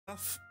Okay,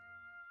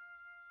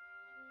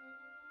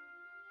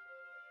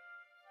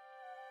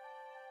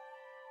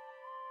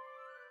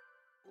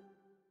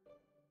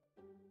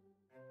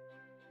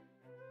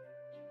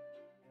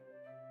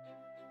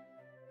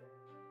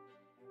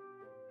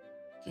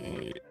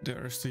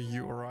 there's the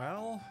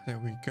URL. There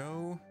we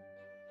go.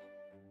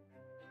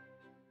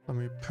 Let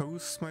me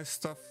post my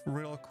stuff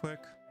real quick.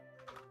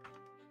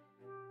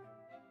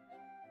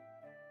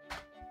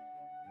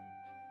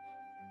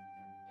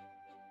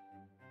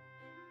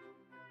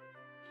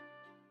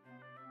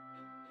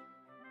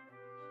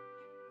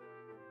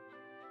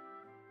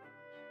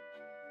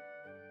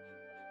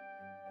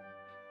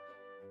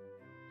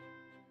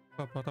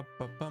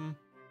 Ba-ba-da-ba-bum.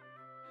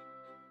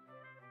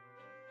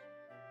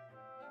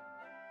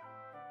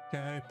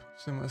 Okay,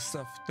 posting my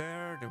stuff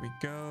there. There we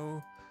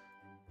go.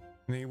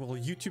 Enable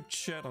YouTube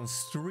chat on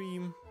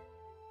stream.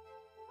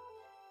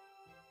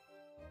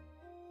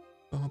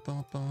 Bum,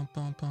 bum, bum,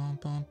 bum, bum,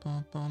 bum,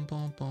 bum, bum,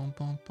 bum, bum,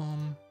 bum,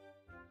 bum.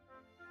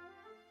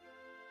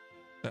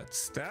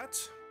 That's that.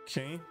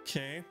 Okay,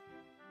 okay.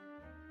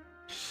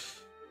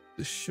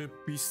 This should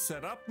be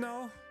set up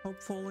now,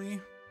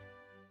 hopefully.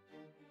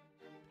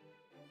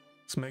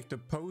 Let's make the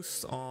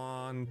post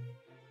on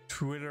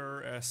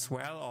Twitter as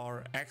well,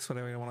 or X,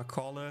 whatever you want to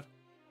call it.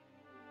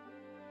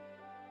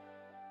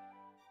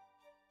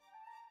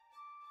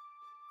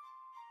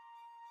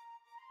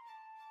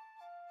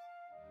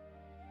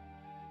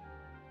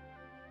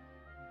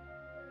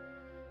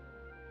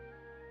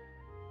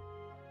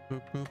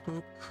 Boop, boop,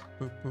 boop,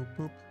 boop, boop,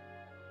 boop.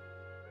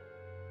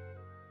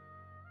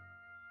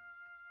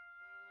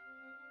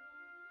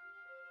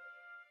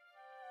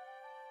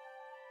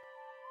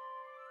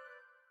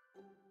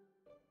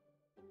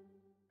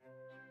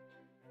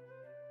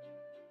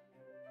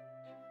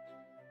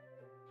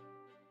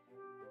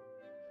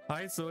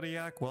 Hi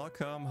Zodiac,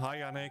 welcome. Hi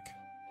Yannick.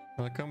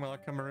 Welcome,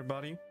 welcome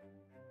everybody.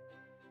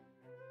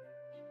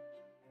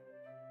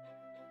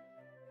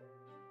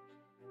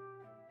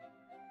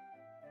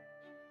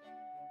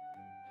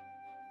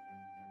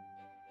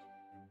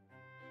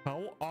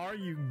 How are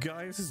you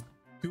guys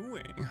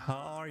doing?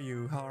 How are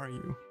you? How are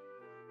you?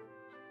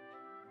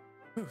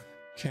 Whew,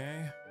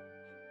 okay.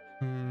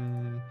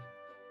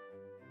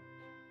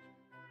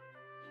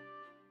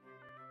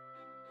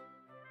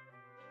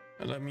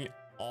 Let me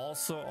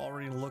also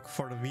already look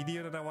for the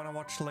video that I want to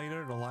watch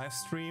later, the live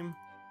stream.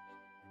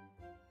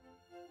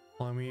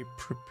 Let me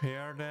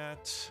prepare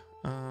that.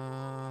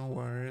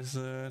 Where is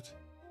it?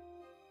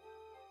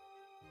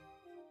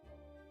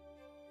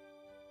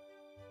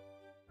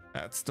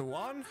 That's the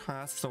one.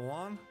 That's the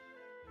one.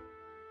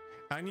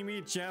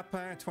 Anime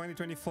Japan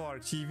 2024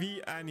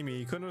 TV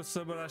anime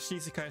Konosuba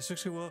Shisekai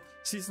Shukshiwo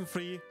Season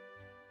 3.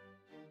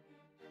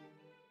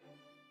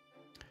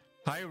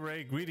 Hi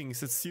Ray,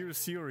 greetings. It's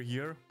 00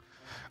 here.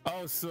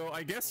 Oh, so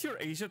I guess your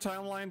Asia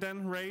timeline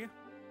then, Ray.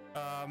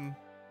 I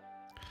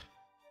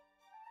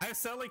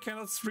sadly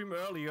cannot stream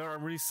earlier.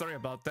 I'm really sorry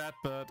about that,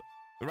 but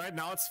right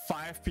now it's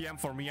 5 p.m.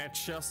 for me. I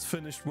just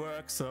finished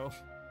work, so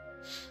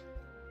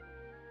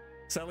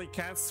sadly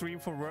can't stream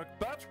for work.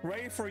 But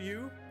Ray, for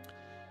you,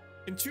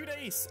 in 2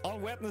 days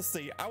on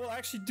Wednesday, I will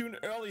actually do an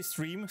early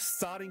stream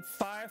starting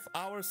 5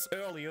 hours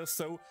earlier,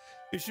 so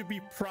it should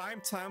be prime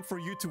time for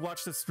you to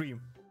watch the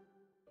stream.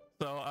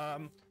 So,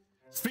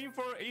 stream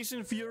for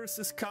Asian viewers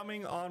is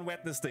coming on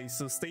Wednesday,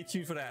 so stay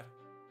tuned for that.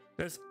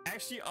 There's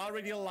actually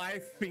already a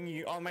live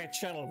thingy on my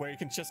channel where you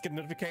can just get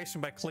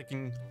notification by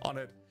clicking on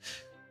it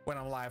when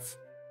I'm live.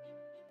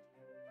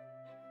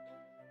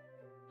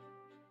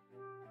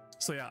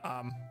 So yeah,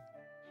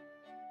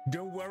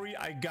 don't worry,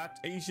 I got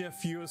Asia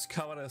viewers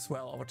covered as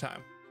well over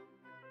time.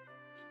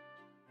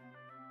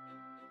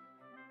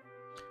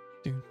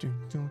 Dun, dun,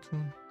 dun,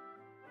 dun.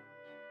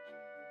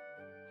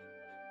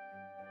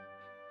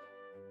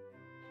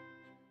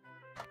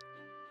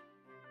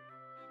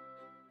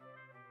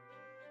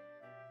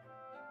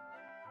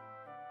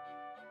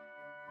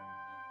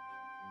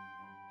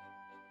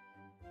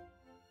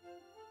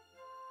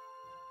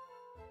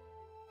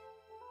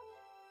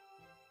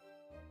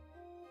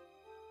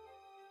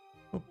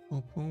 Boom,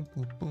 boom,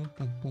 boom, boom,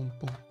 boom, boom,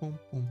 boom, boom,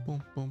 boom,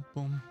 boom, boom,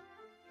 boom.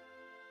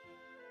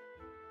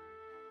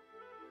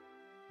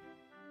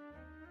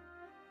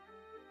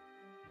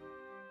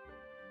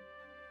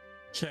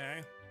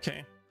 Okay,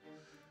 okay.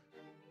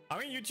 I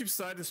mean, YouTube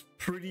side is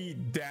pretty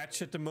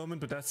datch at the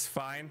moment, but that's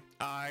fine.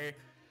 I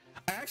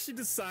actually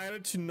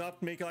decided to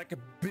not make like a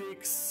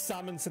big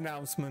summons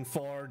announcement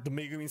for the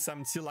Megumin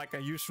summon seal like I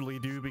usually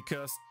do,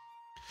 because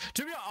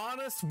to be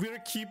honest, we're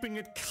keeping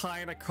it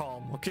kinda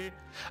calm, okay?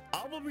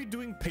 I will be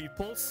doing paid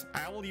pulls.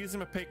 I will use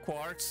my paid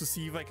quartz to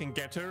see if I can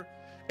get her.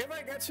 If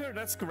I get her,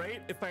 that's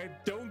great. If I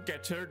don't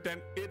get her,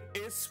 then it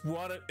is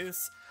what it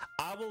is.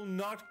 I will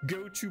not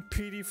go to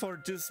pity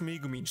for this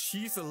Megumin.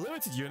 She's a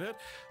limited unit,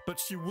 but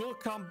she will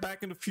come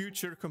back in the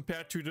future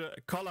compared to the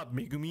collab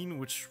Megumin,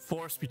 which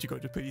forced me to go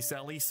to pity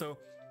sadly. So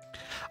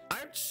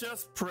I'm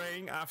just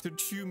praying after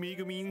 2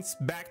 Megumins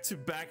back to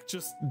back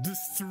just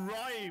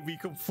destroy me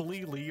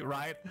completely,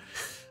 right?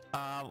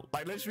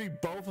 Like literally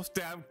both of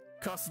them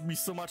costed me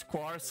so much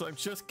quartz, so I'm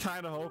just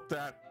kind of hope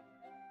that,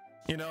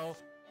 you know,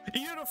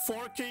 either the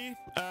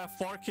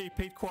 4K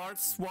paid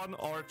quartz one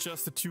or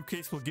just the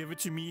 2Ks will give it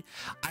to me.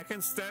 I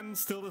can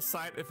still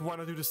decide if I want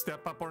to do the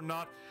step up or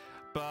not,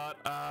 but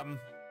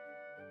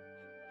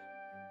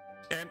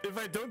and if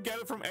I don't get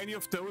it from any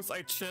of those,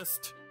 I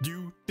just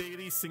do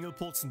daily single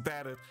pulls and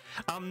that's it.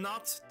 I'm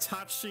not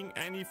touching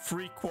any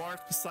free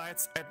quartz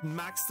besides at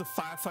max the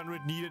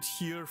 500 needed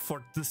here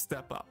for this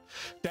step up.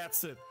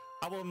 That's it.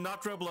 I will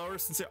not rebel over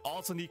since I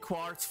also need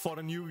quartz for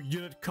the new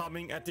unit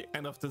coming at the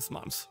end of this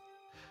month.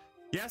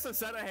 Yes, I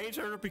said I hate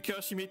her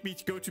because she made me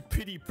go to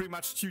pity pretty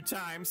much 2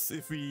 times,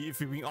 if we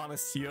being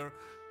honest here.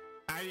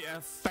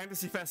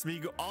 Fantasy Fest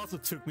Megu also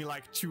took me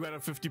like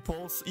 250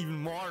 pulls, even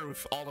more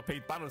with all the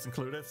paid banners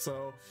included,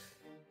 so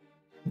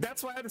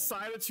that's why I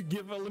decided to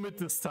give a limit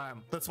this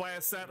time. That's why I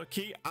said,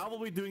 okay, I will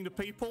be doing the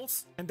paid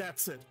pulls, and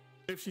that's it.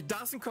 If she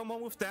doesn't come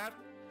on with that,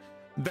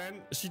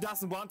 then she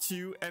doesn't want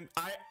to, and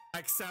I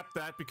accept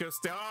that because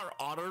there are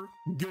other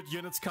good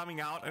units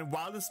coming out, and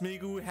while this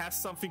Megu has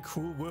something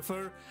cool with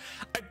her,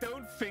 I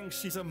don't think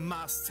she's a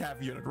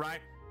must-have unit,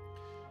 right?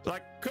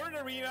 Like, current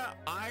arena,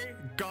 I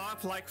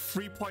got like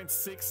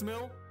 3.6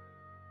 mil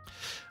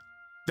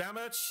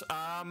damage.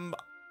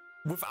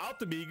 Without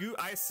the Megu,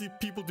 I see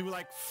people do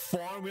like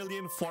 4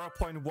 million,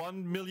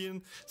 4.1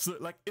 million. So,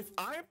 like, if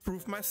I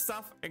improve my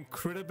stuff and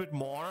crit a bit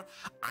more,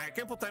 I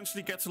can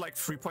potentially get to like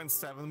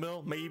 3.7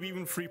 mil, maybe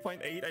even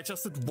 3.8. I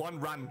just did one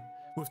run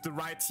with the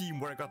right team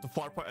where I got the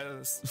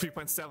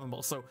 3.7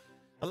 mil. So,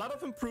 a lot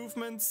of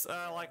improvements,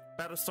 like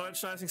better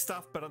strategizing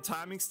stuff, better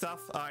timing stuff.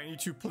 I need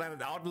to plan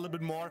it out a little bit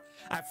more.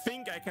 I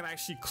think I can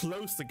actually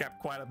close the gap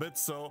quite a bit.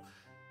 So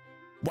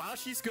while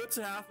she's good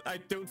to have, I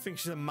don't think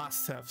she's a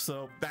must-have.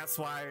 So that's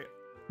why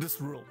this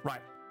rule,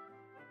 right?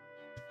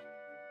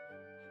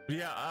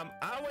 Yeah,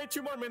 I'll wait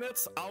 2 more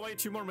minutes. I'll wait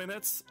 2 more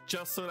minutes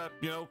just so that,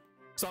 you know,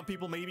 some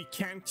people maybe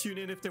can tune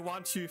in if they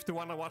want to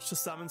watch the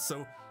summons.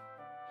 So,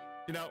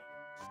 you know,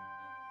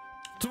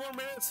 2 more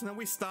minutes and then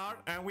we start,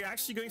 and we're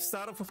actually going to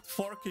start off with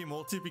 4K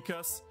multi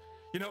because,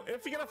 you know,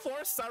 if we get a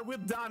 4-star, we're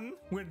done.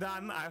 We're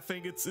done. I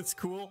think it's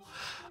cool.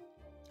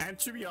 And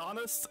to be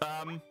honest,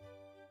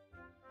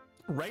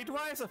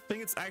 raid-wise, I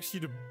think it's actually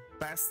the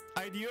best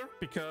idea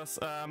because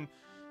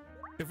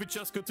if we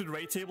just go to the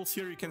raid tables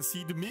here, you can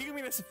see the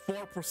Megumin has a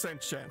 4%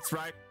 chance,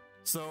 right?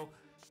 So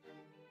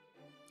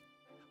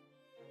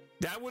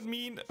that would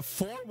mean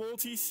 4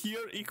 multis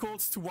here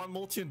equals to 1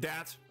 multi in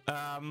that.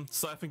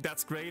 So I think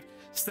that's great.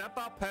 Step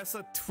Up has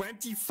a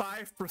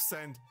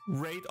 25%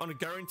 rate on a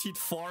guaranteed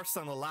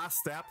 4-star on the last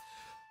step,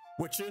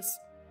 which is,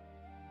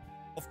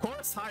 of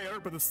course, higher,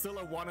 but it's still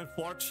a 1 in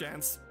 4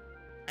 chance.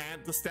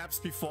 And the steps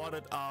before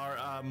that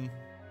are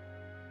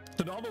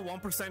the normal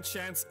 1%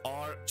 chance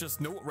or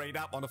just no rate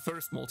up on the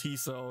first multi.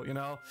 So, you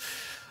know,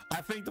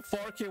 I think the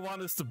 4K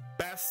one is the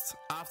best.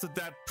 After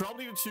that,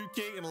 probably the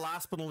 2K, and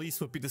last but not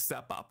least would be the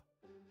Step Up.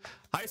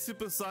 Hi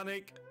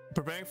Supersonic,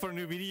 preparing for a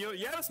new video.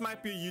 Yeah, this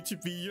might be a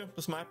YouTube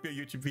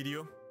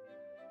video.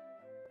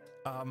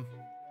 I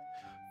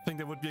think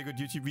that would be a good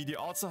YouTube video.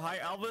 Also, hi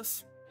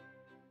Elvis.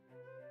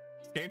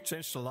 Game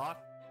changed a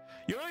lot.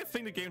 You really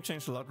think the game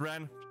changed a lot,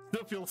 Ren?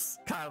 Still feels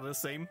kind of the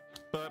same.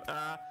 But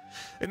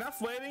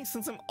enough waiting,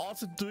 since I'm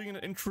also doing an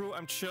intro.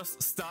 I'm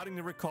just starting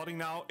the recording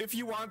now. If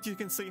you want, you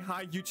can say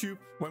hi YouTube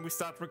when we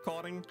start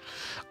recording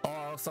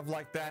or stuff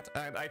like that.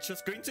 And I'm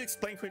just going to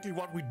explain quickly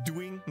what we're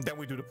doing, and then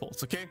we do the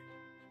polls, okay?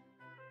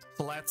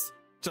 So let's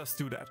just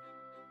do that.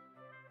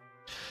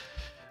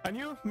 A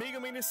new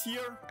Megumin is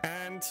here,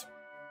 and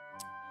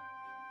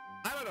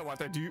I don't know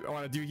what I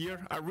want to do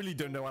here. I really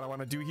don't know what I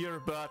want to do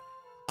here, but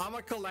I'm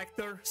a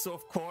collector, so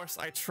of course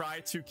I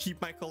try to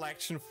keep my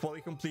collection fully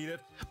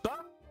completed.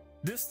 But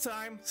this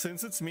time,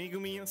 since it's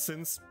Megumin,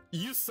 since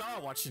you saw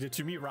what she did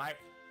to me, right?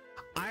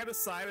 I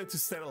decided to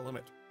set a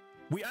limit.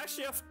 We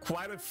actually have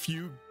quite a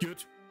few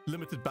good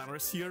limited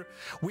banners here.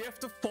 We have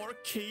the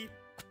 4K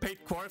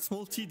paid quartz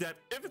multi that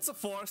if it's a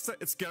 4-star,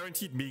 it's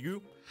guaranteed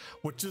Megu,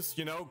 which is,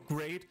 you know,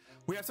 great.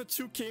 We have the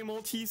 2K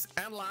multis,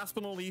 and last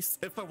but not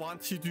least, if I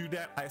want to do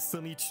that, I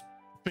still need to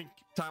think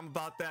time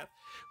about that.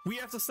 We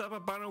have the Step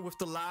Up banner with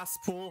the last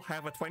pull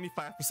have a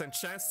 25%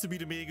 chance to be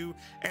the Megu,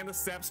 and the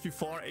steps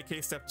before, aka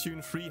step 2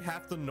 and 3,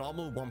 have the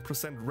normal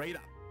 1% rate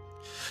up.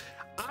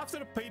 After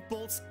the paid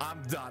pulls,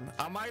 I'm done.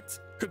 I might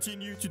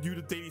continue to do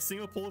the daily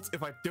single pulls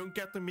if I don't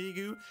get the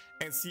Megu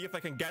and see if I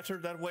can get her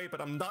that way,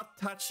 but I'm not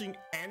touching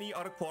any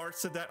other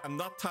quartz to that. I'm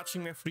not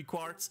touching my free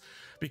quartz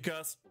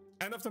because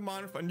end of the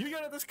month a new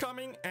unit is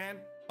coming, and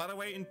by the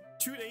way, in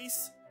 2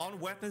 days on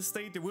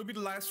Wednesday there will be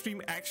the live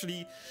stream,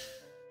 actually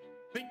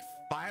I think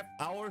 5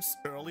 hours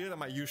earlier than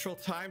my usual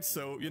time,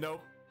 so you know,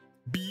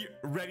 be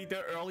ready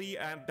there early,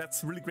 and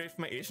that's really great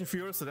for my Asian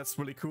viewers, so that's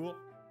really cool.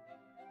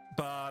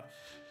 But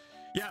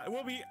yeah, it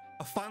will be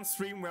a fun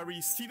stream where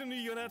we see the new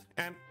unit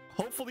and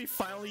hopefully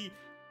finally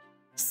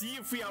see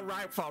if we are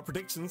right for our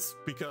predictions,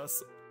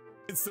 because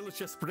it's still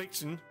just a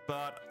prediction,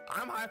 but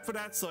I'm hyped for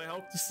that, so I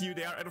hope to see you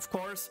there. And of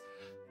course,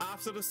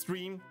 after the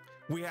stream,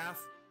 we have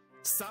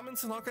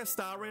Summons and Honkai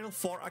Star Rail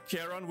for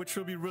Acheron, which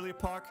will be really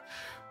epic.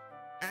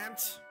 And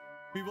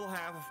we will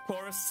have, of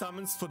course,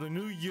 summons for the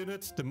new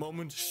unit the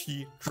moment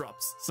she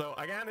drops. So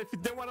again, if you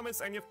don't want to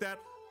miss any of that,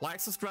 like,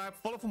 subscribe,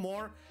 follow for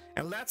more,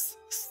 and let's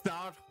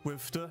start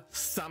with the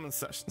summon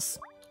sessions.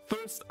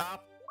 First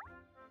up,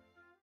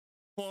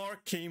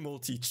 4K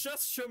multi.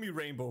 Just show me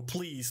rainbow,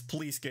 please,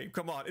 please, game.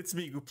 Come on, it's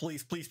Megu,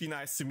 please, please be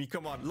nice to me.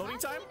 Come on, loading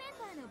time.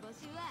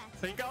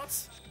 Fake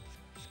outs.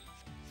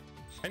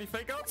 Any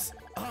fake outs?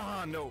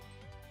 Ah, no.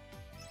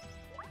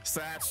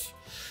 Satch.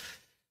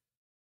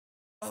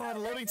 Oh,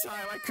 loading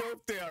time. I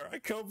coped there. I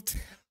coped.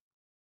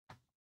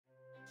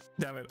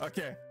 Damn it.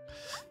 Okay.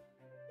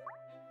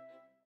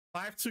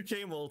 5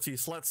 2K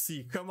multis. Let's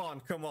see. Come on,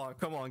 come on,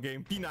 come on,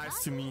 game. Be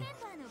nice to me.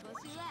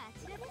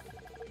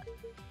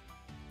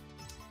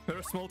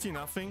 First multi,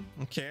 nothing.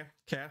 Okay,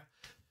 okay.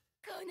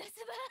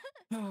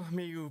 Oh,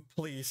 Miyu,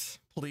 please,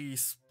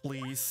 please,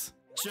 please.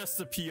 Just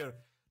appear.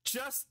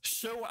 Just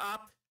show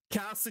up.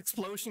 Cast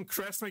explosion,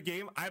 crash my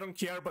game. I don't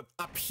care, but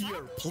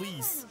appear,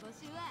 please.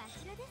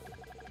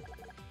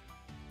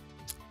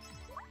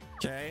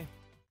 Okay.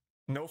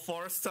 No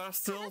forest star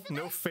still.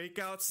 No fake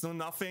outs. No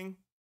nothing.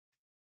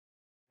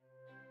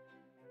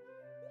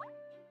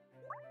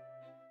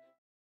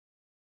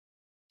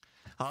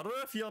 How do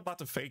I feel about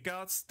the fake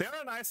outs? They're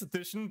a nice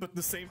addition, but at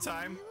the same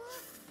time,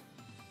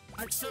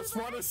 I just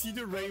want to see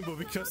the rainbow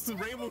because the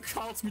rainbow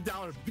calms me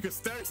down because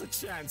there's a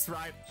chance,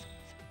 right?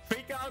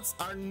 Fake outs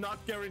are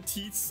not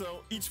guaranteed,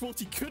 so each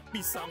multi could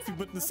be something,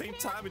 but at the same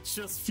time, it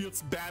just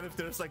feels bad if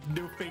there's like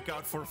no fake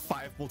out for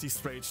 5 multi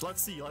straight.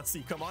 Let's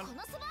see, come on.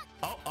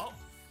 Oh, oh.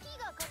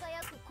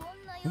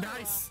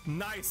 Nice,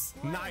 nice,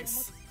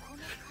 nice.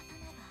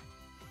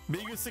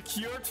 Megu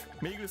secured,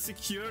 Megu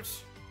secured.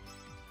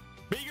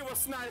 Megu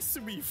was nice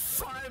to me,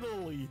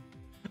 finally.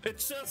 It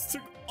just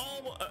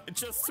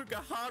took a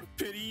hard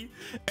pity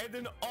and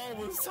then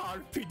almost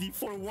hard pity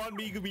for one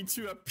Megumin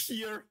to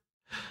appear.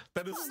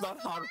 That is not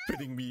hard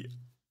pitting me.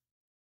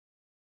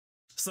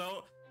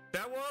 So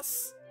that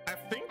was, I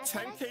think,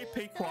 10k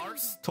pay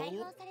quarters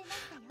total.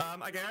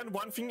 Again,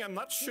 one thing, I'm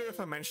not sure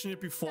if I mentioned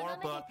it before,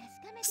 but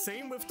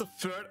same with the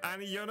 3rd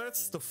Ani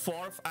units. The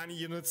 4th Ani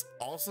units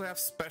also have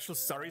special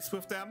stories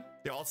with them.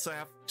 They also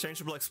have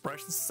changeable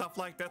expressions and stuff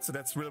like that, so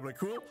that's really, really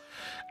cool.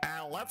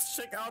 And let's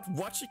check out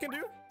what she can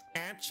do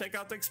and check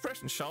out the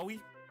expression, shall we?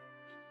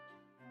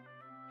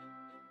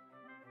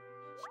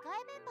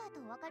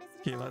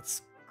 Okay,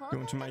 let's go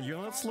into my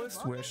units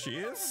list where she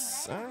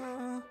is.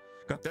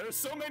 God, there are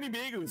so many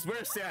Megus.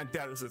 Where's Sand?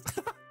 There is it.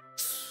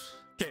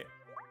 Okay.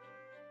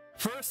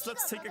 First,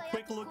 let's take a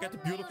quick look at the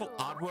beautiful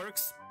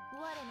artworks.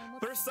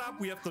 First up,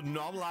 we have the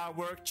normal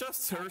artwork,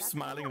 just her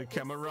smiling in the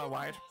camera,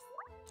 right?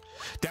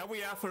 Then we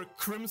have her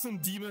Crimson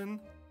Demon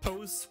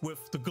pose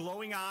with the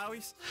glowing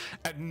eyes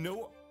and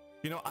no,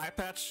 eye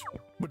patch,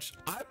 which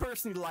I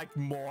personally like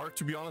more,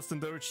 to be honest, than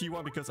the Uchi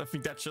one, because I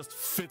think that just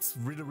fits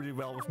really, really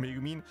well with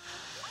Megumin.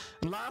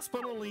 And last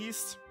but not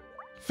least,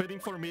 fitting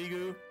for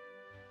Megu,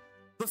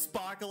 the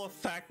sparkle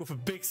effect with a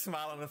big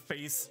smile on her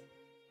face.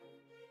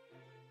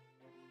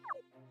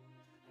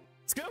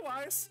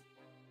 Skill-wise,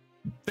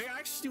 they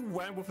actually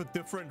went with a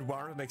different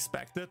one than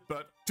expected,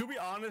 but to be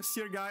honest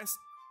here, guys,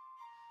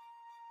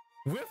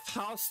 with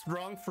how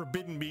strong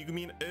Forbidden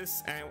Megumin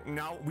is, and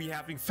now we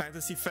having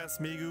Fantasy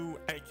Fest Megu,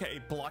 aka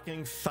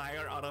blocking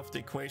fire out of the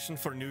equation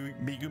for new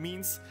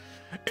Megumins,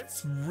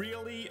 it's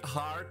really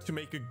hard to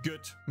make a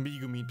good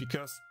Megumin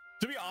because,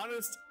 to be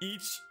honest,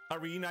 each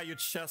arena you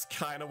just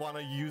kind of want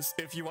to use,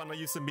 if you want to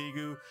use a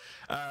Megu,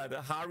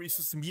 the Hari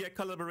Susumiya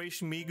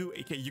collaboration Megu,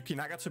 aka Yuki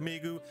Nagata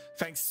Megu,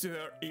 thanks to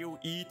her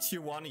AoE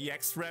tier 1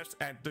 EX rest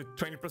and the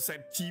 20%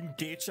 team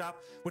gauge up,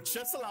 which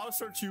just allows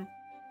her to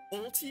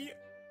ulti,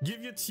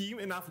 give your team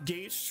enough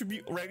gauge to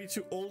be ready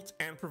to ult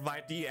and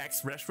provide the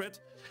EX rest rate.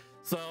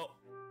 So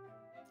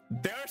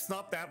there's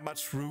not that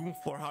much room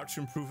for how to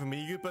improve a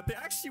Megu, but they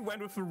actually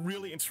went with a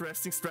really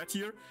interesting strat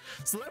here.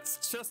 So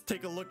let's just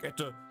take a look at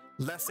the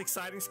less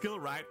exciting skill,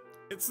 right?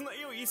 It's an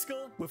AoE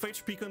skill with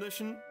HP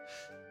condition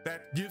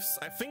that gives,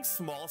 I think,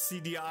 small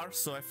CDR,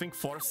 so I think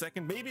 4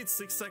 seconds, maybe it's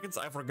 6 seconds,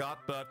 I forgot,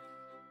 but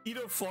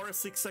either 4 or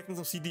 6 seconds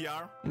of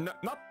CDR,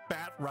 not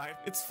bad, right?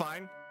 It's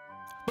fine.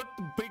 But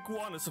the big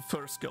one is the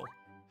first skill.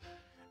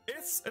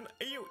 It's an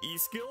AoE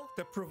skill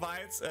that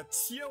provides a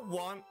tier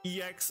 1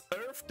 EX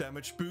earth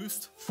damage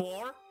boost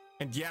for,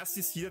 and yes,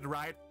 you see it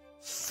right,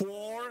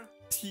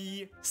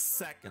 40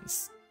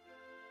 seconds.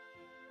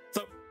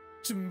 So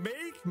to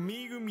make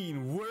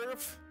Megumin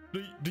worth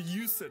the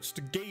usage,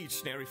 the gauge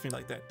and everything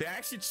like that, they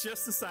actually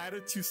just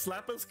decided to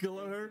slap a skill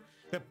on her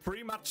that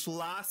pretty much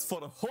lasts for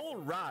the whole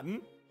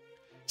run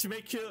to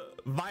make her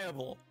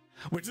viable,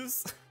 which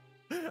is,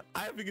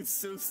 I think it's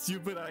so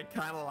stupid and I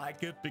kind of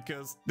like it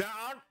because there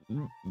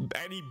aren't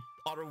any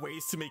other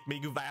ways to make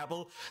Megu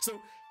viable. So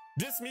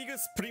this Megu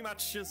is pretty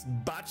much just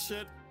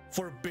budget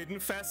Forbidden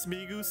Fest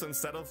Megu, so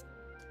instead of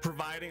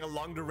providing a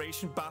long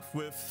duration buff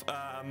with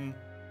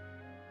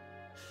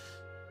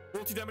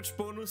multi-damage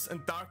bonus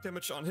and dark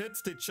damage on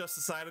hits, they just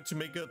decided to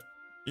make it,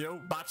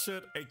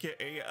 budget,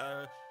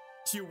 aka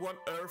tier 1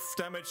 earth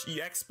damage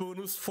EX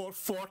bonus for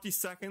 40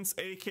 seconds,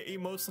 aka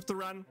most of the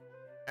run.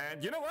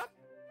 And you know what?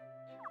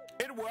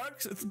 It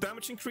works. It's a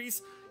damage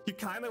increase. You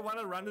kind of want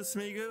to run this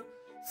Megu.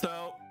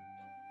 So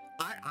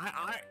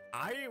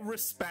I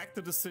respect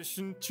the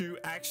decision to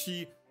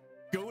actually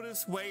go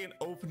this way and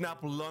open up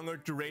longer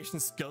duration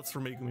skills for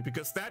Megumin,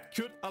 because that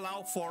could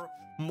allow for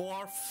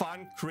more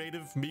fun,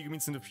 creative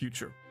Megumins in the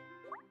future.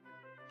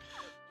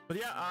 But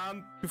yeah,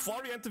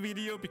 before we end the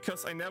video,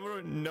 because I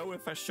never know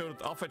if I showed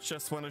it off, I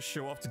just want to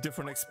show off the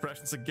different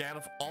expressions again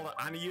of all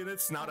the Ani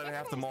units now that I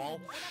have them all.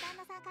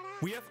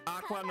 We have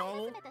Aqua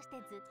Normal,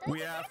 we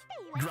have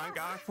Drunk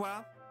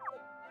Aqua,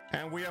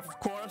 and we have, of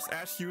course,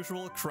 as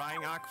usual,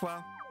 Crying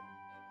Aqua.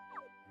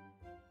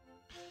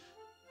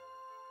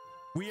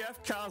 We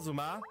have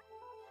Kazuma,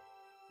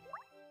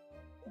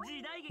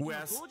 who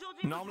has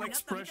normal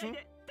expression.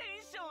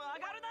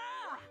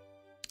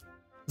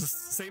 The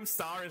same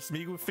star as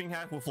Megumin thing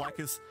had, with like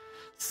his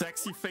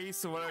sexy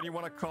face or whatever you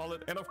want to call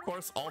it. And of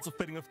course, also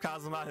fitting with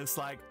Kazuma, his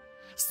like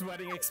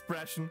sweating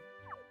expression.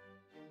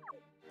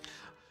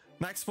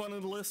 Next one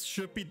on the list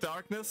should be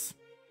Darkness.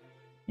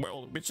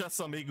 Well, we just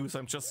saw Megu, so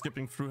I'm just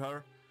skipping through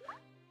her.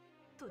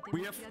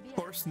 We have, of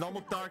course,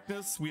 Normal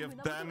Darkness. We have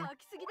then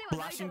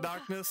Blushing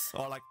Darkness,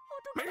 or like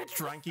maybe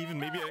Drunk even.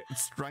 Maybe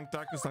it's Drunk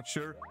Darkness, not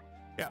sure.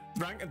 Yeah,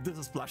 Drunk, and this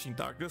is Blushing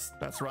Darkness.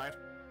 That's right.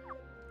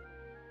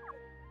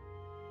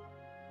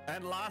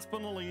 And last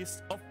but not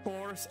least, of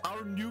course,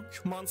 our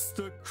nuke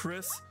monster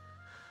Chris,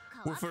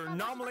 with her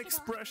normal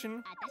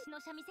expression,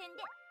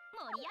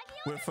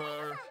 with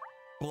her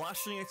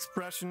blushing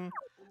expression,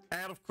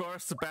 and of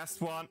course the best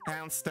one,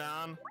 hands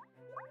down,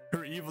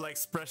 her evil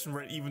expression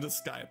where even the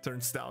sky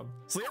turns down.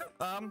 So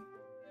yeah,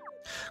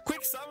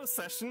 quick summon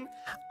session.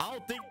 I'll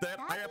take that.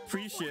 I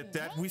appreciate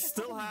that. We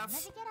still have,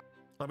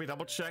 let me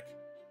double check.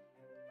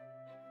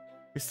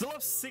 We still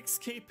have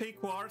 6k pay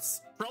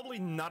quartz, probably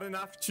not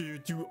enough to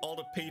do all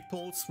the paid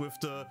pulls with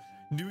the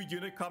new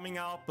unit coming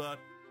out, but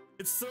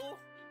it's still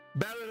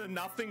better than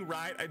nothing,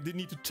 right? I did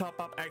need to top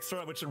up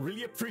extra, which I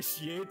really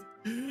appreciate.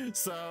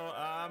 So,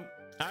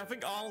 I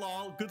think all in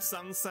all, good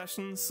summon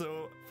session.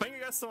 So, thank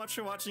you guys so much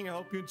for watching. I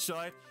hope you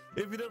enjoyed.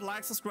 If you did,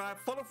 like, subscribe,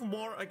 follow for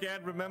more.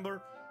 Again,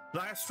 remember,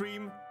 live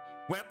stream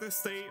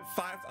Wednesday,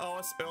 5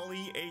 hours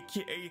early,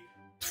 aka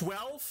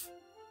 12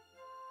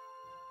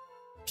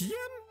 p.m.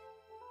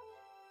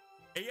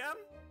 AM?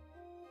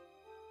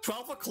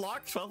 12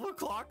 o'clock,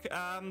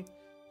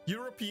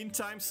 European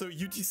time, so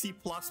UTC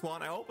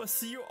 +1. I hope I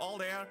see you all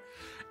there,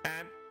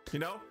 and, you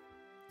know,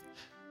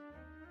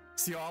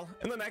 see you all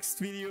in the next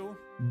video.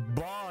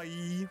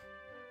 Bye!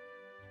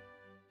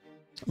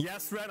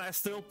 Yes, Ren, I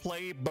still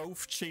play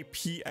both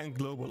JP and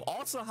Global.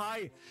 Also,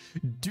 hi,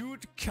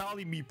 Dude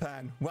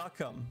Kalimipan,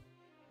 welcome.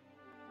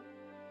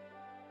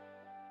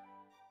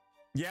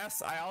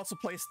 Yes, I also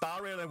play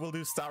Star Rail and will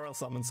do Star Rail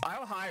summons.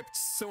 I'm hyped,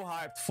 so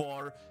hyped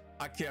for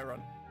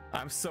Acheron.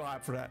 I'm so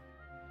hyped for that.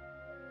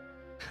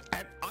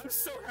 And I'm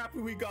so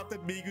happy we got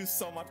that Megu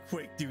so much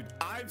quick, dude.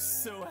 I'm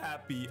so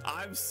happy.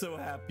 I'm so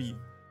happy.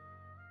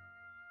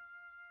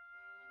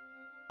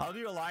 How do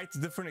you like the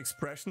different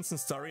expressions and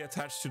story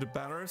attached to the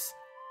banners?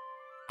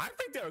 I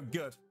think they're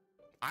good.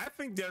 I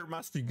think they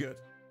must be good.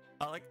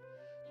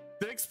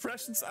 The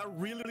expressions are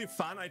really, really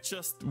fun. I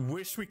just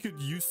wish we could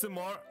use them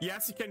more.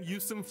 Yes, you can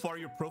use them for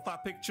your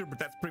profile picture, but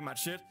that's pretty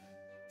much it.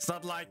 It's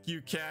not like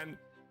you can...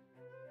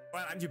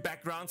 Well, and your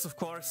backgrounds, of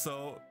course,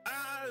 so...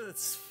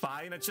 it's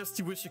fine. I just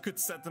wish you could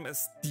set them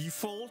as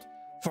default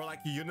for, like,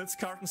 your units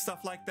card and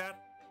stuff like that.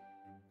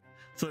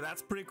 So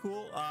that's pretty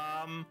cool.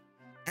 And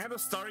the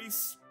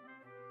stories,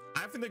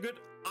 I think they're good.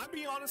 I'm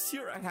being honest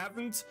here, I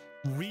haven't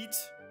read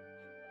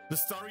the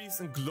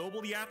stories in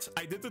Global yet.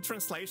 I did the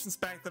translations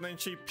back then in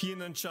JP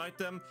and enjoyed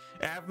them.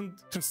 I haven't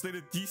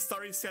translated these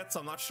stories yet,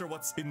 so I'm not sure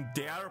what's in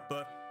there,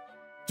 but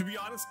to be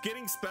honest,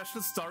 getting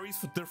special stories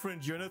for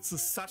different units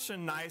is such a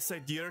nice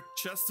idea,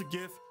 just to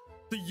give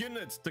the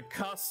unit, the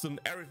custom,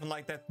 everything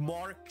like that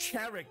more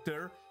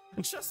character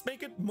and just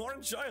make it more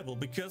enjoyable.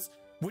 Because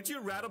would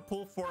you rather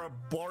pull for a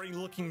boring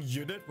looking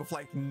unit with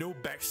like no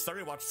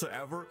backstory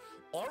whatsoever,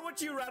 or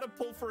would you rather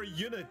pull for a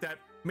unit that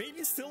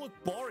maybe still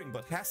look boring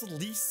but has at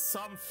least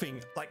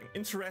something like an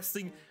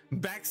interesting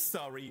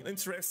backstory,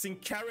 interesting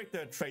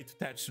character trait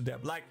attached to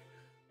them? Like,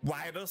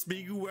 why does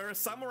Megu wear a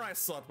samurai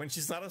sword when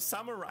she's not a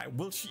samurai?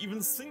 Will she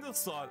even single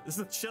sword? Is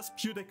it just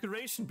pure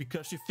decoration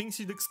because she thinks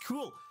she looks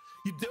cool?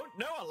 You don't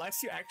know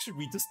unless you actually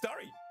read the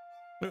story.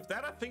 With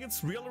that, I think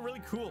it's really,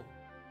 really cool.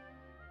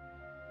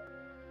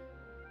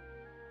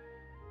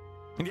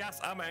 And yes,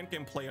 I'm an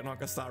endgame player,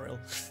 not Star Rail.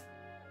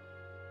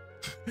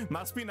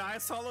 Must be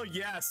nice, Hollow?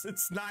 Yes,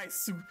 it's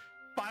nice to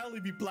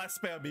finally be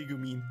blessed by a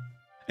Megumin.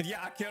 And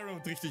yeah, Acheron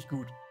wird richtig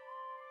gut.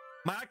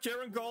 My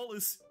Acheron goal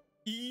is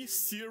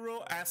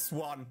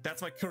E0S1.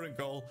 That's my current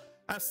goal.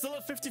 I'm still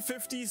at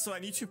 50-50, so I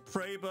need to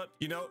pray, but,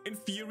 you know, in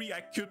theory,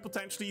 I could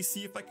potentially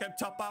see if I can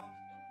top up.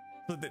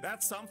 So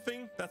that's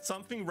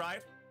something,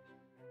 right?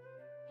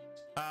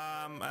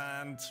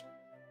 And...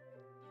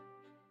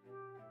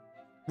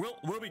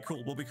 Will be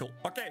cool,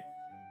 Okay.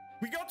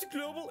 We go to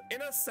Global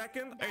in a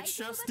second. I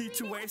just need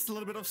to waste a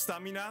little bit of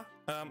stamina,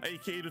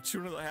 aka the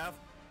 200 I have.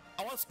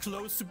 I was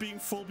close to being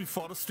full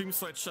before the stream,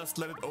 so I just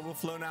let it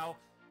overflow now,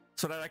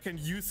 so that I can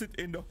use it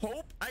in the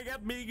hope I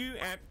get Megu,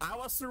 and I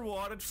was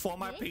rewarded for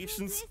my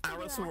patience. I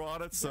was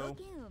rewarded, so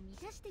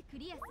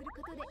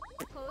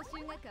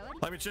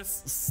let me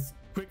just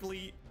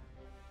quickly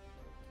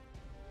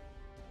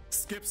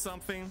skip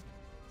something,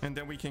 and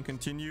then we can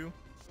continue.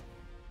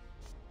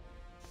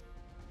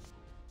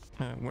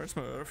 Where's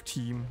my Earth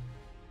team?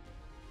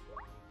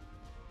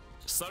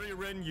 Sorry,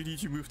 Ren, you need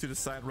to move to the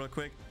side real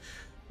quick.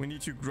 We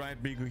need to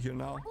grind Megu here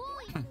now.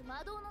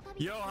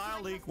 Yo,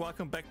 hi, League.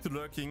 Welcome back to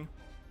Lurking.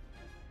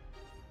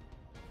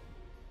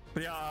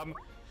 But yeah,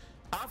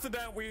 after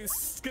that, we're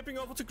skipping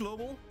over to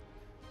Global.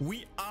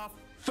 We are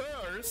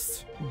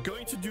first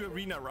going to do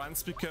arena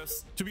runs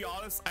because, to be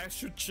honest, I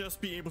should just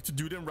be able to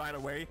do them right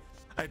away.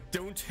 I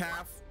don't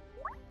have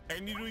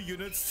any new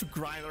units to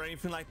grind or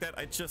anything like that.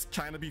 I just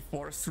kind of be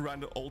forced to run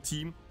the old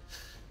team.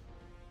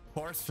 Of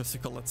course,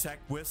 physical attack,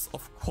 Wiz.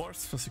 Of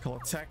course, physical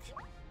attack.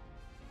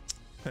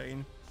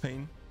 Pain,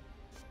 pain.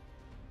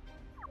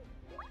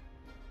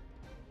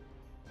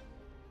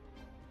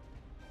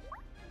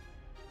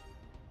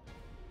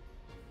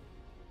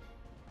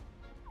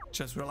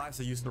 Just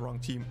realized I used the wrong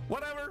team.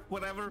 Whatever,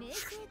 whatever.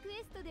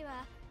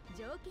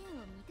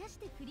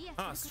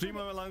 Ah,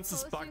 streamer balance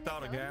is bugged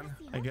out again,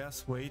 I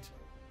guess. Wait.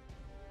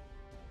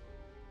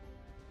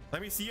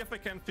 Let me see if I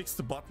can fix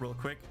the bot real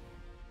quick.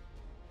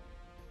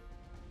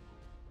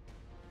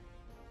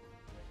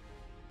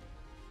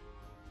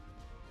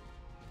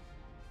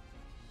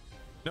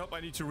 Nope,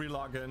 I need to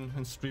relog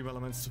in Stream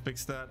Elements to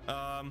fix that.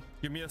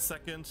 Give me a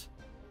second.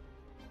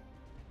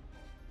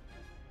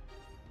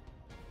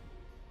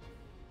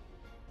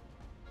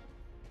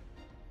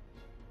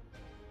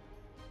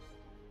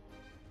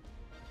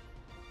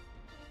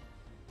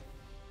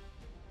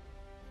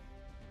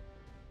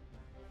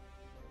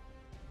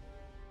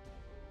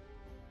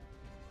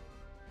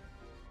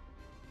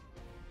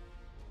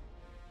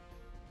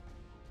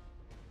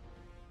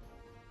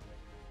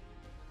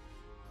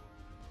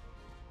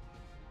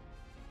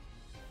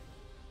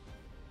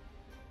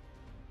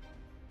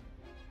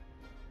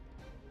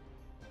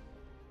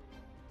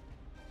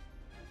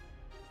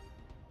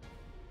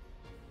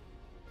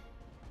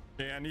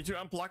 Okay, I need to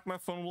unplug my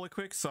phone really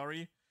quick,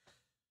 sorry.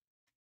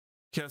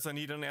 Because I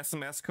need an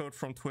SMS code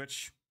from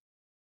Twitch.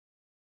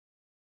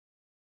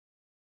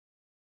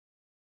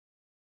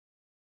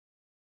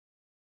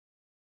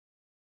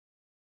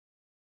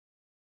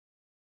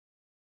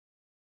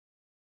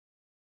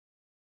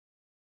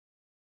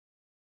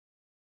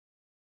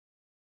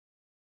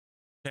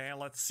 Okay,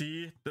 let's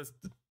see.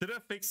 Did I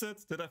fix it?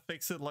 Did I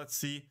fix it? Let's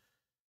see.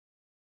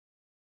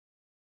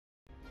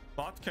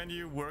 Bot, can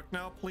you work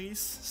now, please?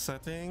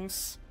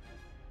 Settings.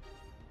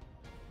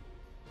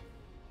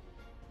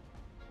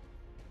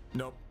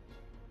 Nope.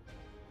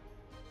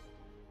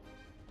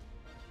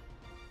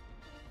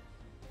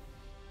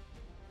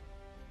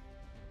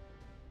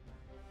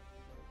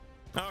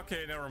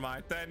 Okay, never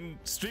mind. Then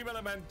stream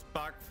element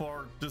bug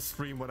for this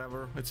stream,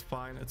 whatever. It's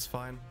fine, it's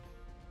fine.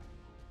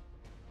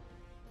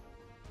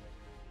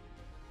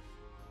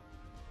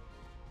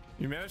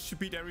 You managed to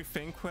beat every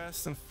Fang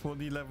quest and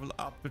fully level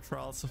up the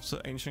Trials of the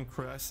Ancient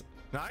Crest.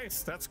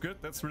 Nice, that's good,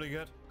 that's really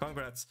good.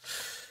 Congrats.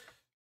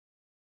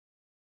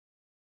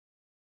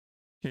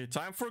 Okay,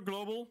 time for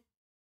Global.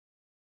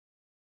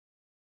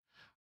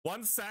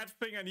 One sad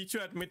thing I need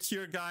to admit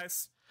here,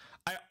 guys.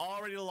 I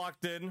already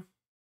logged in.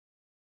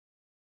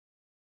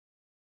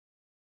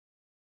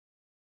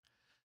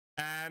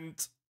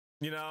 And,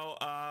 you know,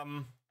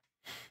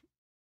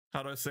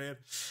 how do I say it?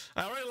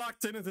 I already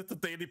logged in and did the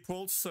daily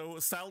pulls, so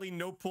sadly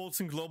no pulls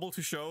in Global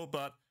to show,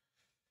 but,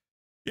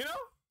 you know,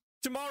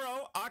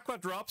 tomorrow Aqua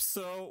drops,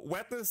 so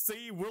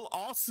Wednesday will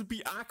also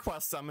be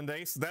Aqua Summon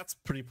Day, so that's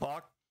pretty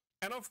pog.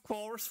 And of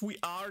course, we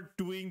are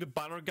doing the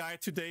banner guide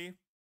today.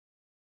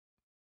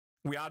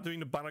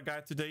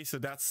 So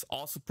that's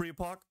also pretty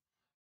pog.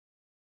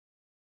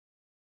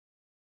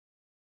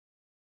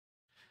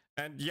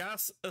 And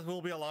yes, it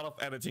will be a lot of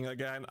editing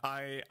again.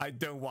 I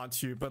don't want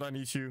to, but I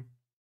need to.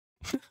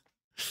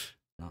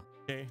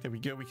 Okay, there we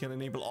go. We can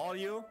enable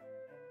audio.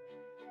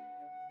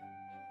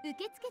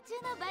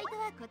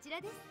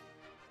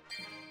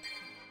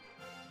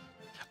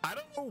 I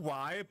don't know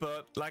why,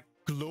 but like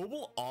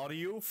Global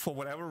audio for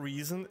whatever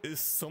reason is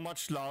so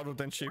much louder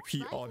than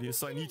JP audio,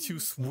 so I need to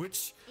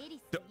switch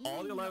the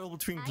audio level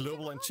between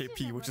Global and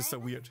JP, which is so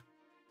weird.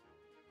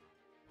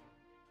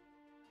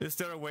 Is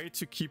there a way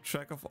to keep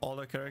track of all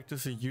the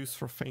characters you use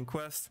for Fang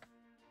Quest?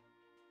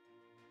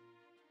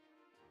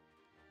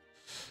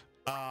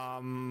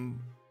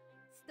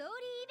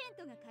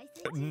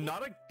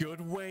 Not a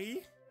good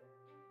way.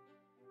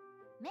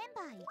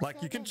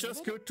 Like, you can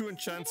just go to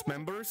Enchant's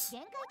members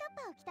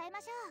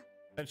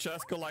and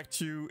just go like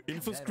to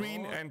info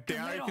screen, and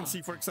there you can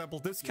see, for example,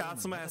 this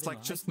Katsuma has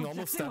like just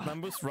normal stat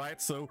numbers,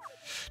 right? So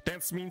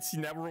that means he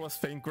never was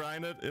Fang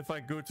grinded. If I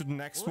go to the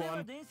next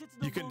one,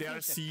 you can there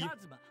see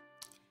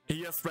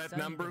He has red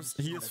numbers,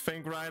 he is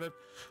Fang grinded.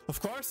 Of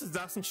course, it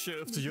doesn't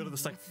show if the unit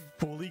is like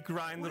fully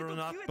grinded or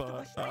not,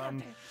 but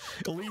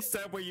at least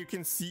that way you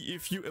can see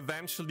if you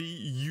eventually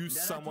use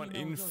someone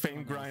in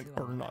Fang grind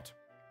or not.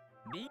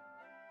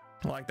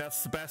 Like,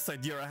 that's the best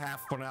idea I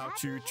have for now,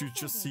 to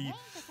just see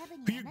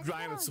who you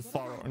grinded so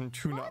far and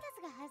who not.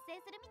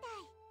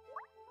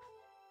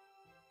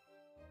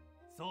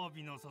 装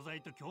備の素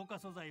材と強化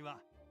素材は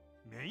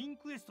メイン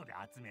クエストで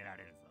集めら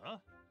れる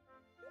ぞ。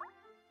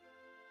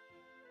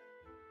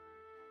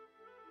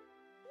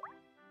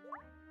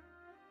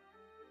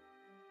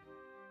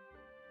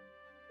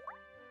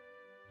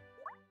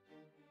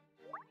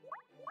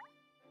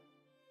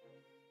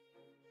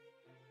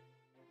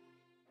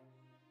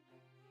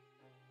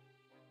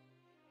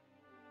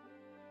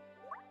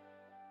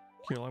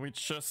Okay, let me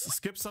just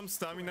skip some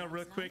stamina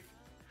real quick.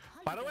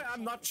 By the way,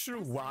 I'm not sure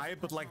why,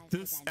 but like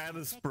this ad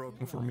is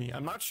broken for me.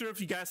 I'm not sure if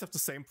you guys have the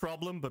same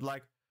problem, but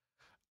like,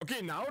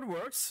 okay, now it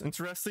works.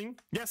 Interesting.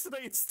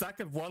 Yesterday it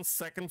stuck at 1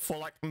 second for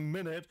like a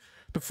minute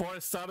before I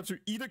started to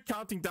either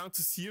counting down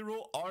to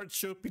 0 or it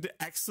showed me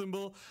the X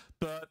symbol,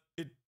 but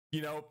it,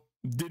 you know,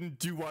 didn't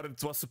do what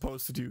it was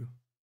supposed to do.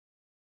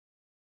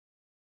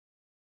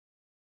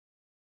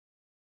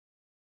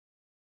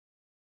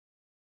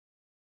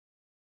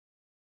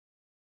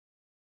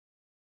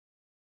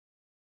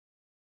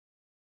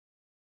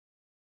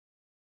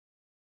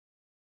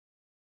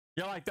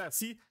 Yeah, like that.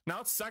 See,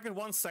 now it's stuck at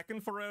 1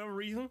 second for whatever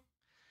reason.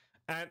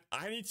 And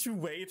I need to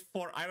wait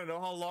for I don't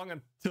know how long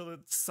until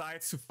it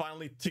decides to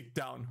finally tick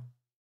down.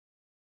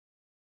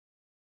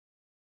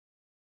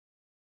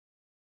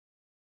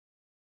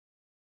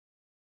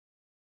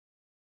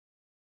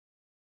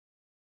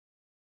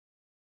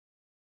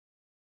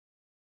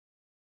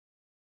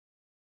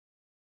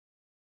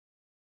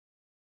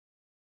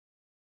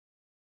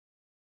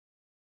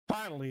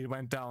 Finally, it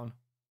went down.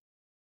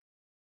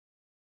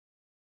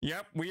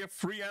 Yep, we have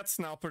 3 ads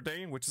now per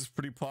day, which is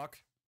pretty pog.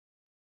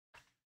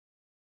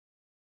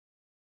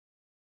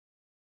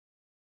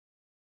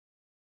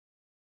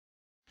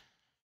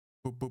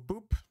 Boop, boop,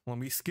 boop. Let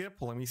me skip.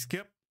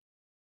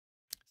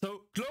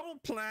 So, global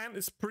plan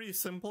is pretty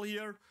simple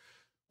here.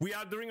 We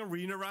are doing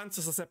arena runs,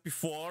 as I said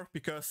before,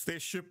 because they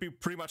should be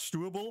pretty much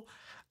doable.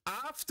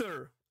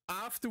 After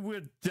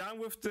we're done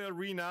with the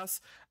arenas,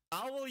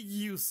 I will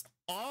use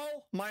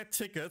all my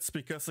tickets,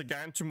 because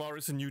again, tomorrow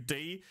is a new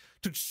day,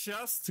 to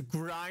just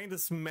grind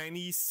as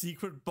many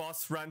secret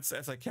boss runs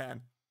as I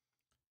can.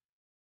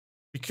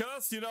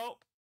 Because, you know,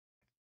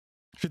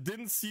 if you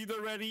didn't see it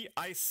already,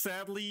 I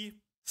sadly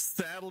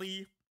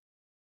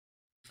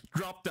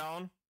dropped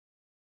down.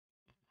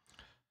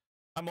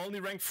 I'm only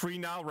rank 3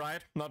 now,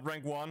 right? Not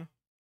rank 1.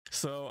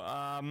 So,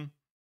 I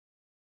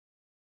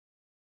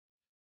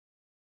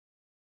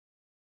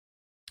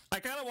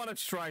kind of want to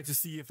try to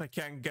see if I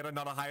can get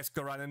another high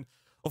score run. And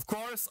of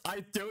course, I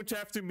don't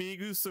have the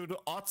Megu, so the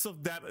odds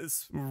of that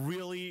is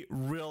really,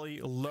 really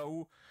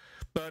low.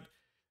 But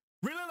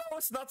really low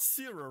is not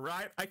 0,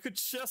 right? I could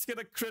just get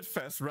a crit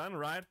fest run,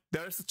 right?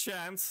 There's a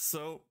chance,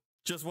 so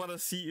just want to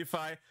see if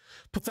I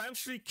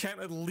potentially can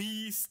at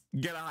least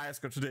get a high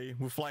score today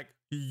with like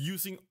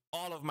using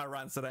all of my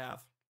runs that I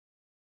have.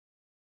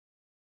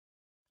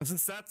 And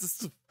since that's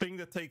the thing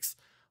that takes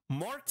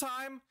more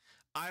time,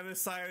 I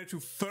decided to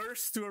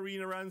first do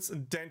arena runs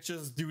and then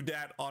just do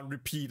that on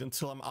repeat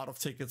until I'm out of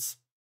tickets.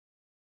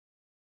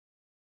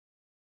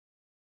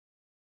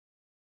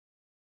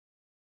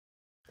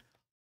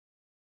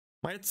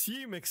 My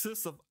team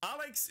exists of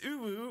Alex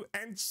Uwu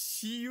and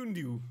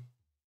Chiundu.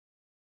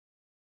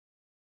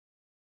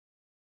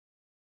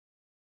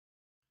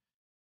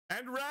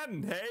 And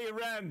Ren! Hey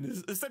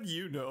Ren! Is that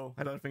you? No,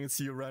 I don't think it's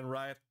you, Ren,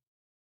 right?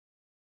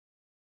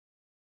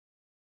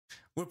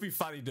 Would be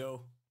funny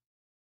though.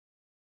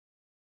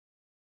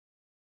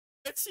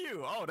 It's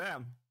you! Oh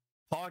damn.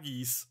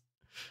 Poggies.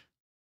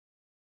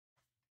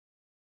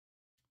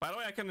 By the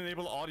way, I can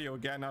enable audio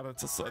again now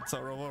that it's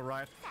over,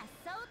 right?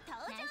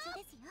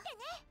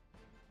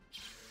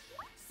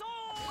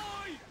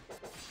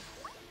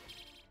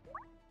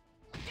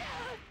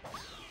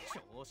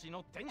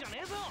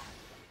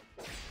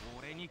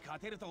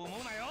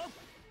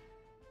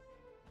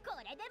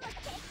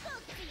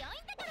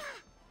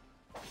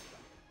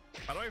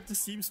 I don't know if this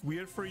seems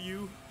weird for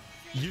you.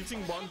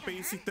 Using one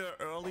basic there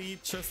early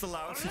just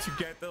allows you to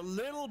get a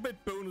little bit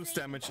bonus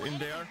damage in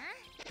there.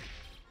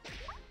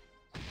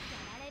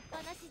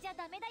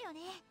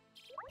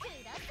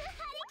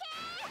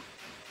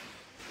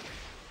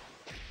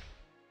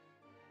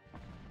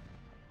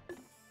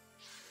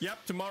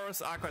 Yep,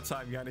 tomorrow's Aqua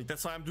time, Yannick.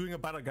 That's why I'm doing a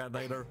battle guide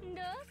later.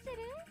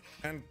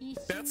 And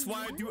that's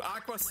why I do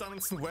Aqua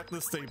Summons on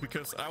Wednesday,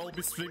 because I will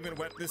be streaming on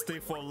Wednesday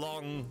for a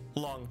long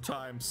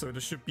time. So there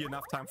should be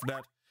enough time for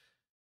that.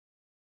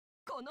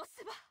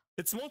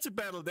 It's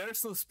multi-battle, there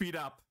is no speed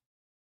up.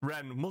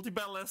 Ren,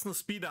 multi-battle has no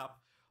speed up.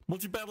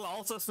 Multi-battle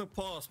also has no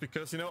pause,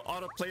 because, you know,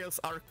 other players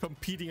are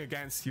competing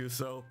against you,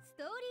 so...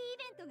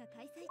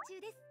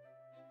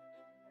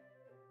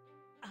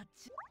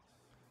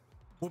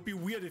 Would be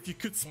weird if you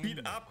could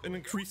speed up and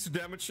increase the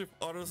damage if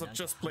others are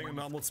just playing a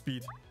normal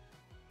speed.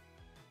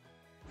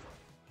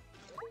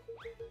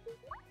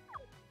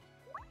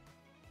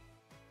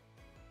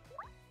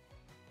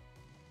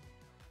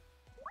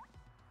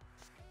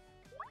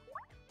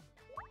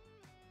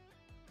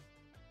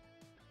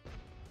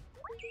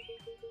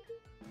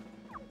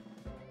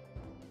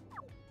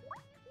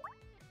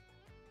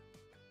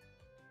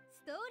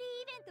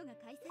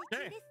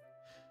 Okay.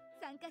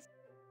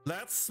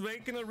 Let's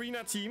make an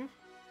arena team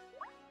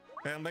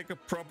and make a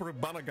proper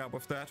banaga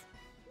with that.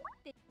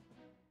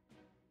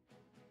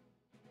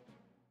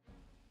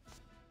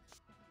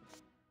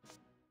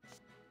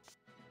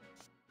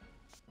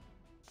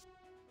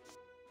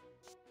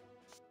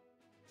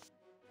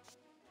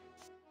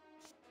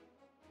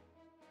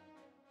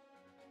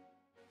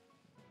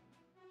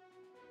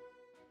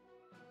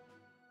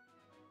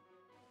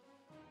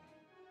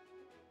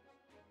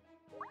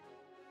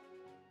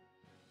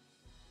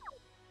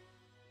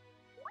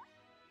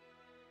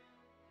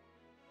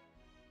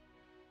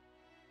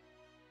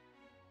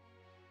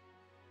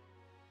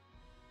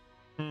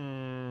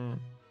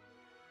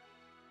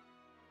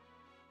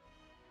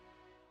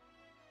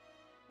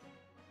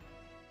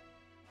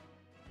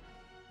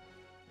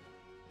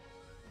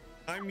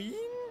 I mean,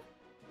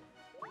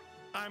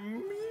 I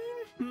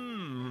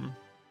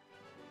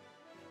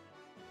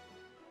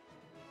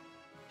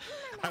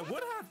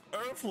would have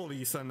Earth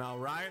Lisa now,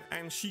 right?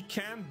 And she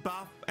can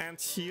buff and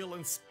heal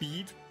and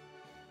speed.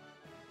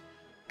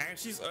 And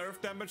she's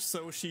Earth damage,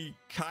 so she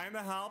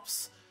kinda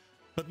helps.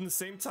 But at the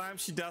same time,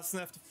 she doesn't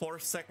have the 4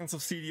 seconds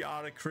of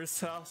CDR that Chris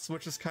has,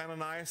 which is kinda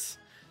nice.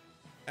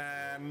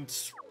 And...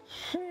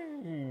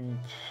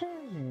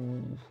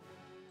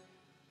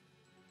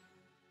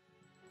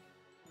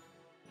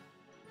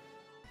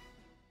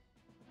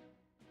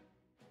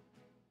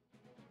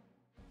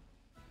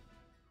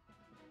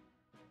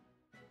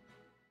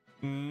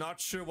 not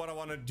sure what I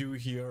want to do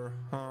here.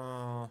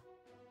 By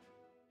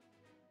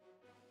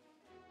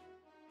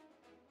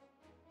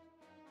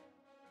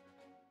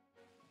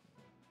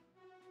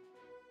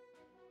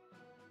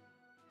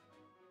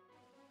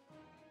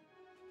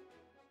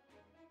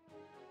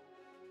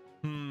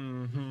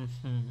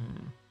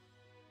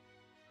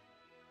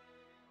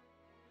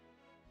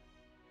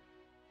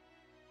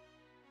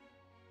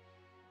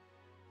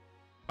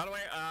the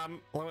way,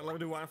 let me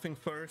do one thing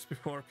first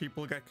before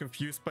people get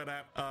confused by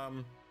that.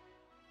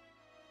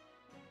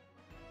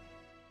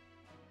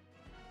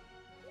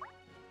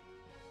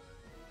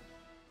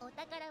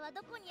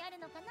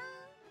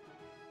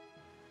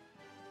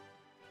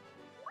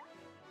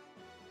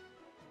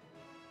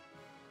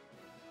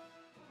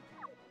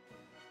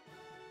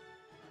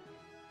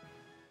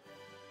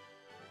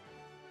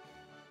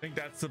 think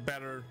that's a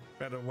better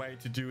way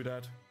to do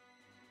that.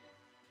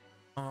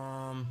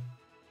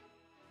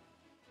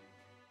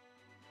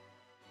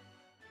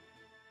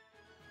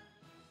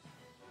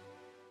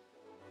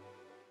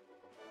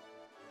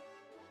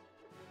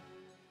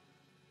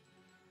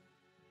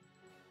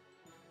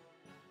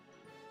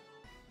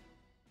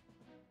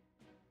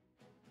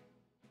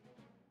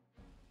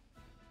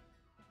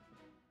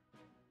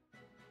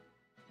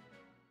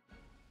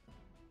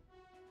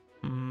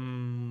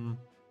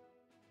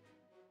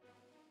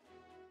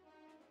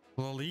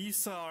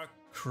 Lisa or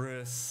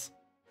Chris?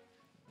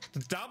 The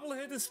double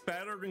hit is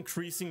better at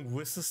increasing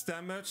resist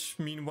damage.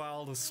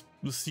 Meanwhile, the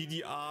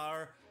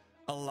CDR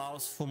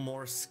allows for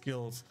more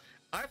skills.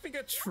 I think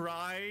I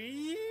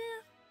try.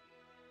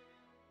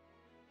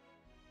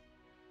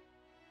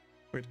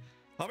 Wait,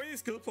 how many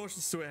skill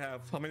potions do I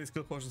have? How many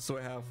skill potions do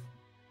I have?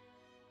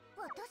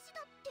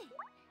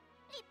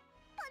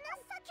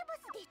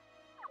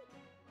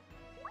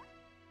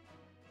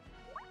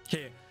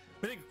 Okay,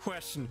 big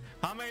question.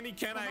 How many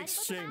can I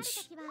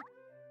exchange?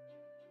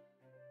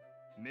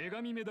 女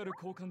神メダル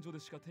交換所で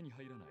しか手に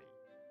入らない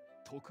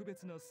特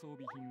別な装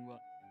備品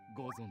は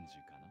ご存知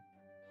かな?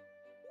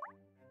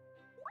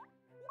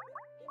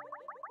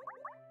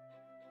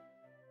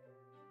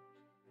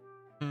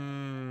 "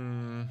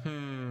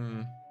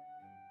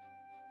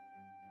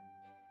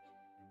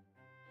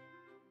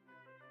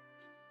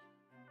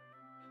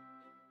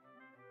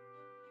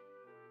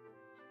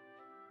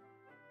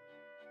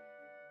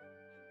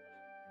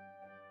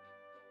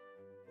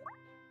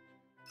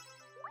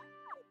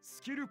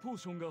スキルポー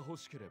ションが欲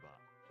しければ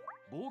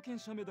冒険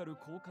者メダル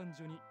交換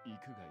所に行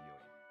くがよい."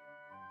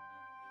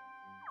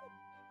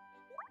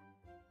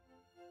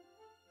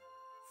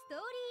 ストー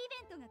リーイ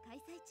ベントが開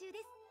催中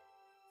です。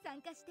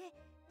参加して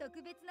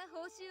特別な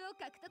報酬を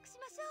獲得し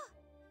ましょ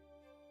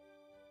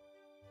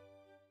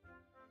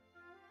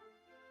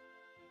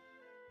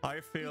う。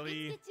 Hi,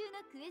 Philly. 受付中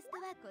のクエス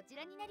トはこち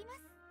らになりま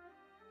す。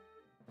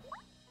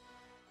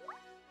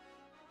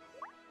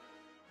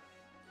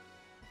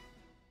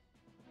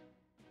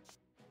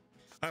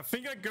 I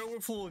think I go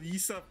with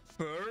Lisa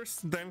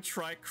first, then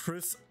try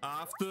Chris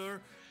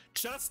after,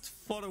 just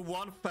for the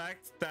one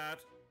fact that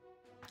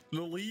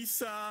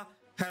Lisa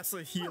has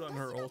a heal on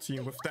her ulti,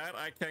 and with that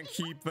I can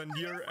keep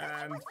Vanir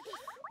and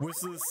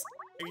Wiz's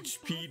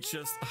HP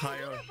just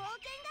higher.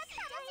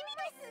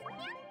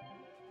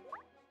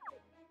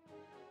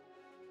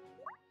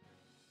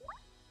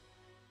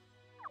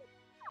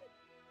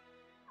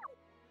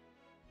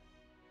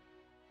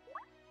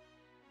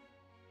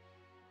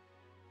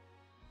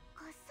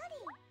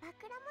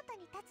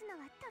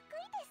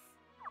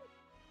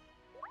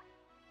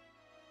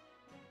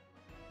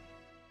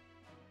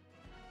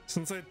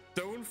 Since I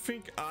don't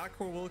think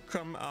Aqua will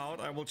come out,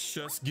 I will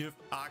just give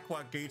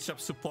Aqua gauge up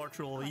support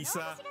to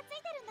Elisa.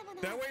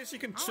 That way she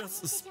can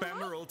just spam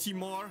her ulti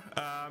more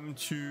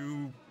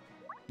to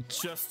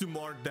just do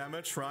more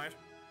damage, right?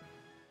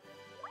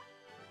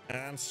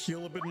 And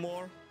heal a bit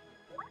more.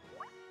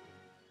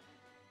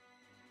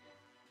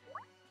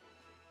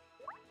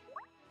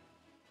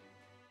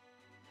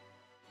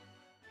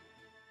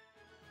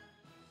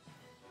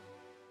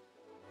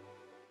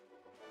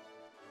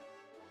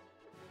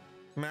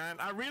 Man,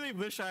 I really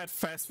wish I had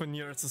Fast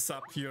Veneer as a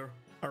sub here.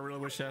 I really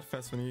wish I had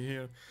Fast Veneer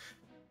here.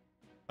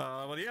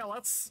 But yeah,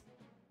 let's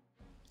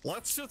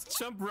just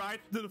jump right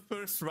to the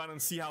first run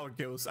and see how it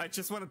goes. I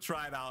just want to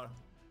try it out.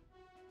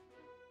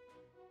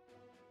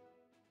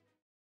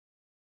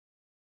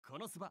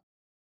 Konosuba.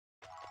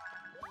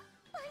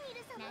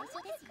 内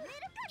緒ですよ。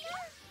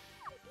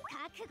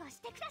覚悟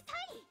してくださ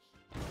い。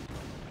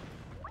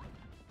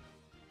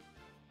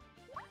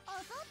あ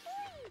ざと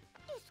い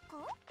ですか？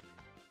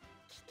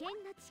危険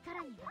な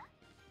力には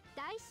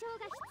代償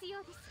が必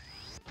要です。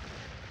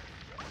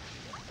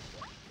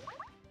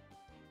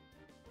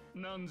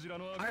なんじら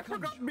の I 赤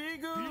感 forgot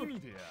Megu! 意味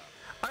でや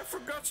I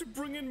forgot to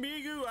bring in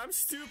Megu! I'm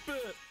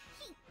stupid!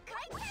 引っか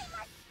いちゃい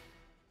ます。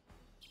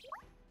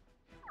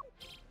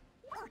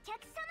お客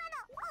様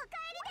のお帰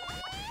りで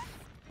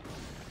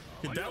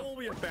す。 Yeah, that will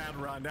be a bad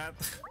run. That.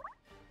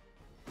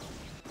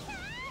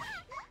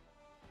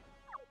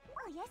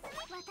 おやすみ。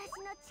私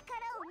の力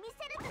を見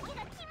せる時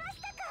が来ま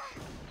したか。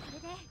これ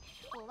で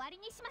終わり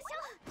にしましょ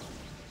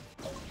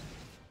う。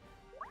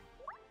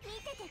見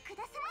ててく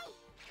ださい。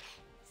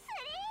ス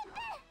リープ。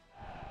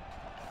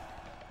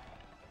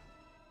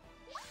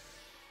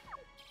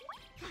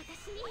私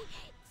に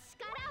力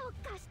を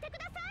貸してくだ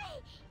さ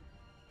い。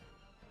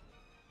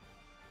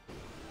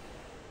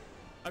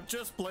 I'm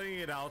just playing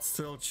it out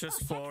still,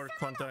 just for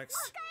context.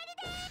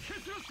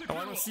 I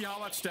want to see how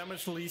much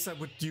damage Lisa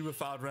would do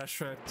without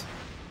Rashford. ち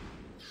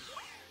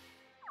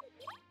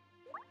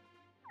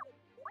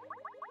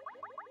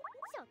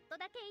ょっと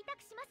だけ痛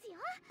くしますよ。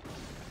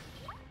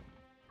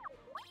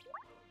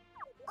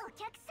お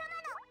客様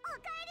のお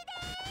帰りで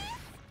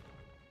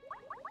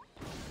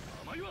す。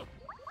甘いわ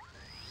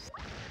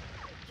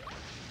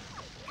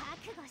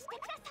覚悟して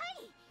くださ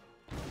い。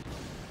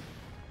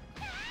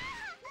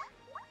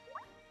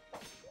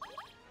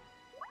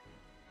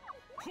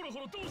ほらほ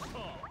らどうした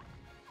はあ？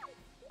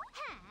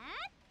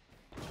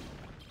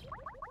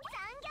残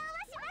業は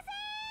しませ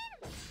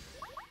ん。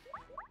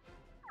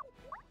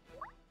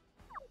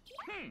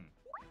ふん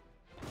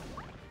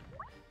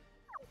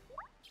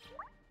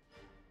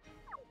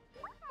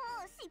も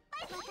う失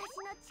敗。私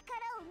の力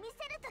を見せ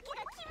る時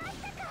が来まし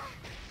たか。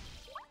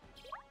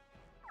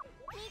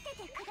見て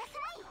てくださ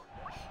い。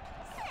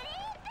スリ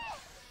ー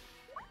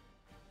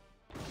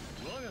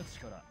プ。我が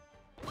力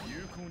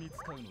有効に使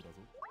うのだぞ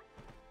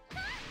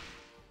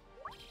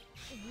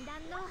禁断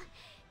の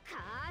カ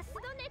ースド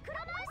ネクロ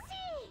マンシ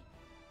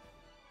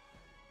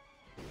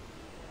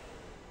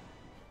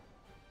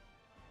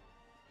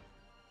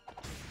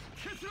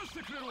ー。蹴散らして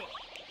くれるわこ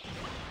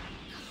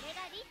れが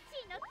リッ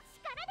チーの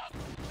力で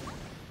す。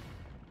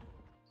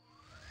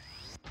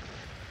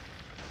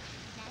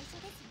内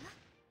緒ですよ。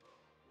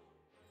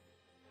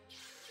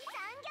残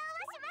業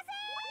はしま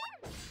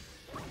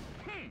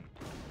せん。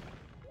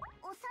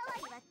お触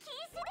りは禁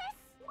止で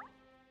す。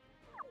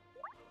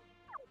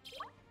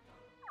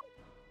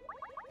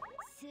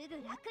すぐ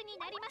楽に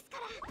なりますか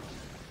ら。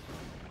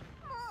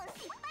もう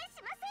失敗し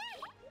ませ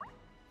ん。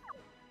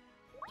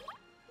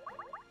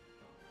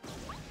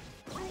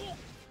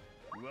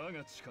我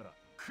が力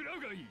食らう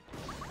がいい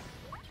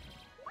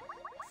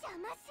邪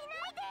魔しな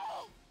いで。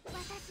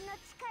私の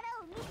力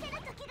を見せる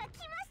時が来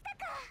ました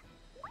か。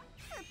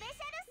スペシャ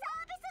ルサ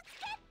ービスチ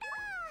ケッ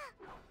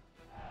ト。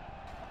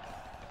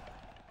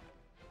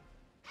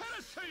はら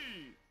っしゃい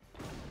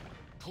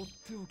とっ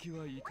ておき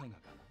はいかが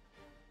かな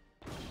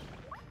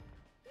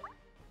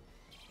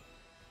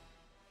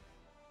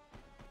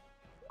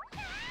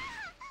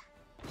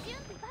準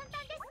備万端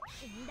で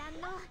す。禁断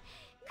の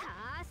カ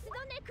ースド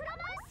ネクロマン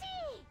シ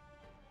ー。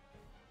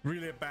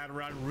 Really a bad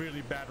run,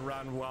 really bad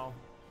run. Wow.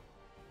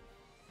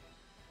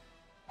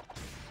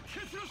 蹴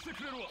散らして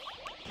くれるわ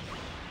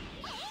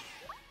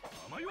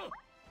甘いわ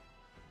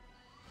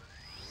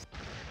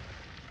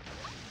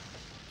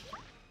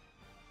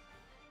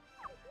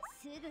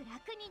すぐ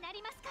楽にな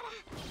りますから。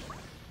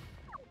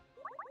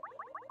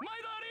前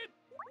田あり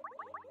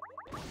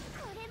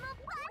これも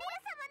バレル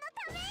様の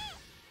ため。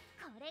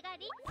これが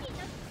リッチー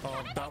の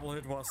Oh, double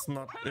hit was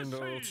not in the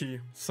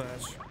ulti. Sad.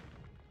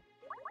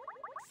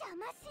 邪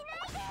魔しな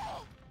いで。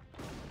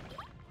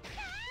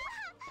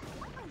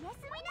おや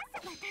すみなさ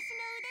い。私の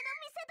腕の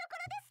見せ所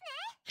です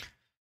ね。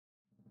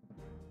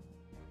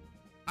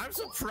 I'm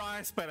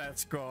surprised by that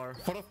score.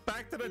 For the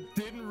fact that I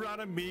didn't run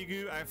a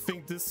Megu, I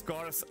think this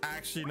score is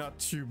actually not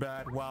too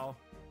bad. Wow.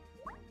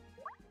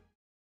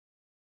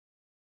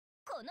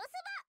 このそ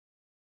ば。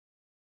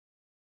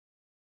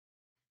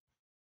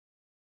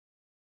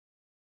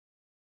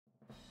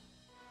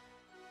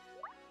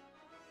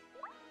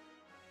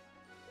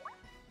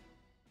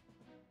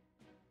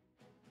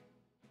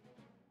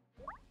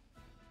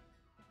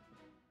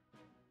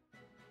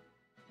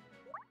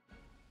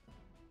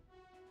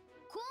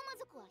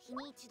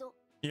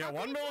Yeah,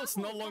 1 mil is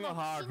no longer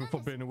hard with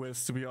Forbidden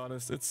Wisp, to be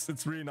honest.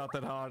 It's really not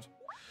that hard.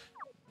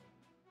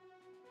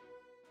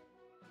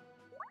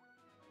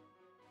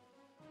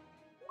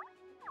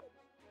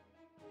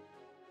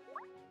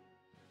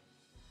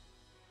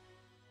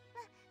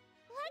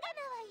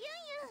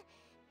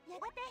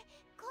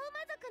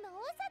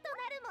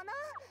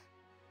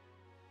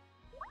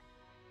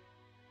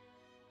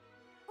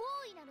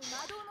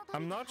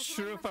 I'm not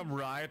sure if I'm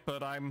right,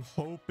 but I'm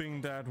hoping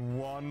that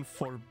one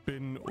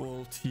Forbidden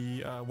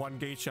ulti, one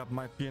gauge up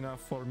might be enough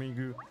for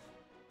Migu.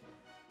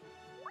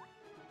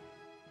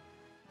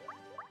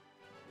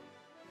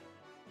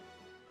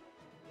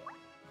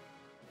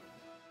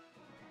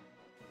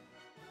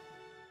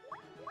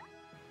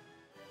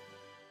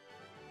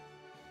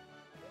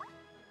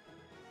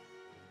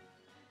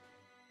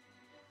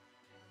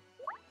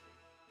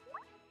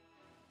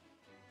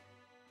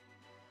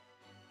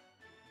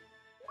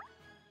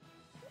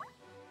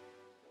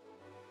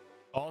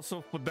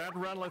 Also, for that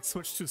run, let's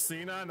switch to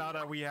Sena now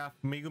that we have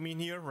Megumin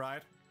here,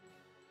 right?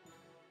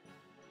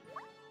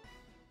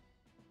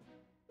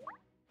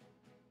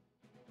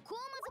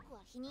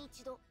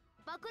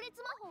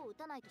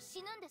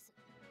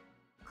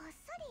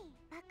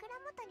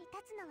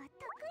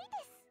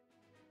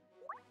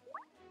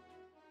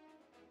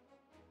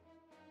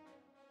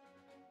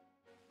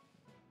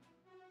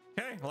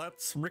 Okay,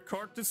 let's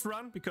record this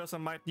run because I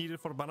might need it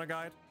for the banner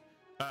guide.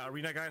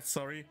 Arena guide,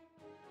 sorry.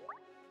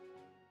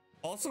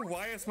 Also,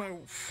 why is my...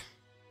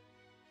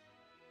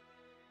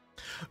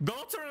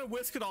 Gold turn and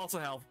Wisp could also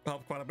help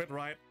quite a bit,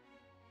 right?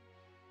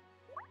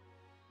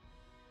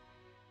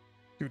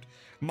 Dude,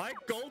 my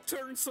gold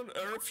turns on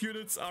Earth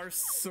units are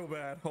so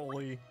bad,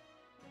 holy.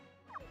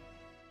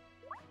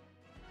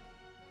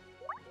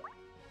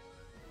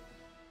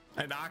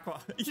 And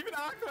Aqua, even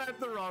Aqua had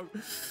the wrong.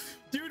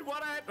 Dude,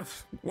 what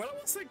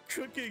was I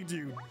cooking,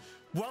 dude?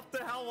 What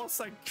the hell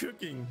was I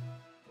cooking?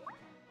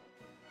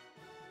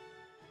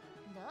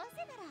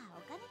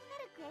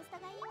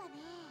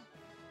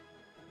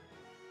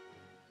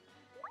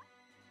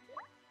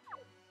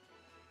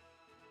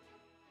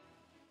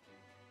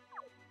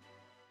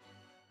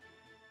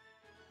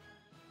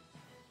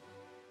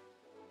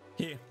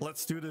 Here,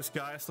 let's do this,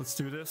 guys. Let's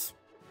do this.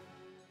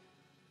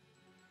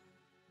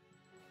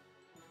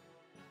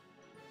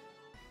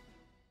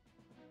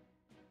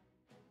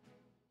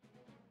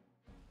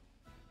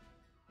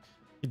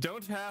 You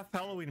don't have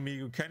Halloween,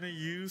 Migu. Can I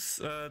use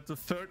the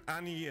third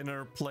Annie in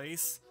her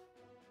place?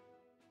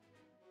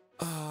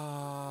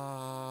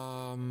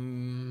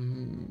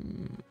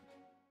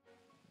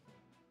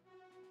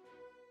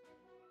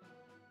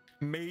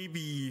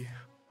 Maybe.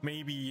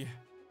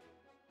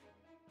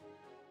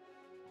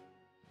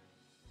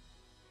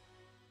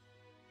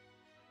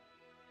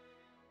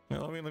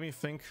 Now, let me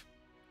think.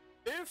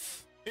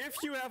 If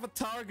you have a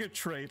target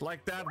trait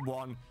like that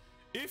one,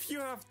 if you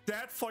have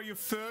that for your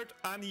third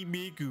Annie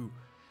Migu,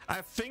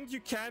 I think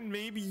you can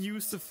maybe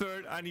use the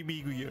third Annie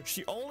Migu here.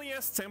 She only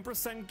has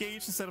 10%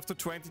 gauge instead of the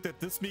 20 that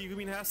this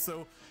Megumin has,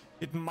 so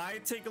it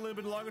might take a little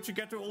bit longer to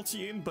get the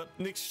ulti in, but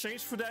in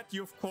exchange for that,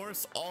 you of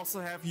course also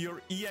have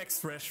your EX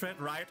Fresh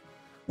Red, right?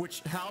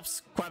 Which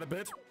helps quite a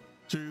bit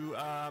to,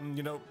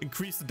 you know,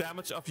 increase the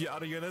damage of your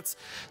other units,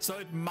 so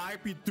it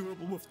might be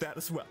doable with that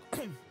as well.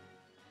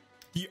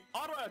 The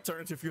other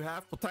alternative you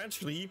have,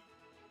 potentially,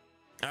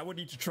 I would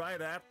need to try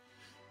that,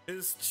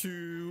 is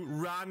to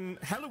run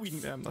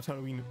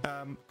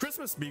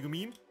Christmas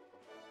Megumin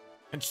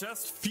and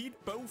just feed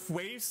both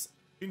waves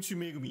into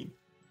Megumin.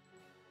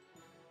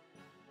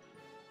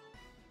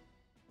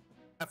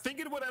 I think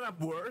it would end up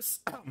worse.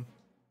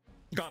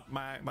 God,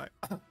 my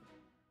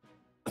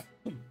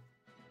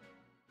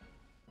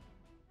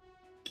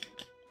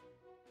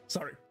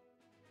sorry.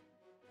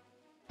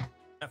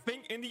 I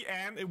think in the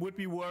end it would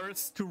be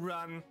worse to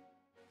run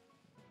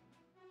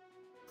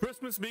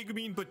Christmas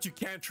Megumin, but you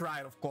can't try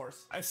it, of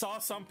course. I saw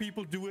some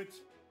people do it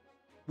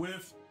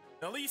with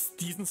at least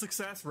decent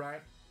success,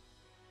 right?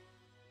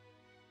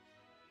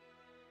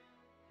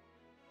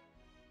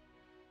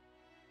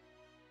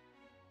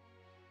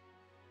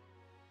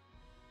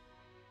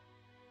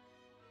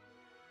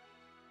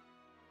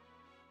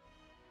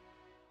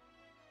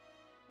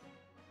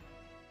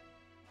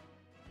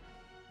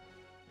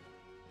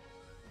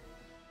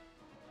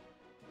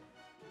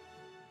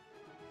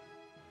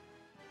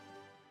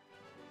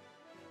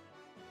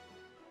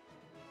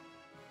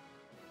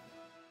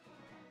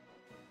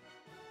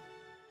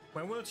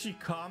 When will she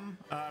come?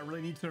 I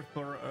really need her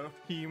for Earth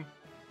team.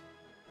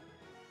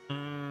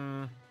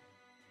 Aren't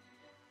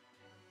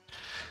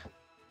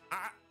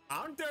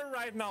there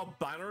right now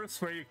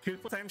banners where you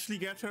could potentially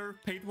get her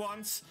paid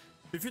ones?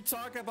 If you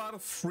talk about a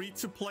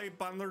free-to-play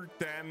banner,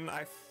 then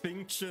I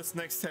think just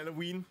next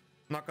Halloween,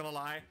 not gonna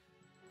lie.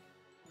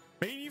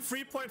 Maybe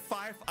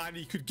 3.5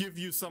 Annie could give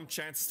you some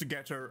chances to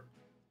get her.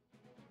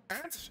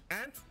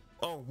 And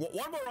oh,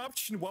 one more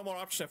option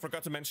I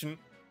forgot to mention.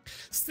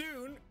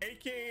 Soon,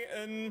 aka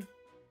in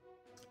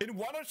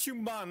 1 or 2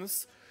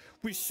 months,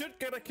 we should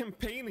get a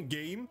campaign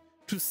game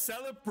to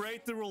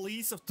celebrate the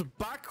release of the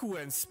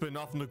Bakuen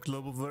spin-off in the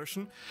global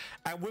version.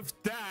 And with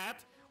that,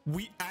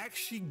 we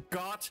actually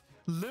got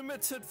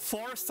limited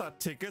 4-star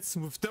tickets.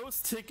 And with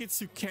those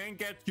tickets, you can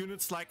get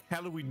units like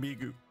Halloween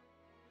Megu.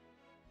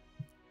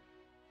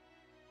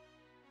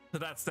 So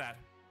that's that.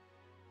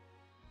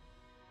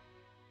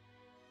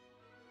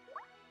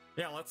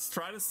 Yeah, let's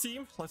try this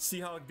team. Let's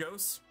see how it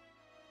goes.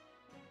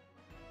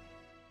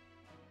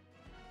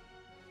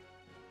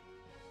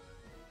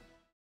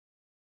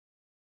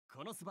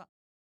 Konosuba.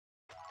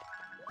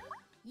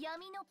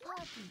 闇のパ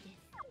ーティーで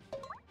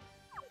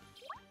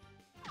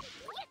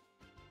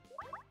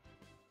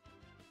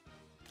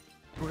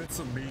す。 It's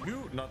a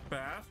Megu, not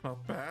bad, not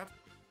bad.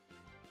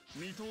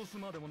 見通す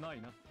までもな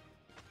いな。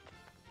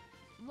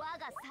我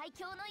が最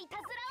強のいた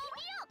ずらを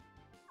見よ。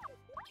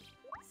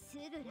す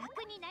ぐ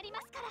楽になりま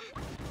すか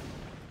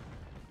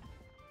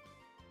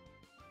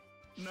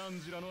ら。なん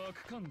じらの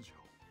悪感情、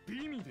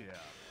美味である。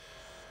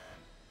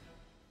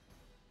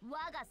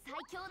我が最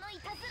強のい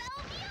たずらを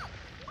見よ。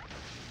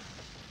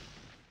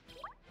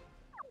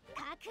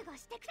覚悟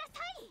してくだ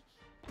さい。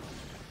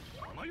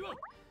甘いわ。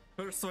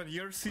 First one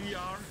here,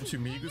 CDR, into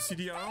Megu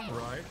CDR,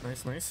 right,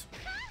 nice, nice.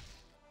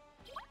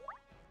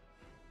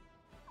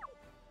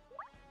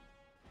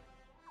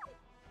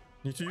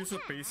 Need to use a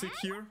basic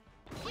here.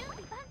 準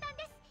備万端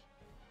です。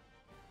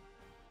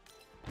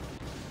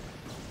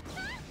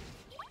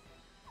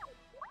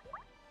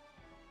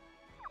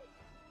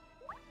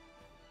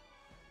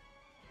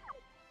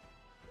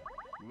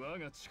我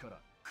が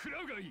力、食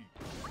らうがいい。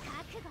覚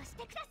悟し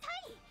てくださ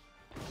い。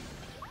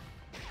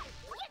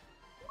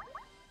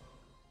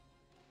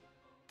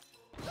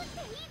撃ってい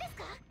いです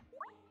か？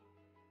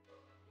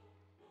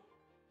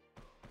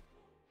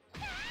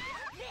レー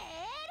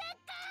ル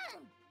ガ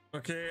ン。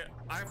 Okay,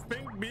 I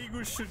think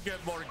Megu should get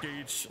more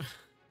gauge.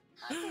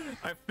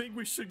 I think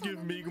we should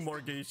give Megu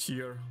more gauge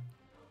here.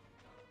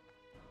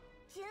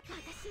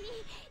 私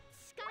に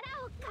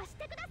力を貸し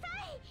てくださ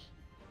い。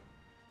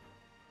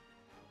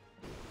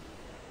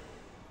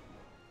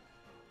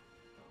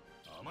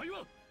甘いわ。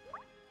我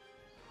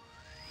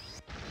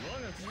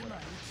が力、今打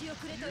ち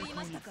遅れと言い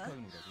ましたか？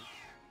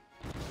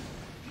行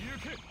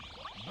け、バ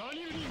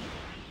ニル人形。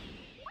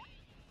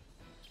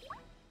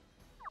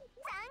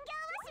残業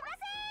はしま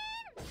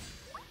せん。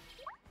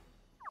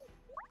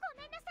ご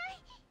めんなさい。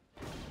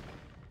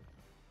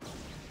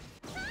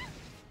あ、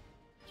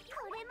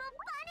これもバ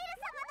ニル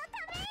様のた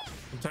め。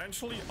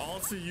 Potentially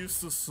also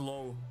use the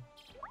slow.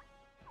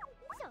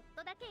 ちょっ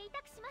とだけ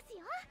痛くします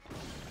よ。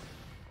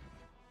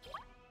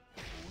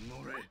お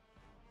のれ。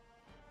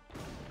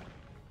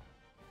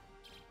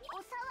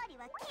お触り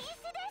は禁止です。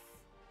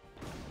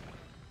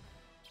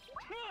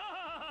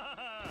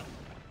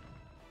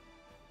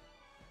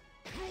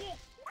こ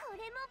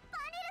れもバ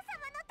ニル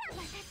様のた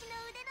め。私の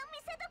腕の見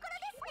せ所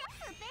ですね。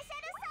スペシャ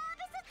ルサー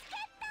ビスチケッ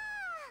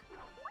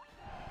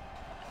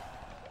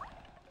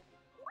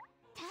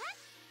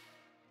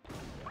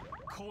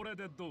ト。これ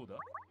でどうだ？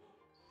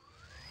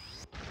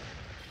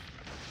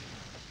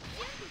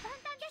準備万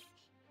端です。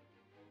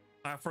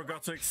 I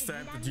forgot to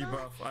extend the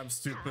debuff. I'm ファ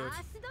stupid.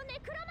 ーストネ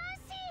クロマン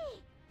シー。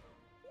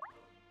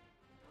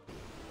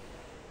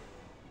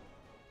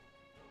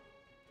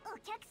お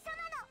客様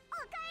のお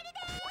帰りで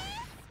す。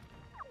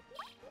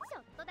ちょ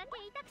っとだけ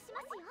痛くし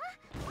ますよ。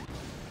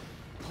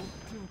とって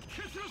おき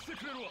消し出して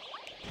くれるわ。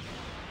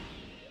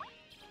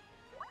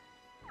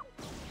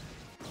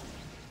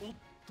おっ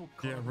と、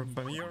 Yeah, rip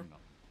Vanir.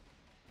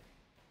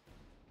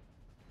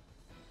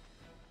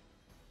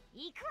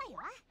 行く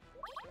わよ。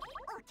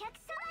お客様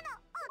の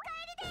お帰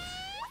りです。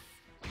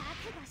覚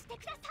悟して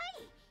ください。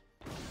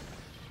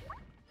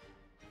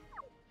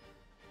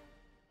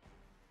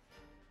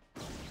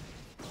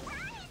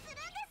何するん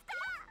ですか？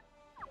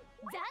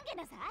懺悔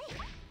なさい。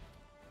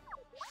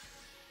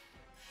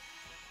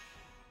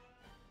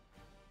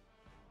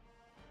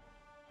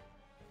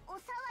お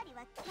触り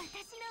は私の腕。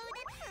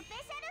スペシャ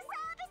ルサ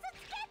ービ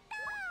スチケット。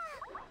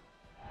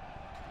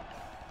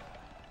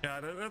 Yeah,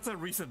 that's a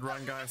recent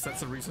run, guys.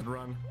 That's a recent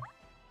run.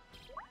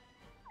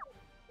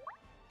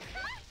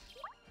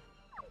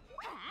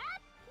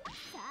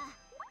 さあ、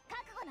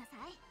覚悟なさ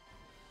い。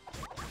こ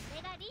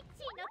れがリッチ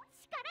ーの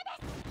力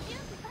です。準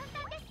備万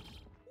端です。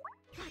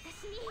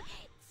私に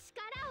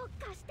力を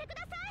貸してく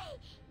ださい。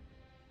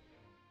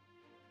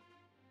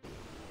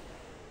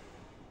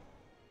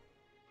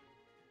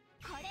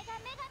これが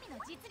女神の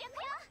実力よ。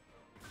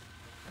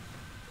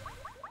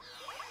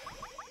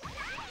何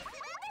する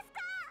んです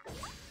か？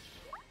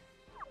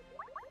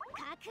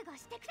覚悟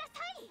してくだ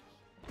さい。え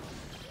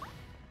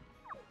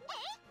い、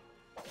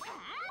はあ、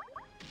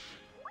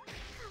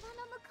川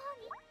の向こう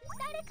に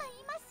誰かい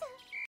ます。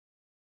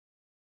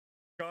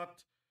 God,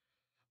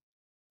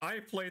 I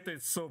played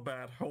it so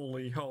bad.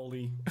 Holy,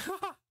 holy.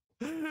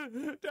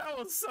 That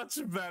was such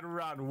a bad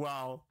run.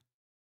 Wow.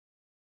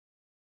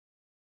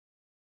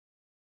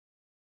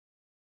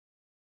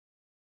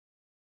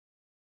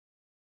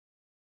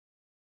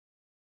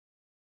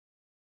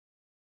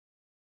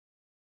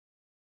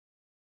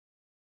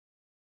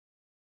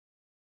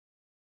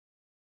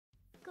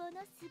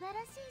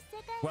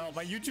 Well,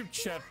 my YouTube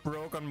chat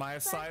broke on my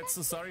side,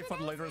 so sorry for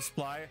the late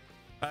reply.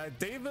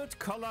 David,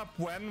 call up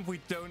when we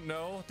don't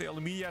know. The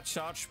Almeida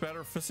charge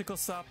better physical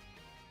sub.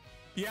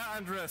 Yeah,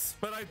 Andres,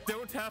 but I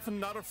don't have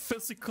another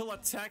physical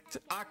attacked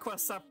Aqua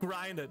sub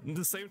grinded. At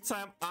the same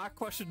time,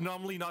 Aqua should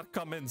normally not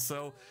come in,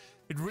 so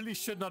it really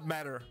should not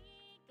matter.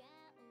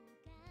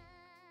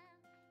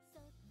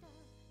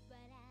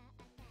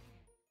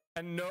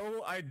 And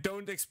no, I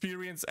don't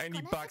experience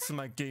any bugs in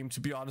my game, to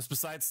be honest,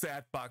 besides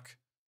that bug.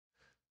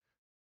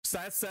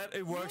 Besides that,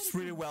 it works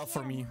really well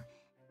for me.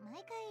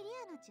 毎回リ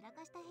アの散ら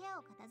かした部屋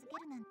を片付け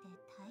るなんて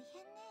大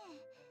変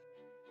ね。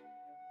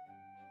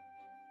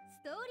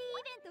ストーリー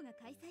イベントが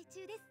開催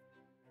中です。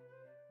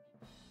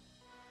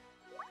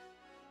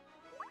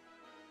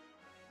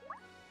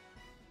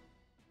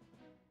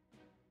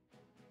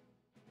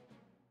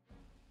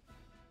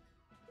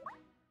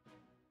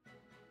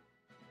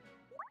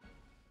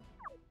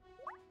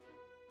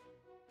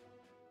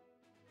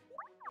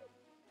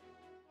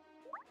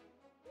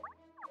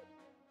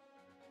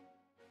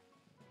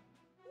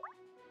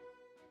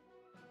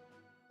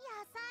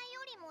野菜よ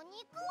りも肉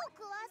を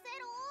食わせ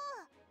ろ。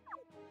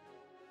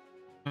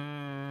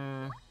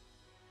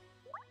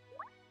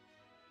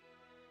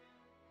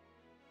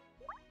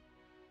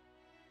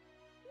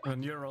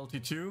Near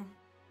altitude?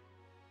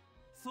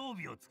 装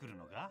備を作る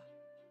のか？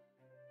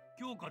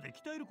強化で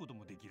鍛えること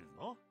もできる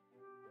ぞ。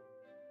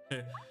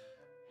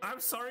I'm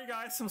sorry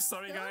guys,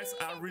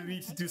 I really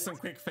need to do some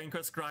quick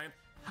fingers grind.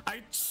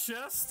 I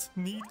just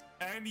need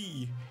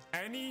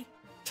any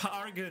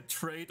target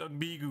trait on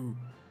Migu.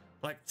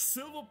 Like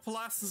silver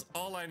plus is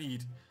all I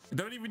need. I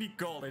don't even need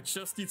gold, I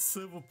just need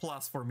silver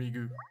plus for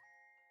Migu.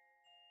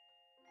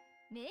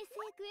 名声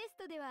クエス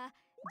トでは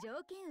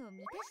条件を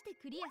満たして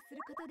クリアす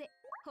ることで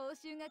報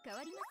酬が変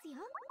わりますよ。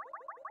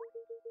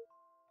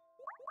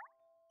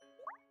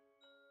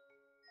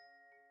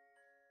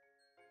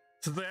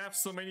So they have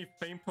so many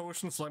fame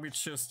potions, let me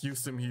just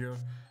use them here.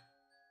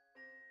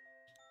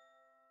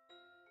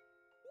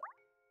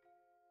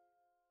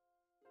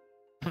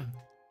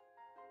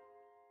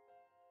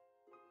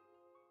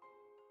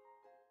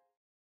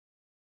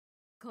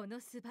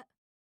 Konosuba.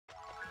 こ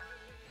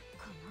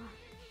の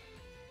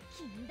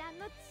禁断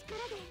の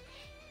力で。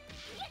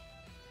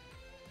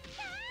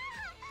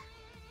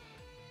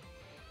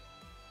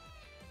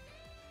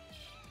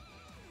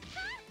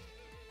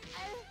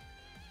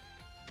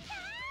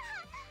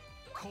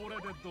これ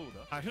でどう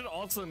だ？ I should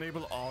also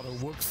enable auto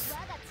whoops. 我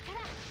が力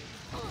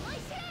思い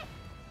知れ。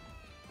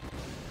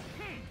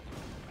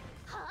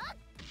はっ。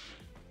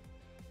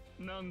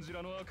なんじ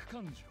らの悪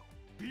感情、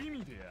美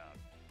味である。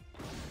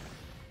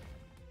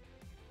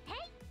へ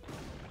い。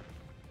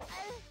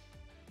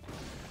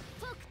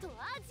とくと味わ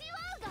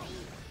うがいい。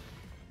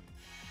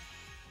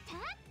た。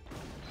こ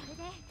れで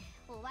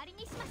終わり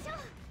にしましょう。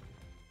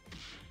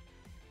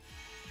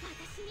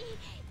私に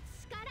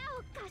力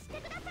を貸して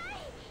ください。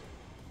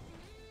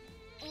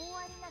終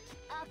わりなき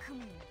悪夢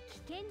の危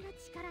険な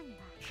力に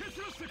は蹴散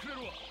らしてくれ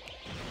るわ。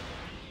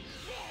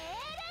ゼー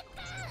レッ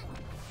ト。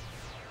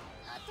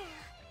あと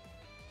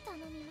頼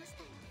みまし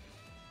たよ。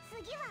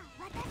次は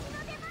私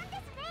の出番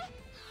ですね。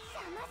邪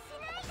魔し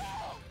ないで。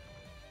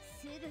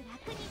すぐ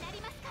楽になり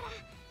ますから。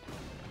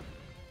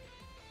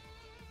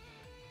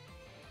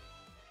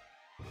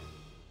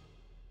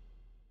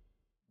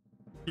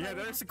Yeah,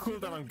 there's a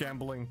cooldown on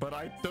gambling, but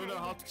I don't know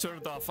how to turn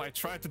it off. I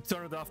tried to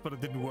turn it off, but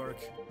it didn't work.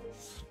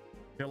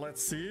 Okay,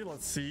 let's see. Why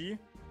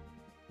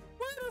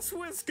does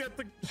Wiz get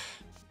the...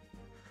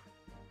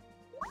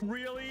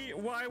 Really?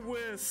 Why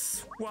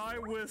Wiz? Why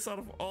Wiz out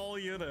of all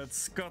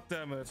units? God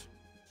damn it.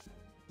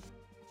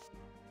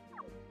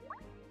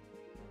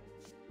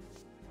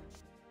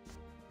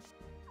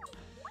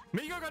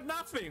 Migo got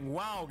nothing!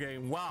 Wow,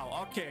 game.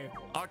 Wow, okay.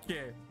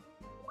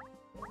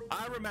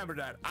 I remember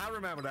that.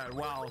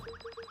 Wow.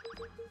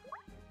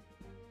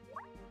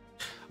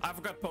 I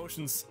forgot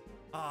potions.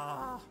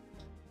 Ah.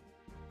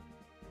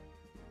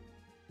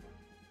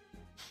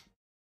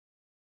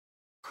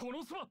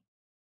 Konosuba!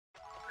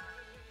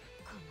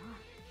 この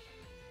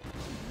禁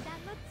断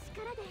の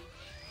力で。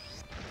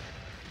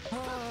味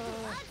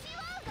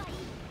わうがいい。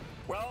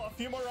 Well, a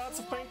few more rounds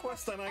of Pain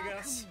Quest then, I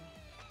guess.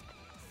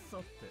 さ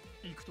て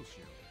行くとし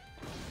よ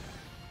う。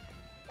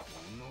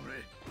おのれ。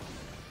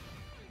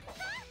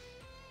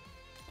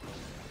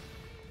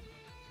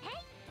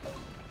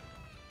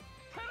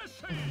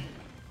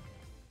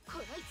こ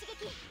の一撃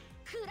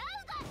食らう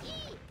がい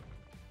い。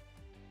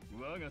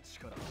我が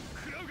力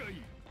食らうがいい。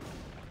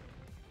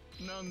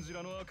なんじ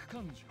らの悪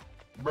感情。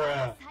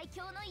Bruh. 最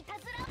強のいた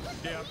ずらを振っ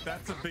て Yeah,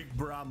 that's a big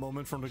bra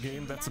moment from the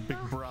game. That's a big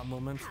bra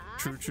moment.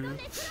 True. 蹴散ら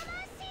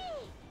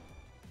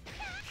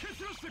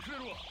してくれ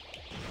るわ。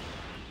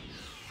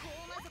高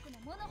魔族の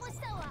物干し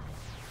さは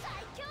最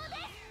強で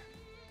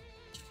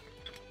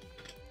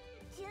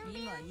す。準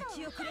備今運動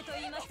1億れと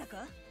言いました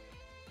か？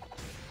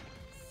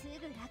すぐ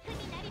楽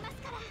になります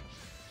から。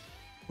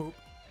 Oop.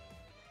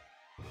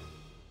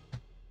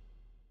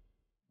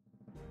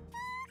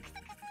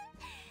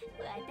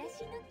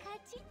 私の勝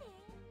ちね。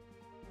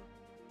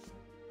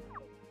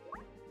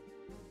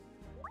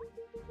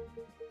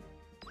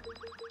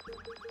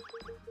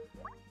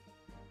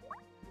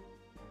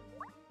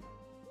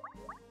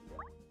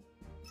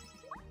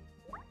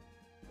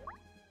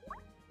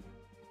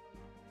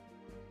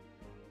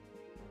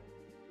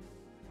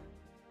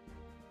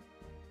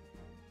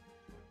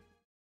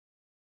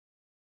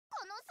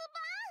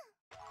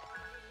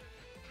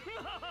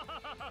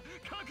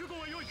覚悟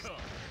は良いか。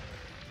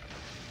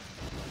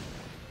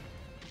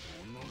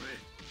おのれ。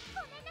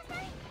ごめんなさ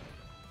い。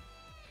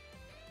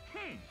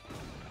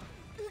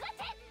うがて。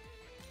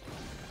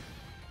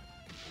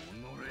お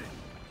のれ。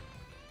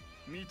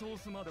見通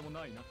すまでも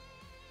ないな。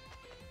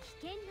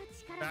危険な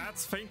力。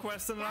 That's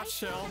FanQuest in a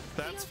nutshell.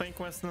 That's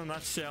FanQuest in a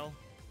nutshell.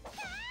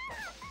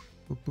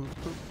 Boop, boop,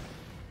 boop.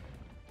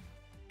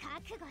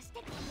 覚悟して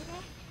これで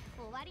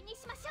終わりに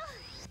しましょう。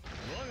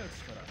我が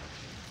力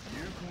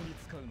有効に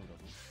使うのだ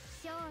ぞ。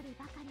勝利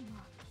ばかりも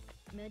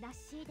虚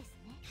しいです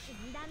ね。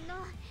禁断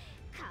の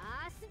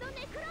カースド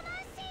ネクロマ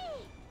ンシ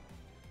ー。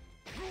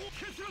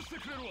蹴散らして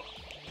くれるわ。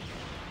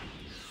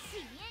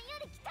深淵よ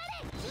り来た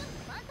れ。準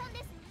備万端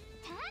です。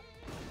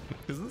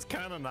 Is this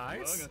kind of 我が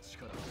nice? 力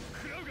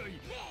食らうがい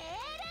い。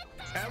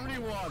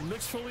 Everyone,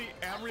 literally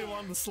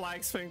everyone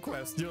dislikes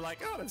FanQuest. You're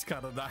like, oh, that's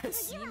kind of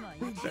nice. 今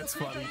That's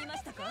一応 funny. 言いま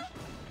したか。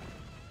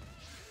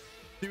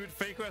 Dude,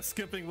 FanQuest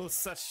skipping will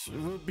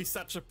be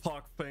such a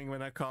pog thing when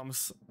that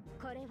comes.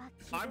 これは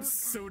I'm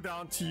so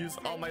down to use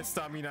all my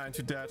stamina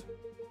into that.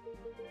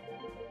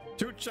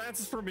 2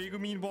 chances for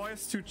Megumin,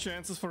 boys. 2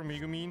 chances for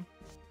Megumin.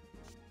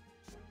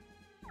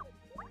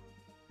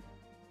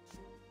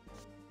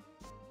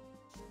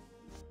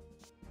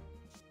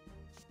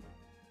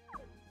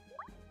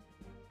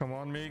 Come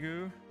on,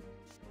 Megu.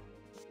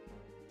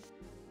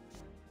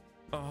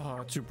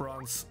 Oh, 2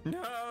 bronze. No!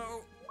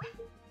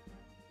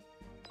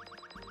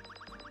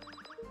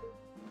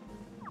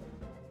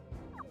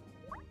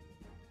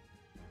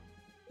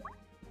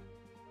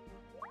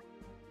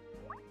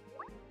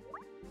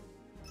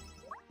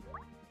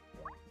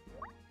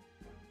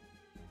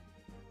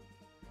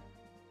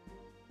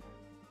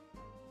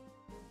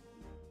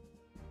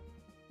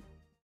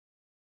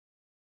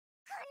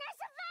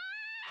 Konosuba!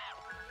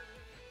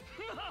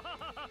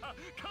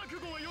 覚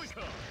悟は良い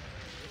か。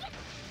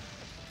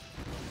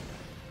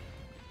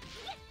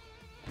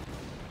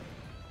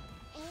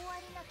終わ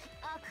りなき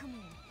悪夢。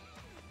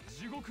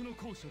地獄の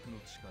公爵の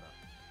力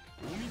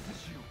お見せ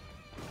しよう。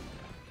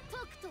と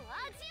くと味わ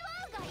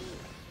うがいい。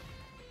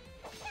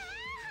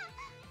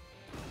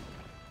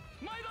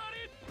前田あ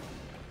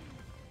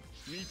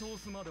り。見通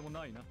すまでも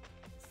ないな。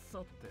さ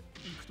て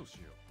行くとし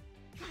よう。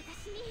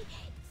私に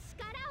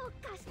力を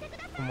貸してくだ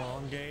さい。 Come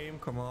on, game.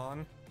 Come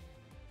on.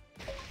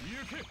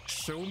 行け。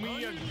 Show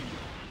me a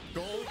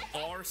gold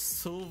or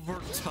silver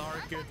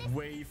target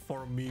way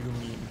for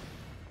Megumin.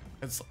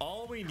 That's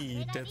all we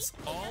need. That's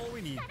all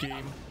we need,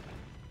 game.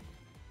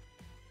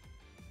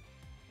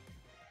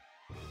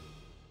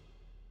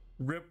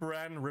 Rip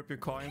Ran, rip your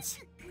coins.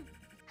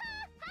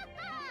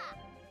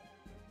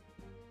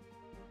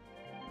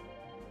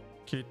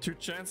 Okay, 2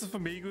 chances for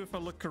Megu if I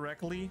look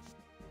correctly.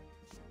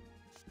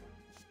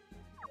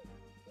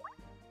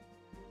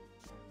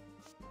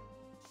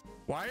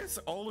 Why is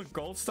all the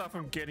gold stuff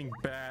I'm getting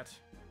bad?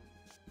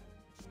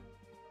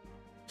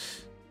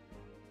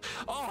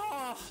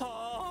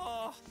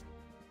 Oh!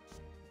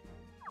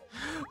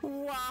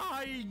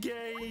 Why,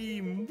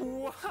 game?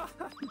 Why?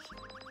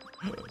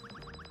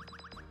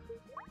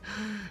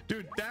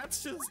 Dude,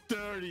 that's just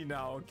dirty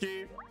now,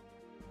 okay?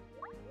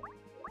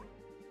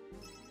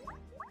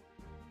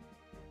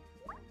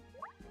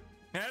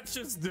 That's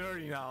just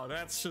dirty now.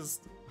 That's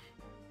just...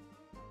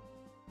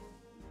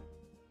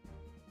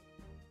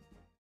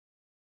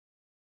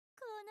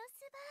 この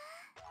すば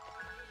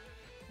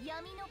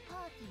闇のパ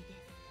ーティーで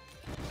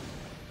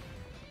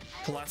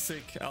す。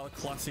 Classic El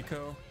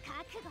Clasico.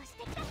 覚悟し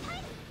てください。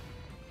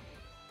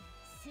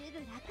すぐ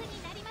楽に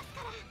なります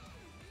から。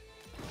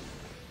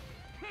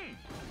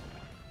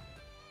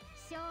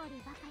勝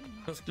利ばかりも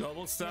Does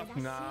global stuff? 虚し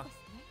い Nah.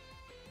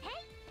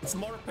 です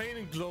ね。 It's more pain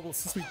in global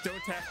since we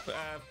don't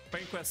have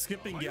FanQuest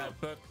skipping yet,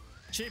 but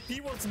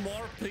JP wants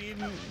more pain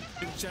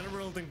in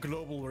general than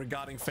global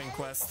regarding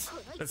FanQuest.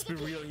 Let's be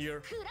real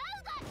here. 食ら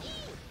うがい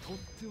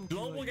い。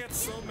 Global gets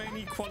so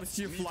many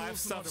quality of life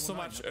stuff so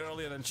much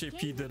earlier than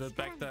JP did it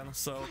back then,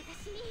 so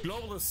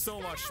global is so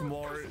much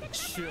more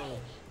chill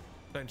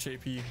than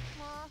JP. も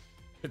う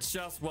It's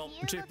just, well,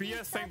 JP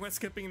has FanQuest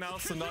skipping now,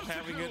 so not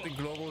having it in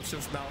global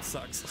just now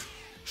sucks.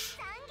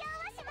 残業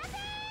はしません。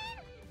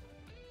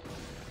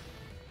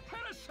ヘ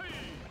ラシャイ。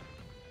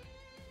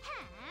は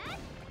あ。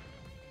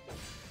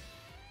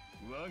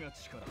我が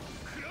力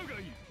食らうが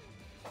いい。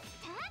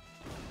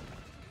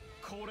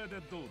これで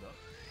どうだ。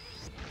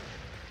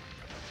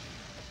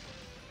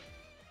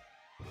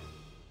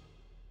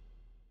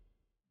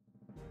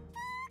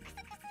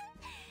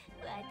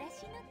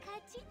私の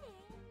勝ちね。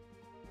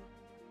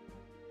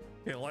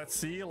 Okay, let's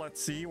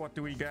see, what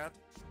do we got?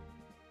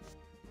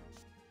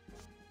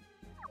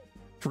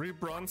 3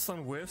 bronze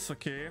on Wiz,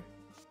 okay.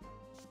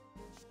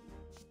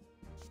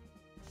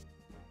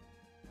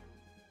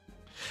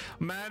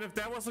 Man, if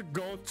that was a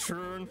gold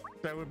turn,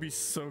 that would be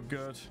so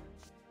good.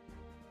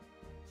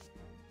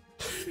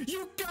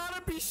 You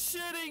gotta be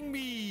shitting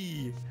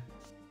me!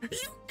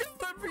 You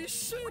gotta be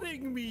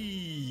shitting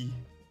me!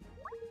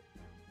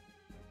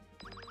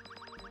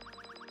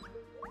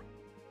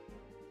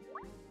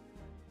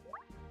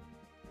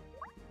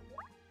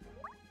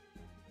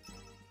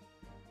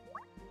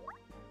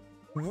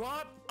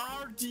 What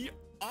are the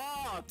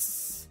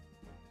odds?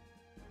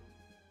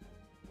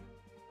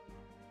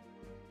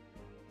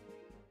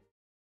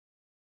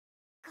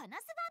 この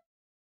す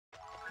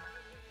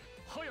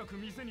早く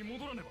店に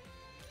戻らねば。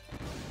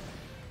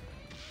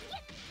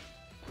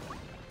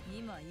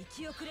今生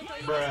き遅れと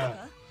言いましたか。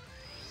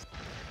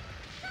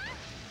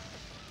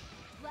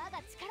ば我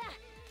が力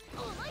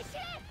思い知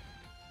れ。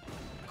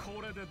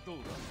これでどう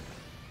だ。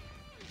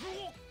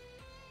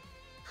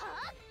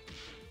は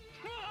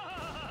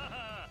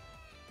あ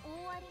終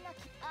わりな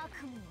き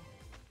悪夢を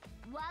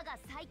我が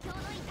最強のい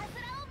た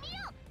ずらを見よ。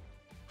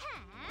は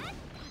あこ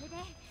れで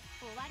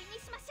終わりに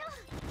しましょう。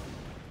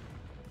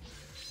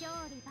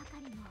勝利ばか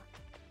りも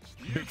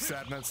Big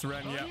sadness,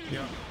 Ren. Yeah,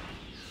 yeah.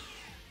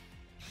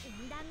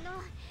 禁断の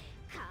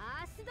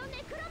カースド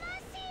ネクロマ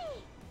ンシー。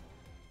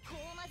高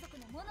魔族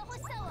の物欲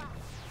しさは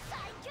最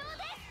強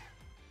で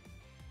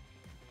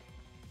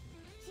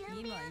す。準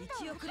備今運動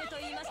生き遅れと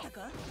言いました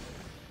か。残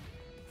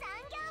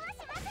業はし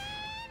ませ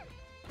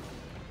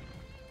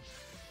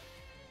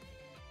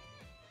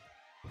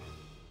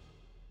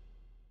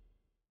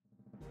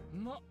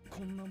ん。ま、こ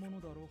んなもの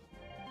だろう。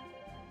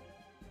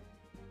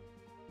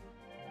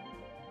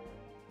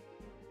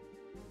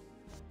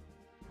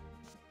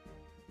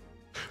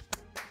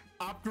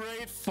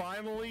Upgrade,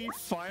 finally.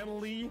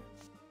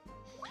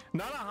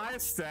 Not a high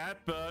stat,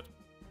 but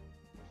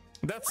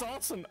that's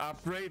also an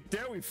upgrade.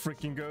 There we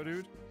freaking go,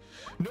 dude.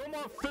 No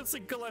more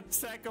physical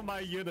attack on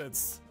my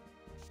units.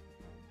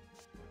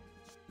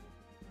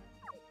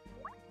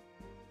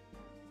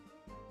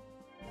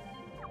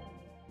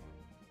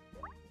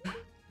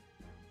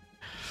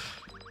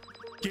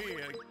 Okay,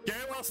 game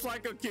was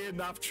like, okay,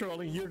 enough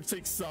trolling, here to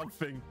take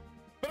something.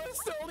 But I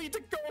still need the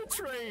gold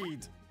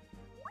trade.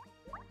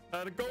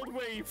 The gold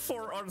wave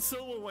for, or the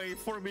silver wave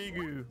for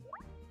Megu.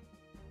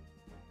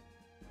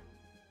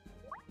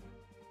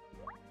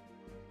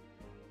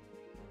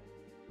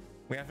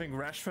 We having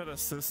Rashford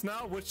assist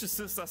now? Which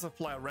assist does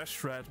apply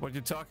Rashford? What are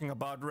you talking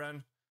about,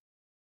 Ren?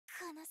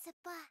 このス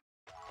パ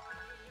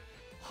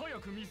早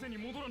く店に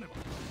戻らねば。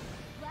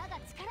我が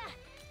力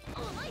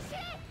思い知れ。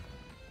はっ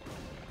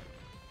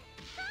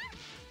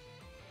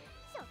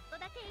ちょっと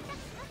だけ痛くし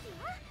ますよ。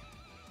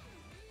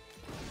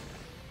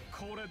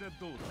これで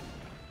どうだ。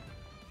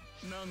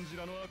何時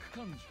らの悪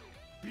感情、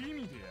美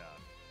味であ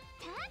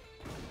る。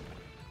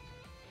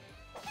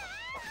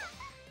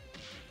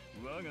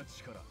我が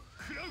力、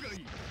食らうがいい。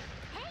こ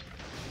れ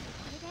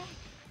で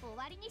終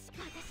わりにし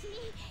私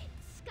に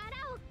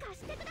力を貸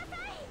してください。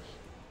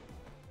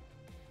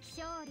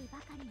勝利ば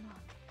かりも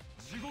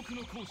地獄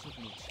の公職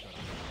の力、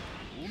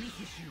お見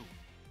せしよう。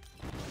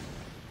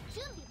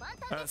準備万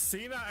端です。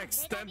 Cena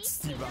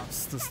extends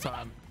debuffs this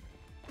time.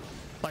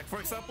 Like,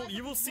 for example,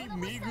 you will see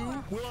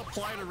Megu will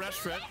apply the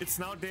Rashford. It's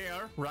now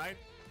there, right?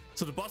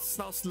 So the boss is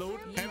now slowed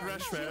and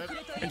Rashford,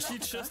 and she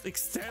just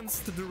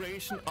extends the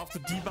duration of the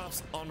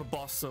debuffs on the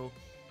boss. So,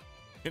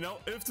 you know,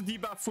 if the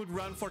debuff would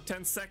run for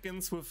 10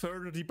 seconds, with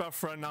her the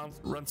debuff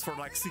runs for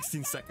like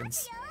 16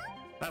 seconds.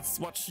 That's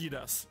what she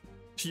does.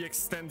 She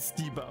extends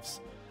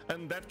debuffs.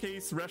 In that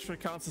case, Rashford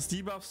counts as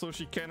debuff, so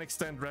she can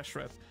extend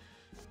Rashford.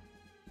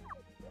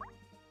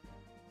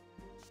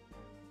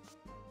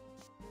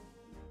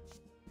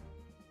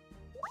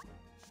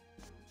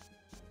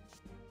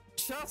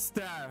 Just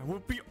that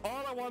would be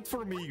all I want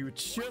for Megu.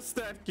 Just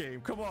that game.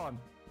 Come on.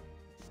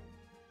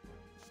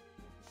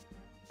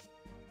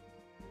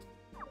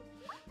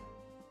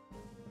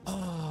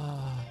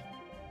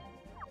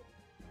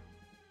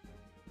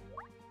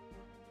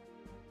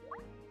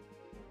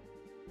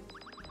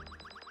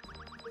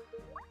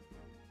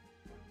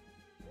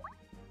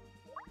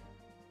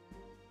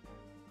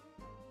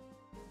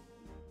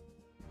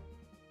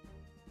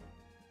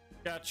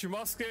 Yeah,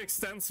 Chimosuke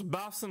extends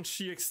buffs and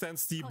she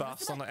extends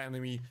debuffs on the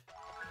enemy.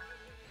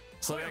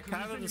 So they're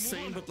kind of the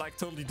same, but like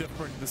totally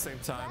different at the same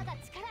time.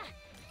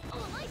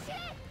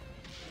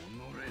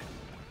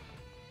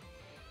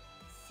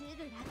 すぐ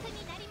楽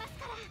になります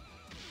から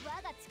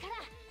我が力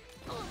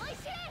思い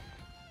知れ。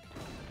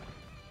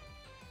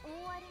終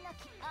わりな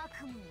き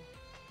悪夢を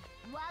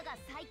我が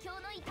最強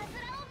のいたず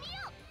らを見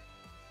よ。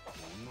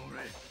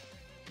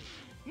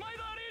前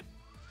田あり。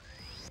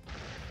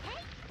は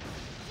い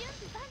準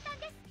備万端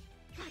です。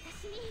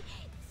私に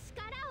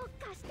力を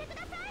貸してく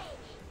ださい。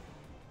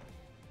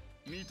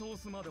見通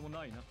すまでも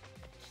ないな。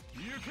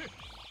行け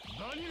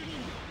バニル人形。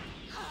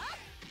はあ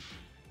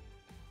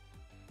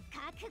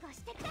覚悟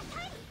してくだ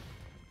さい。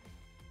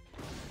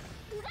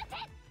うがて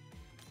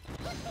打って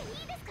い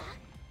いですか。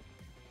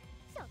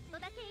ちょっと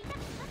だけ痛くし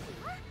ますよ。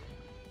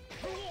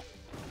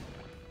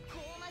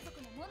高魔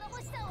族の物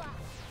欲しさは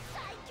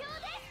最強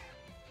で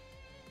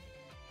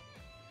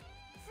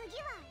す。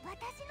次は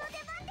私の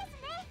出番です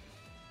ね。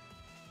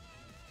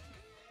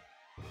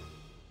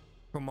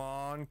 Come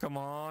on, come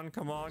on,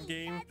 come on,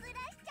 game.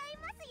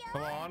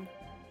 Come on.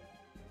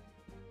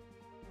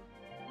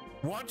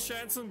 One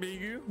chance on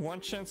Megu. One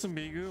chance on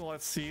Megu.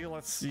 Let's see,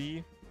 let's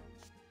see.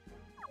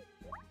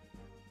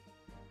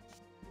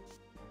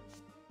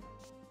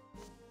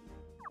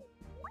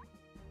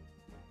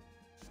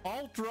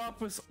 Alt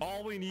drop is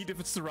all we need if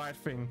it's the right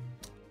thing.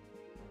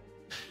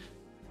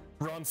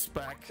 Runs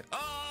back.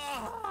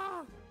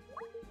 Ah!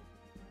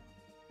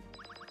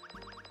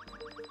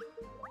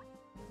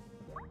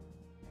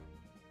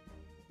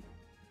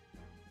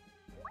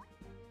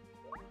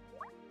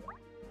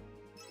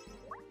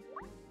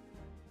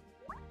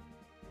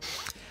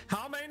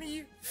 How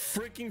many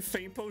freaking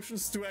fame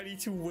potions do I need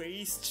to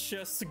waste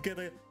just to get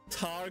a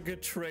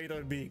target trade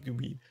on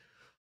Megumin?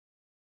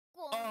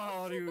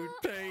 Oh, dude,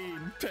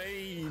 pain,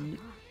 pain.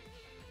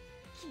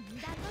 禁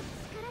断の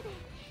力で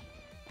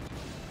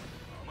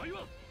甘い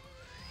わ。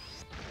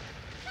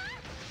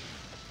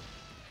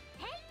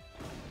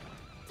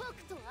と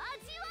くと味わ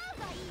う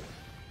がいい。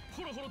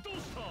ほらほらどう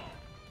した。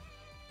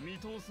見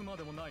通すま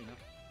でもないな。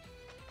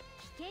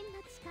危険な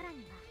力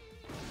には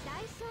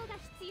代償が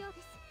必要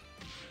です。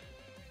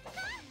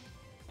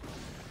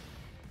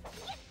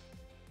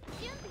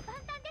準備万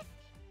端です。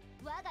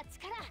我が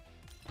力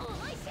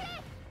思い知れ。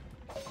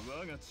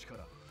我が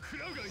力食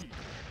らうがいい。何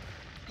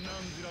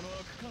時らの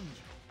悪感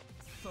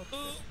情。さて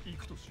行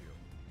くとしよ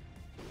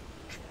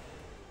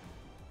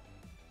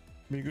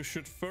う。 Megu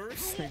should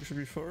first. Megu should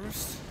be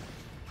first.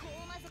 高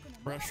魔族の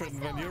Pressure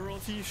and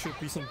Vaniralty should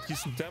be some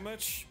decent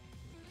damage.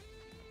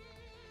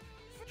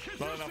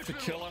 Not enough to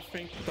kill, I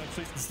think. But at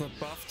least it's not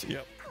buffed.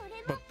 Yep.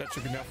 But that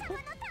should be enough.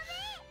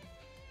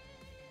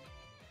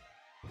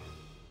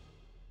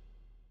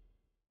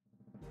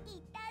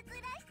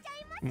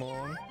 Come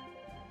on.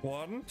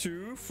 1,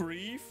 2,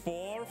 3,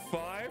 4,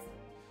 5.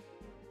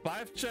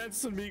 5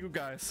 chances on Megu,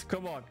 guys.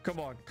 Come on, come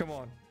on, come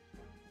on.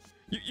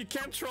 You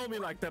can't troll me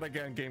like that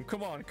again, game.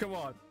 Come on, come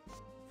on.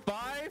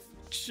 5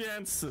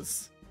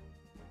 chances.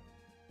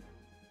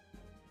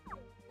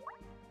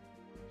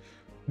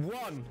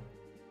 1.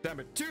 Damn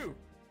it. 2.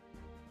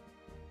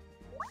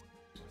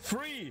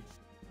 3.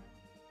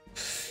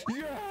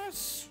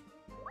 Yes!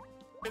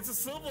 It's a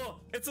silver!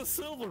 It's a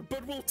silver,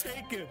 but we'll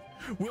take it!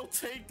 We'll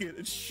take it!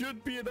 It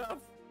should be enough!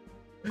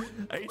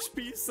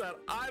 HP said,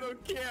 I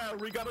don't care!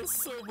 We got a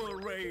silver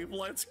rave!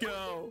 Let's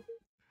go!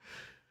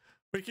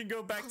 We can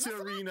go back to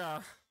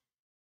arena.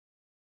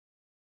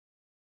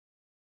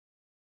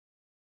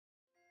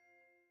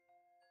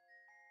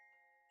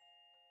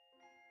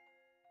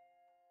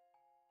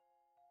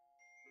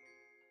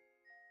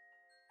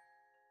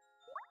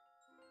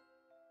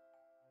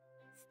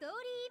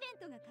 Story イベ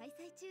ントが開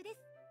催中です。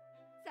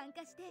参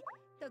加して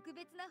特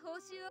別な報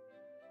酬を。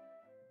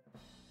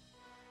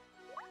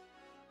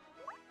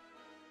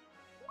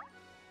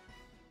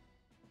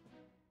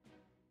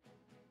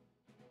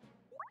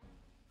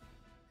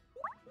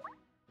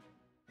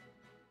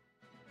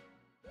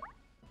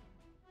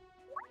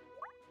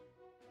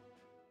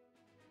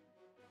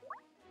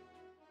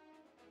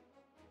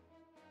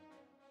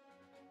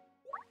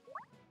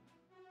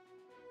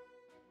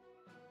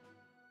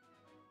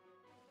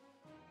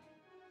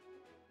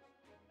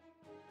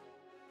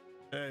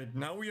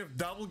Now we have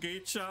double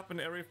gauge up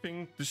and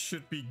everything. This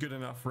should be good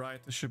enough,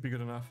 right? This should be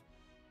good enough.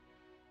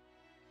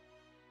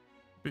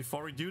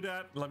 Before we do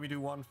that, let me do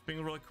one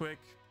thing real quick.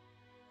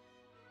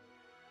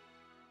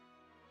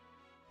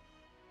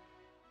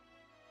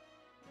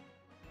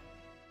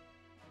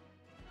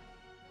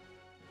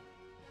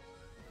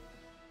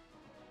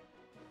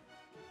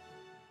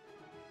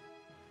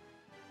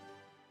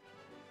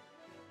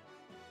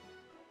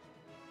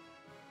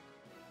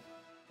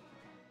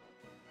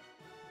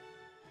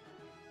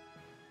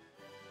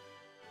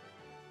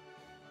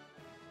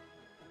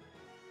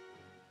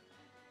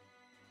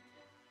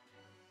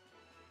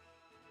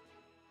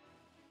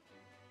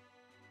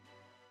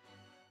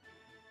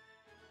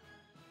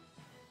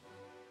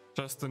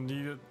 Just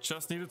needed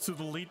to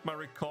delete my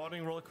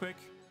recording real quick.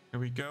 Here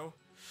we go.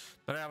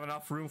 Then I have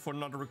enough room for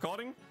another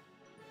recording.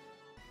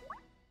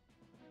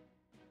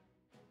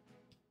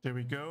 There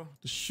we go.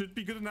 This should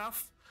be good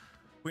enough.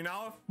 We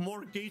now have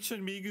more gauge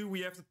on Megu.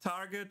 We have the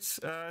target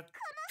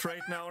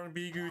trait now on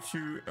Megu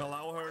to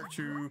allow her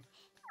to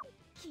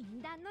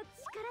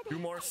do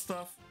more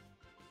stuff.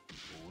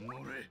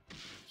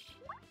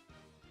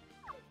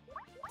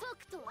 と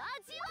くと味わ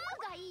う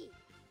がいい。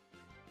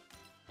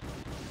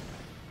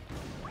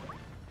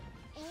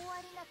終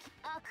わりなき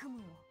悪夢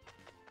を。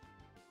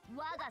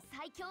我が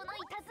最強のい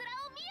たずら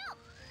を見よ。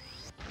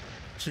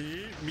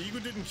 Gee, Megu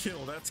didn't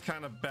kill. That's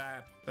kind of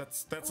bad.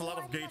 That's a lot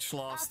of gauge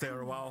loss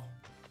there. Wow.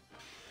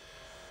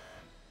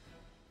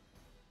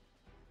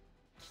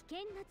 危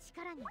険な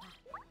力には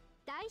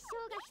代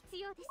償が必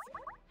要です。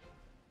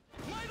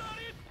前田あ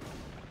り。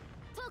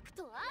とく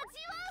と味わ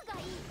う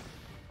がいい。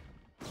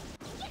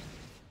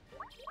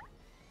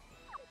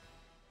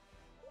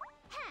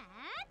はあ。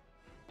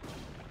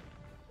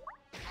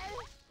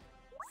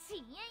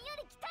深淵よ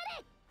り来たれ。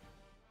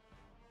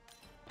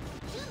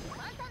準備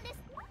万端です。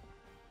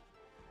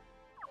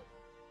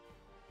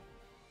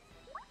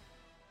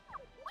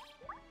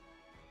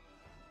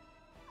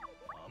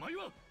甘い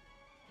わ。とっ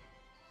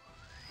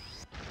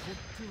て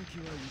おき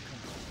はいかん。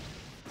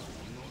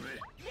レール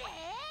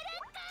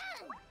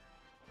カン。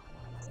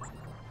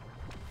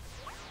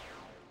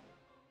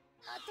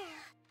あとは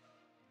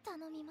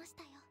頼みまし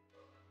たよ。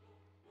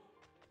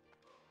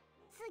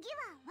次は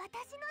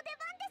私の出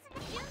番ですね。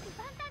準備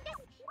万端で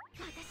す。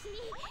私に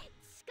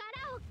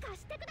力を貸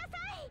してくださ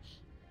い。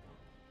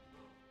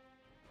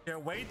 Yeah,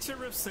 wait till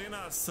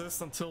Rivsena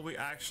assists until we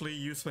actually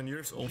use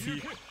Vanir's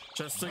ulti,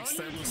 just to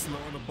extend the slow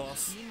on the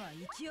boss. 今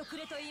生き遅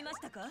れと言いま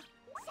したか？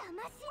邪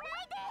魔しな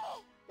い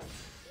で。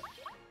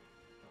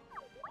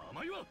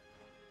甘いわ。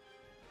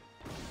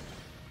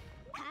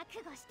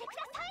覚悟してく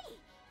ださい。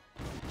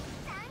残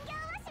業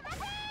はしません。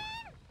へ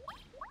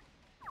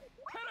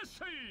らっし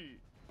ゃ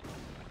い。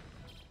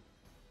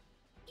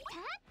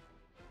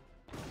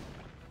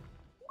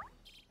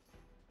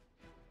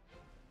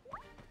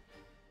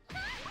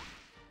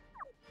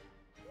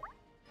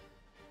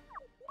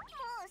も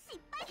う失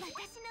敗。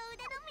私の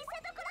腕の見せ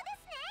所です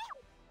ね。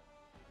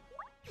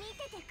見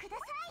ててくだ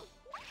さい。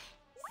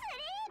ス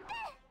リープ。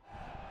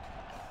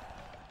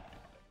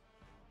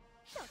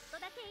ちょっと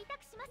だけ痛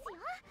くしますよ。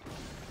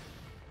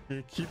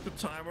 Okay, keep the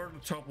timer on the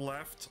top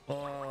left,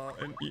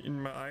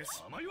 in my eyes.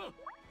 甘いわ。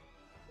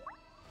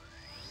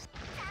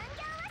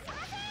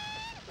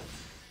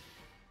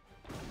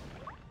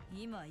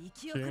今生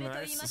き遅 Okay, れと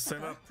言い nice. ました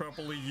Set か？ up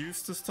properly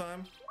used this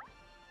time.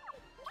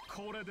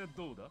 これで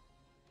どうだ？と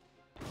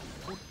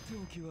って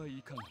おきは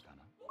いかがかな？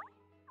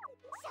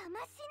邪魔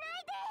しな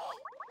いで。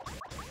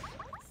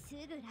す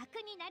ぐ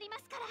楽になりま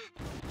すから。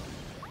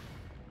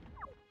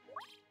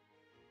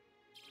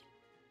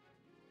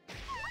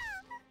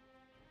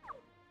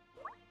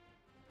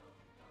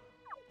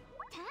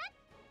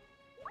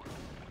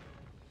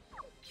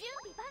準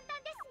備万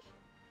端で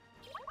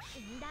す。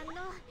禁断の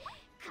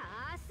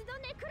カースド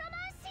ネクロマン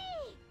シ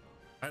ー。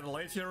 I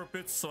delayed here a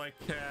bit so I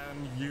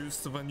can use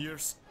the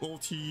Vanir's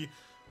ulti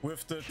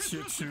with the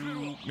tier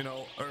 2, you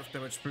know, earth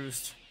damage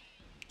boost.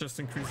 Just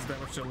increase the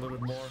damage a little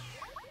bit more. もう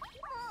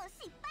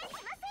失敗し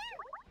ません。も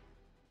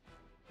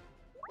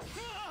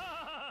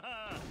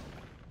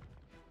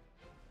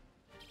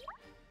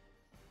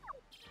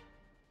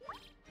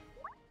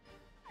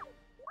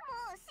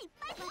う失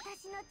敗。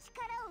私の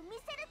力を見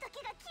せる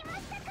時が来ま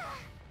したか。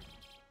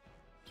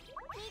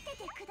見て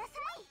てくださ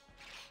い。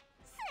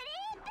スリ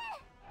ー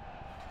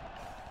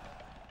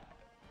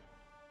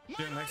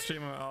プ。 Yeah, next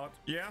stream I'm out.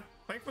 Yeah,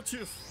 thank you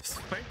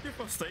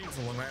for staying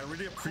so long. I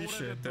really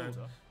appreciate that.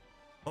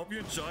 Hope you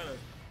enjoyed it.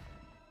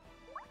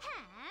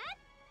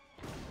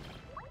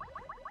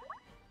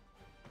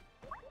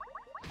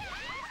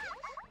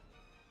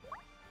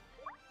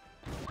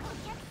 お客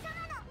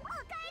様のお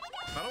帰りで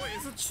す。 By the way,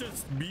 is it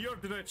just me or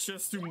did I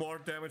just do more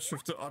damage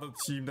with the other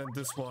team than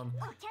this one? お客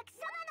様の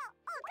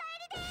お帰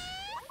りです。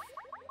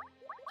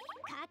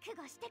覚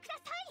悟してくだ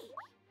さい。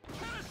へ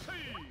らっしゃい。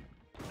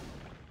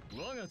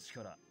我が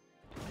力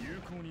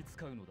有効に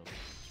使うのだぞ。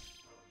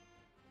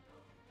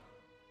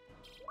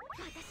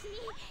私に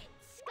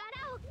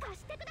力を貸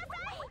してくださ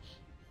い。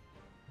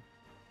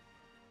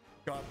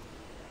 God.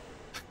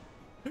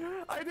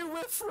 I did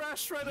whiff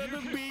rush right under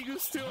me who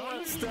still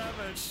has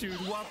damage, dude.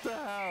 What the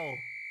hell?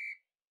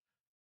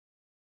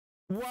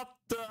 What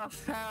the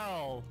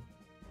hell?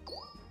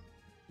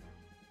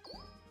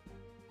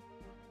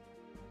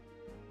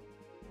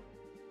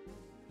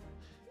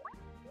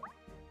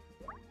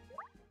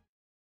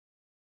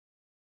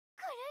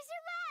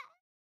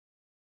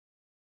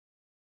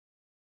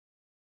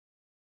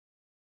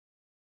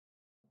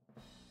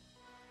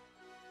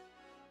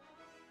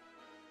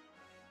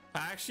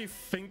 I actually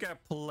think I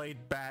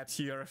played bad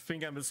here. I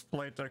think I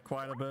misplayed there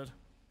quite a bit.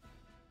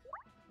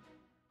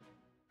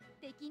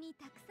 敵に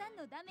たくさん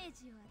のダメー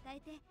ジを与え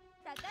て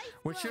高いス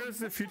コアを Which here is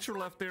the future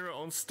left their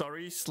own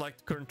stories like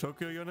the current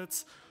Tokyo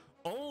units.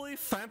 Only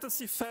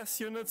Fantasy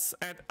Fest units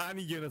and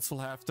Ani units will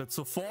have that.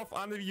 So 4 of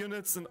Ani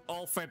units and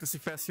all Fantasy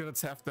Fest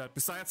units have that.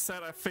 Besides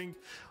that, I think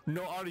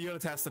no other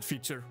unit has that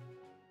feature.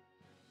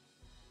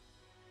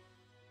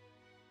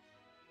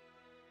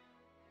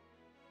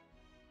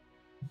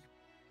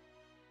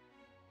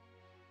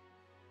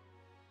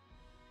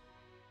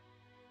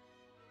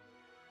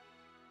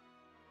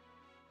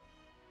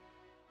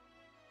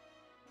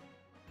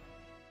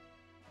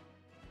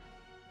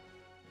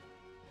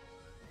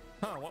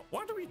 Huh,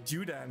 what do we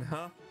do then,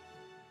 huh?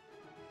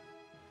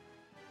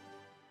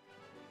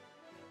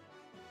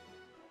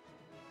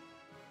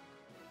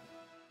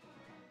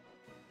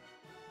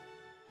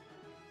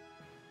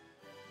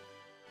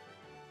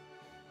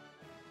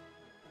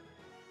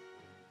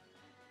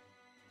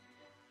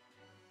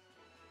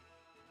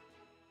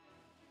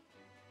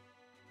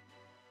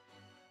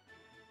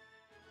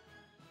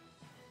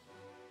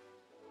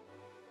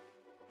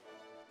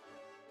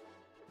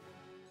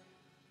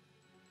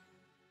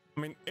 I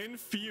mean, in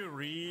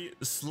theory,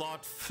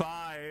 slot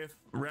 5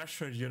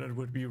 restaurant unit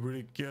would be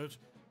really good,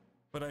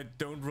 but I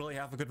don't really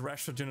have a good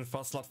restaurant unit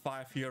for slot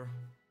 5 here.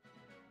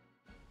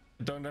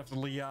 I don't have the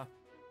Leah.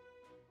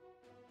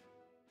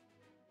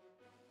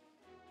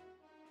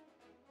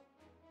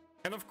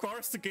 And of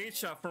course, the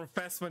geisha from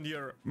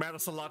Fastmanier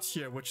matters a lot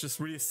here, which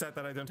is really sad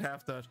that I don't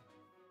have that.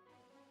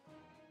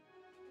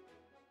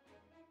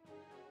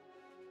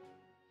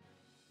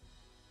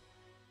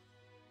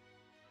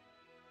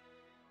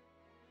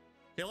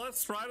 Okay,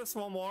 let's try this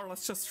one more.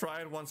 Let's just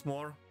try it once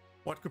more.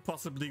 What could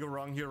possibly go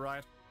wrong here,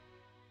 right?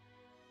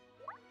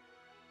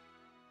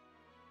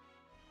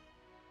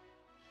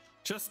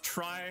 Just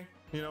try,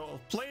 you know,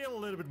 play a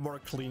little bit more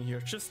clean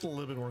here. Just a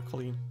little bit more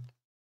clean.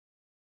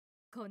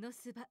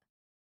 Konosuba.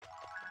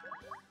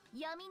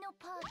 闇の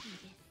パーティ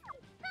ーです。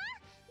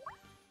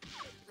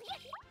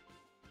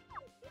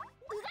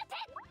うがて。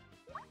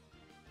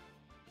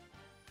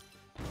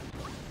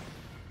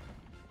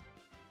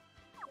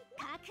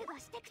覚悟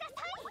してくださ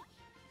い。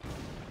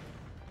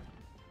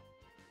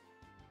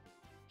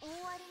終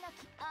わりな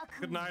き悪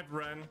Good night,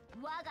 Ren.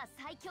 我が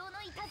最強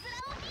のいたずら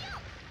を見よ。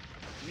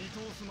見通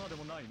すまで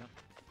もないな。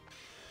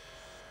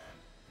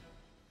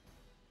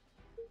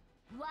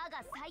我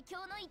が最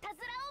強のいた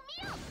ずらを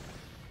見よ。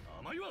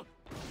甘いわ。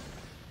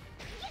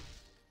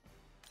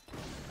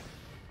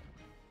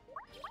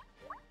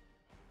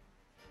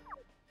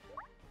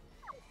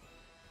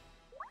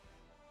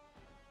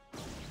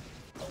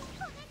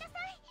ごめんなさ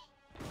い。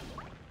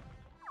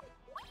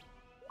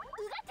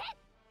うがて。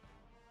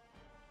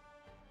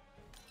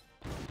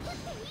撃っ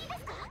ていいです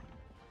か。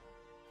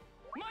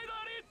前田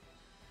あり。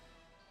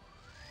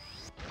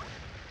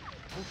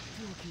とっ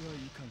ておきはい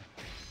かない。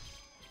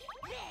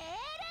レ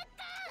ール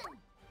カン。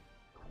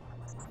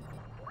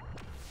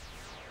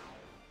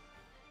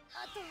あ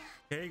と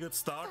Okay, good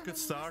start, good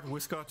start.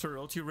 Whisker to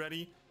ulti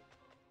ready.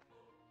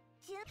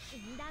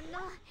 禁断の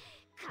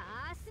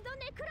カースド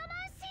ネクロマ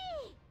ンシ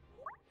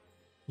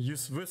ー。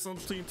 Use this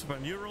ulti into my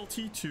near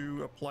ulti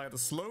to apply the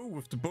slow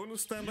with the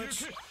bonus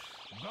damage,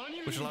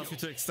 which allows me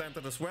to extend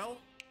it as well.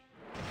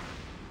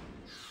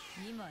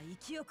 今生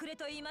き遅れ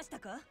と言いました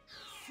か。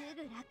す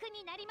ぐ楽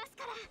になります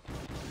から。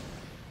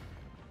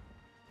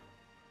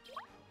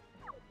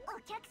お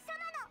客様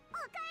のお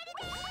帰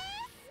りです。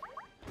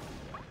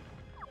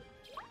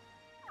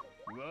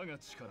我が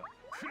力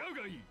食らう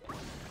がいい。こ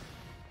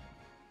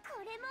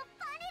れも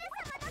バニラ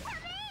様のた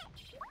め。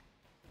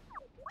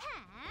は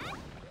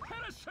あ。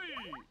はらっしゃい。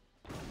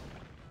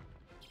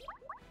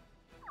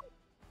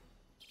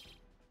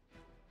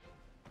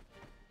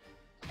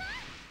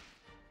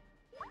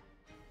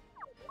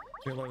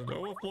 Okay, let it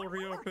overflow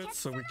here a bit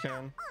so we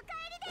can. お帰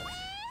りです。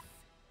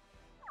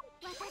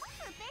私ス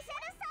ペシャ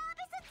ルサー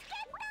ビスチケ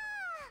ット。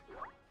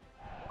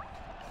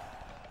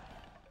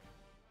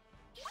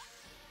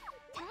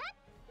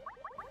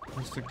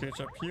Use the gauge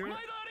up here. 前田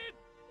あり。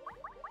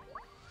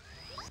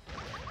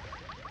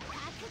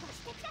覚悟し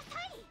てくださ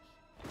い。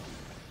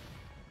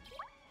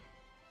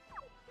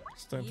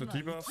 Stand to 今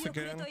debuffs 生き遅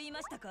れ again. と言いま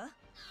したか。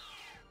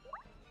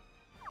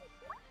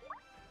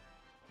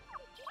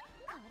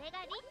これが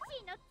リッ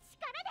チーの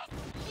力で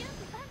す。準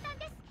備万端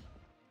です。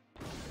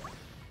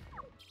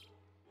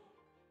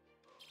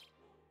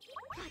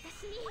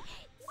私に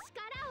力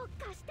を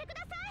貸してくだ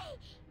さい。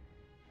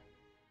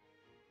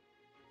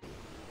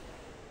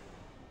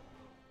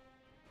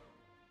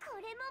こ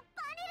れもバ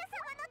ニラ様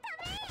のた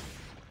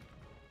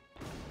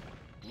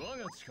め。我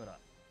が力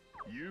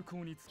有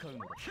効に使うの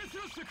だ。蹴散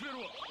らしてくれる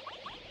わ。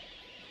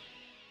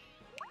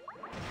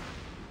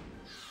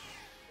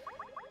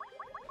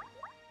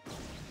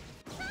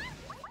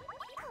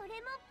これ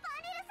もバ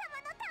ニラ様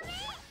のため。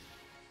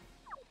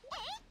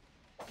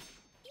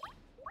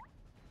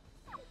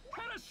は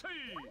らっしゃい。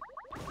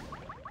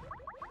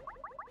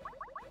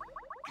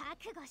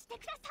覚悟して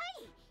くださ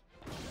い。へ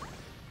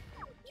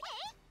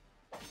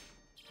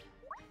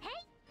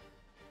い。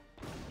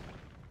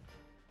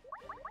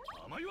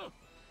甘いわ。も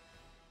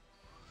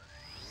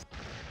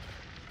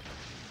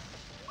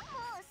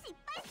う失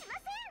敗しませ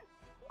ん。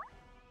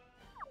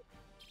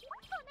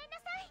ごめんな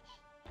さい。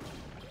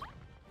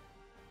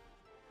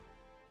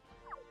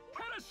は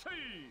らっしゃい。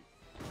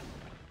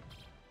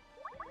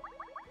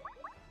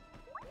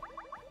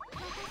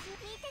私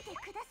見てて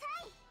くださ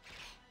い。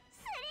ス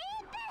リ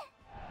ープ。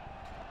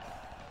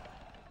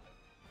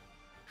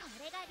こ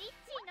れがリッ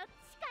チーの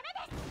力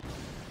です。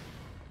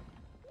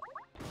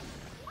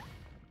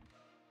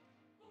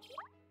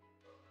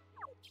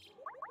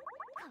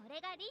これ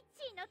がリッ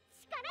チーの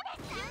力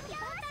です。準備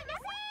万端で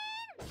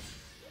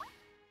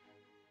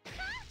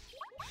す。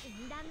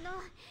禁断の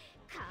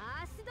カ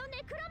ースド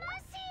ネクロマン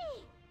シ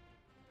ー。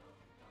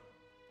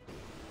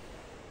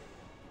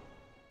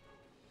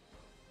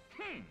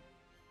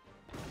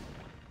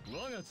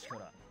我が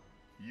力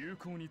有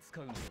効に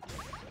使うのだ。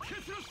蹴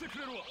散らしてく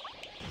れるわ。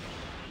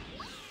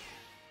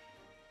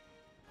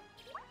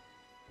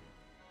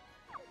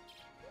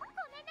ご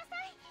めんなさ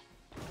い。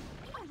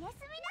おやす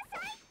みなさ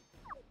い。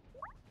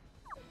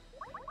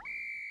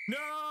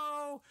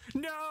 No!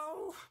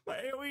 No! My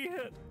AoE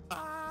hit!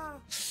 Ah!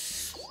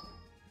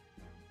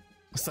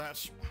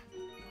 Satch.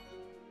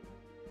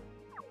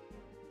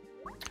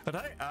 But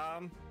hey,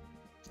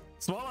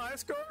 small high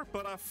score,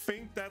 but I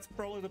think that's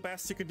probably the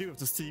best you can do with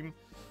this team.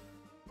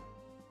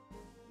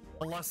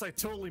 Unless I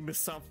totally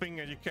missed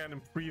something and you can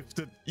improve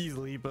it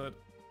easily, but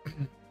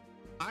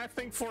I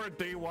think for a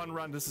day one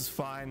run, this is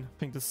fine. I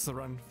think this is a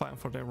run fine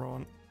for day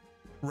one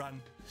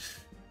run.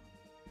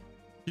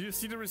 Did you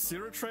see the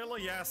ReZero trailer?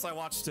 Yes, I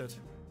watched it.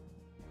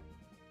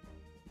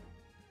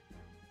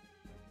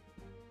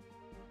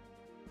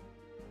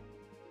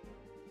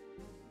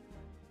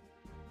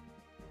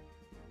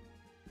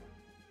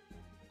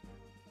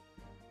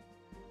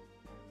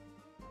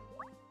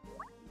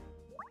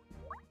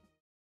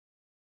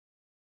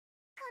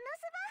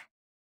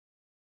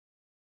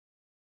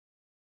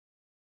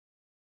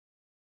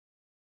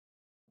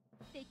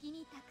 敵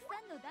にたく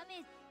さんのダメー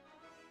ジ。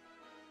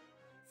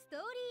ストー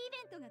リー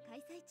イベントが開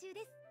催中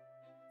です。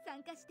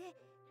参加して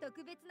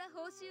特別な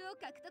報酬を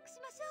獲得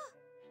しましょ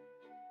う。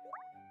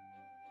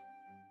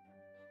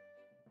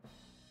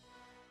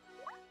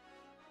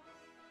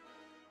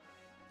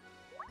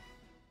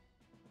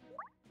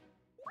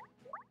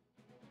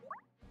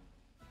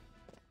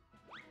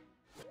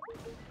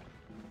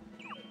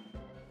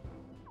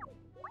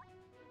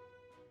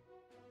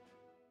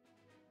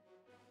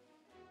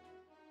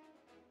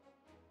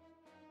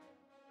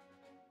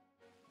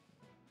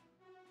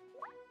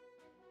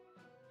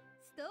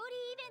ストーリー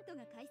イベント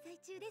が開催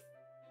中です。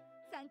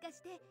参加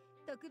して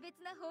特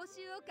別な報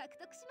酬を獲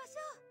得しましょ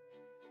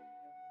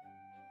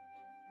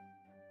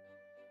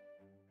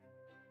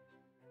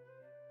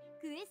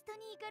う。クエスト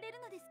に行かれる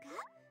のですか？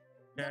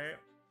 Okay.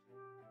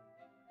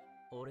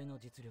 俺の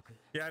実力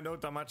Yeah, no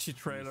Damachi 見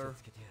trailer. せ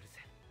つけてやるぜ。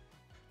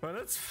 But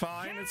it's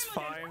fine, it's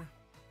fine.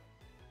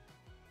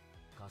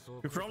 仮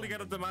想 We probably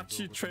get a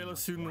Damachi trailer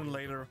sooner or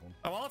later.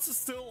 I also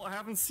still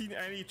haven't seen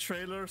any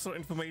trailers or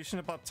information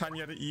about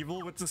Tanya the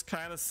Evil, which is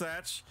kind of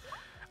sad.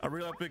 I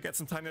really hope we get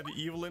some Tanya the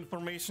Evil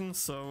information,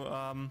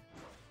 so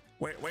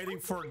waiting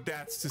for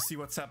that to see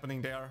what's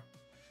happening there.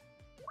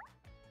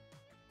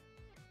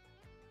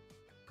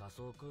 仮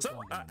想空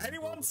So, 間で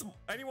の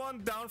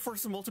anyone down for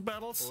some multi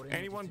battles?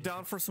 Anyone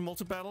down for some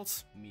multi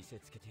battles? 見せ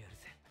つけてやる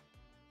ぜ。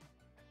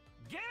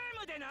ゲー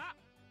ムでな。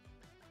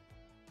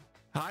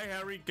 Hi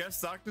Harry,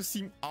 guess Darkness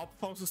team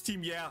outperforms this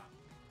team, yeah.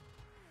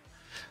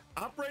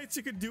 Upgrades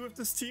you could do with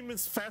this team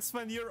is Fast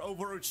Vanir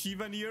over OG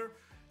Vanir,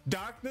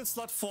 Darkness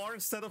slot 4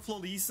 instead of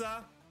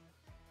Lolisa,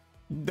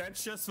 then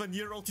just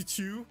Vanir ulti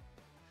 2,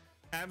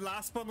 and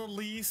last but not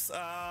least,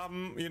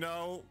 you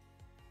know,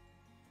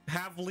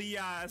 have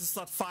Leah as a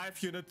slot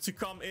 5 unit to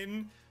come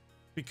in,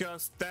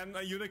 because then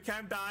a unit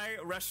can die,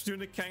 rest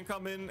unit can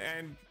come in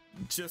and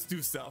just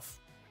do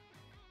stuff.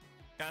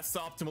 That's the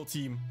optimal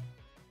team.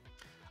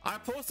 I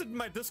posted in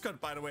my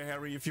Discord, by the way,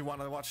 Harry, if you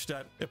want to watch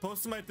that. I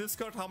posted in my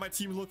Discord how my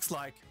team looks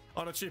like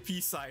on a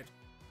JP side.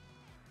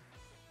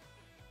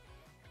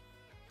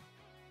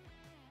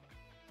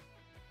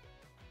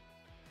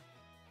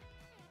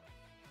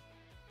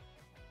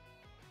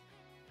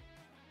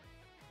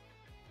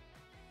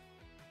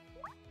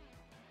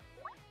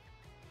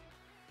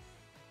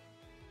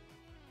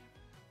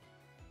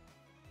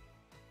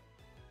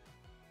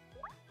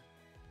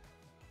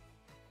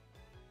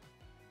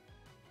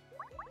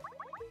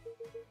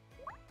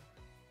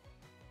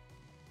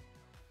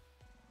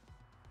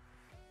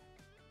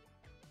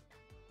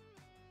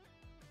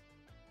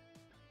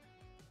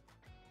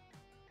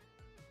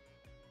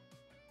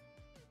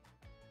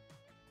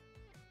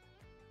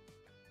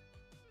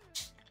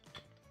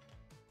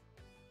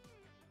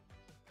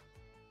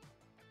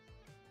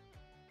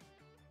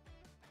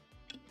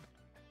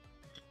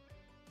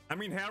 I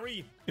mean,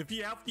 Harry, if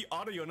you have the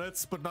auto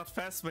units but not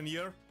Fast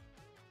Vanir,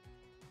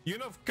 you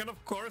know, can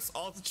of course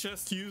also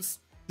just use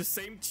the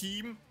same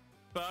team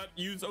but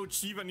use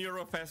OG Vanir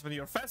or Fast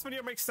Vanir. Fast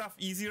Vanir makes stuff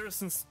easier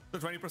since the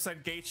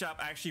 20% gauge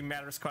up actually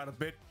matters quite a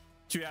bit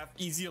to have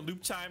easier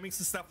loop timings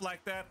and stuff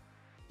like that.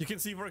 You can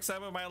see, for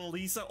example, my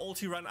Lisa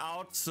ulti run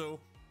out, so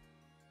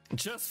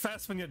just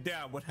Fast Vanir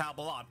there would help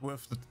a lot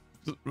with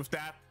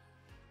that.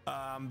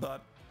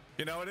 But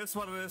you know, it is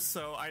what it is,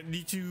 so I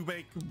need to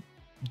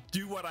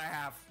do what I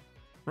have.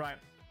 Right.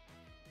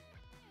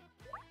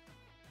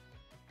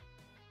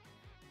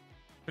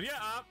 But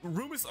yeah,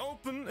 room is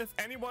open. If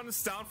anyone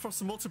is down for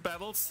some multi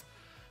battles,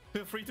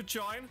 feel free to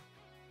join.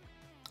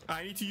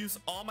 I need to use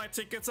all my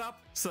tickets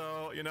up,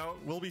 so you know,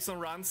 will be some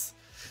runs.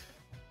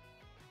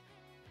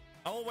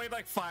 I will wait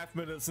like 5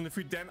 minutes, and if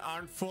we then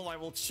aren't full, I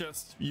will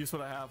just use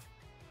what I have.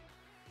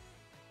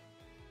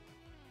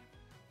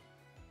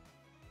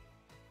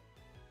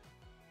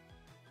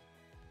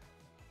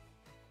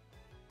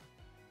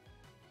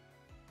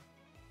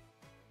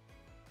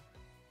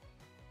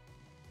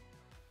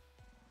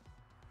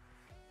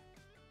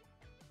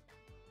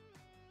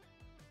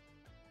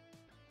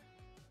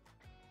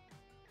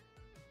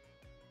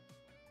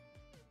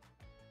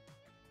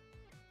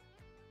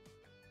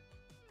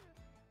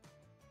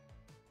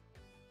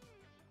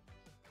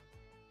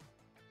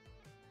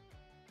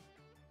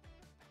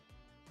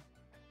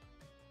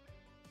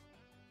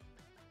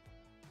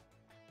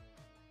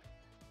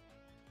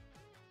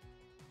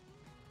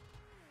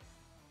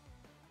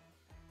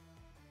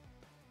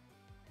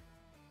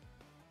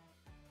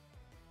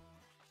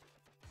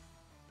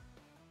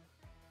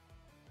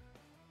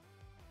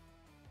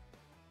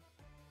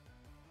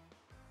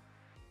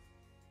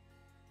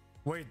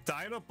 Wait,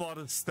 Dinobot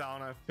is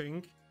down, I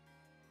think.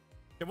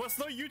 There was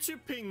no YouTube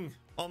ping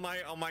on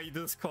my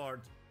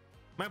Discord.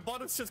 My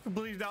bot is just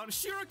completely down.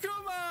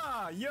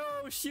 Shirokuma!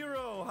 Yo,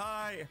 Shiro!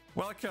 Hi!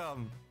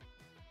 Welcome!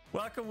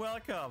 Welcome,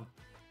 welcome!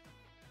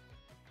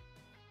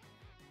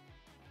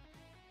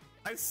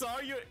 I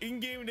saw your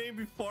in-game name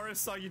before I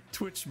saw your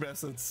Twitch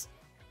message.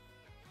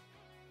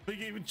 We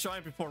can even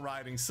join before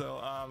writing,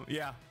 so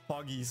yeah,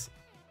 Poggies.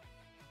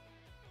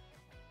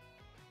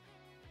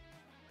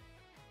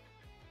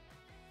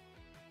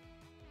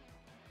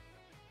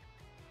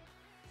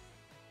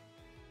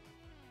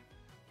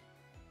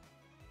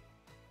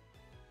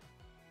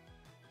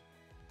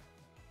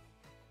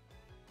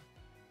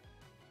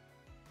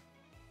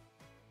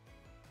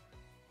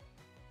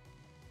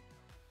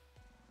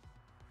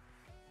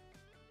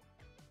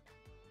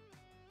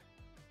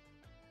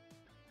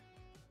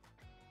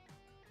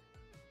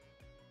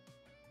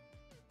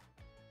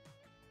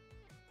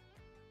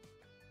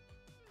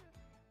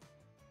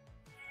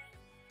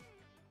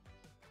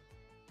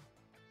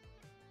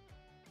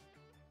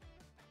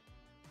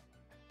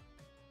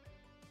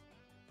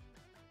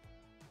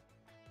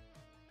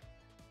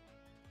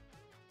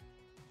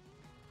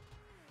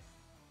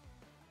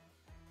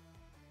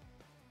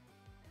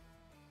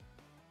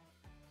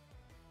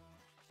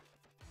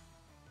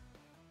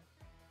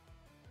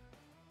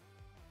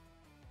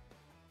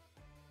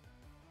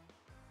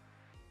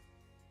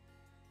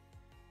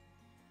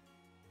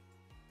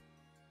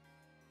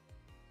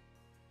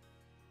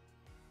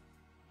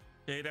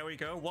 Okay, there we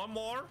go. One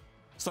more.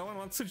 Someone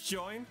wants to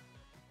join.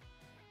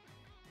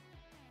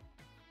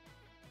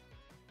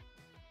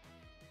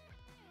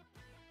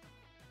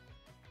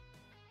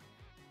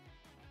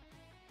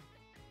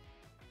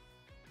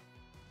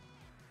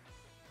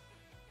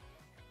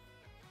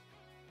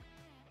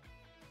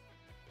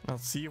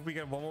 Let's see if we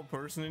get one more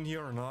person in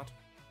here or not.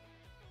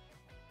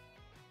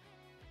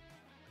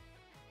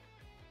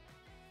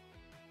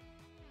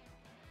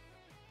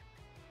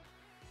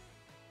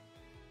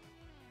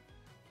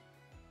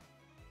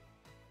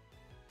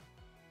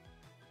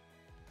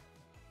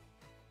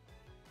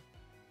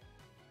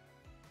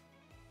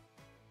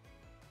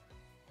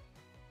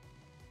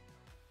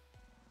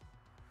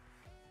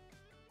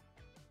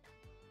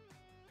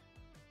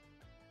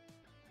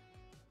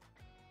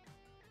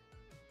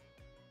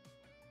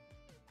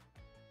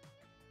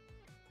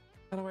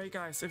 By the way,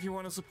 guys, if you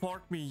want to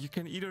support me, you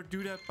can either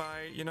do that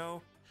by, you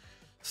know,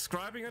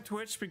 subscribing on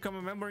Twitch, become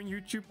a member on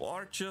YouTube,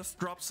 or just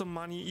drop some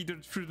money either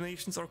through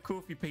donations or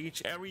Ko-fi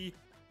page. Every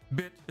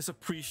bit is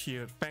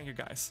appreciated. Thank you,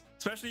 guys.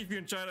 Especially if you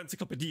enjoy the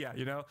Encyclopedia,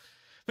 you know. I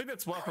think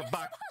that's worth a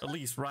buck, at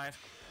least, right?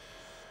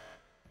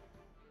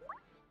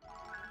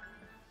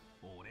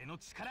 俺の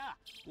力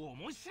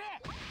面白い。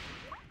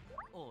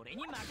俺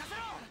に任せろ。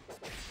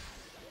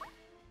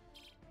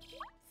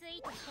つい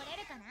てこれ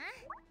るかな。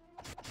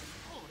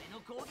俺の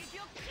攻撃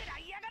を食ら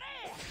いやがれ。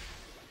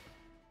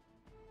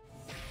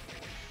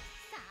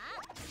さあ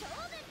勝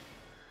負。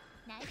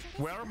内緒で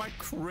す。 Where are my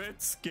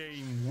crits,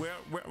 game? Where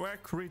are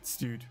crits,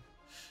 dude?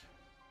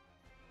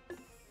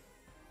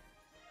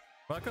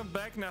 Welcome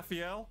back,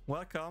 Nafiel.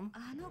 Welcome.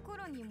 あの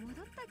頃に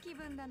戻った気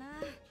分だな。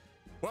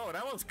 Whoa,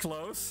 that was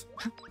close.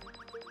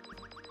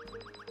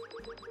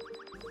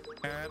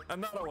 And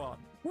another one.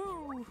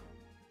 Woo!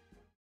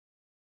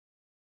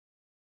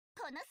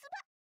 このそば。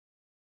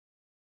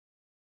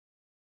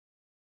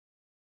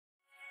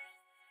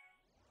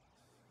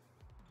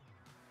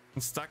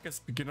 I'm stuck as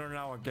beginner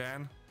now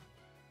again.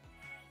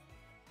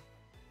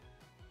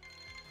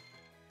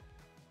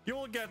 You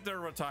will get there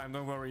over time,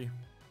 don't worry.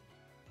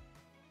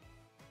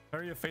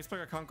 Harry, your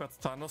Facebook account got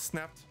Thanos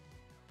snapped.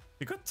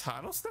 You got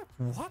Thanos snapped?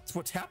 What?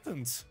 What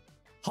happened?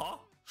 Huh?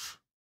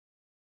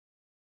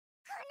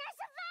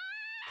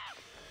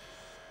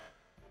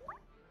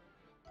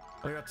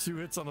 I got 2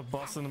 hits on the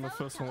boss and the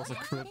first one was a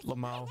crit,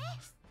 Lamau.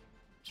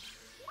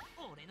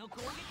 俺の攻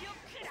撃を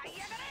食らい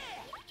やがれ。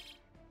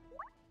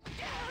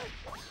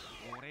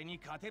俺に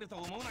勝てると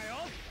思うな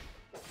よ。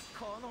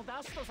この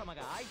ダスト様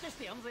が相手し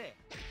てやんぜ。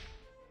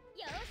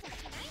容赦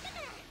しないんだ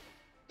から。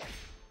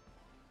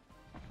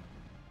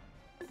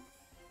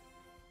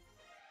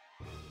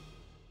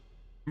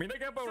 I mean, I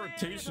got my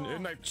rotation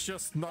and I'm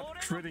just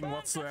not critting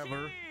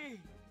whatsoever.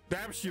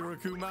 Damn,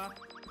 Shirokuma.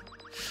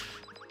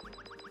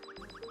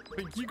 I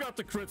think you got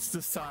the crits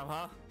this time,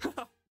 huh? こ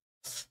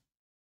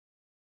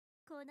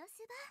の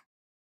そば。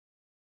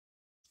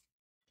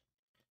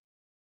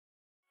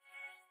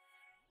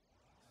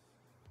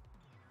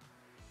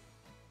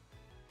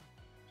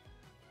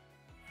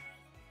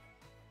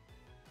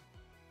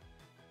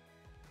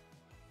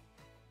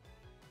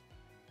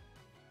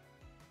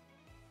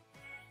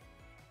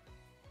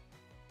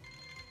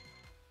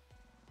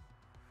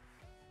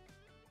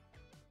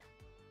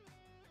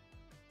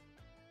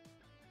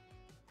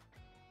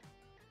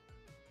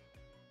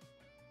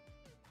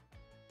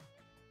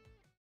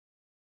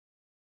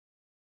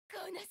 こ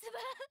のそば。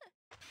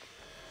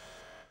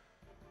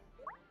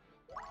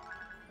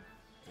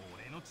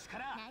俺の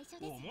力内緒です。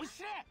面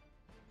白い。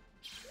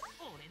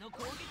俺の攻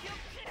撃を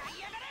食らい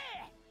やがれ。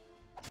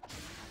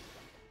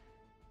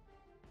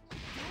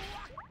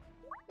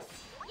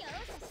容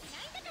赦しな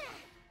いんだから。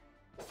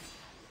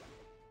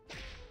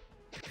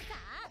さ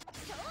あ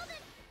勝負。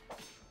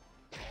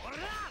 ほら。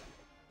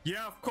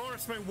 Yeah, of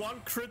course, my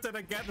one crit that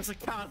I get is a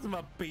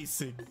Kazuma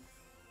basic.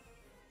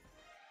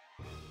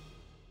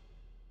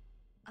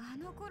 あ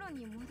の頃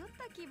に戻っ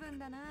た気分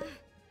だな。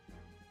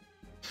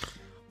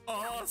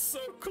 Oh, so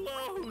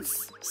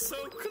close!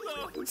 So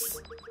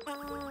close!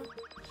 Oh.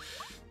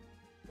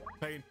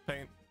 Pain,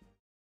 pain.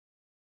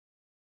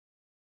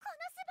 こ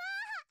のそ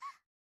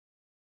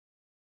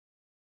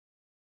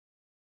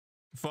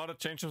ば。 For the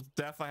change of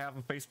death, I have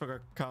a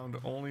Facebook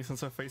account only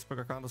since my Facebook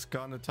account is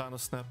gone. The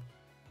Thanos snap.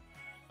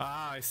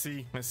 Ah, I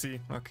see. I see.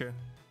 Okay.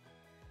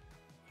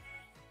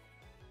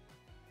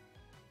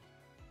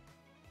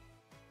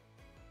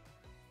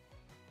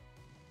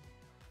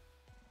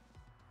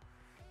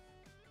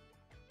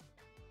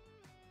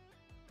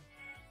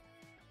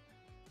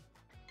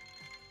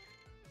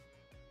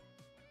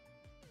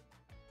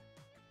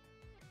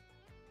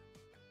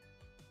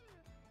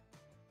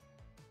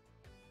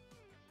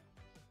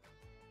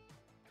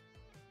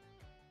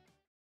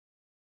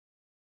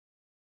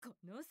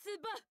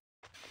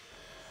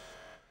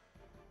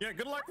 Yeah,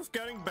 good luck with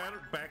getting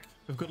better back.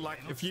 Good luck.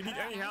 If you need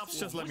any help,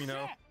 just let me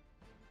know.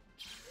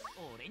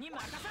 俺に任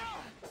せろ。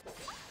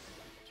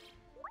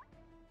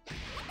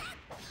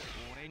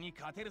俺に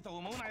勝てると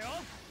思うなよ。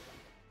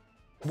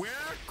 Where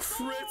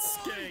crits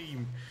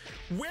game?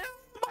 Where are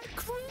my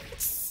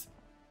crits?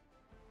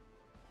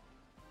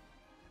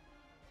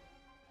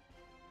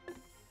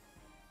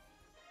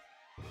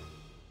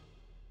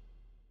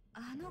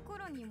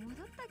 に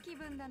戻った気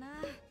分だな。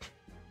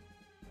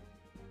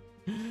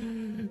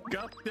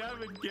 God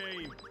damn it,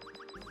 game.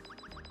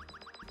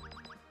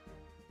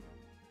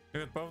 You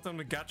got both of them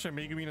to gacha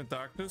Megumin and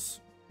Darkness.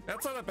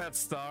 That's not a bad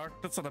start.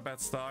 That's not a bad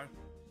start.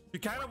 You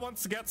kind of want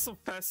to get some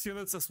fast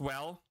units as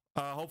well,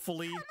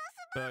 hopefully,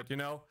 but you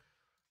know,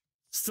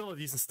 still a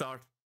decent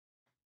start.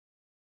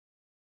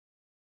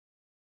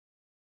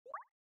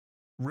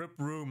 Rip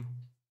room.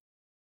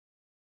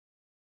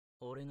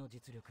 俺の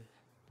実力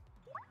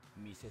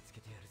見せつけ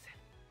てやるぜ。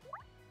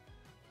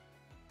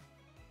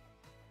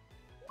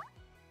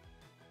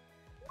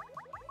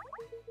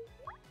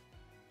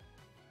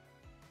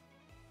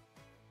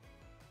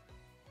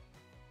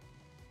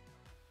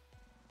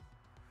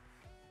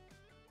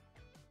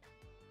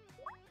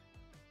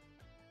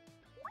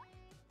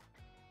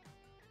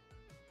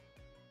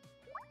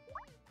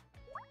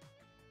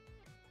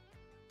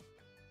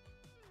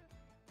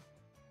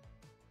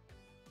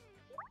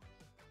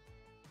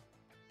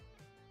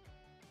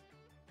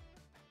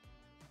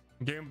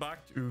 Game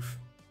backed. Oof.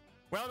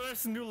 Well,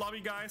 there's a new lobby,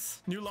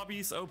 guys. New lobby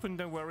is open,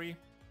 don't worry.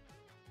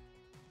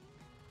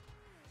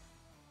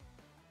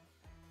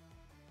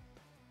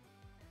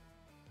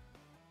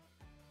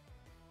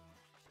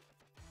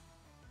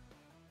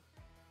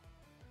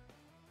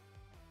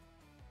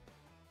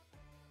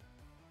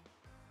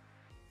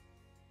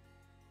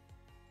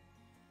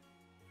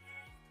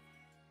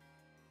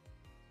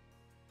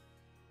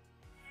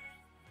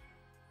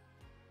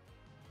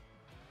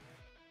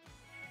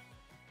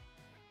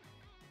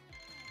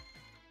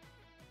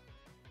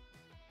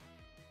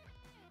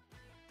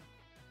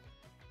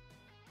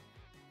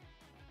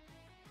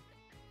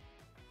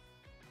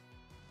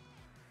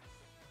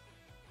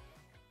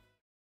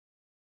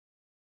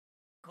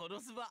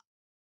 Konosuba.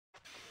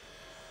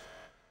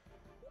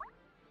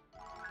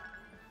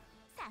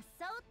 さっ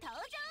そう登場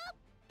っ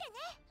て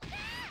ね。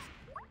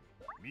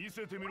見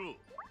せてみろ。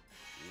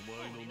お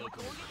前の中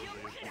の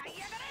輝き。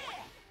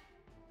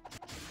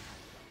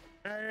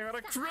 Hey, I got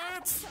a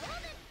crit!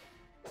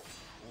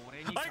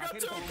 I got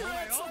 2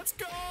 crits! Let's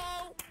go!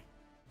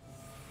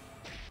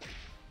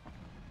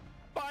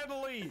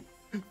 Finally!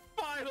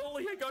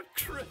 Finally, I got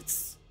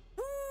crits!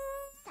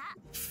 さあ、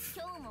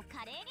今日も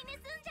華麗に盗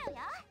んじゃうよ。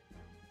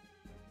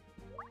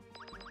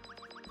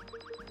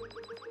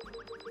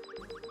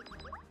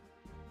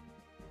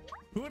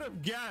 Who would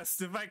have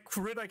guessed if I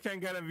crit I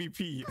can't get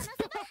MVP?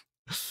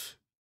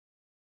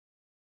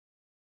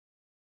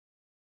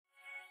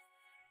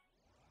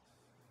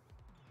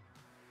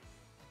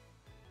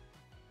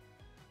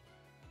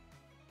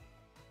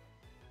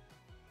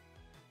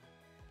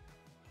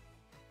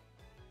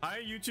 Hi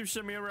YouTube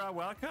Shamira,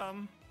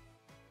 welcome.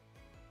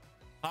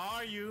 How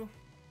are you?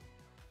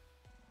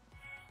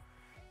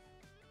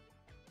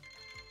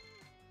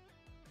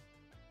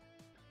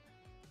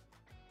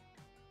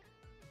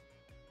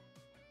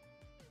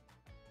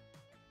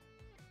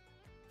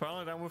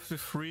 Finally done with the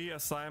 3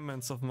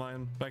 assignments of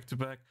mine back to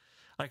back.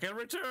 I can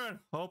return.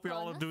 Hope you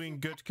all are doing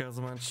good,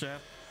 Kazuma and chat.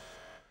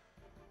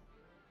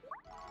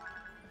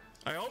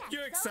 I hope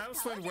your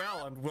exams went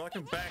well and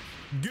welcome back.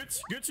 Good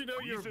to know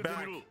you're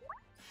back.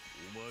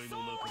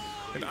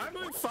 And I'm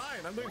doing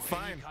fine. I'm doing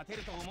fine.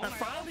 I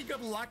finally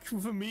got lucky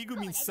with a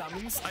Megumin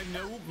summons. I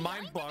know,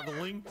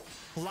 mind-boggling.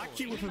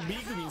 Lucky with a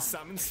Megumin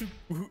summons.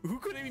 Who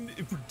could even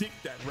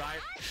predict that, right?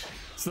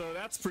 So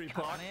that's pretty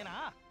pog.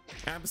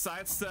 And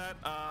besides that,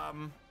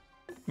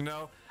 you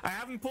know, I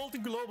haven't pulled the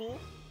global.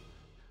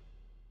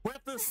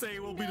 Wednesday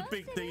will be the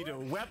big day though.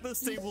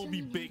 Wednesday will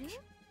be big.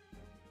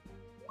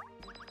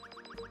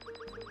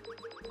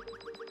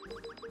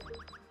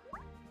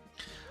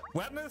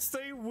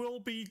 Wednesday will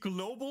be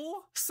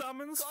global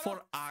summons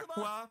for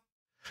Aqua,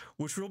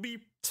 which will be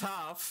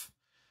tough.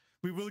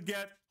 We will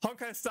get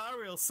Honkai Star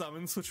Rail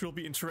summons, which will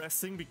be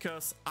interesting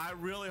because I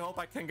really hope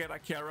I can get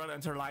Akira and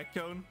enter Light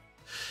Cone.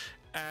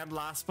 And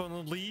last but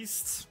not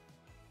least,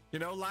 you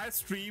know, live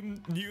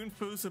stream, new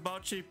infos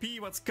about JP,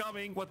 what's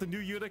coming, what the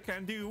new Yuta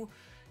can do,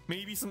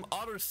 maybe some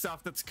other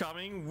stuff that's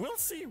coming. We'll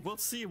see. We'll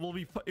see. It will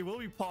be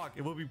POG.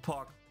 It will be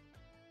POG.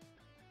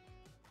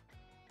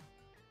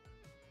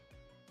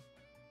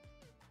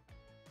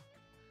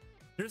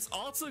 There's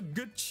also a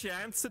good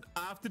chance that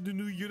after the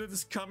new unit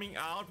is coming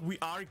out, we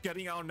are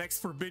getting our next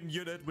Forbidden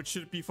unit, which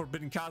should be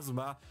Forbidden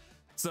Kazuma.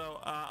 So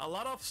a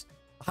lot of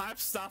hype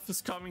stuff is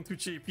coming to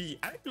JP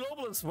and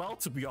Global as well,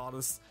 to be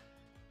honest.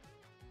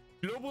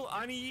 Global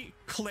Ani,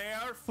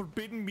 Claire,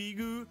 Forbidden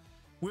Migu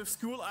with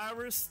School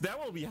Hours, that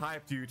will be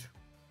hype, dude.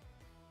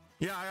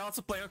 Yeah, I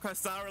also play Honkai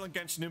Star Rail and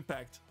Genshin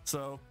Impact,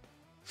 so...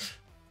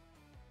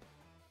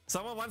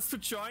 Someone wants to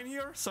join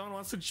here? Someone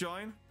wants to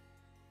join?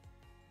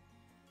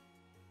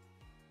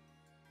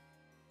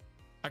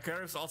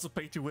 Akira's also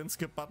paid to win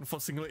skip button for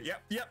single.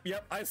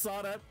 Yep, I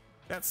saw that.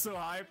 That's so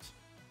hyped.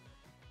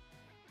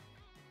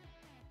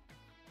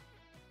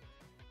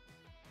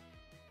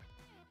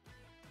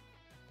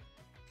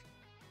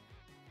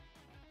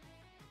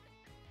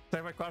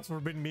 Take my cards for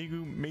Forbidden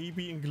Migu,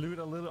 maybe include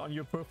a little on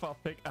your profile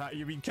pic.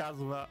 You mean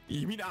Kazuma.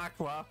 You mean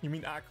Aqua. You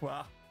mean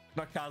Aqua.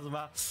 Not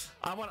Kazuma.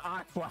 I want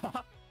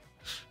Aqua.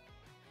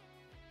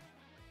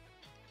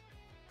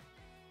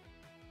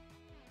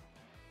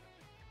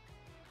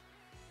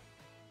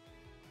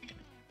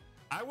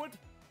 I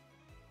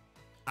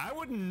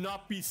would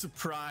not be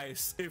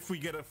surprised if we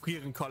get a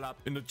Frieren collab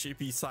in the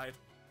JP side.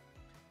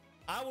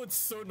 I would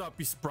so not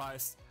be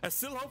surprised. I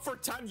still hope for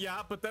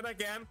Tanya, but then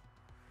again,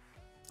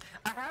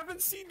 I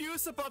haven't seen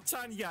news about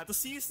Tanya. The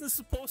season is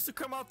supposed to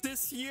come out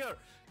this year.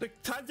 The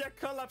Tanya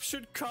collab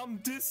should come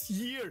this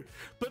year,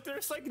 but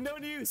there's like no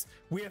news.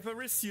 We have a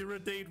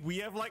Resira date, we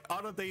have like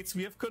other dates,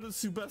 we have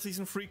Konosuba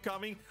season 3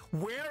 coming.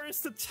 Where is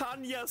the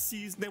Tanya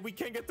season that we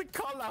can get the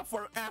collab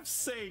for F's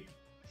sake?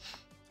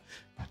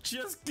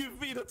 Just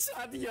give me the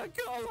Tanya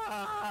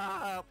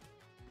collab!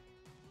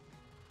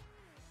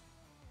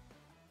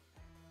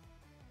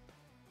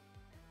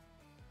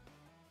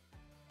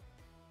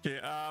 Okay,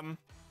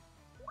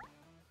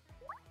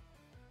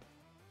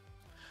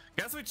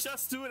 guess we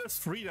just do it as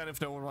free then if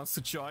no one wants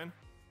to join.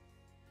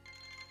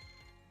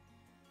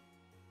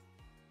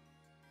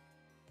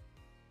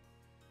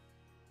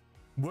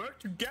 Work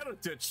together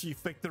to achieve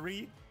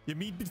victory. You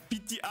mean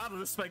defeat the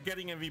others by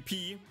getting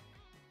MVP.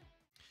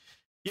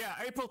 Yeah,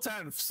 April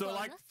 10th. So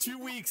like 2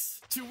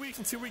 weeks. 2 weeks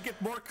until we get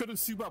more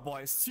Konosuba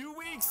boys. 2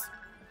 weeks.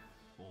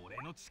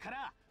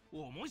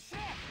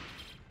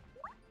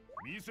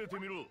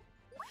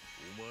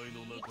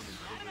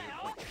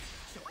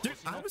 Dude,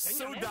 I'm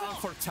so down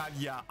for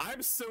Tanya.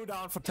 I'm so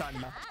down for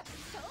Tanya.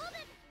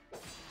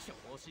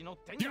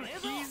 Dude,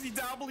 easy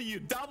W,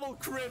 double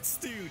crits,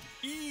 dude.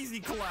 Easy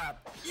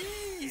clap.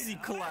 Easy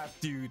clap,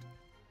 dude.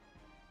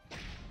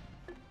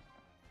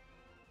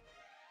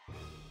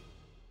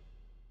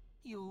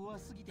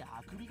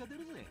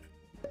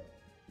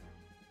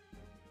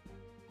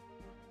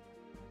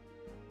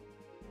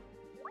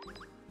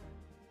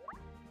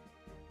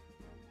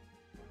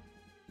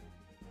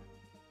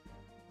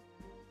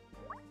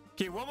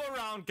 Okay, one more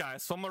round,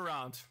 guys. One more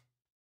round.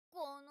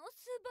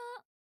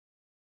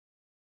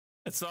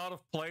 It's out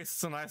of place. It's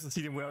so nice to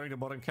see them wearing the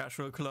modern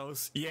casual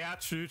clothes. Yeah,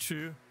 true,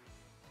 true.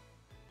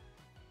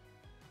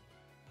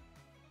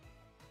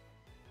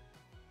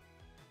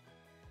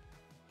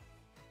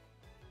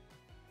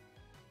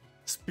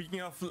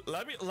 Speaking of,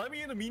 let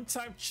me in the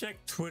meantime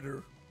check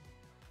Twitter.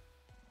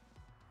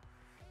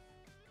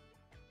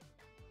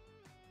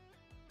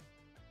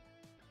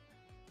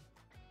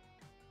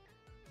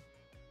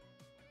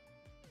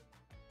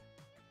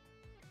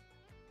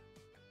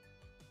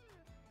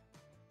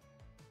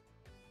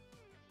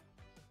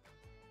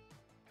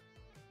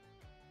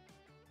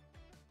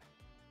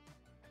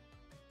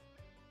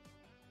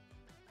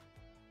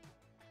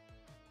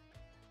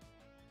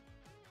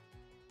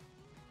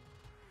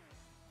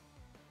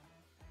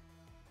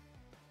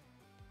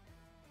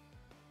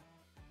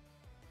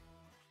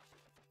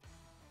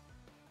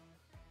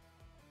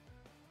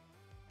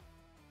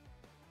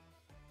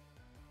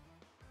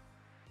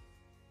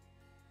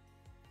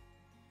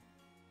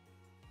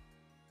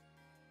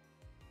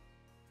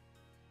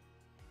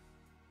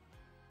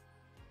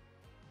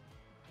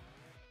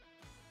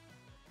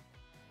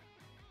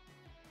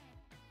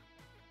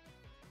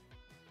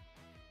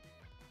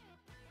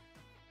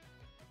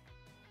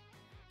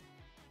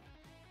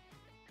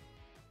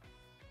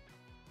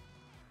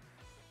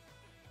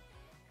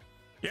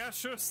 Yeah,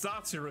 sure,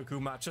 start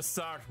Hirokuma. Just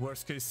start.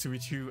 Worst case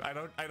 2v2. I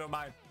don't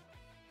mind.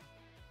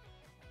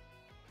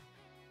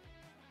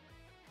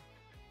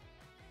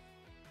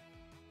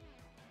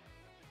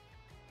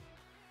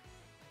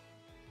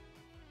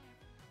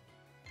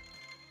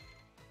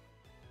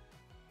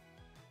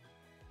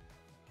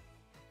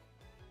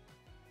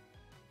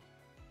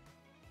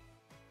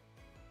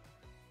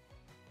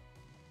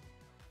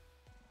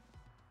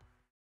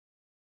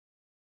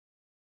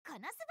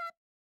 Konosuba.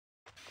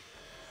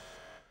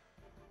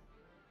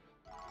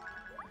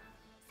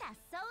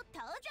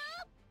 登場っ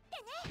て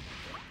ね。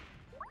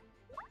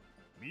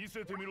見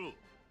せてみろ。お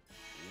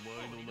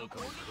前の中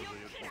の輝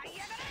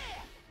き。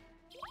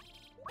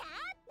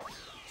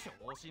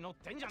調子乗っ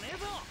てんじゃねえ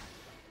ぞ。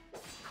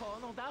こ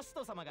のダス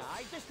ト様が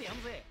相手してや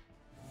んぜ。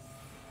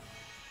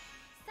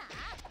さ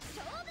あ、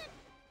勝負。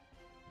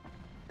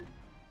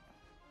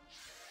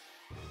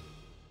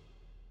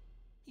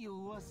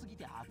弱すぎ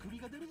てあくび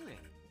が出るぜ。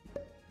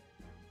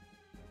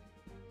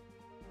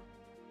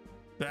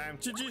Damn,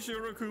 GG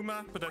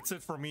Shirokuma, but that's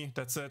it for me.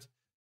 That's it.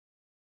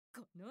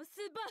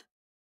 Konosuba.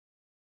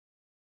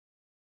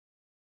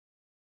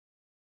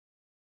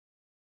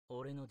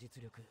 俺の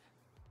実力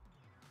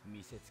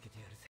見せつけて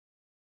やるぜ。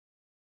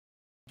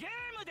ゲ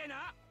ームで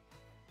な。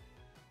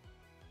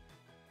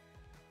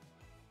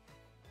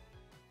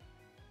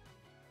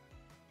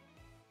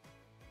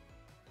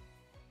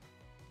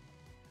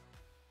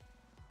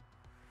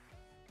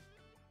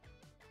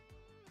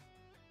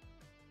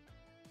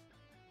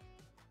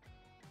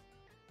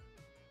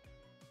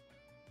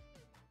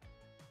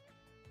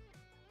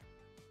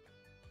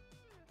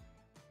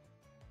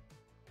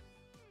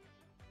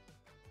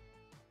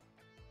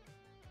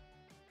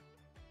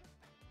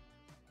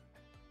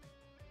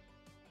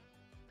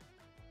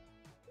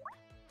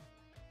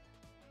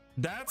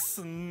That's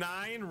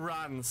 9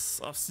 runs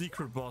of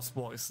Secret Boss,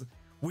 boys.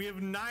 We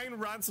have 9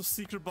 runs of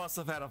Secret Boss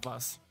ahead of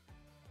us.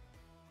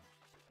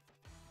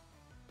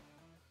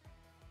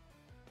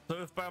 So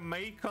if by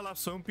May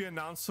collapse won't be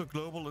announced to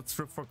global, it's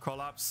ripped for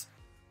collapse.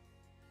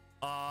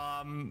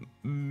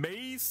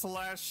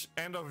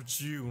 May/end of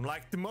June.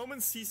 Like the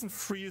moment season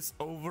 3 is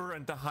over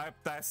and the hype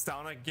dies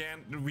down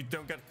again, we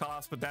don't get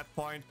collapse at that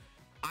point.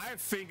 I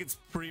think it's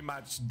pretty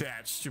much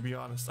dead, to be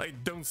honest. I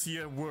don't see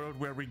a world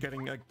where we're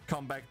getting a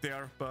comeback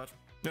there, but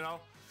you know,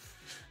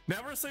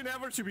 never say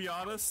never, to be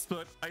honest,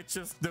 but I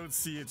just don't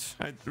see it.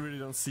 I really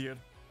don't see it.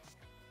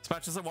 As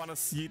much as I want to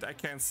see it, I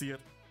can't see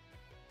it.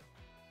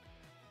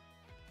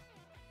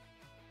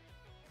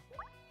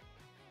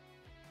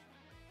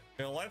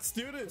 Yeah, let's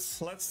do this.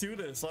 Let's do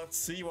this. Let's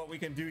see what we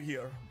can do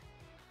here.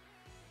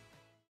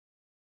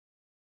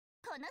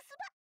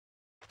 Konosuba.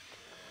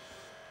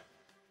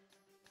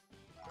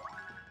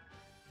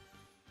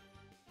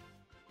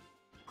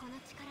 この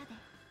力で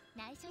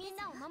内緒みん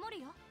なを守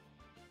るよ。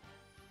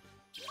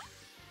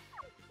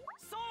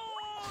そ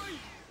ーい。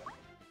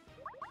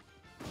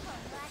この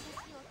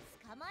私を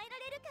捕まえら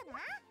れるかな。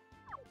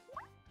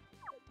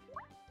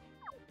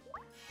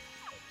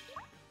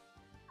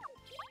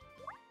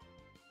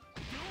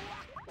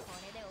こ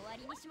れで終わ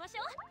りにしまし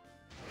ょう。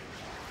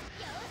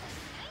容赦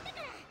しないんだか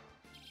ら。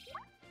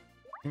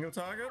 Single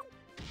target.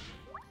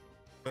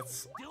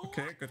 That's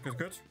okay. Good, good,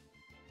 good. い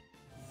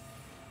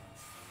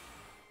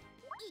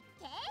っ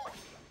け。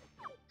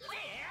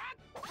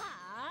は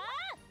あ。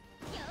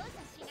容赦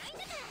しないんだ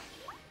から。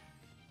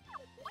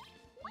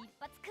一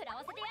発食らわ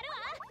せてやるわ。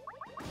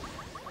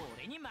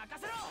俺に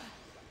任せろ。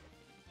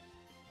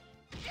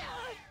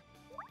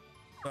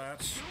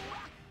That's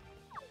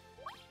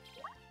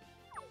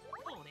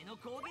俺の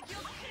攻撃を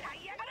食ら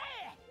いやがれ。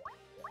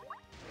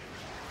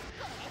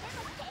これで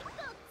も結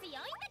構強いん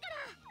だから。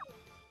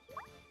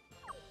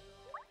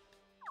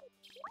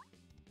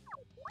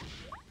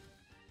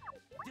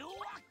ど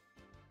わっ。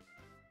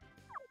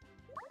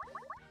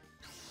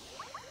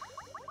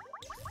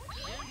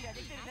準備がで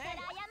きてるぜ。今更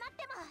謝って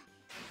も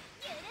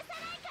許さ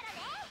ないからね。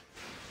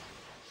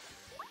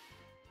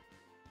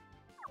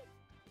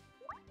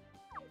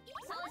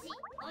掃除、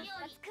お料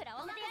理、食らわ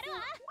せてやるわ。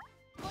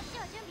こっち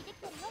は準備でき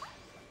てるよ。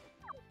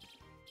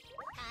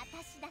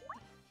私だって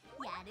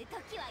やる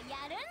ときは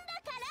やるんだ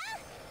か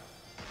ら。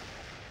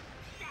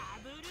ダ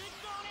ブルドレ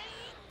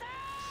イタ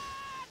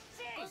ッ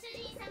チ。ご主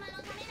人様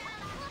のためな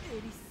らば。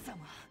エリス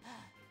様、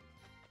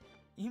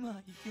今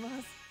行きま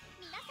す。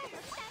皆さんの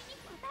期待に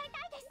応えた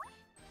いです。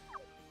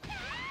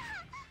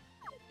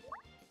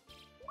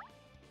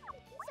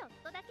ちょっ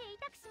とだけ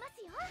痛くします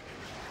よ。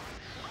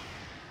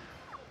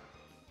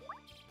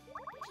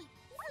き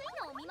つい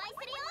のお見舞いす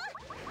るよ。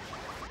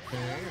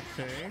 okay,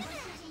 okay. ご主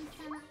人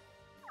様。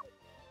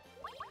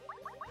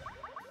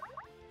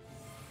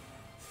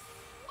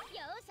容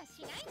赦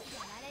しない。や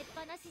られっ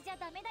ぱなしじゃ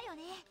ダメだよ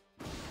ね。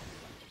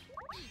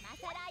今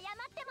さら謝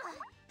っても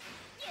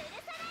許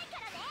さないか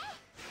らね。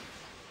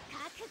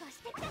覚悟し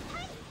てくださ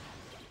い。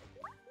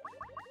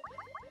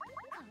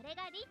これ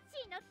がリッ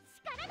チーの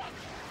力です。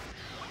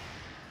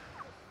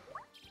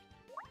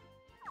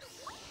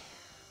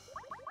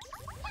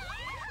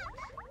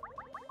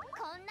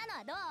こんなの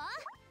はどう？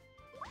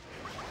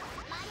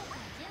魔力は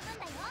十分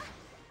だよ。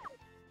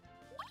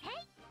へ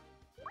い。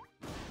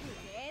ブ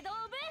レード・オ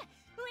ブ・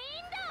ウィ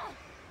ン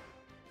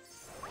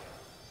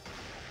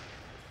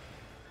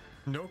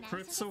ド。 No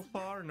crit so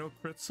far. No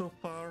crit so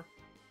far.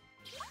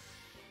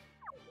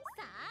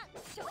 さあ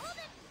勝負。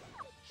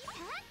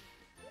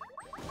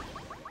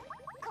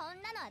こ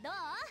んなのはどう？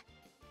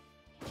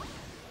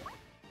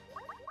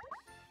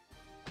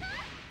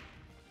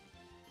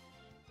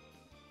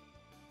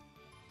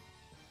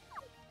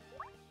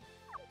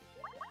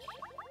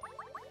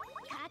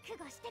覚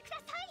悟してくだ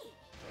さい。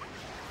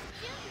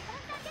準備万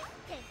端です。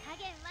手加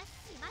減はし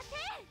ません。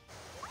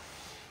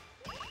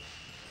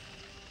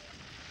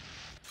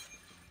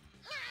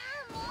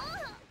も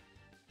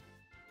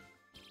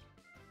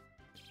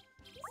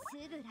う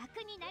すぐ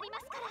楽になりま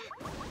すから。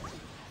き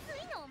つ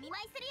いのお見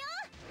舞いするよ。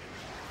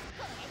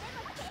これで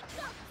も結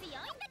構強いん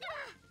だから。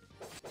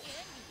準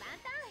備万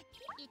端。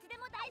いつで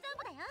も大丈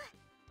夫だよ。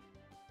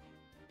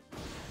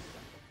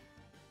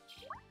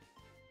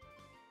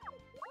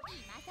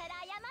今さら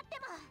謝って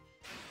も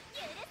許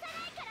さ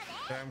ないからね。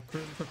 Damn,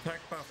 critical attack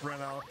buff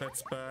ran out.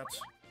 That's bad.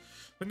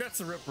 But that's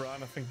a rip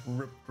run. I think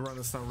rip run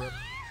is not rip.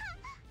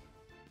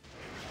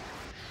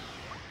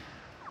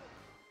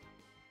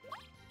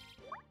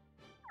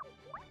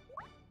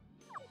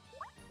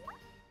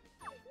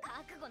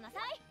 覚悟なさ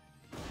い。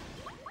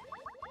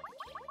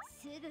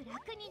すぐ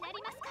楽にな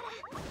りますから。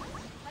一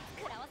発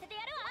食らわせて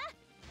やるわ。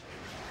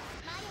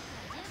魔力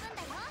は十分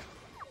だよ。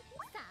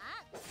さ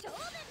あ勝負。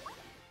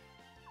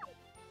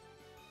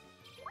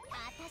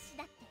私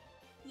だって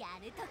や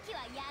るときは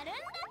やるん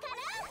だか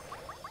ら。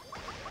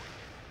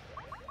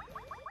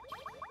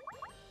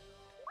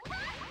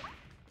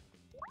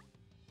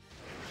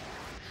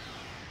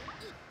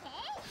いっけ。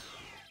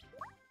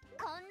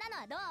こんなの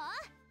はどう？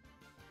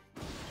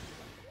ご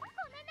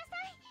めんなさ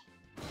い。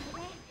こ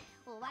れで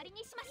終わり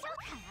にしましょう。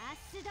カー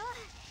スド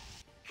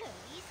ク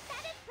リスタ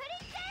ルプリ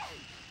ズ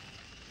ン。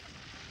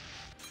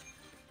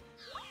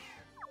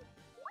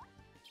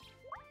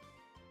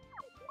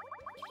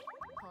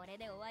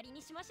わり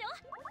にしましょう。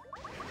こ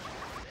れ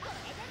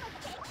でも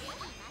結局今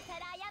さ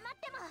ら謝っ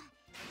ても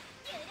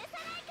許さ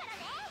ないから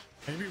ね。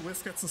 Maybe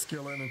Whis gets the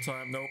skill in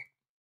time. Nope.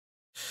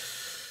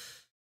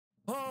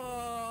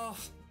 Oh,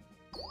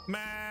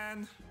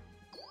 man.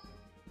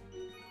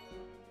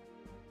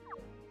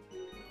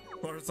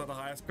 Of course, it's not a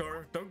high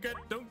score. Don't get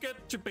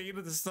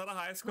debated. This is not a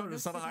high score.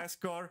 This is not a high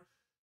score.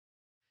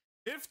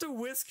 If the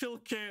Whis skill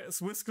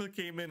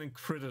came in and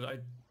critted, I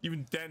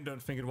even then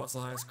don't think it was a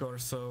high score.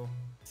 So.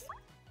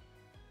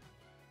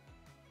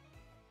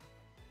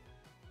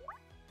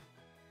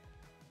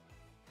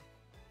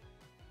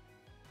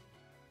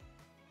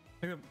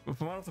 I think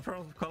one of the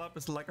problems with collab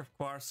is the lack of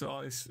quartz, so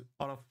all these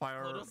auto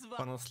fire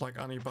funnels like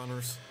Ani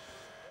banners.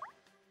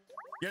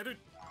 Yeah, dude.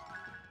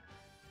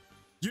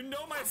 You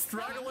know my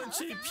struggle in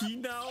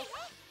JP now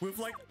with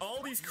like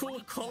all these cool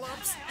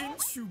collabs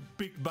into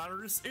big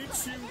banners,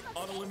 into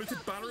auto limited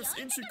banners,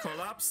 into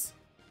collabs.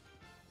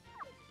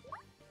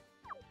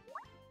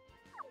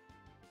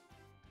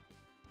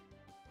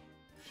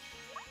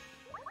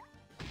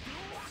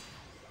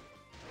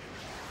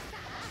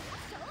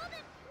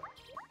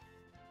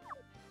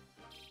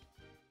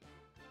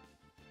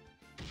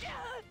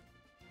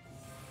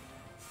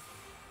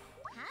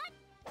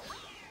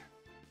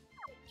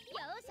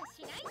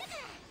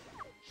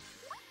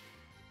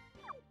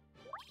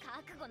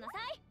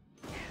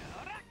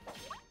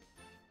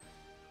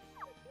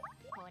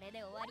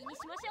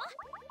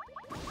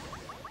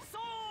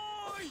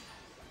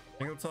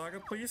 Single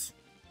target, please.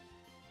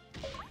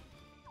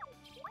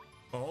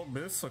 Oh,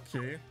 miss,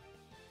 okay.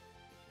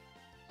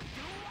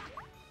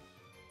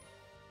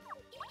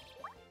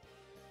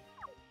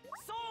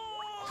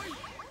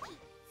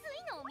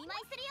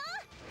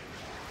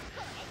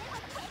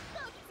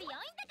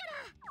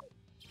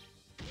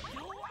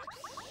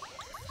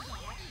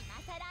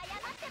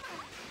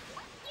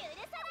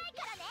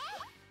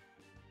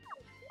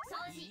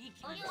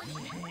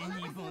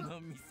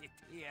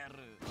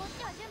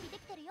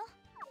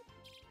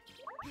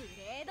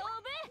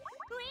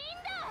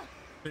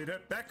 Hey,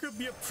 that could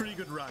be a pretty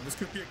good run. This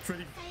could be a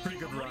pretty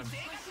good run.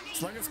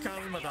 As long as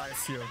Kazuma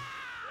dies here.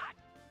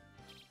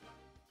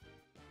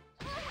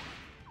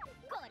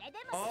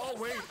 Oh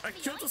wait, I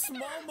killed a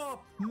small mob!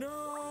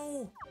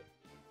 No!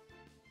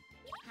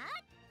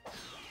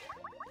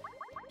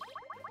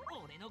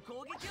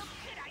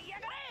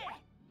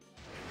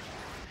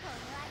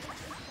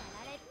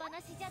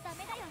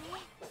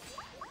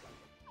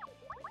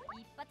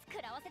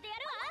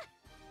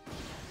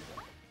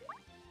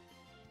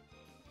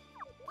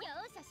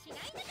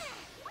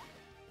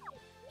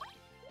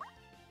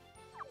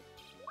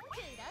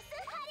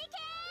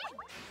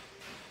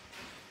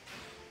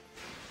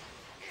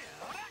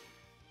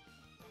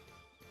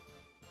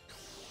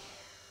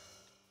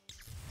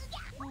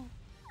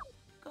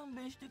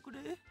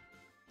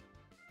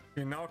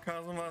 Okay, now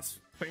Kazuma's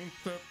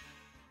fainted.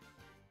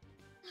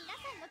 皆さ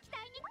んの期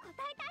待に応え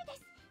たいで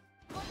す。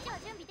こっちは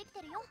準備でき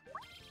てるよ。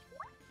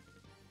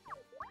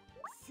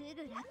すぐ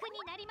楽に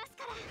なります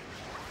から。グ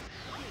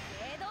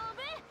レードオ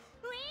ブ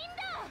ウィン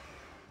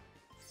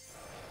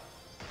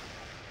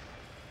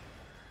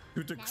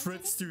ド。 Dude, the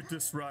crits do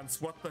this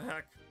runs. What the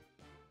heck?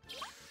 ち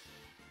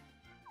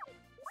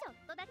ょっ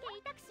とだけ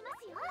痛くしま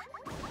すよ。こ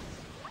れ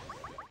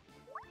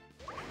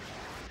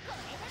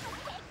でも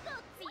結構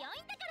強い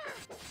んだから。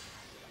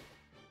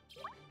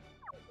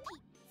き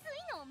つい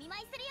のお見舞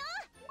いするよ。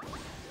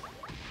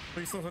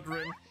 Please don't hit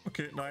ring.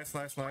 Okay, nice,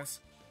 nice, nice.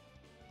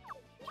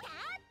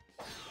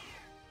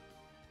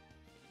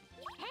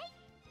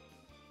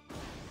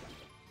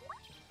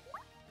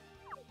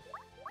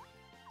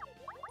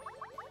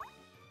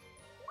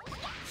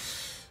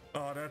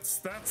 Oh,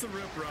 that's a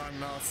rip run.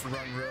 Now it's a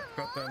run rip.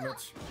 God damn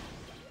it.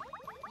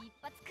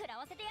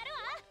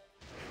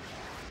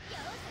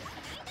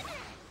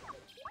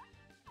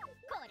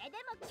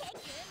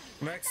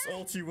 Next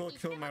ulti will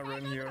kill my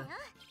Rin here.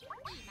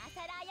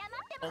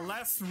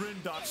 Unless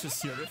Rin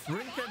dodges here. If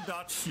Rin can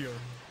dodge here.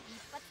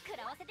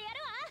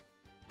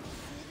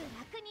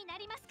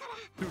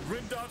 Dude,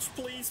 Rin dodge,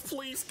 please,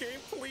 please, game,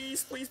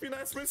 please, please be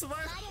nice, Rin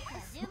survive.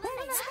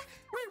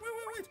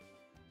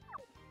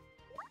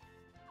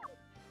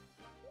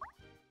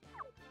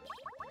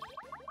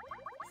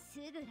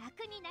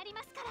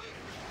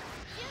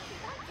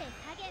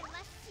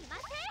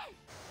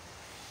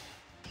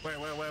 Wait.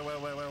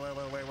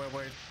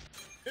 Wait.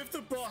 If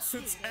the boss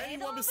hits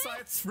anyone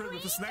besides Rin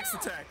with his next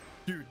attack,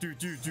 dude.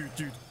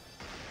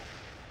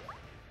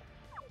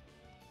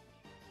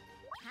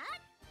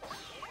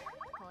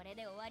 これ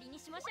で終わりに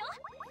しましょう。さ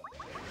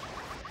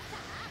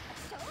あ、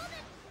勝負。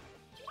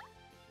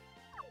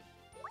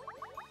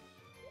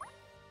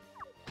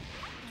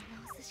出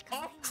直すしかな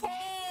いわね。Of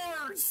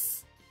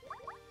course!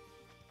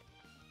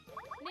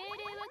 命令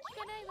は聞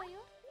かないわよ。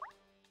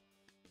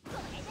こ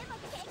れでも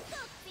結構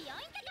強い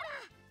んだか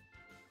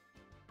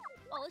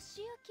ら。お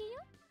仕置きよ。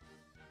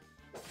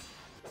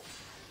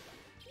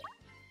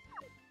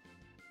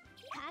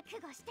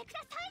覚悟してくだ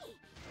さい。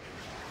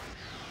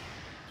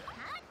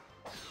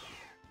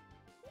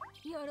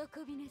喜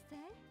びなさい。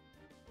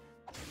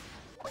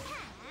は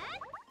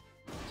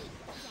あ、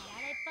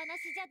ぱな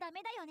しじゃダ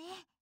メだよ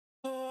ね。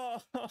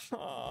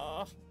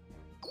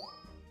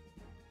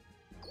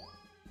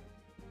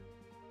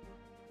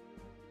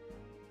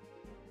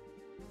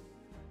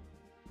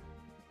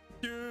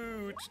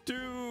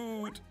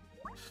Dude.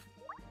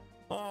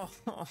 Oh.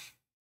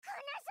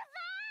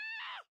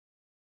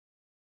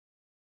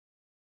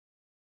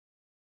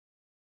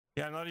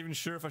 Yeah, I'm not even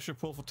sure if I should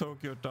pull for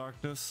Tokyo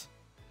Darkness.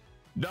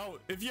 No,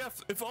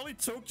 if only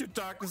Tokyo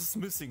Darkness is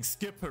missing,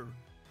 skip her.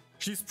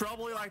 She's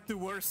probably like the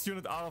worst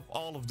unit out of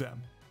all of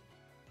them.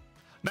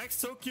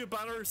 Next Tokyo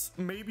Banners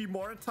may be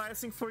more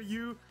enticing for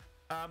you,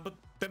 but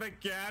then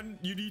again,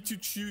 you need to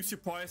choose your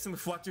poison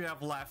with what you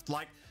have left.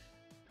 Like,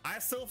 I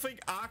still think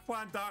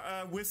Aqua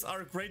and Wiz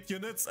are great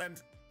units,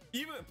 and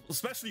even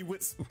especially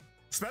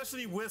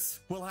Wiz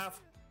will have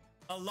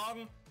a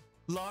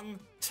long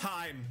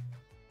time.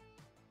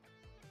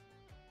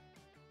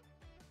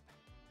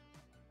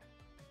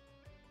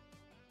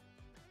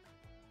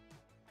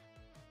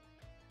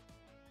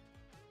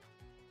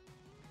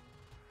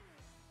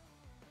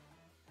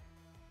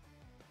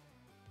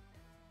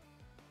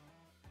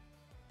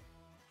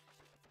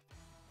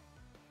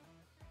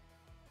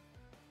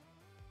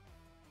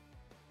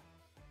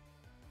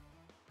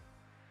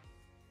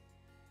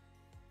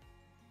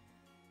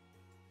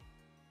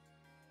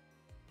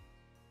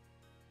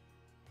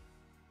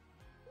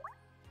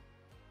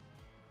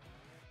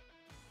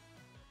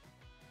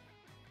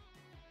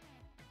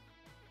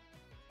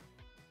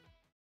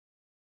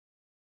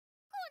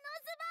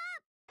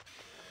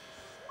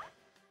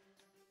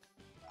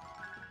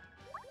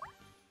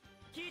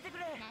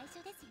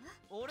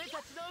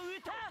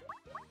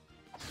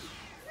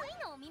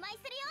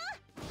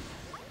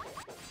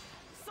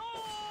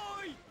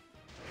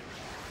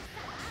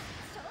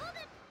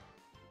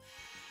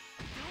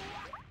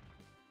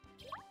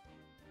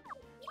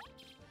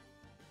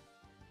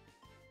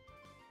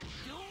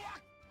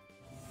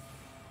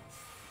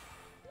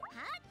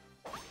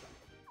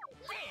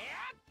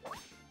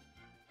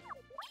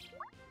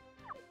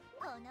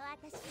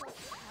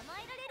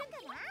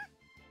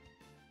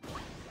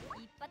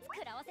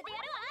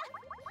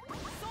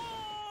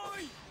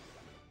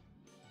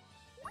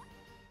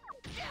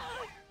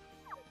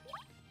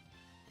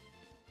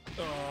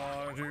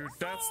 Oh, dude,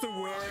 that's the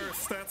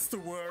worst. That's the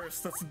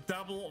worst. That's a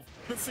double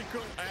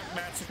physical and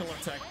magical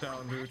attack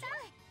down, dude.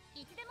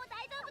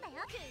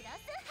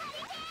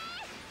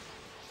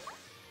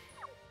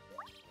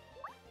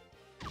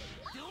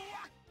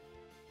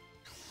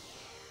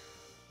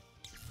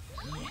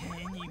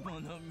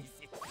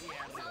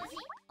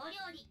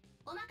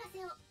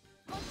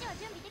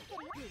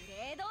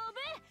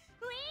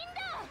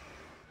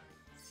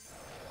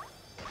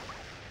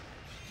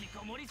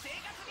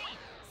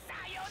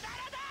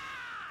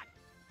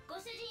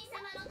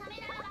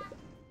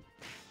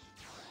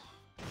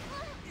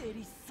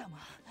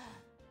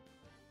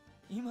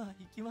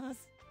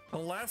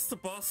 Unless the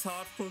boss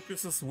hard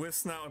focuses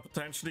Wiz now and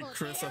potentially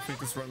Chris, I think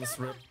this run is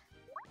ripped.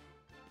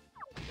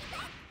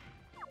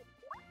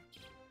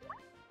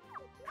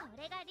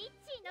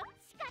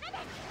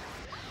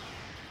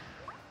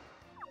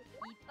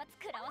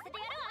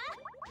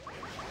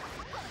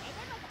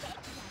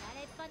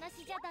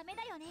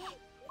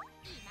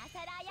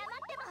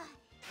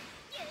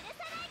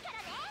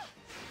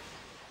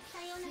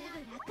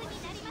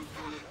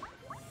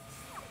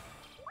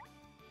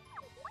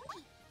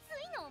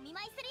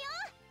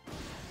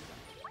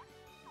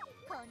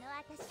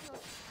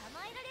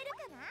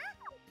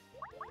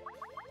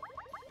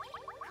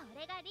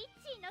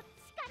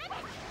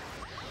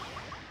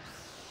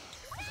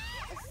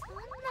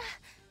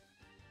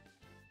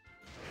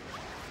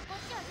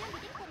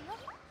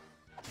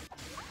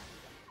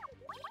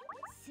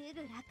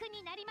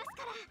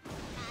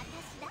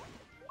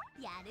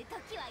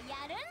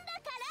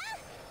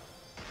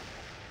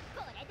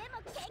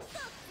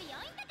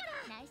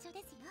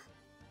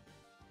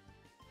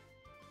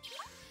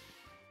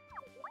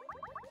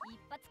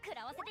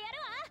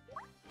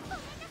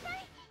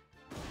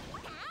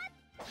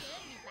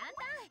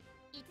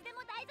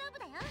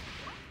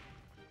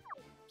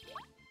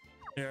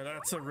 Yeah,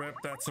 that's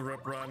a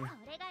rip run.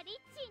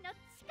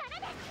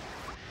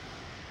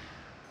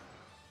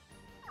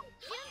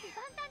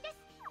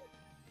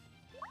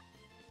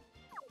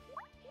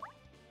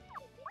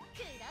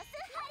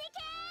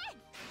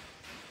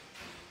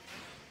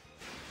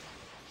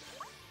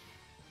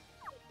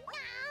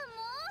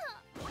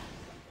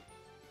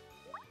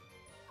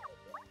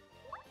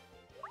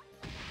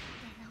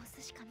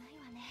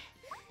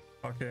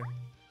 Okay.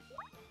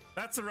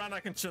 That's a run I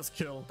can just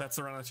kill. That's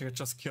a run I can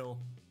just kill.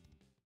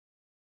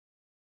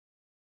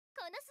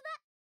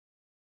 Konosuba.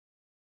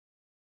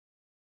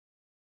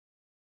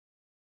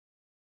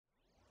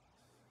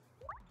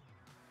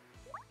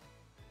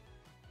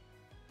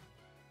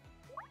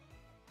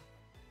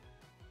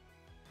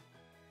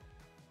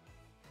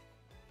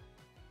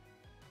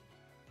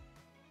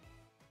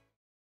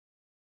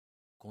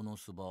 この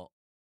スバ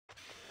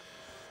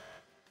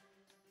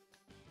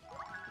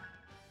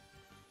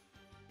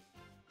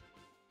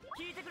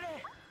聞いてく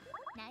れ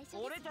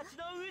俺たち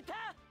の歌い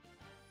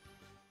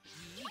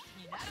い気に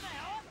になるなよ。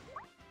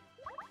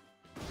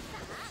さ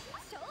あ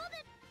勝負。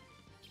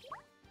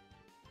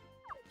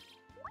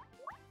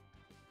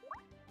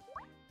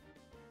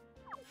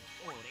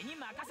俺に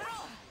任せろ。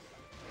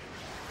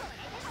こ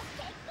れでも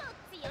結構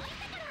強いん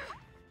だから。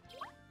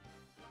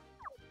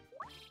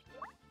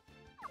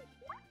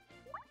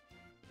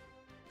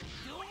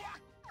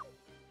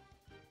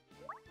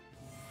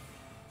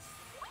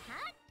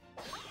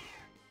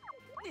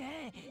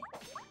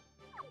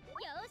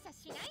容赦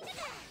しないんだ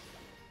から。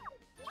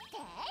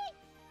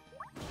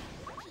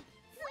き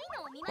つい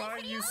のを見舞い Why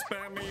する you よ。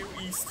 spamming you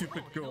e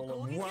stupid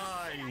golem? Why?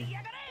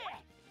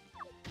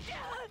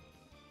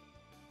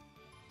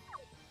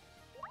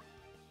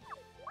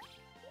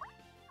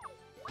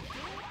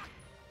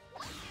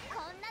 こ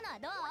んなのは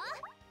どう？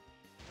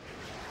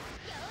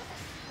容赦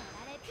取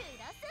られク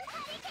ロスハ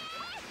リケー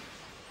ン。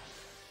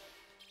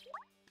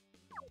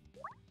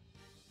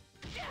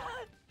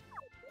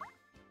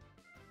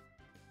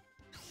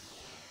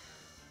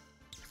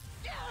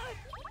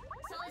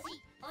掃除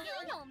お料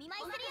理をお見舞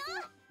いする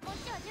よ。こっ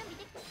ちは準備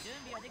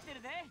できて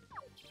るぜ。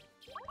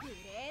グ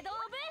レードオ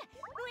ブ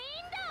ウィ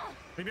ンド。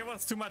 I think that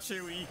was too much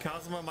AoE.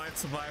 Kazuma might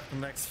survive the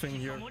next thing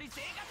here. 森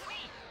生活に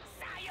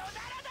さよ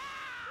ならだ。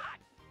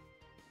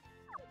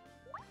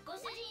ご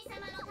主人様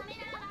のため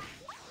ならば。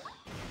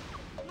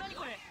何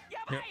これ、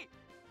やばい。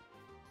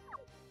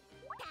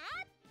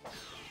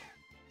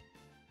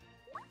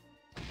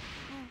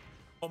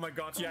Oh my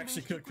god, he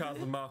actually killed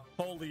Kazuma.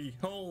 Holy,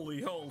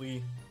 holy,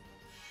 holy.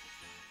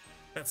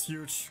 That's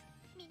huge.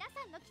 皆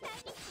さんの期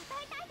待に応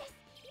えたいです。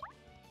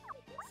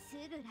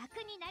すぐ楽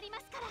になりま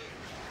すから。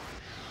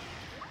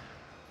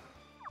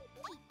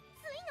き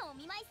ついのをお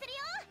見舞いするよ。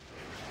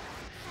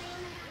さよ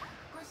なら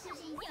ご主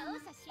人様。容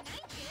赦しな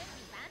い。準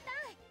備万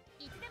端。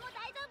いつでも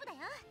大丈夫だ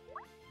よ。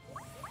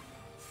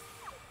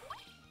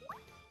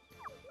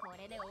こ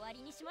れで終わ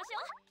りにしましょ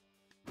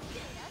う。ク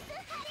ロス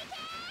ハリケー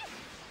ン。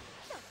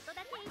ちょっと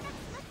だけ痛く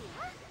しますよ。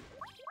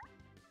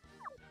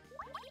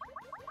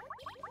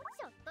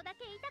ちょっとだ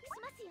け痛くし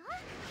ますよ。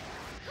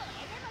こ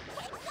れでも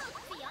結構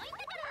強いんだ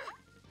から。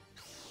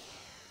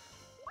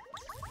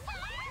魔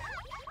力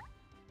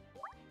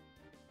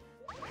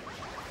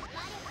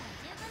は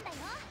十分だよ。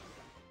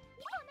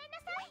ごめんな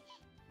さい。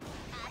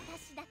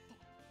私だって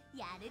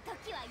やると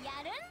きは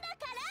やるんだ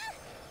から。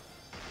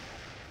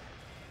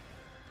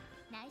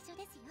内緒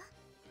ですよ。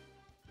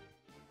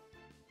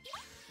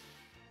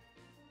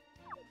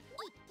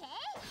いっけー。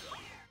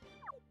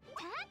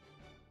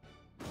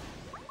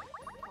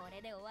こ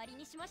れで終わり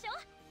にしましょう。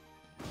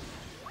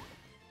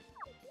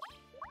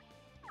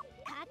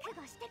覚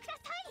悟してくだ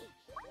さい。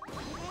これ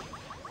で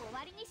終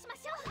わりにしま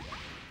しょう。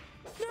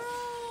 No,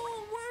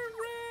 we're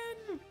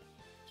in.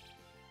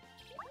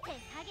 手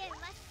加減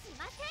はし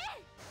ません。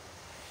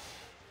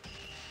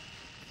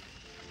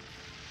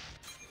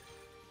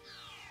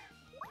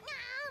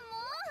も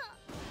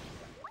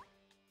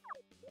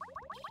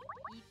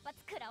う一発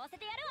食らわせ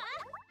てやるわ。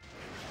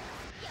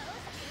容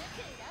赦する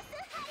クロス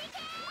ハリケー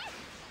ン。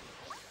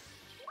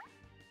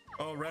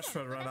 Oh,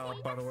 restaurant ran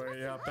out, by the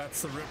way. Yeah,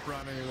 that's a rip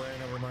run anyway.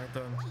 Never mind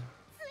then. き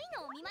つい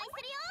のお見舞いす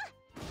るよ。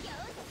容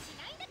赦し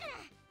ないんだから。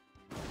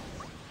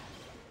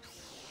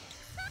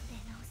出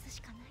直すし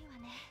かないわ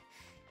ね。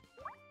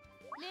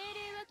命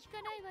令は聞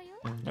かないわよ。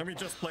 Let me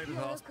just play the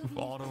house with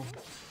auto. は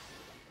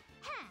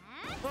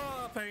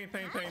あ。 Oh, pain,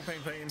 pain, pain, pain,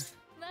 pain.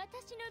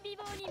 私の美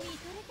貌に見と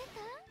れて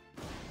た？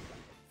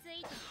つ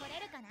いてこ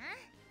れるかな？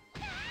く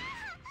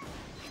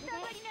た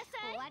ばりな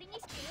さい。終わりに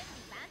して準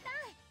備万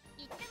端。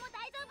いつでも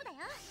大丈夫だ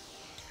よ。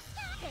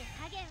手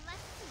加減はし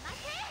ま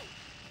せん。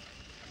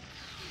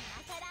今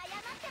から謝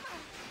っても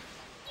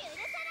許さ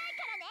ない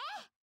からね。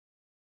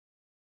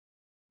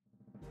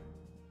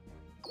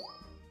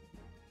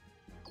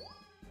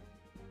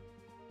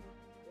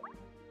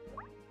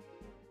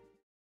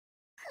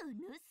コ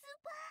ノス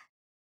バ。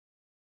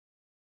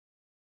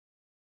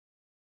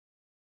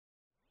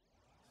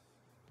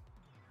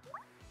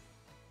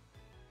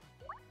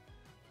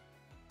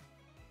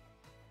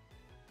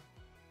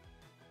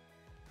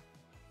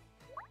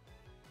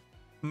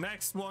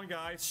Next one,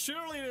 guys.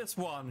 Surely this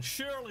one.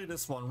 Surely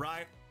this one,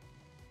 right?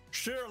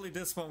 Surely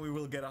this one we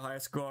will get a high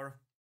score.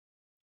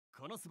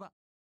 このスバ。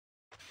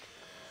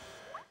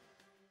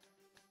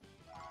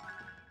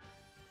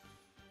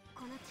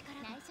この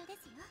力内緒で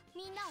すよ。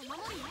みんなを守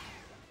るよ。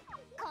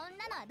こん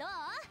なのはどう？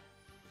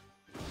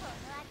この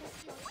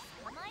私を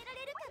捕まえら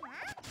れるかな？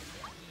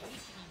いい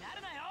気にな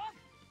るなよ。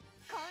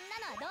こんな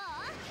のはど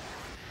う？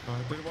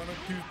 I didn't want to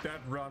do that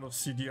round of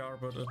CDR,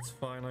 but it's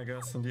fine, I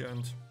guess, in the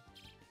end.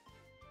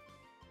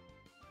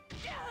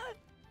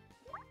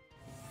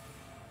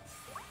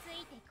 つ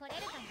いてこれ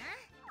るかな？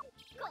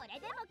これ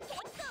でも結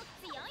構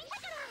強いんだ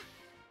から。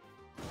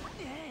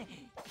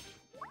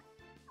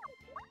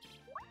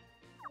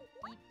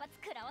一発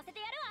食らわせて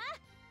やるわ。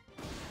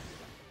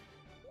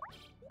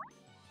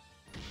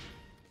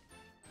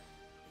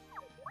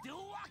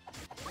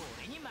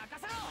俺に任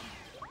せろ。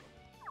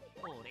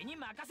俺に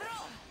任せろ。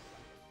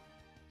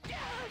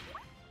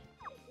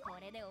こ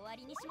れで終わ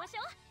りにしまし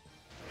ょう。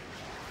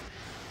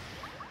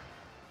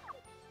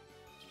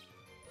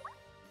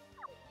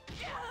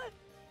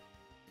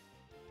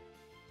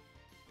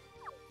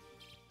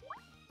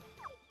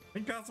I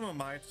think Kazuma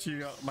might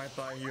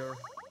die here.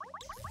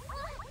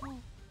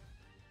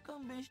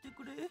 勘弁して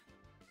くれ。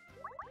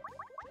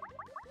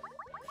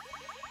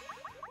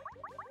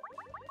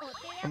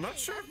 I'm not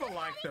sure if I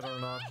like that or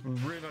not. I'm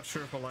really not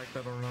sure if I like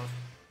that or not.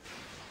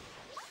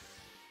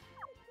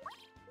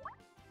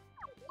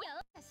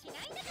 よし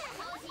ないんだから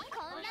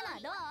こんなのは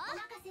どう？お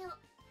任せを。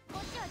こ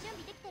っちは準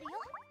備できてるよ。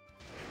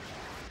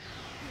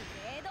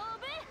グレードオ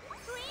ブウ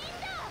ィン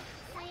ド。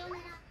さような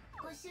ら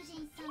ご主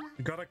人様。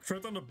 You got a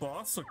crit on the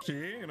boss,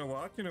 okay? You know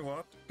what? You know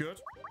what? Good. よ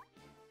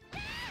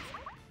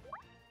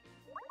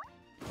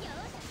し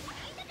な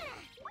いんだから。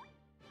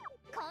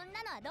こん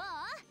なのはどう？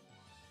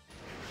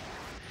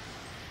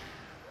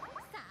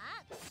 さ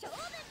あ勝負。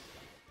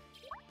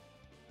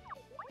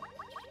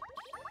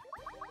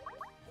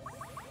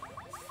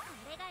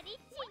これがリッ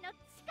チーの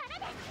力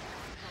です。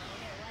これ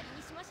で終わり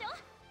にしましょう。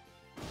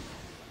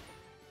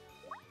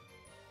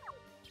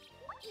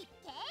いっ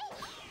けー。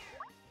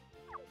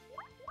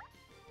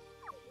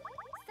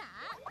さ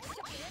あ準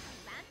備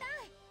万端。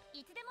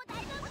いつでも大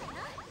丈夫だよ。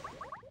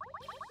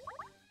今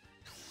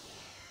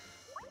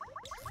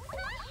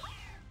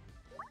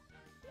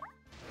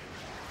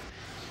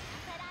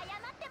更謝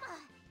っても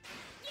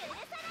許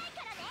さない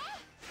からね。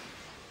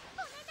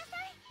ごめんなさ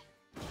い。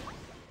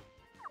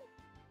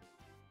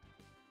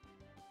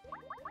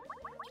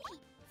き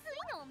つい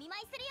のお見舞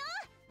いするよ。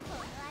この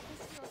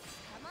私を捕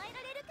まえ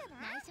られるかな。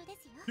内緒で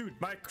すよ。 Dude,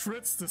 my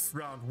crits this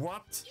round.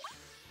 What?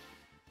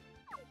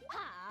 は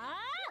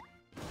あ、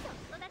ちょっ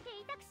とだけ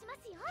痛くしま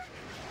すよ。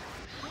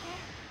これで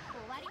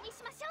終わりに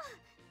しましょう。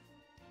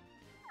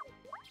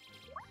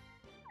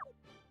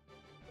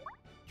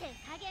手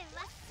加減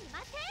はし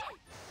ません。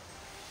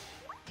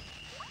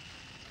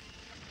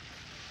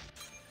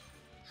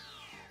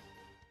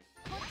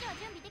こっちは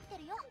準備できて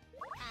るよ。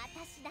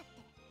私だって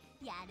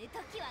やる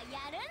ときは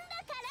やるんだ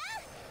か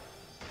ら。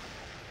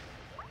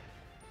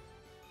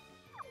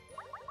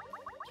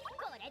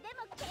これで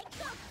も結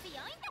構強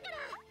いんだから。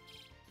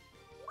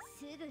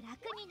すぐ楽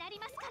になり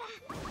ますから。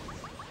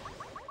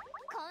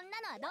こんな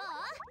のはどう？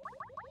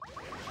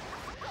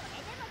これ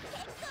でも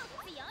結構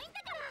強いんだ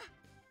から。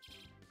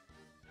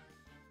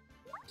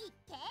いっ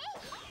けー。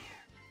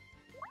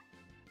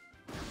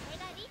これ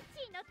がリッ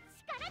チーの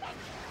力で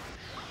す。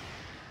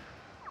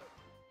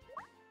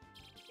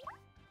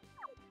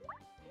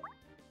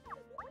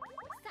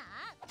さ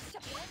あ準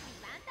備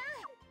万端。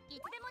い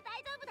つでも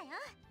大丈夫だよ。あ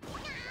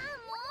あ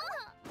も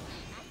う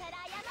今さら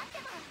謝って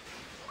も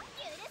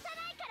許さ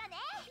ないからね。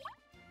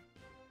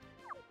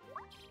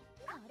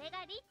これ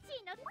がリッチ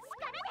ーの力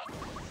で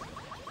す。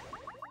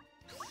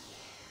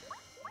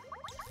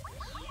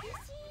厳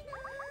しいな。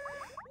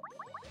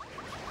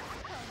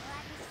この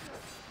私を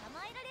捕ま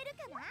えられる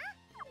かな。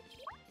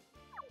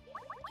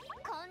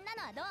こんな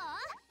のはどう？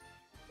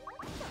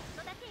ちょっ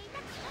とだけ痛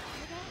くします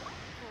ので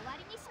終わ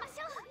りにしまし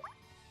ょう。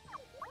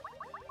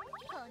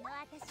この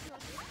私を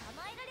捕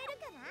まえられる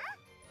かな。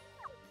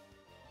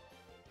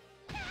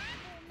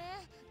ごめ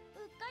ん、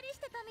うっかりし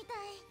てたみた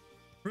い。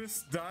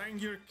 Chris dying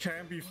here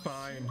can be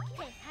fine.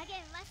 手加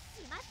減は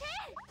しません。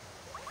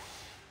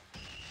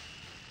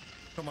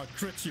 Come on,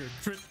 crit here.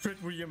 Crit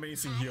would be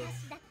amazing here.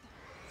 私だって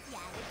や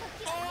る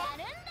ときはや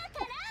るんだか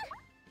ら。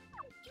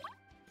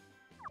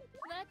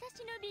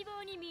私の美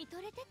貌に見と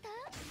れてた？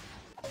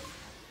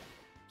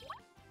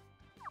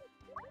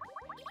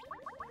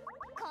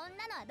こん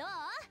なのはどう？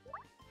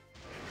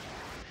こ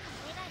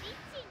れがリッ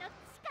チーの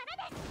力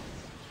です。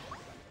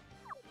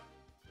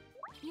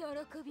喜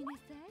びなさ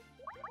い。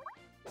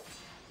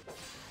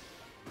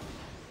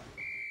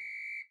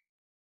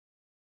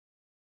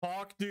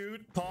 Pog,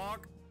 dude.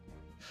 Pog.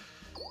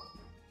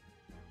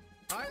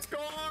 High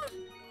score!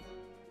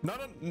 Not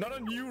a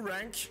new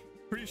rank.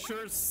 Pretty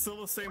sure it's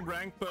still the same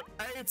rank, but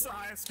hey, it's a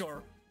high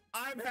score.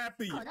 I'm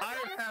happy. I'm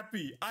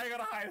happy. I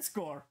got a high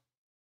score.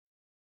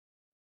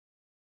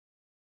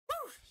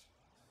 Woo.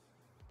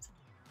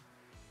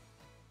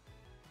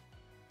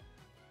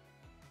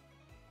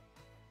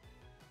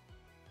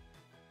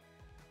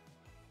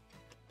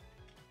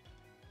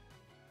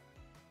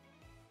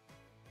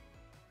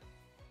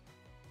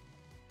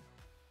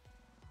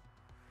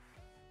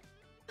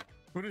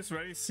 Food is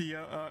ready. See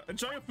ya.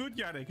 Enjoy your food,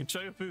 Yannick.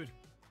 Enjoy your food.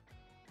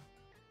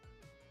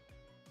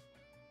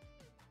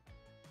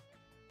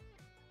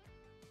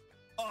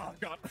 Oh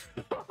god.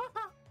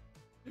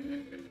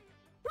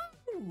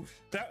 Woo.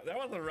 That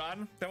was a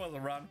run. That was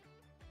a run.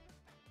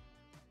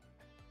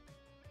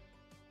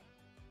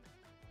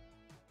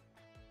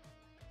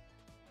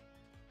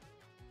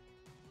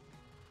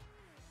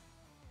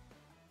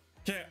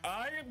 Okay,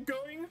 I am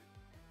going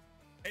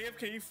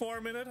AFK for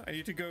a minute. I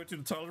need to go to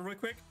the toilet real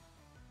quick.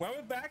 When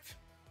we're back,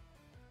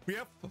 we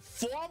have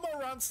 4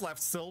 more runs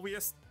left still. We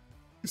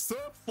still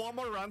have 4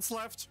 more runs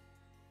left.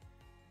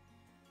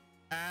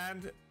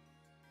 And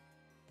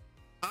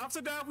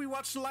after that, we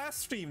watch the last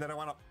stream that I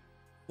want to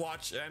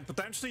watch and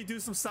potentially do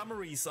some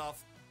summaries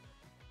of,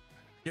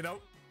 you know,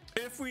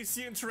 if we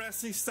see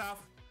interesting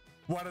stuff,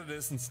 what it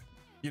is, and,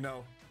 you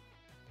know.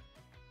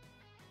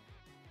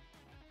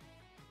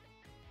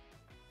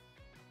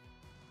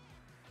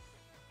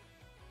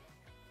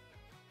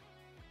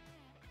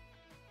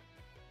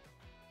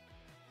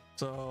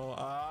 So,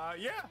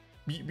 yeah,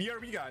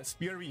 BRB guys,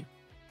 BRB.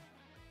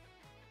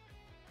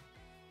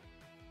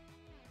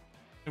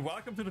 And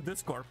welcome to the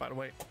Discord, by the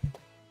way.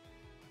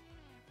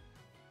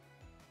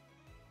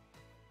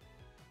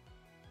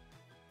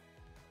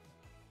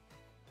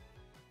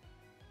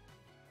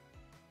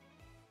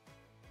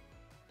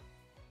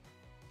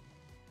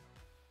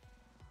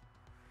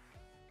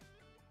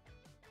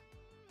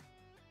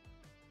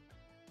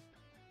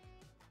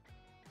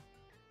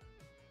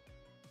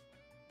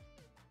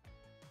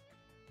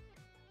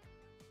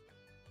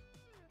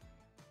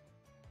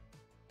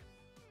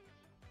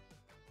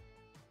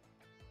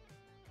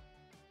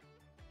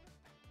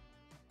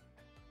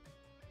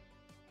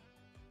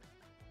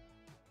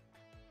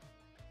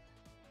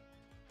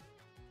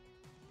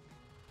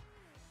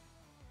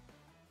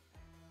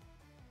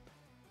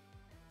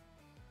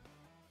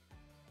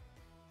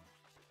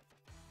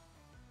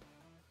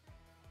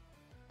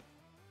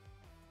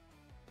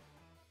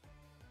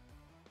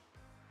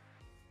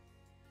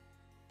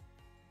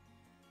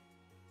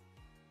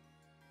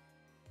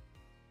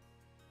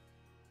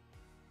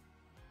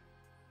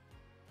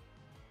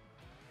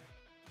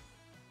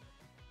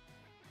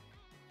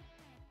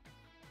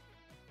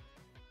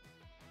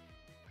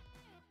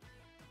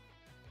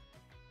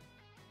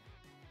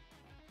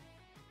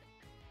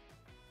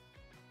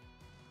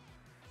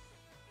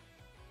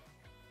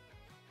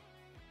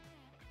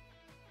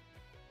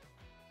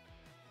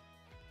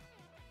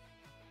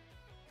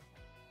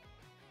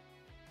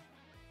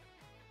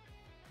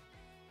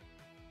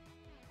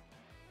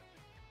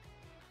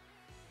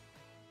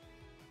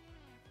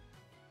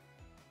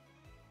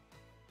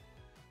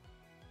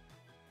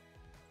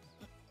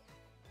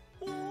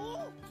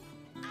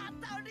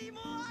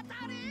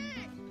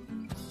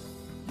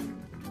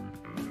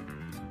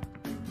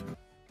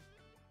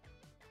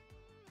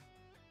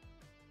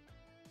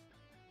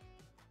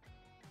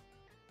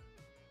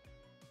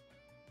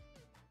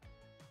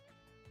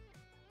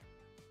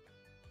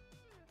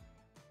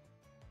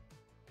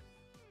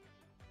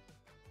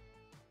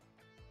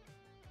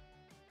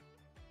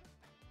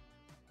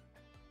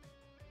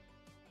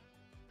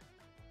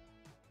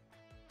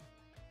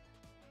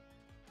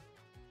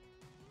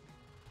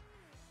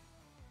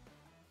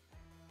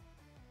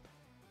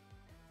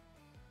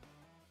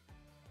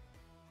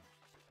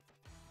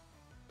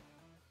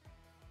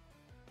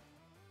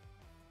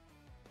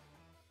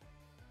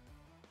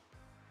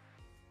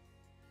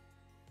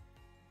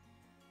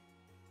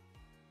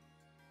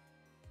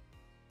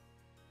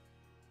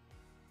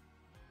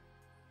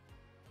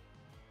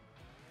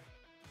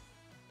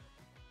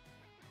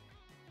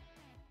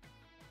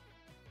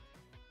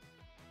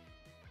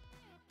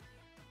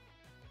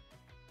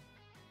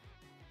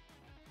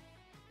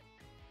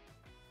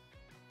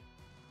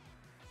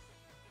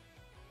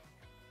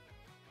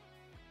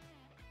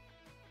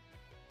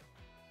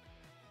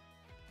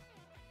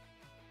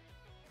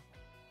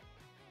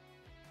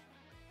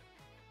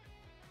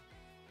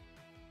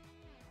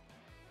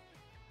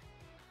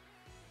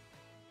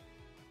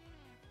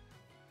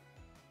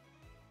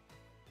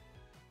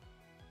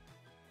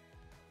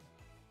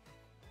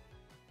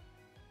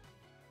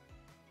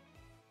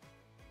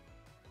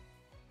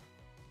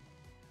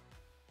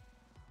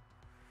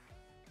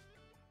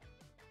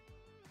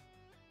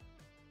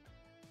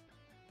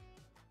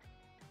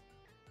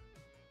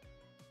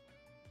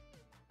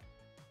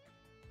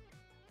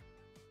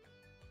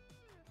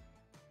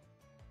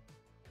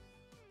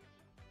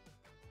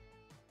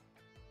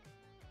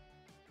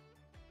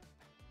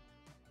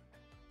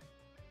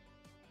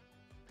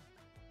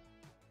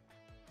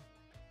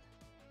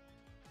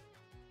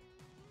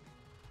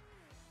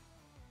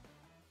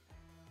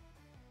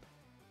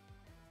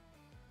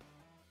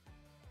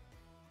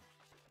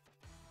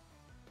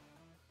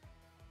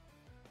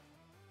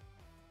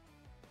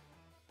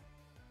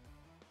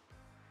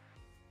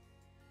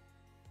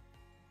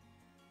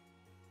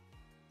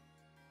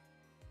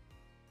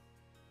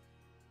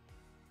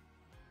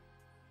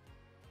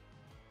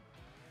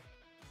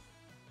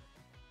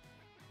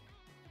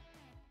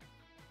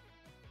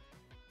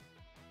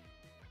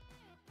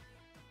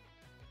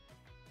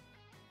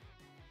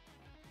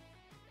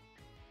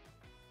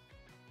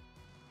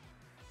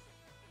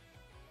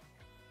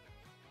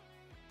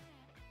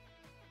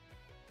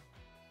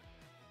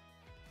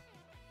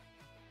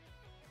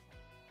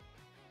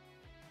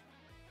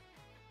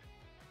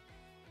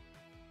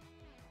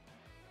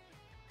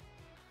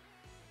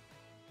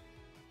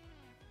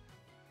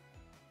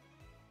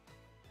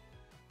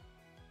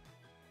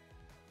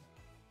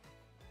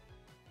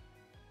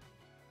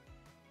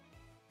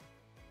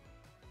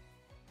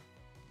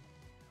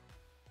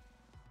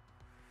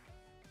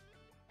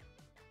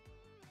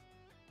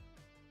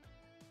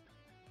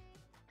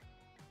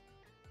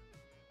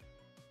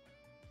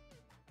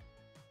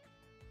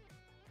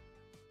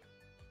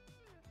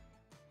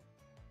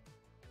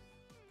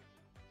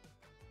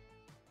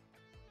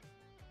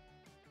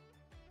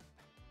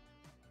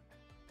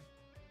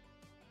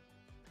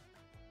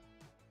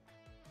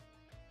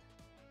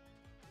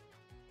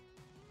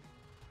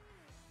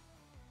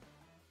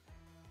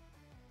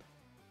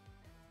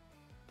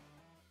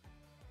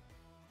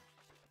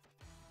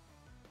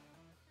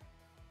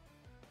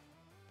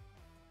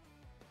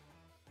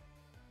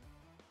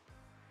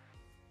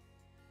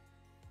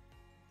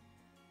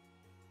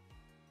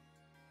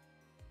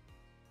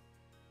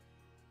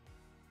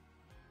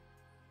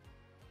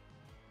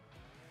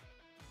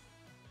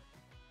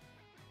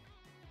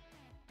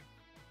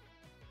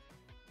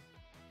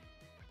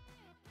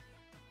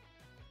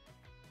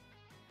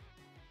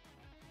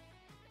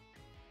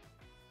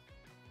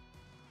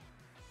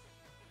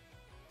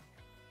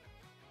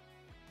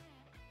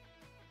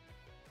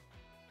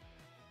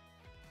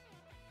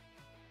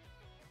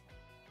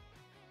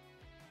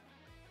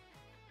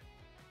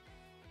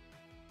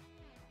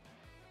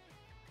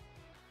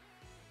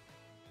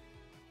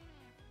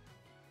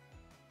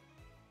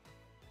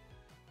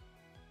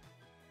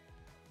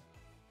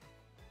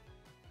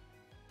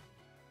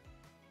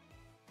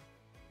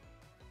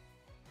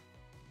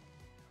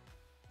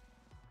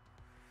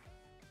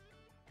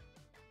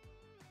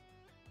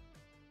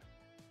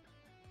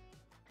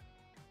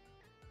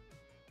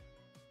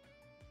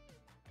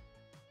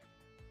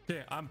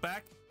 Okay, I'm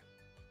back.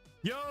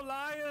 Yo,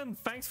 Lion,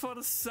 thanks for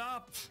the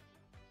sub.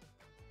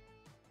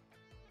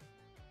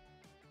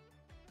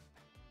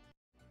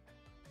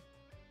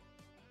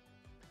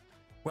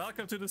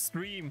 Welcome to the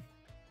stream.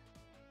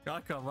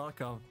 Welcome,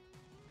 welcome.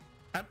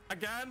 And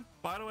again,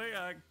 by the way,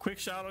 a quick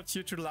shout out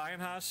to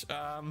Lionhash.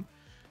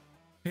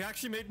 He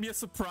actually made me a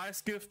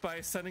surprise gift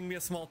by sending me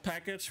a small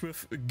package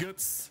with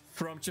goods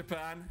from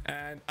Japan,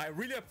 and I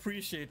really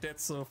appreciate that,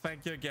 so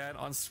thank you again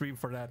on stream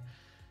for that.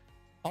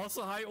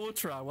 Also, hi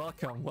Ultra,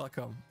 welcome,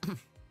 welcome.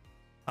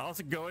 How's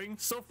it going?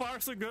 So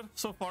far so good,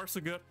 so far so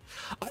good.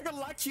 I got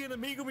lucky in a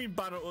Megumin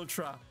banner,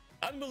 Ultra.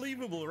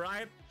 Unbelievable,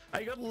 right?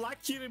 I got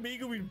lucky in a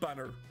Megumin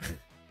banner.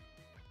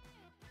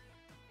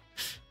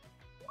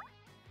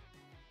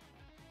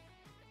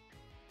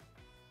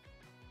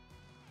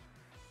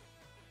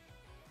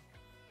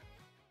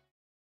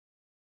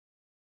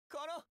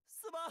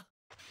 Konosuba!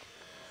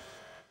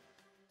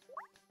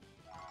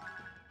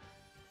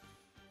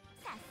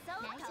 さっそ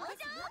う登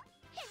場。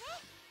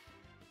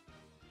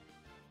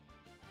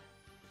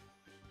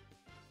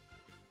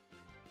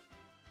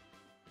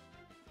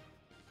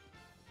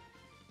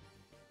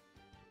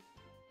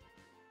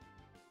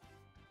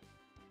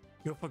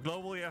Yo, for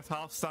global, you have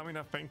half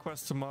stamina fan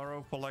quest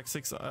tomorrow for like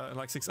 6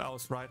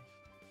 hours, right?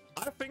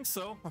 I think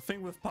so. I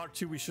think with part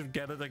 2 we should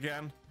get it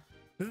again.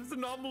 This is the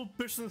normal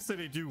business that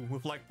they do.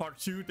 With like part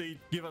 2, they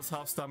give us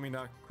half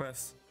stamina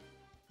quests.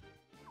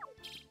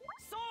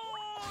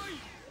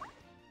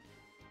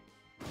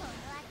 この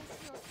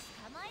私を捕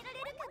まえられ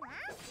るかな。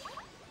き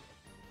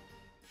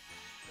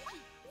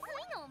つ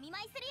いのお見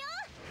舞いするよ。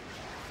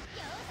容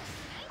赦し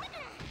ないんだか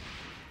ら。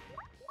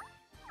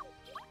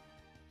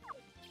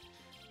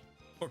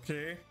 Okay.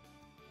 いって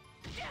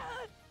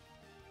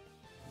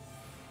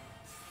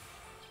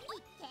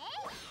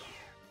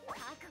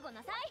覚悟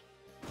なさい。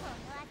この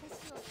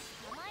私を捕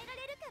まえられ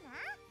るかな。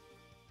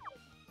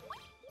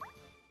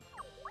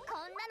こ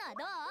んなのは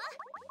ど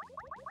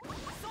う？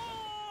そ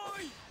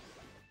ーい！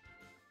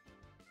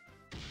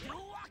弱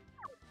っ！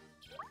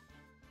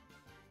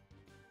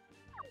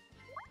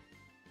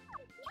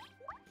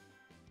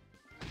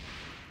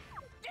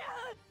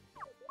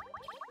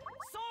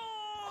そ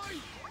ーい！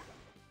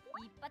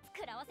一発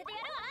食らわせてや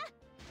るわ。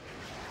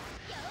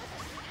容赦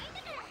しないんだ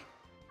から。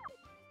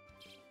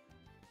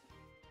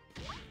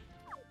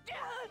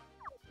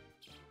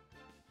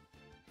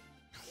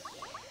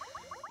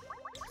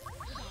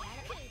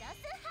クロ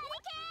スハリ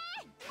ケ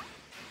ーン。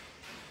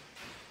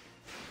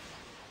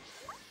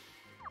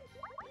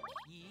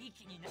いい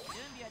気になる準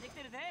備はでき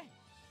てるぜ。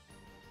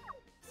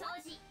掃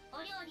除、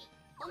お料理、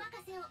お任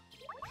せを。ダ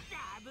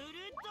ブル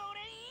ドレ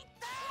イン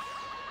タ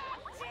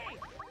ッチ！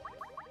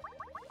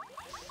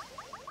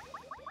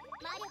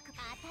魔力、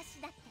あたし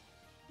だって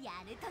や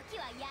るとき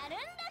はやるん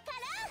だか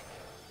ら。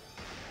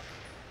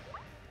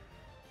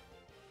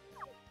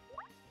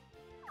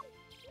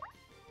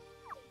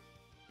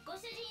ご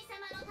主人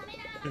様のため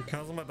なら Okay,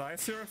 Kazuma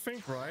dies here, I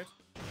think, right?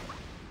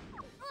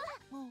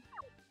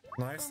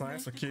 Nice,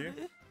 nice,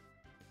 okay.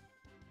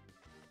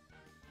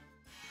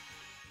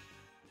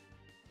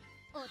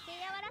 お手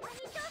柔らかに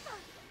どうぞ。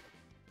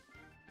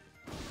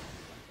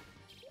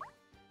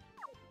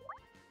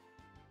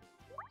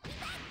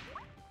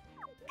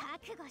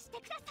覚悟して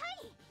くださ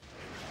い。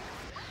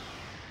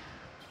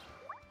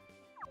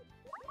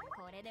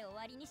これで終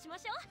わりにしま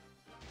しょう。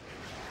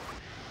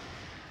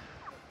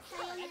そ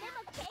れで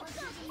も結構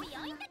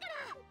強いんだから。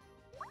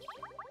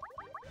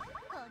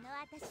この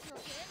私を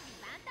準備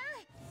万端。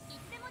い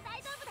つでも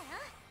大丈夫だよ。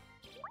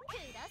ク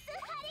ロス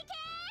ハリケー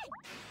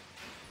ン。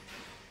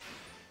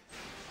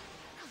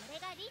これ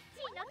がリッチ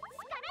ーの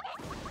力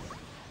です。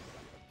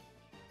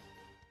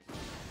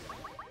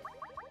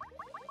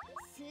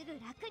すぐ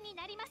楽に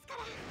なりますから。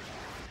き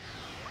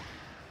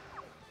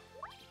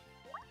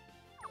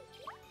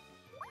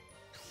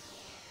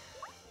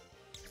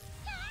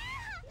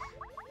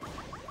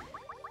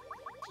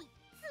っ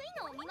つい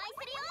のお見舞いす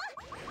るよ。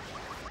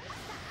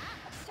さあ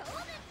勝負。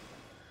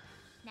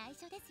内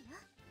緒ですよ。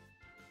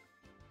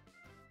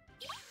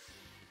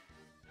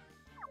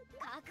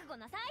覚悟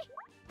なさい。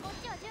こっ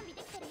ちは準備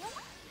できてるよ。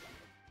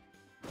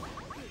グ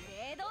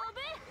レード・オブ・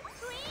ウ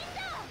ィン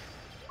ドウ。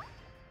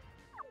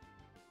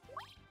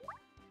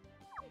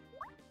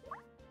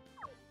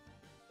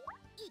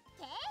いっ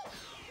て、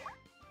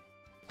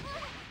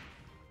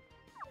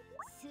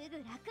すぐ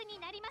楽に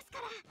なりますか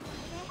ら。こ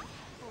れ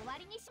で終わ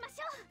りにしまし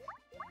ょう。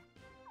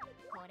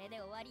これで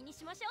終わりに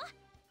しましょう。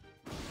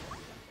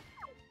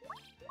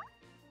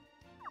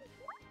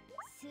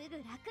すぐ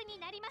楽に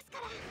なりますか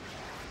ら。は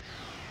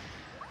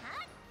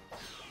っ、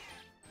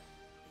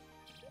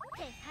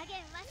手加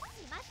減はし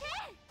ません。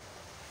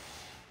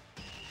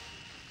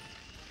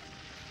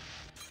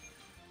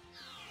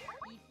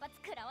一発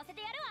食らわせ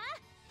てやるわ。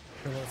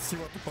Okay, let's see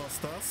what the boss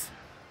does.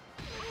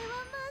 これは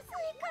まず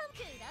いかも。ク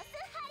ロス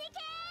ハリ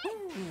ケー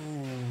ン。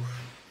 Ooh.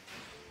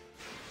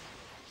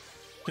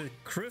 Okay,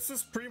 Chris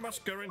is pretty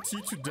much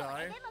guaranteed to これ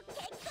die. でも結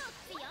構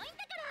強いん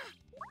だから。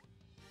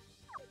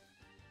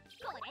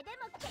これで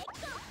も結構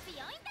強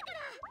いんだから。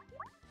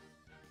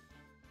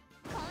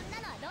こんな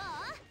のはど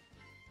う？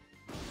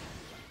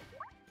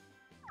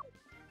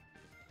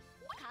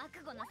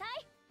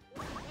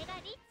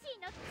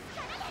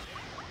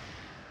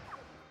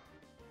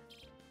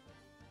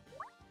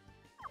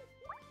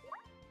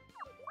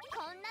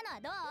は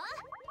どう？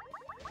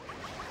容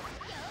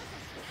赦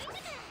しないん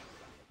だから。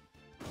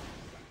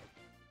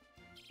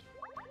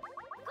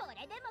こ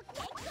れでも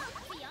結構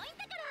強いん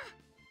だから。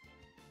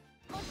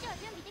こっちは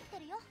準備できて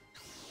るよ。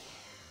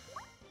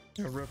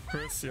Rip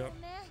Chris, yeah. ご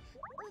めん、う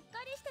っ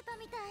かりしてた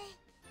みたい。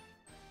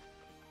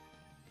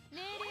命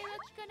令は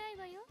聞かない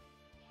わよ。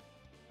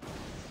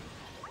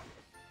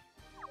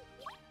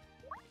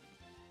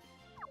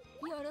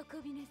喜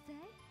びなさい。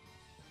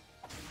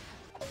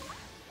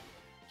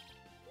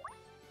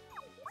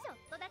ちょっ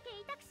とだけ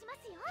痛くしま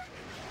すよ。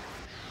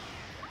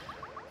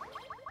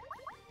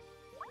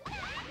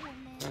ごめん、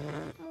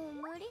もう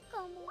無理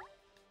かも。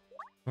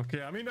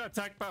Okay, I mean the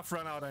attack buff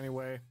ran out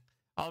anyway.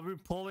 I'll be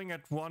pulling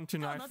at 1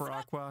 tonight for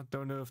Aqua.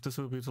 Don't know if this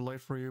will be too late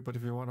for you, but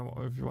if you want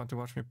to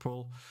watch me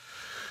pull,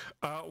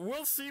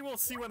 we'll see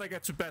when I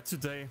get to bed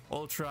today.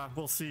 Ultra,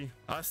 we'll see.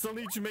 I still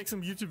need to make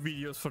some YouTube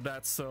videos for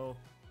that, so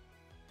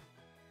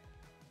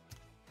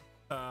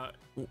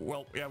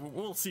well, yeah,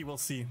 we'll see.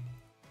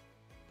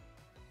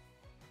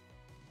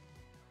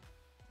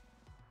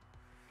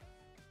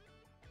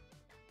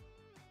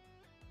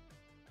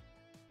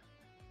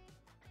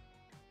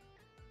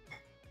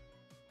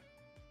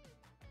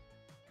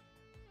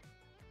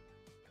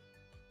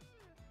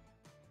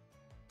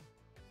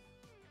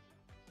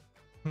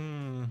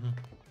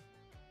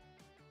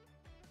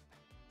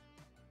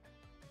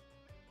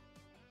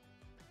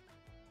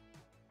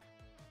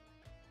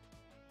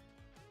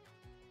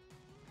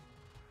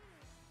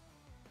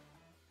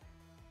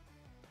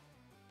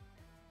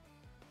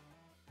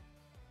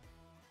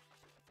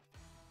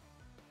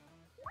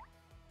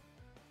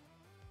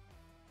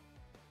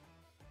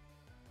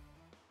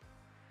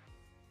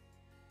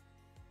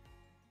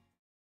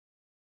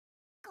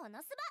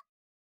 Konosuba。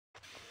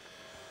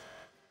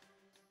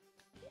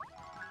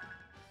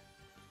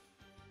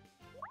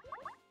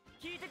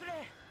聞いてくれ。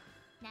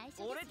内緒で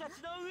すよ。俺た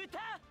ちの歌。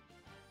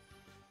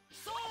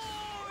そ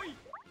ーい。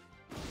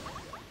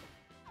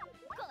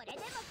これで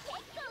も結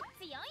構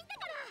強いんだ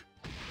から。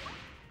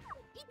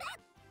いた。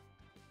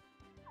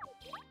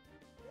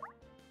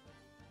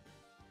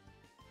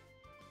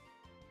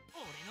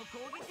俺の攻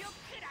撃を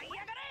食らい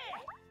やがれ。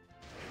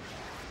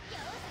容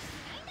赦し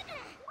ないんだから。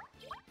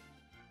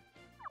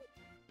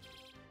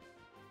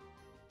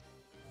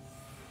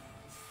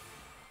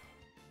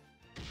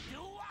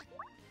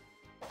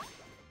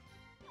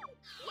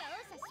容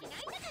赦しな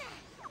いんだから。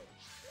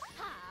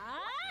はあ。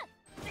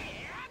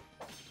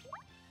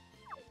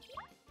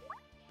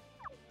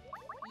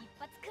一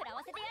発食らわ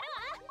せてやるわ。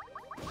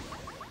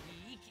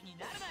いい気に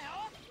なるなよ。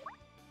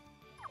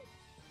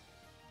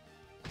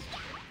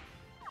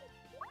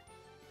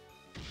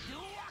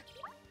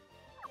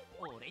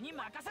俺に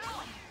任せろ。これ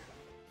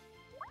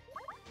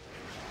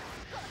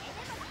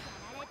でもや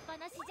られっぱ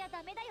なしじゃ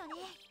ダメだよね。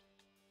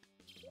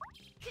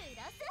クロス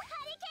ハ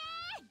リケ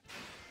ーン。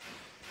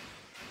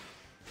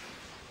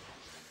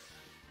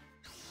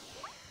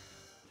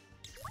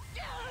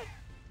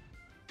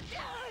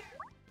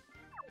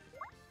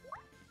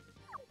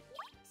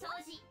掃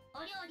除、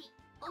お料理、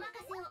お任せ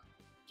を。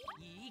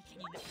いい気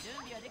になる。準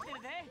備はできて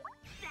るぜ。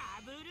ダ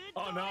ブル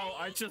ド Oh no,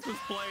 I just was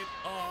played.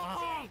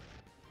 Oh.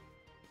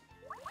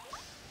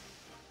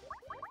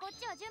 こっ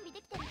ちは準備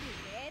できてる。グ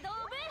レードオ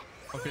ブ。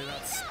Okay,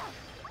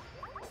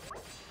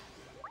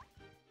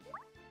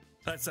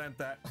 let's end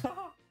that.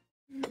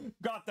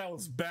 God, that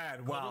was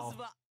bad. Wow.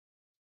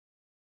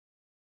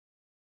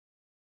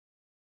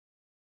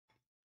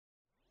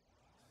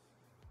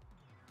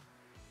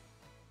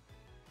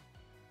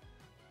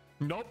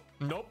 Nope,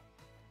 nope.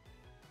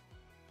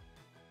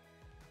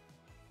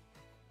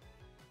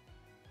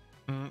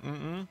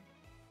 Mm-mm-mm.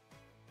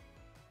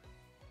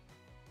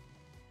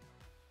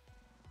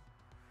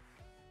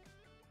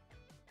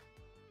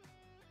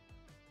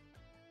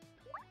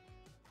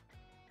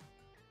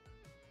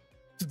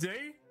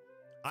 Today,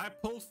 I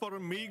pulled for a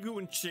Megu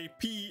and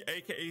JP,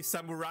 aka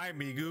Samurai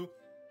Megu,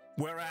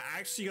 where I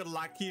actually got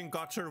lucky and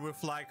got her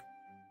with like,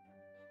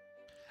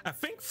 I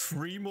think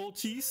 3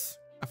 multis.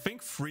 I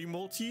think 3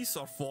 multis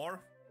or 4. I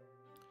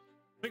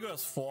think it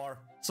was 4.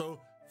 So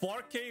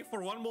 4k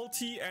for 1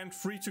 multi and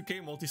 3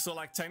 2k multi, so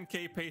like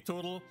 10k pay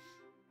total.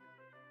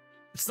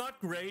 It's not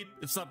great,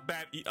 it's not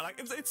bad. Like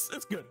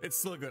it's good. It's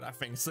still good. I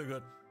think it's still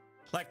good.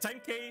 Like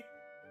 10k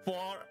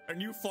for a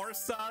new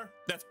 4-star,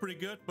 that's pretty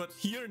good. But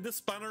here in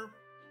this banner,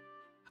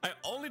 I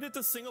only did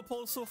the single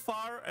pull so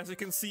far. As you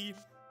can see,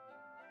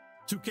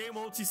 2k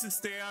multis is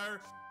there,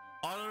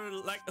 other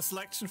like a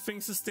selection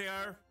things is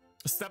there,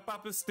 a step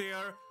up is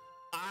there.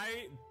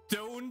 I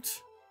don't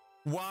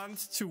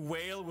want to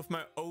whale with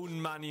my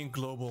own money in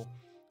global.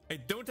 I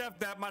don't have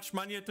that much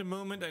money at the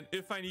moment, and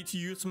if I need to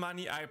use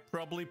money, I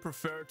probably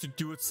prefer to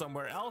do it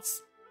somewhere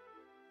else.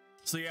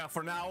 So yeah,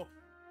 for now,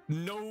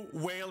 no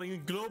whaling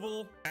in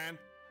global, and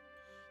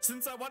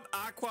since I want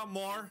Aqua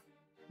more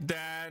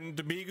than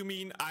the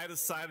Megumin, I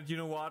decided, you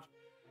know what,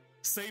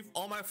 save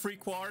all my free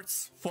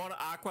quartz for the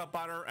Aqua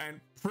banner and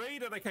pray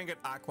that I can get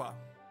Aqua.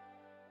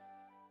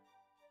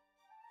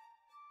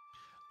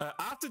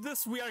 After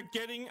this, we are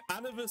getting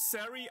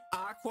Anniversary,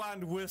 Aqua,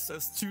 and Wiz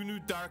as 2 new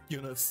Dark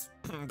units.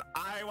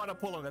 I want to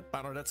pull on that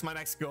banner. That's my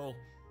next goal.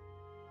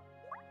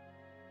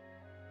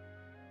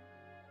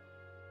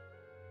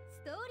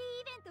 ストーリー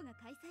イベントが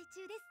開催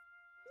中です。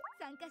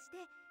参加して。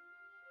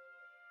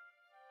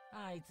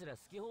あいつら好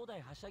き放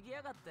題はしゃぎ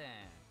やがって。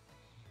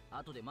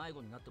後で迷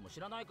子になっても知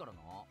らないからな。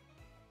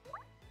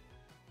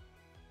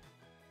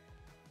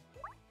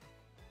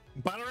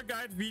Banner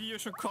guide video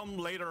should come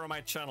later on my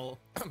channel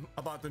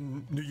about the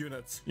new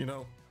units, you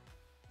know.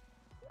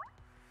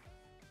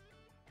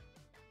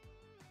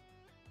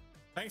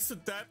 Thanks to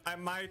that, I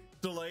might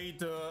delay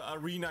the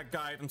arena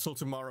guide until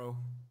tomorrow.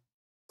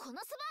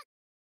 Konosuba!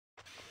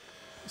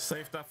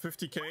 Saved that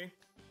 50k.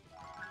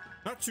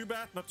 Not too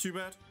bad, not too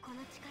bad. こ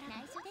の力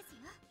内緒です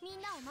よ。み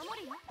んなを守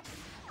るよ。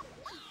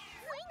つい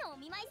のお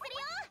見舞いする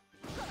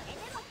よ。これ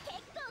でも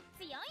結構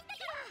強いんだ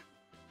か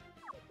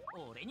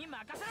ら。俺に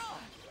任せろ。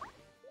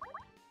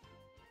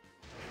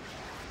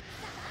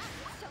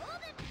勝負。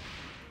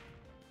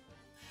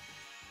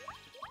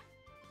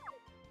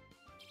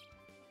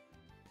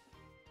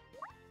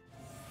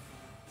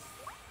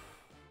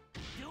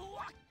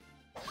弱っ。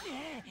これ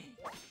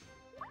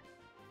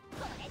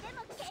で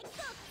も結構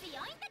強い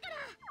んだから。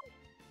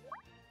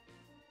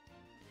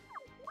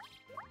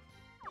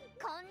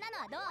こんなの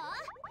はどう？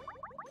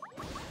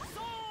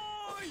そ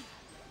ーい。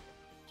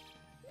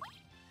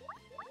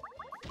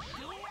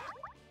弱っ。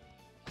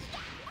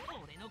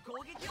俺の攻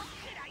撃を食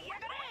らいや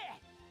がれ。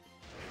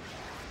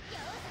よ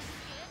し、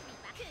準備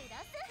はクロ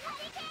スハ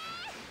リケー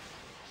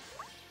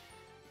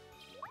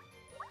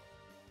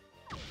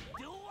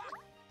ン。弱っ。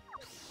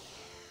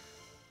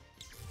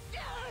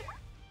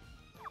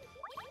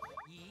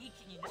いい気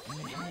になって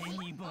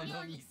何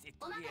者見せて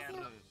お任やる。せ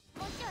を。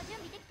こっちは準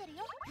備できてる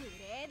よ。グレ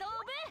ード・オ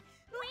ブ・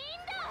ウィ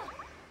ンド。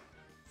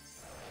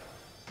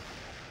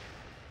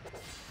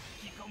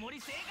引きこもり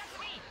生活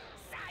に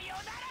さよ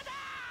ならだ。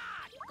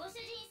ご主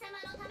人様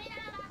のためな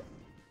らば。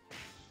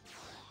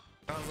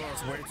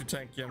That's way too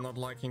tanky, I'm not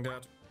liking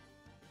that.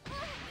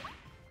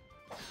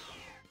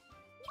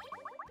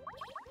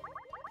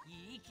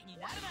 いい気に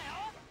なるな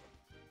よ。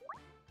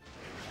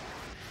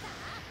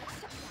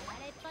さあ、や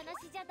られっぱな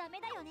しじゃダメ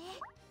だよね。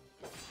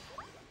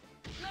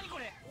何こ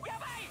れ、や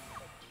ばい。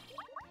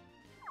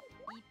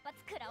一発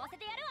食らわせ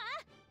てやるわ。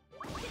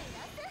クロス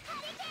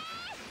ハリケー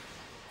ン。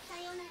さ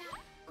よなら、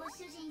ご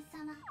主人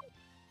様。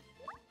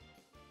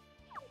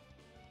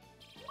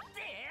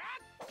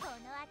こ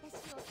の私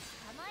を捕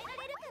まえら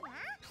れるかな。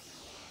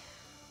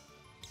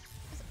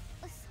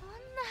そん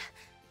な。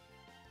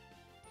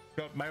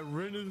 God, my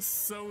run is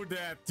so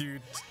dead,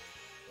 dude.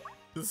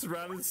 This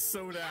run is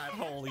so dead,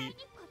 holy. 答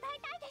え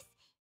たいです。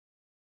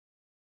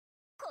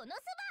このそ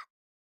ば。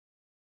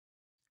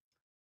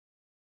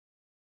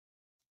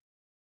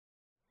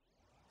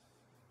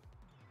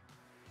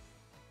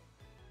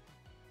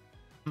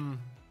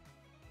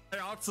I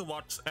also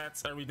watch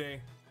ads every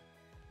day.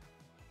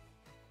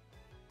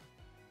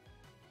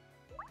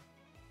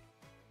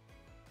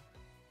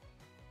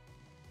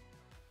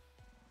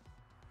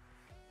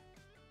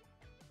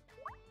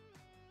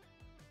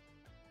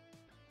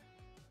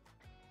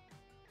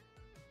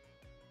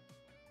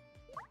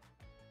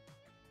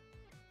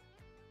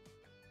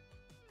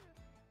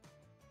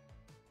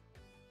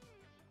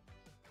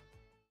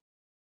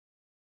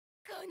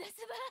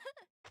 Konosuba。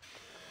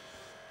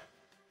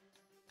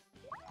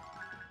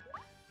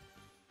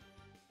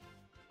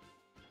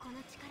この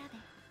力で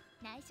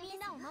内緒みん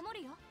なを守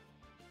るよ。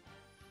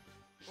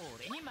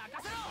俺に任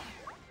せろ。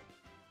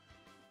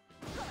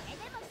これ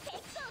でも結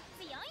構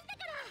強いんだ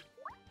から。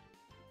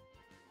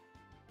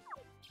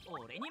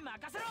俺に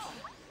任せろ。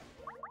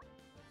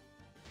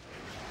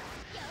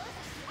容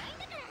赦しないん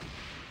だから。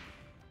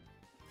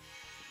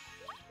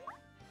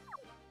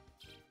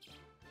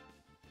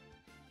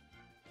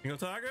Single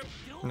target.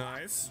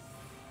 Nice.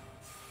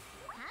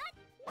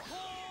 ほ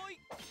ーい。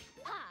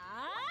は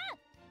あ。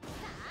さ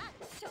あ、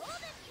勝負。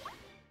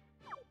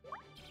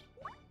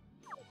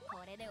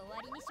これで終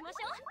わりにしまし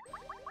ょ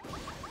う。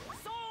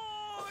そ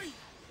ーい。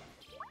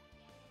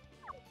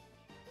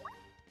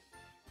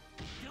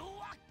弱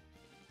っ。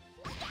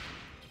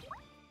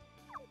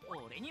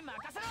俺に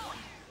任せろ。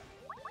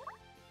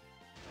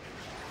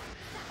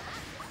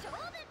勝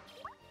負。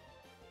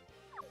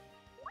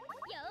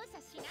容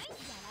赦しない。や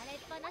られっ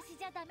ぱなし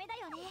じゃダメだ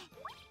よね。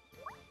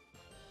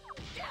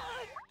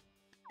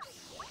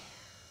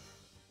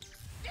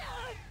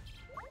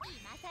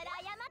今さら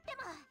謝って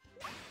も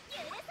許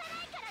さな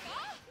いからね。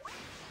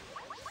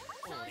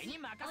俺に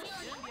任せろ。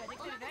準備はでき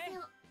てるね。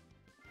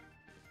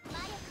魔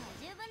力は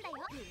十分だよ。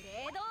グレ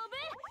ード・オブ・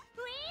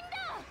ウィン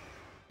ド。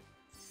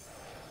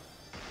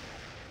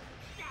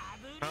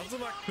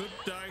 Konosuba could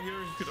die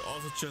here, he could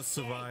also just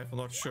survive, I'm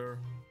not sure.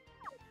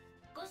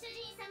 ご主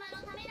人様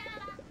のためなら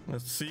ば。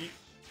 Let's see.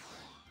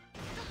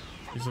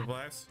 He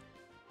survives.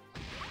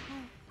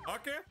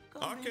 Okay,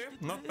 okay,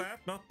 not bad,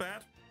 not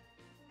bad.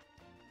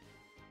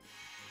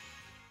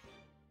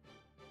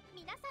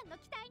 皆さんの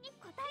期待に応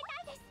えた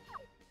いです。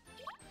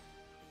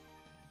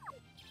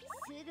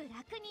スぐ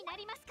楽にな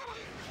りますから。き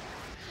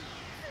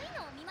つい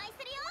のお見舞いす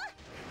るよ。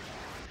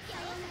容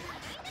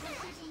赦しないんだ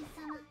か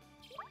ら。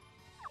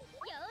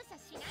容赦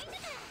しないんだ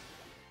から。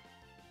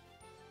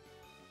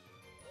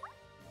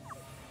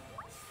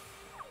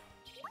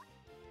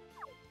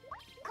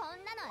こ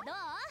んなのはどう？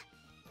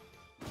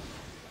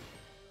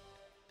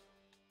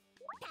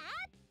た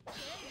っ、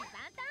準備万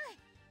端。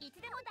いつ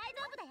でも大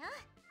丈夫だよ。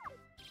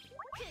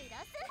クロス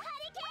ハ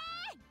リケ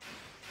ーン。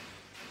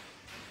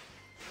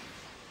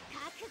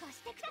覚悟し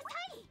てくださ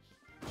い。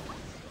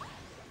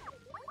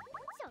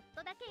ちょっ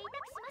とだけ痛く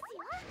しますよ。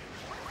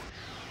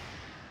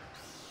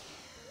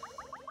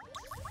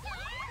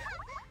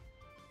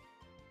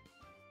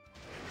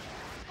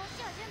こっ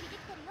ちは準備でき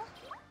てるよ。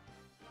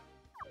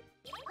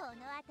こ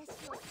の私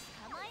を捕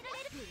まえら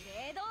れる。ブ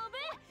レード・オブ・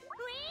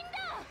ウィン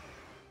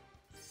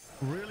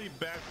ド。 Really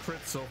bad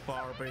crit so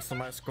far based on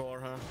my score,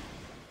 huh?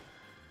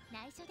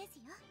 内緒です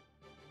よ。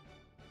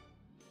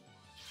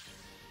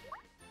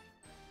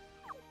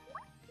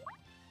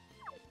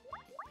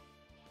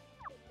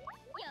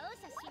容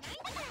赦しないん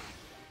だから。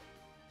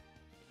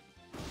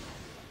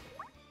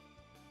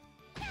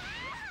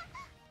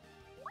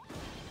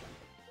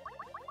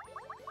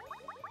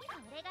こ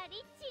れがリッ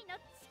チーの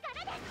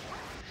力です。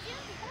準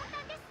備万端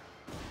です。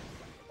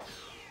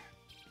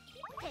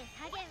手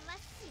加減は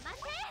しませ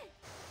ん。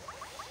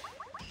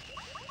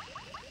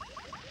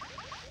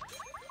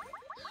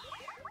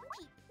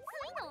きつ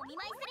いのお見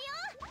舞いするよ。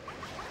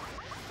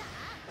さ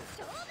あ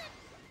勝負。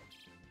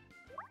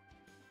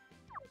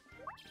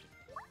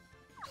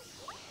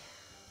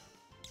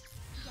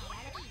や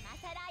られ、今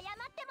さら謝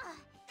っても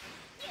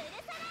許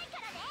さないか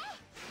らね。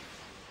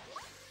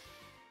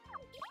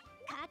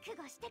覚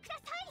悟してくだ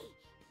さい。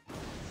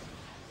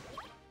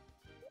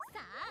さ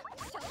あ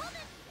勝負。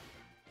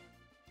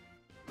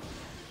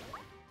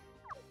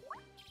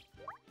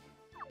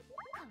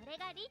これ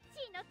がリッチ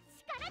ーの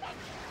力で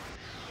す。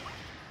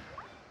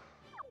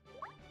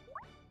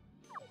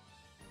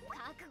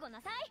覚悟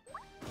なさい。き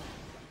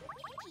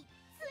っ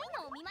つい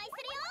のお見舞いす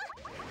るよ。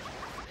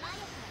魔力は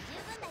十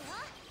分だよ。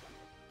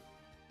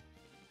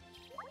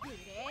ブレ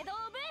ード・オ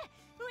ブ・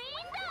ウィ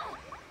ンド。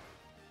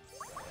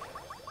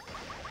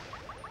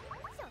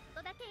ちょっ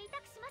とだけ痛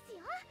くします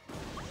よ。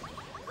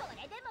こ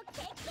れでも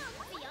結構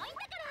強いん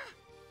だか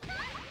ら。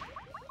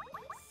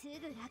す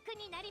ぐ楽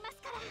になりま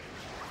すから。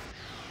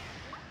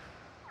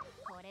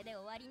これで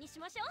終わりにし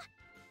ましょう。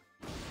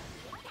は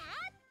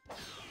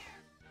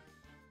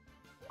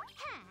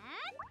あ、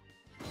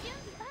準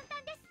備万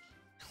端です。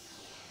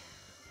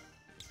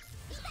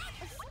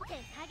手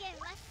加減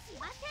はし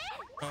ません。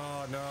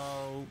 Oh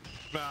no.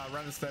 Nah,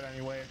 Ren is dead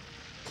anyway.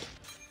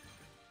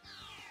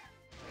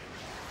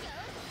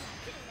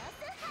 クロス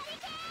ハリ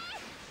ケー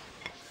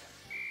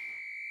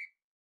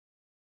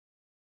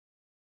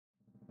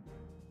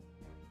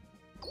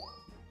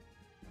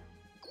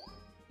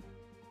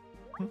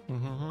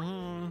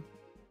ン。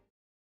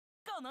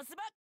このす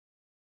ば。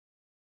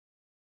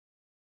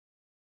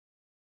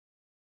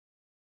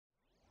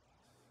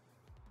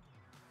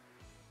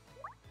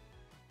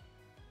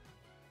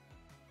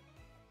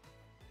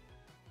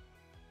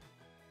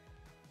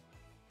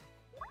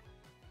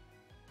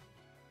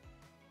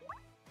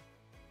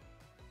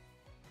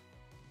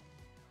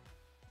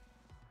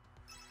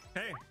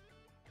 Hey,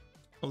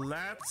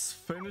 let's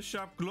finish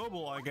up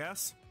global, I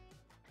guess.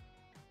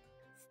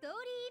 ストーリー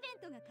イ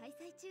ベントが開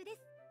催中で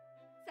す。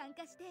参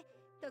加して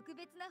特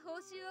別な報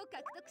酬を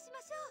獲得しま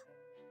しょ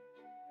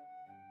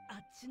う。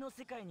あっちの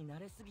世界に慣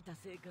れすぎた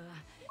せいか、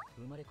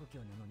生まれ故郷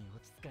なのに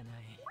落ち着かな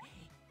い。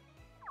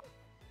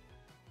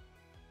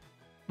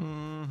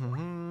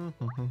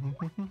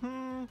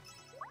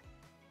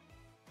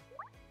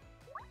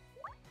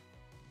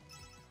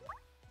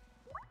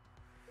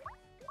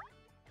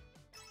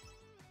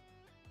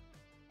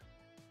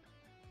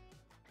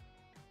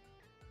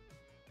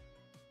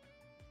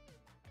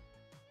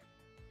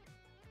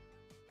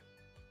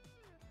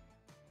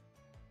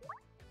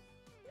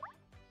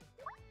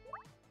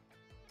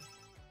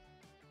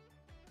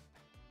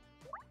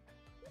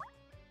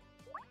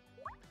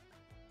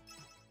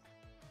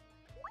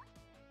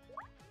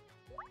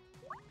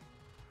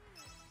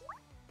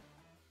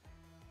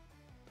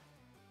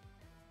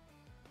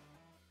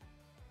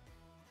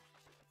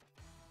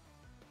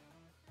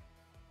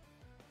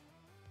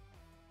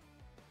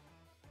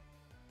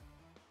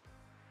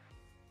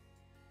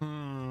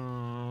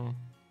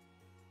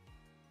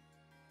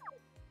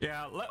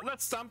Yeah,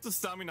 let's dump the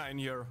stamina in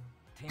here.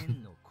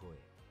 天の声。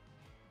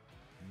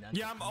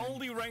 Yeah, I'm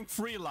only rank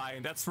 3,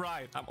 Lion. That's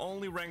right. I'm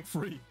only rank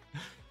 3.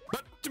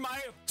 But to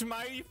my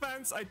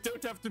defense, I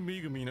don't have the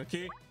Megumin,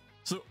 okay?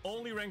 So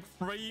only rank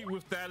 3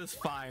 with that is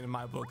fine in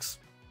my books.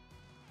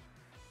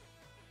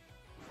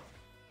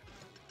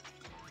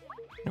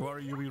 Where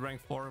you be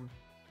rank 4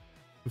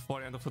 before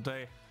the end of the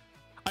day?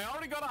 I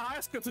already got a high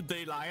score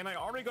today, Lion. I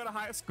already got a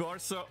high score,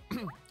 so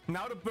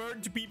now the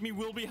burden to beat me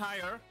will be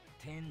higher.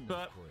 天の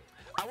But 声。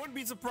 I wouldn't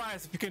be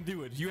surprised if you can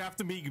do it. You have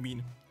the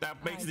Megumin.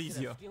 That makes it あい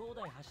つら easier. 好き放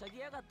題はしゃぎ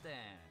やがって。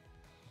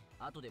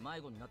後で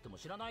迷子になっても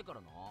知らないか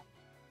らな。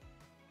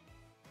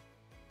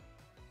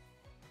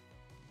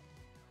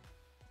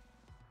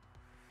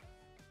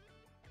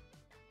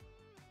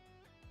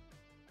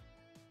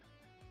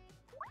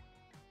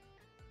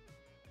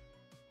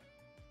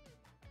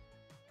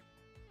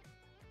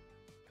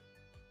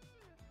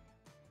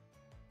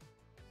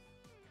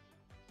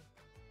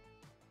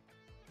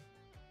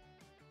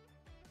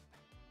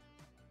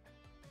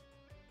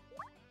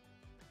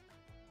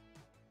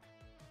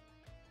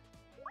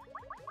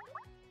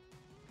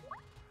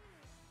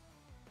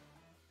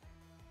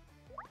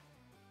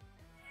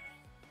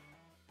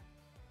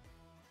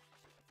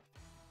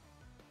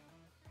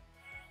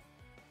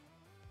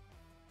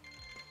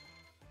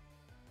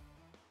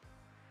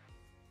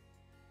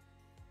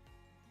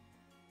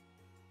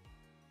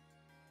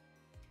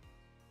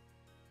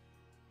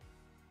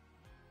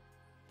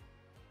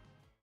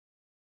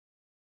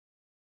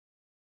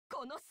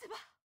このすば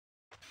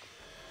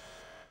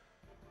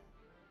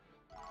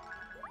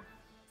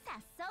さ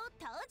っそう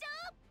登場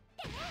っ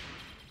てね。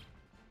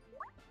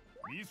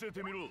見せ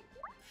てみろ。お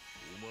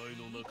前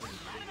の中に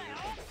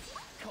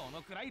こ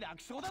のくらい楽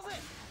勝だぜ。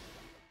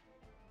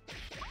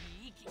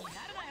いい気になる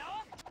な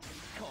よ。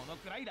この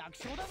くらい楽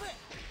勝だぜ。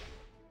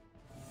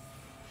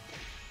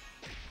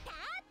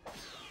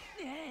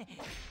ねえ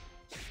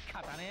仕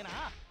方ねえな。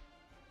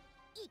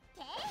いって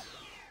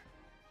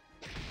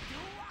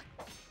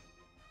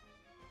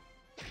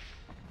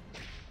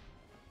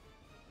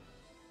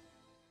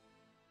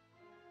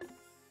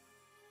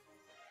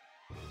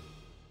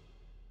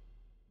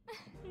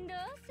どう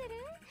する？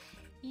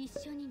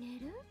一緒に寝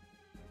る？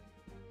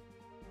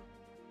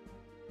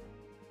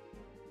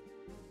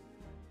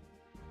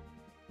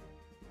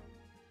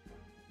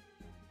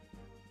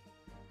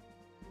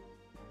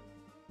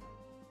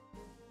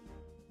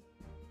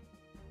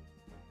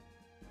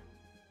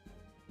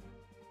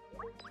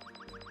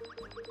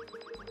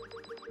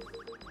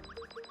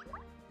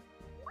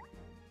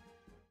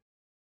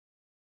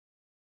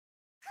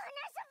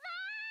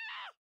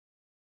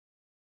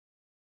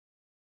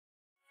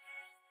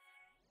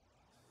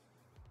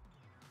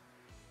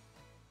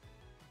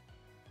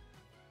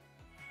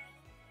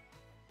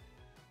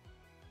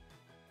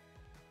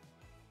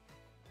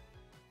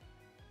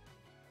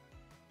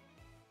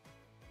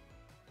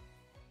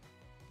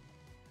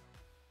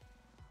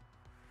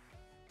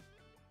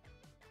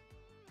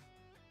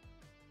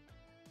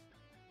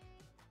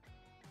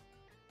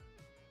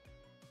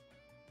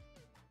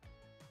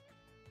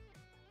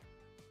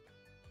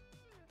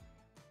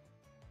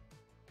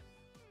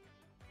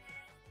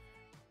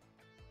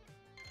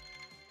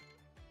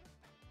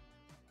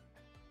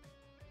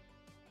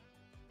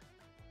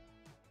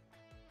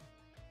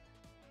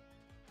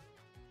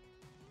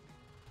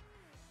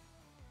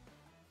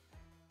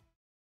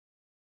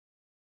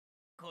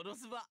この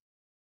すば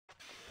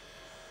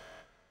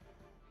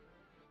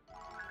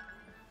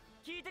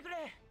聞いてく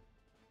れ。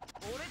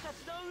俺た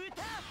ちの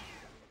歌。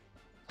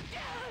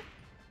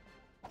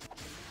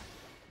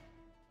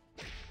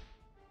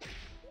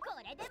こ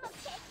れでも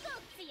結構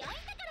強いんだか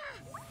ら。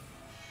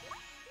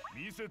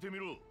見せてみ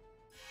ろ。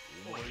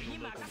お前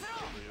の中に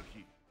輝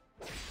き。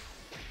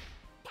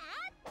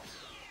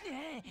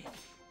ねえ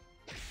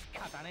仕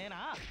方ねえ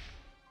な。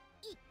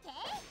いって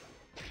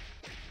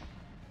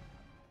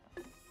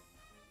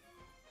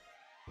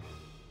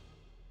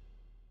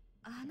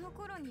あの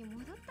頃に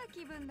戻った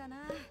気分だな。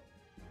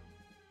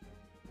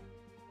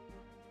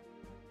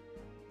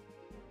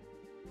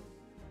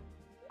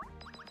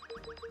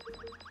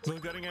So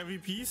getting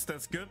MVPs,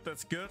 that's good,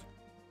 that's good.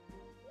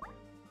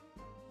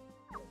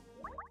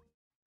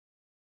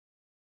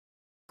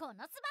 こ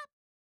のす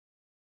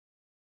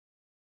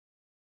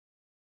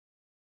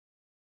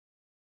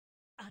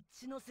あっ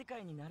ちの世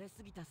界に慣れ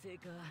すぎたせい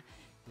か、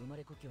生ま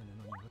れ故郷な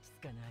のに落ち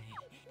着かない。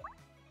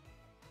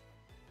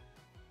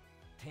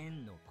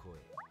天の声。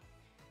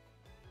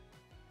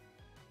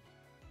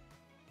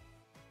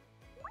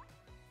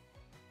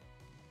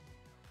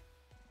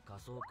仮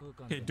想空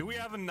間。 Okay, do we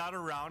have another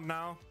round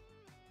now?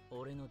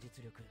 俺の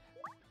実力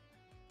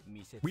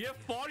見せて。 We have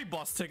 40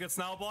 boss tickets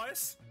now,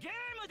 boys. ゲー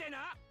ムで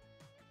な。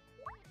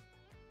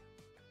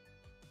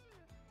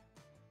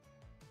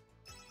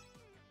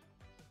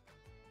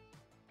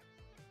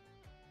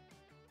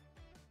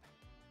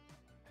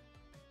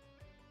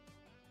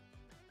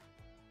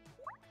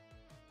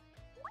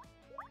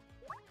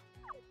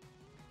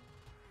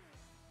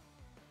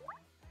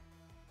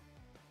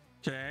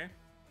Okay.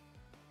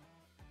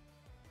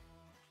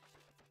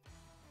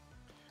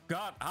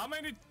 God, how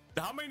many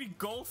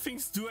gold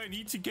things do I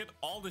need to get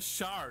all the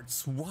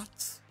shards?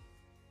 What?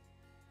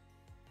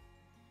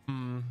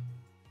 I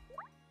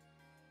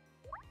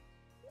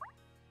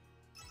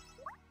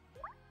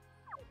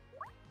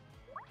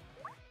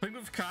think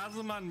with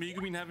Kazuma and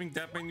Megumin having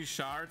that many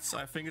shards,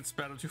 I think it's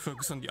better to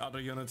focus on the other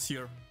units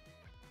here.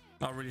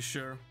 Not really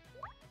sure.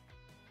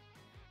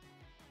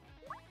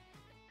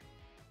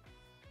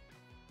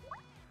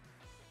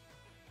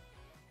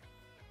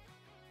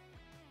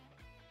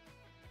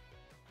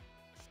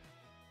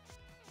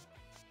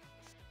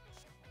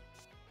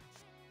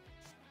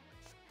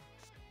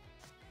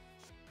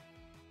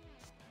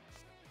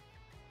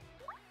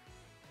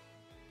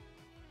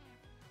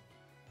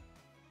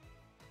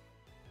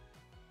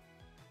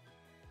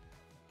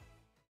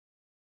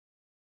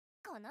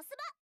このす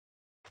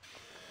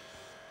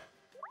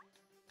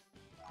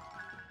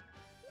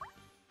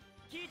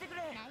聞いてく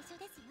れ。ば内緒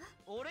ですよ。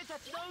俺た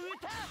ちの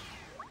歌。こ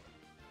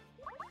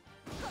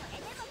れ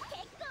でも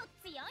結構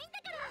強いん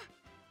だから。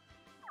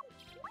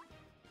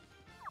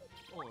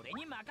俺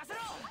に任せろ。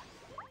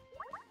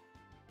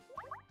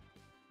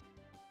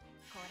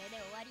これで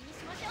終わりに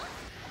しましょ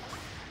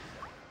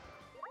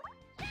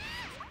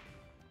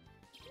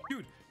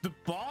う。 Dude, the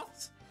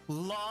boss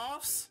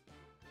loves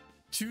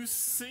to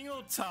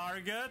single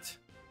target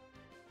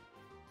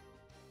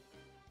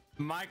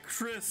my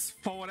Chris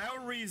for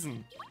whatever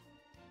reason.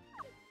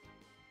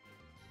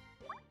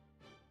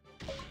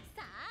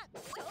 さあ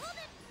勝負。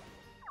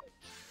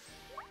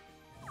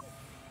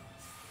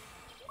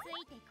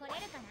ってこれ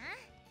るかな。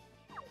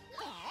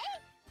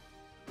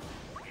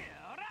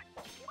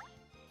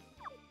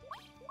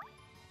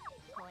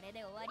これ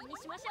で終わりに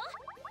しましょ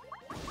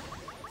う。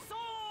そ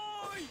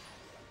ーい。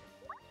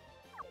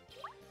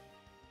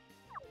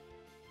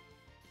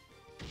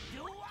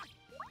弱っ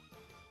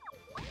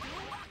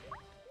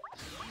一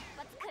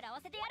発食らわ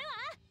せてやるわ。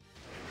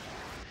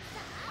さ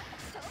あ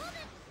勝負。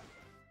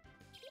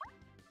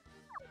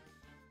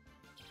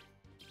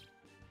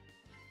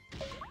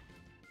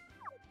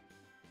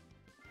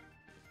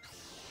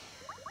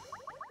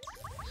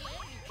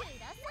クロ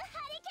スハ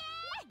リケ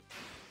ーン。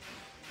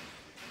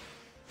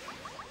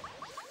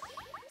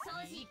掃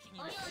除一気に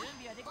準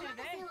備はできてるね。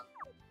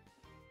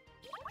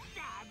ダ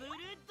ブル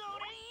ド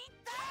レイ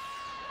タ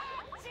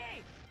ッチ。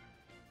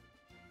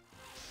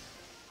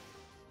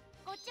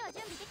こっちは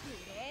準備できて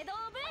グレードオ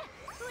ブウ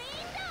ィ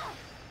ン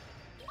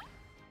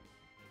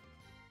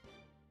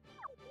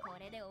ド。こ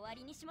れで終わ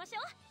りにしましょ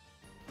う。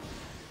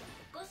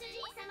ご主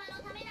人様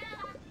のためなら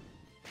ば。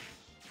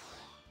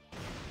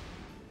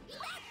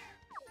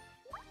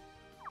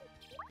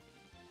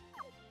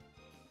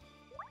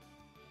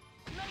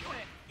何これ、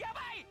やば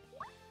い。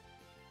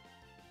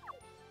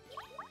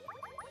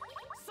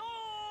そ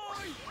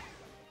ーい。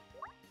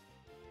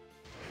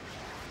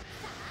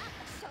さあ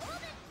勝負。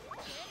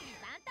準備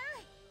万端。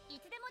い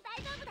つでも大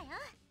丈夫だよ。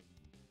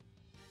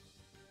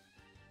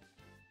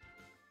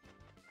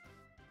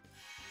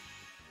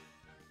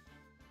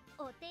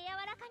お手柔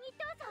らかに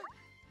どうぞ。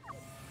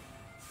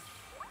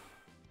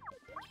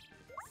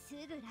す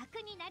ぐ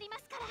楽になりま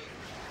すから。こ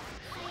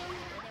れ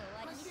で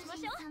終わりにしま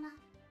しょう。さ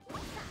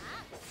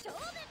あ勝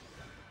負。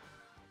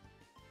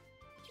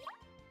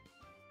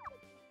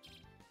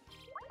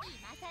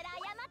今さら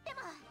謝っても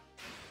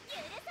許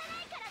さ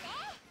ないからね。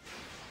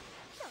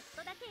ちょっ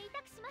とだけ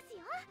痛くします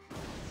よ。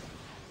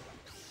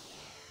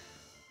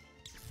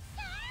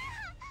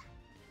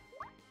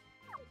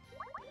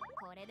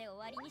これで終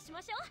わりにし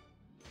ましょう。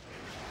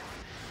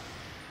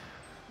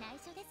内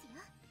緒ですよ。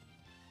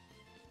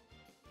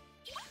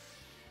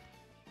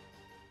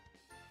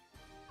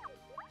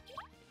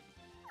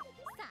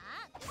さ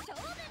あ勝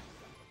負。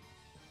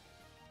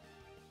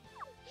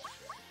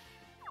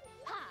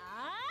は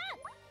あ、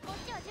こっ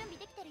ちは準備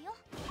できてるよ。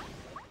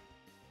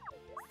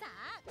さ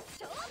あ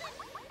勝負。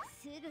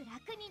すぐ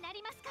楽にな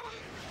りますから。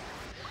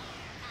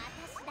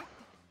私だっ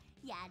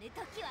てやる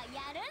ときは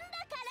やるんだ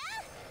か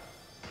ら。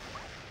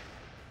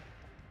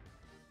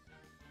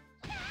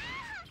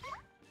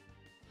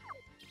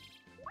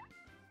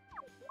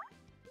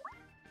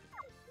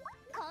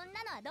こん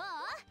なのはどう？は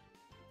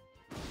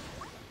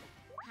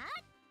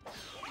っ、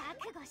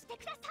覚悟して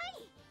くださ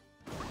い。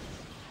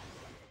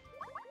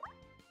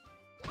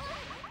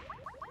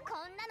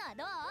こんなのは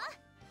どう？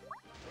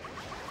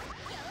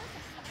容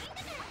赦しないん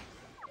だから。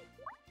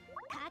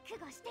覚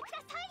悟してくだ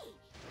さい。こ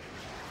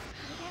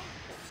れで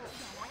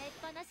やられっ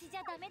ぱなしじ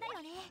ゃダメだ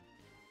よね。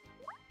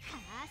カ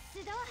ー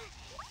スドア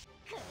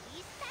ク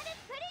リスタル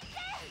プリ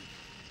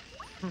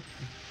ズン。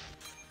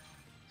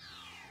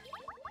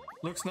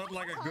Looks not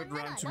like a good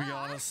run, to be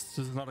honest.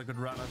 This is not a good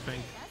run, I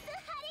think.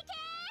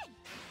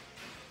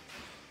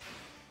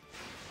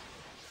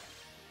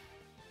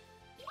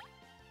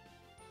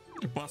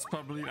 The boss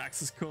probably an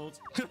access code.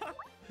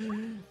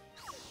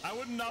 I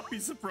would not be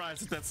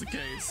surprised if that's the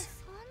case.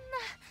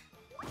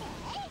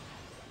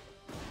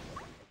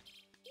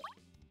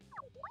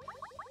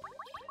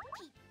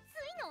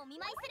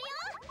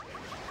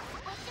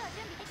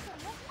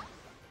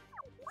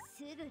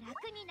 すぐ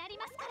楽になり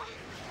ますから。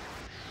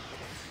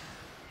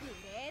グ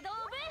レードオブ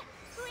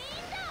ウィ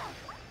ンド。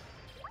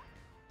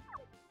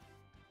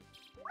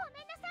ご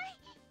めんなさい。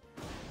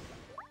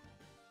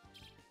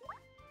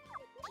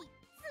き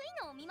つい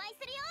のお見舞いす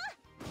るよ。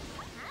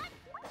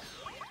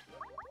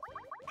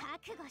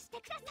覚悟して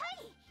くださ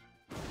い。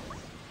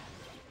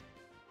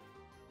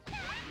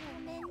ご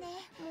めんね、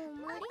もう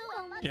無理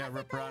かも。Yeah,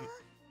 rip run.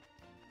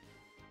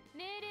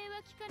 命令は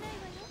聞かないわ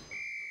よ。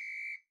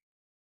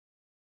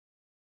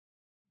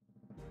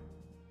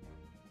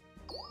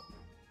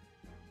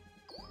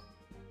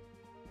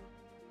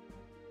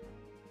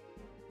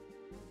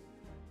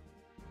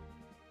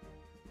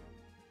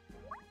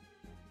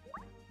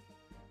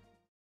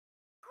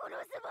コノ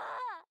スバ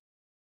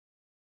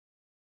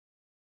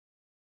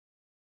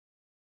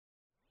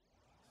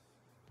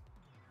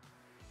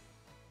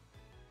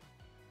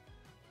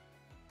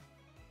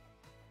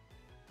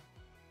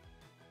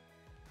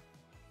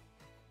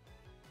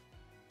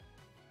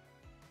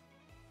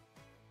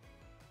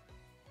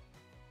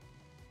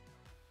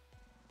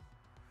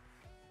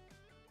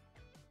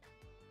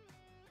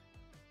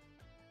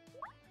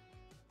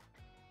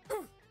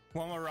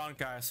One more round,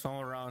 guys. One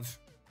more round.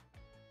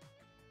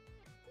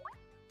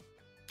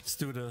 Let's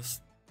do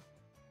this.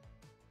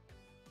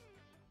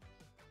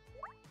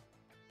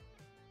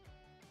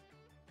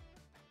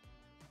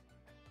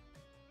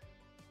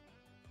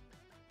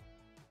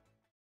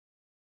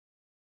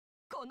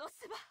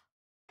 Konosuba。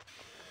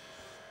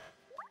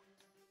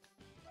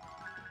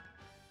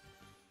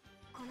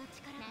この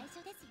力内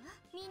緒ですよ。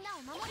みんな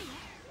を守るよ。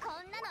こ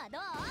んなのはど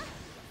う？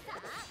さ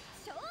あ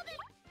勝負。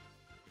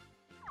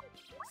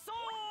そ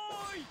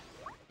ーい。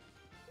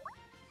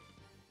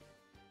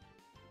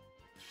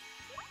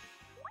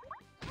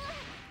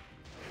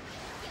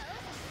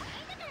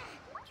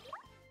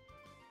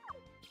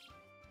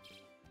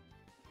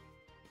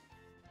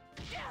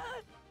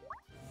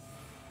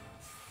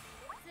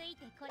つい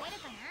てこれる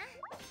かな。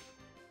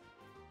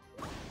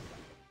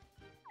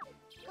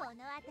こ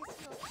の私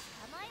を捕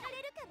まえられ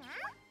るかな。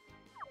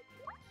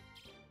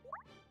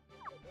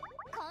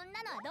こん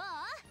なのはどう？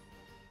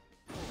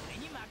俺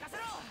に任せ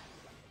ろ。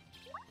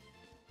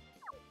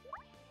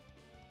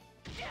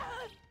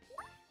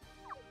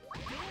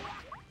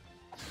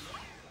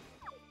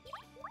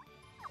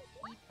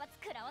一発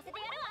食らわせて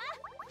やるわ。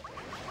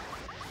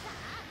さ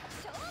あ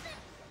勝負。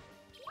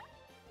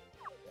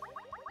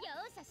容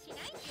赦しない。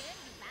準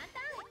備万端。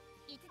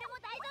いつでも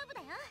大丈夫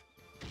だよ。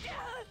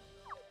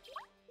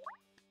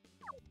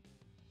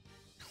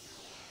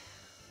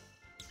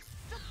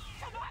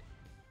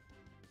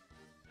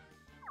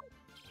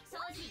掃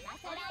除は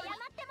それ謝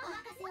っても許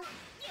さ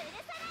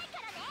ないか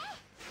らね。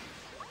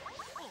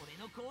俺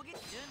の攻撃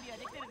準備は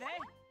できてるぜ。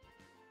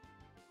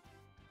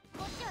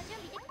こっちは準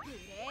備でグ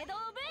レードオ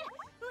ブ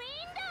ウィ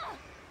ン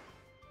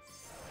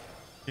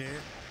ド。引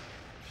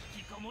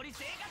きこもり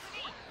生活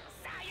に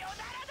さよ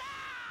ならだ。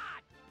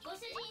ご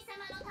主人様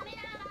のため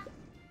ならば。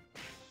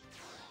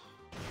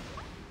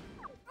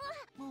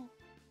もう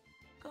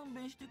勘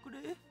弁してくれ。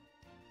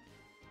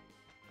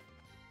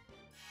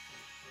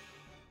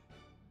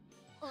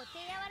お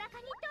手柔らか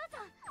にどう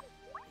ぞ。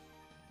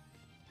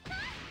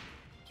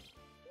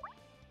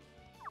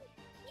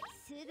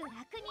すぐ楽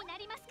にな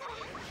りますから。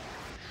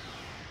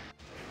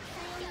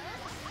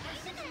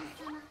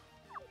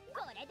こ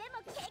れで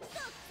も結構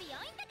強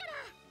いんだから。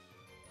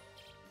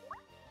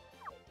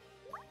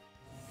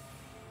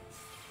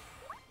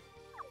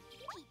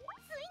きつ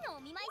いのお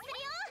見舞いする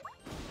よ。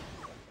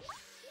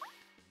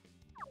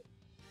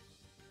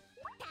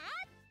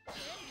準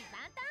備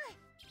万端。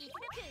いつで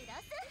クロ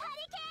スハ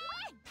リケ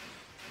ーン。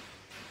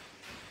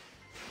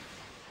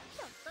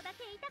ちょっとだ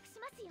け痛くし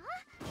ますよ。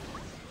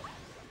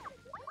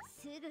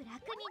すぐ楽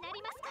にな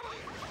りますから。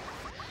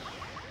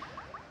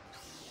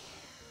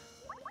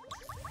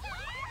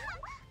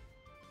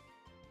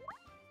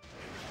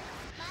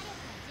魔力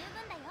は十分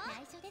だよ。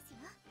内緒ですよ。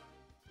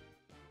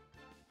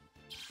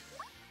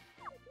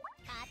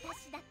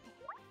私だって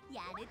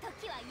やると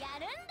きはや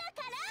るんだ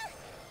から。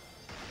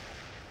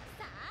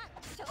さあ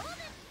勝負。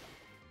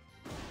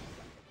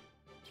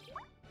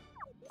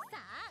さ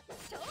あ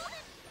勝負。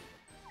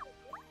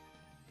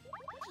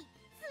き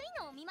つい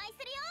のお見舞いす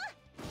るよ。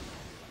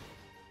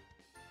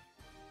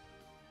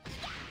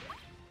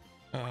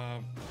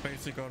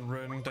Basic on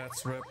Rin,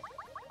 that's rip.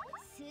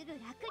 すぐ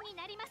楽に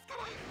なりますから。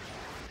これ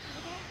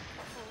で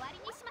終わり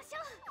にしましょ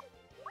う。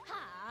は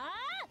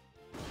あ、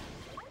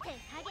手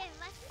加減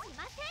はし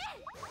ません。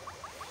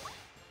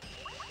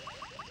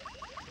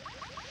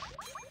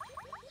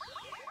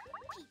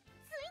き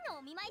ついの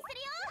お見舞いす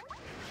るよ。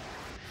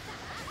さ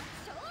あ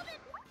勝負。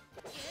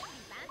準備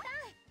万端。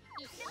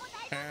いつでも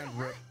大丈 And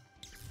夫だよ。 rip.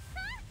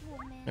 ご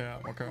めん、 Yeah,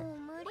 okay. もう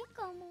無理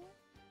かも。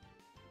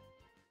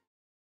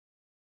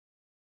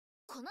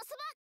このそ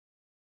ば。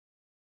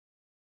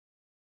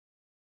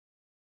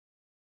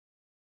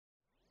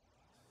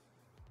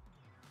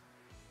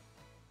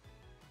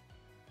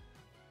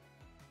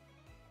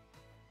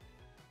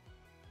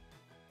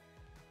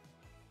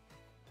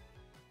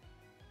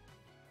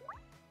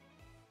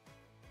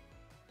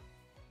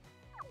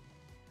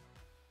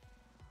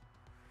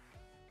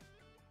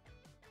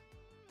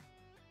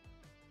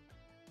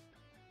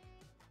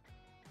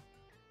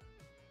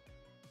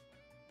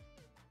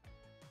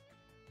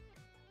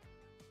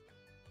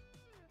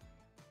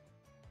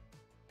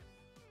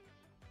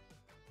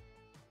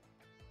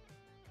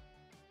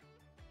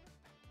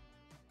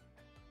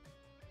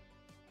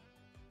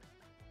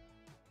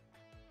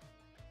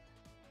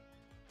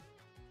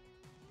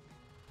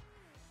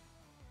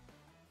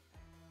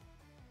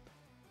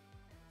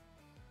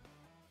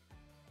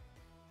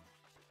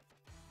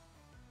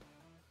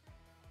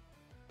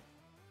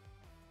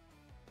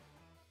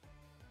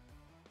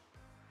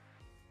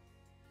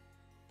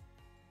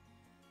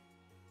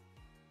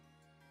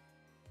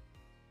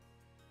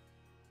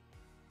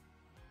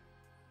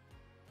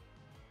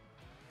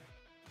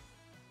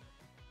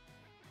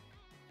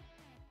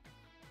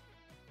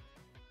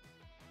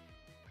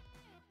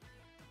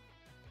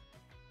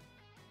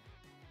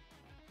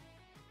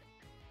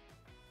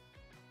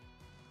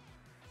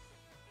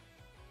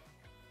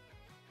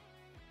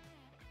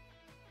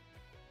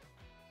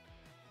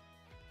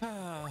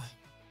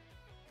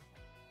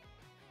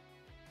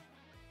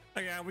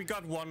Yeah, we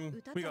got one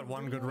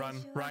good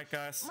run, right,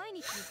 guys?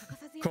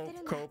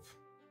 Cope, cope.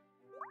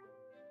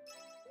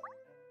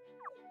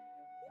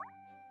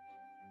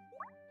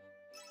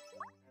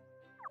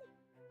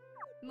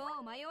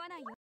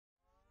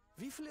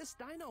 Wie viel ist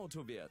dein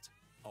Auto wert?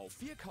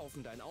 Auf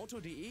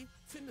wirkaufendeinauto.de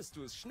findest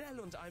du es schnell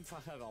und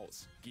einfach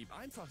heraus. Gib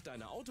einfach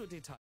deine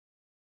Autodetails.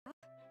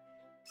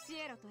 シ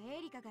エロと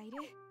エリカがいる。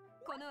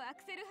このア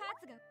クセルハー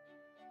ツが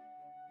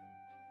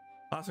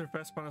Last three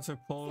fast spawners have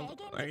pulled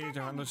 80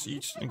 to 100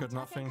 each and got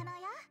nothing.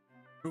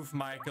 Oof,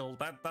 Michael,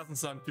 that doesn't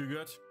sound too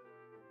good.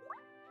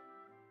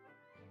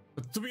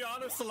 But to be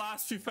honest, the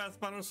last few fast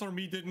spawners for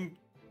me didn't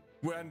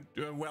went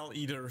well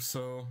either,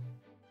 so...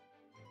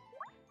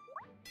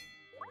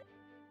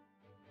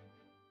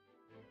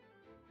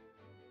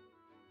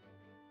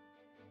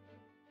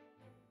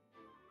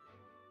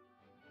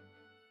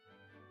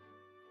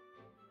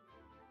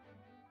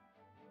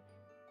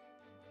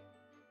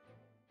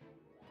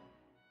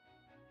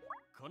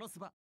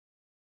 Konosuba.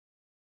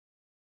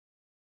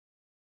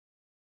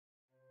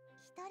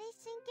 一人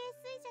神経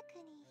衰弱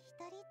に一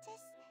人チェ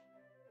ス。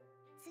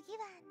次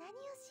は何を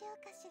しよう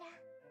かしら。よ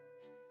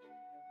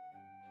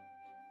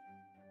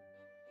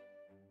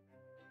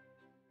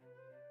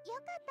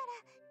かったら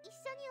一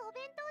緒にお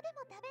弁当で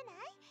も食べな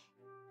い？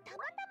た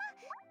またま。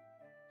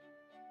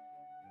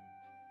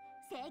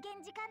制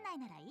限時間内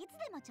ならいつ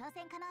でも挑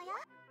戦可能よ。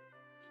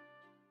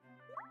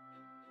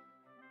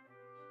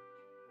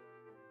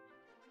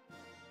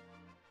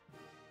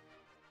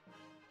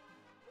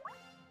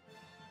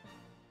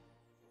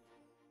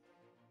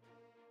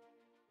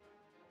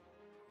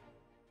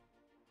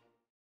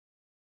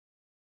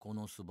こ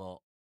のスバ。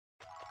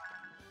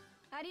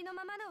ありの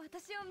ままの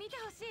私を見て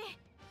ほしい。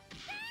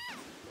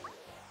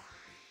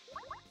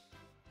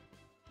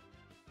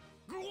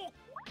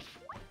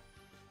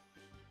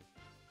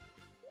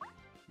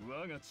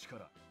我が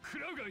力食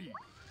らうがいい。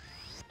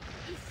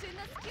一瞬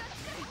の隙を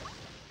作る。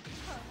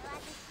この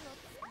私を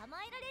捕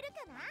まえられるか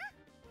な？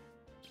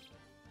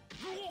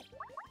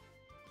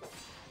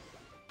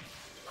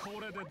こ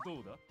れで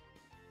どうだ？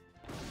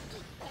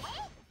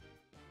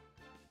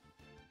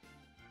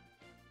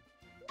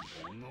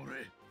おのれ。こ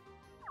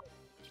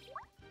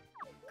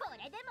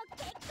れでも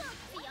結構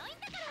強いん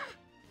だか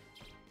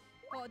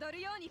ら。踊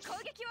るように攻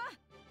撃を。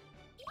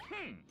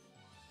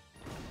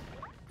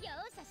容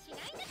赦しな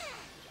いんだから。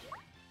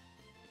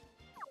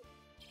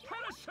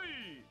はらっしゃい。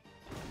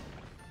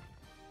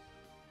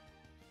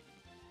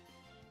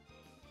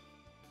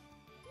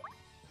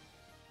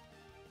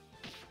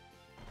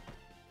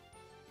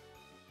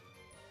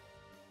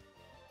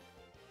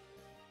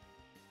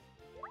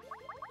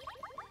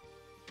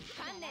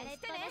観念し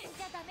てね。じ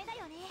ゃダメだ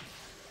よね。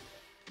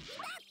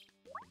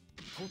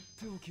とっ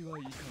ておきは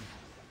いかん。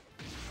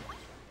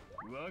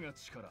我が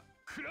力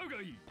食らう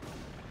がいい。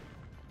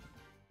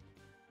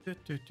ファイヤー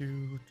トルネ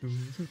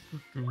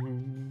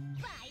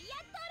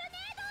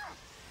ード。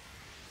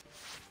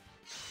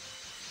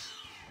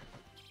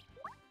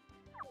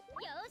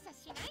容赦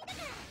しないんだ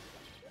から。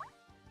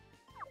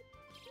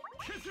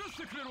蹴散らし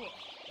てくれるわ。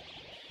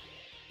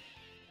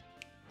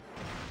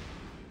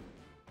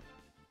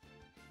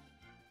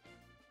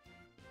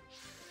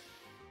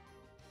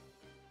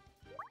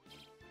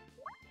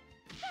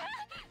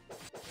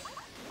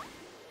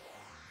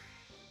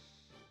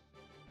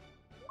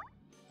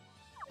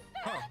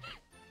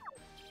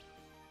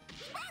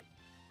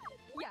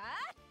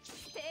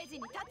ステージ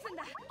に立つん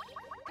だ。観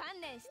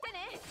念して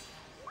ね。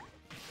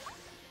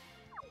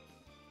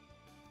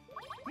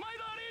前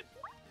だり。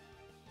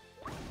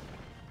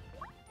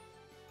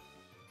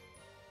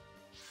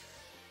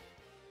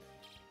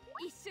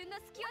一瞬の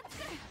隙を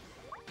作る。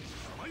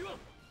甘いわ。こ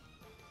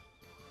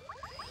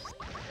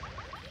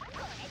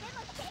れでも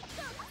結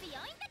構強いんだ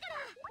から。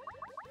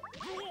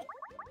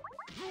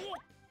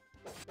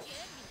準備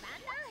万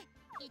端。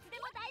いつで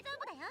も大丈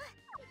夫だよ。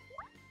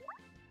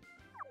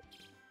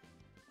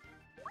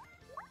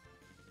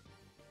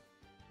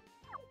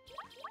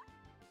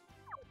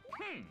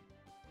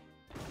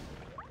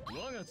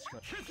我が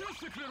力蹴散らし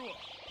てくれるわ。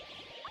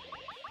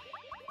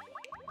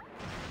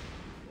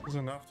Is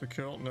enough to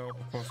kill? No, of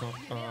course not.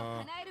 夢を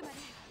叶えるまで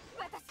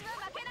私は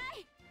負けな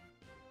い。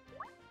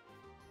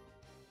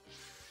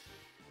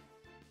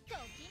時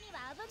に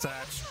は危ない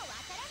Sad. もわ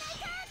からない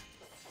か。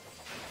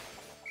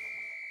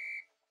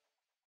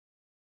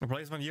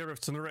 Replacement year of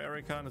Tsunura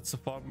Erika, and it's a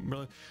 4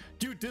 million.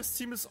 Dude, this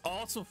team is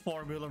also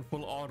 4 million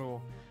full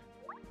auto.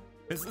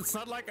 It's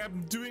not like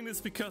I'm doing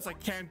this because I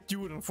can't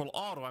do it in full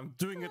auto. I'm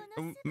doing it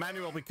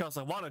manual because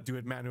I want to do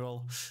it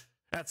manual.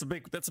 That's a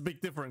big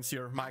difference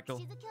here, Michael.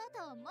 地図京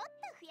都をもっと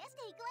増やし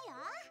ていくわよ。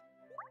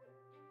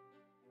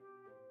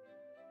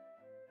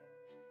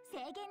制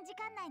限時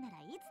間内な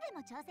らいつで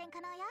も挑戦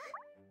可能よ。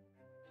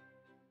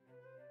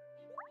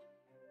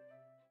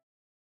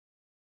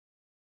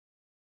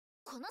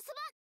このそば。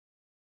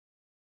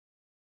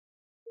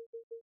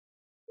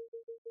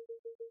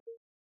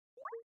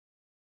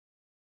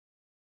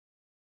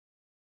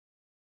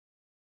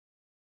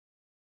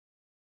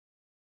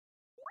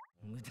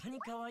無駄に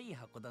可愛い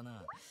箱だ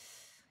な。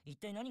一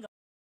体何が。こ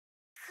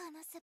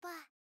のスパ。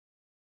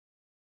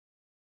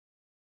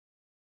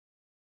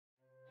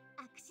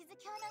アクシズ卿の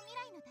未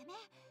来のため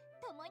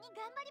共に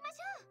頑張りまし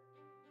ょう。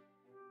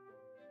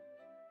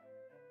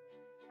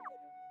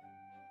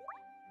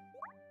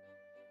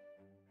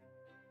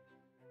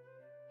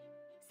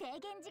制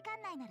限時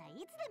間内なら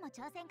いつでも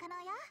挑戦可能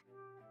よ。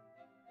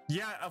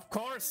 Yeah, of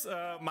course,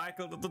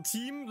 Michael. The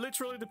team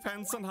literally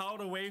depends on how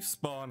the waves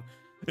spawn.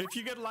 If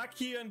you get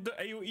lucky and the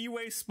AoE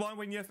waves spawn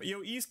when you have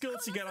AoE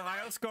skills, you get a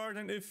higher score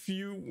than if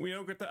you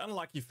get the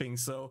unlucky thing.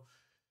 So,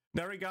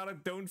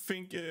 Narigata, don't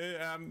think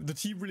the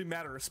team really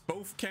matters.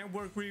 Both can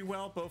work really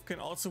well, both can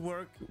also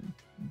work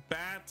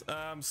bad.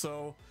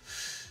 So,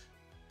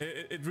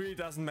 it really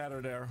doesn't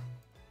matter there.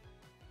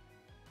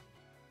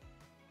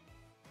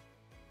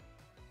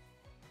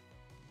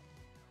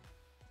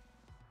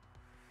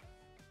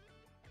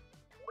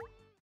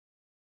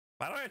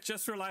 By the way, I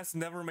just realized I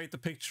never made the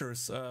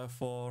pictures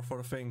for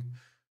the thing.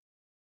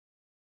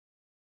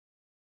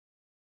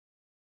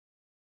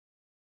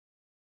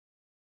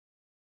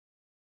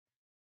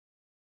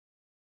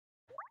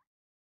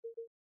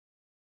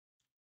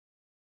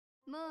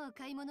もう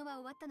買い物は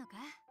終わったのか？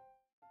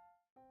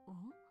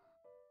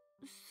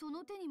そ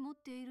の手に持っ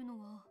ているの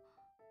は。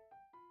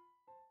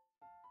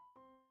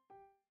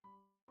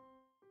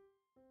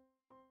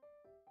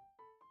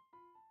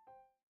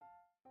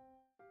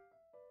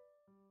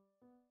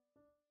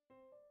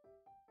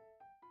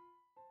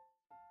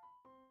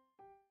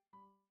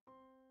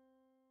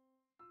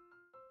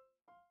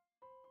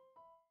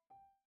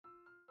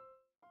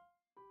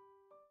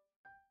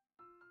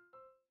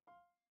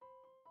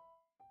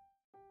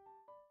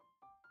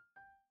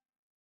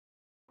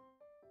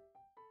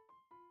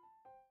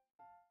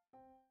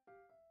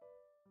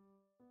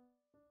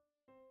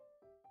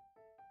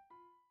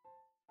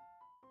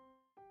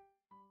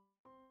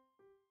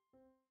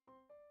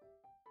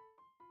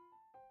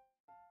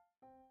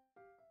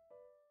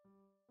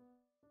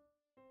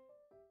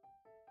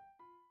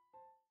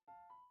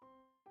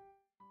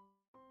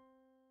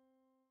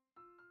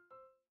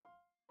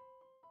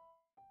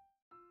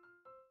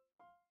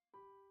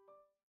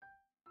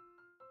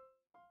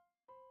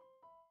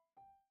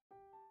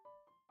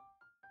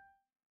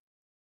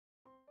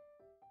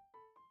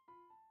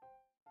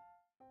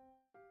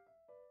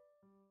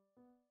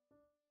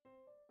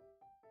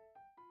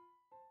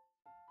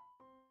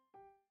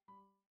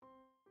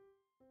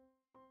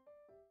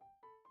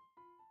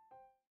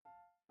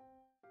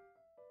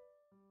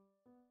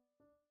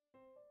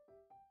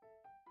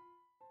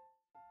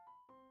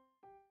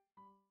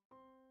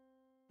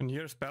And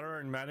here's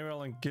better in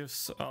manual and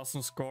gives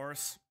awesome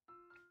scores.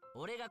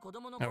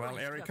 And while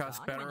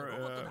Erika's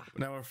better,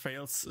 never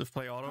fails if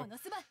play auto.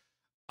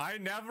 I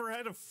never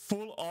had a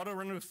full auto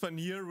run with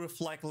Vanir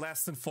with like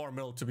less than 4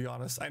 mil, to be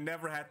honest. I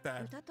never had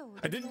that.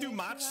 I didn't do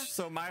much,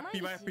 so might be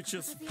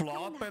just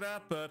flawed by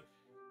that, but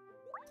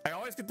I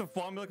always get the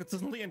 4 mil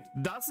consistently, and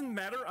it doesn't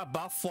matter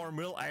above 4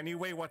 mil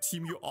anyway what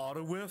team you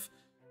auto with.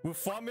 With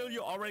 4 mil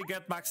you already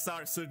get max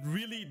stars, so it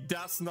really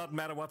does not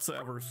matter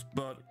whatsoever.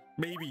 But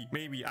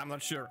maybe, I'm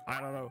not sure. I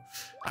don't know.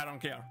 I don't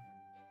care.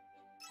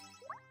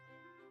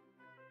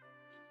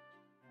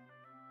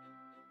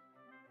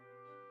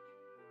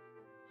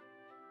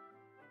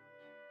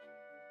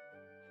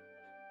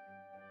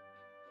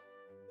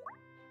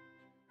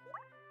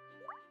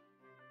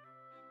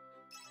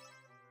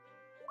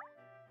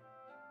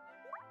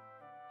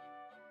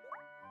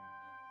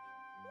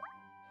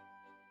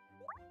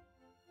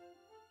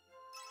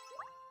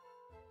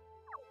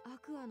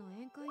 Aqua の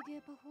宴会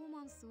芸パフォー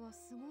マンスは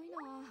すごいな。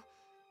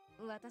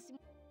私も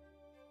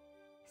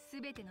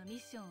すべてのミッ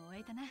ションを終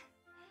えたな。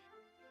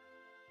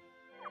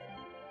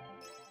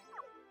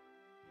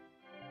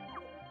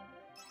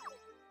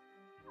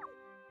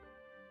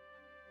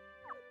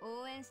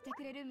応援して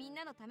くれるみん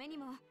なのために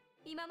も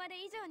今まで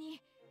以上に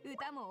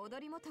歌も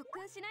踊りも特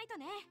訓しないと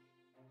ね。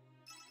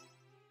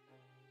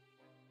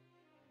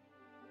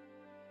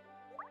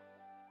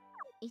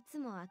いつ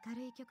も明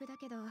るい曲だ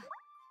けど。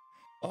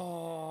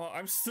Oh,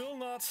 I'm still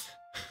not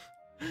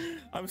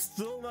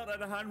at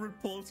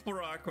 100 pulls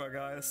for Aqua,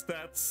 guys.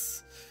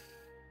 That's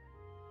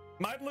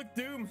might look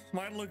doom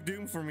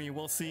for me.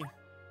 We'll see. ス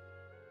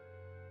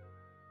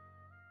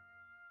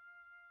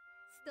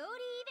トーリー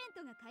イ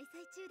ベントが開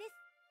催中です。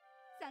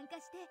参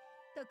加して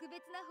特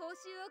別な報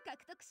酬を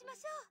獲得しま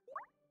しょ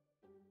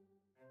う。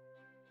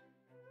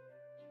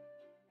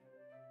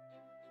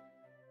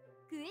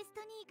クエスト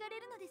に行かれ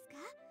るのですか？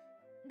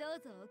どう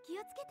ぞお気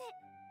をつけて。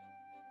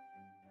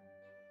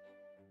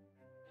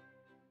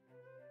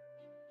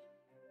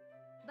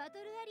バト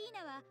ルアリー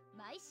ナは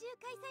毎週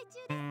開催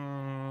中です。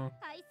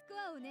ハイスコ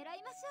アを狙い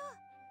ましょ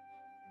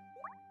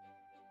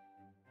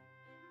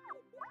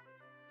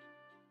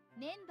う。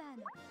メンバーの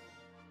ミ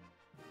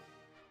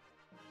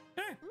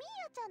ーヤ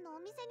ちゃんのお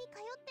店に通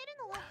ってる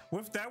のは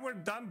With that we're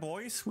done,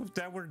 boys. With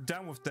that we're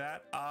done with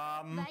that.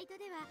 バイト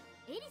では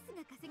エリス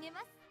が稼げま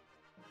す。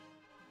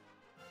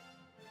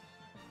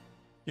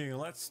Yeah,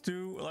 let's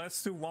do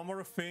one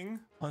more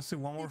thing. Let's do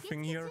one more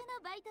thing here.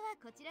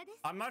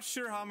 I'm not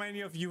sure how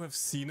many of you have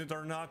seen it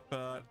or not,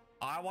 but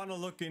I want to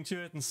look into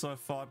it, and so I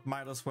thought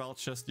might as well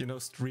just,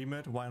 stream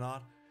it. Why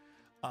not?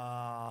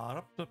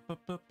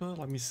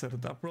 Let me set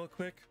it up real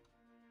quick.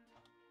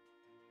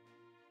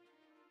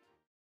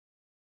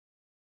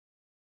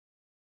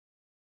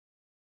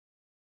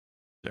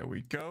 There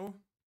we go.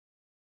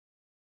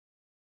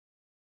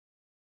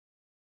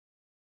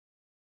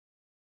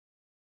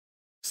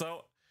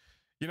 So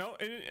You know,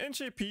 in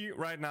JP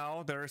right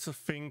now, there is a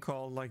thing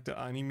called like the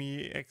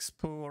Anime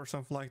Expo or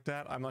something like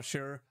that. I'm not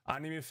sure.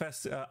 Anime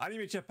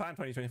Japan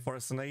 2024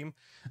 is the name.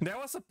 There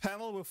was a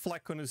panel with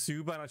like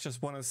Konosuba, and I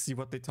just want to see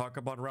what they talk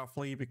about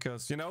roughly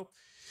because, you know,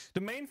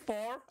 the main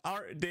four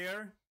are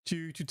there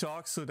to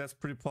talk, so that's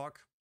pretty pog.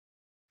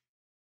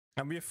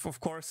 And we have, of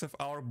course, have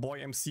our boy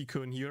MC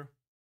Kun here.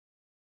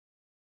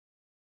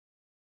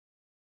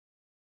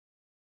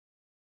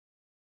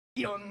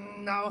 いろ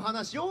んなお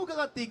話を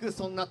伺っていく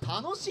そんな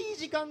楽しい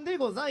時間で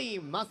ござい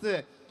ま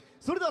す。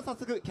それでは早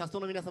速キャスト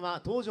の皆様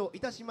登場い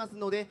たします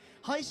ので、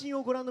配信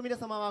をご覧の皆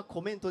様は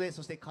コメントで、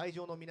そして会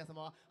場の皆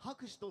様は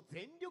拍手と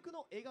全力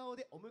の笑顔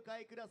でお迎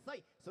えくださ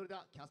い。それで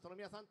はキャストの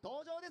皆さん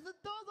登場です。どうぞ。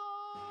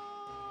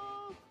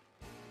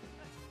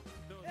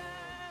どうも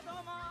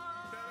ー。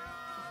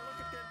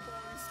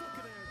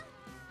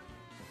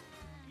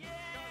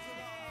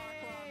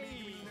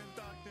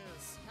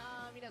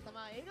皆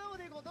様笑顔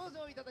でご登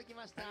場いただき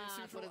ました。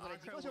それぞれ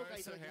自己紹介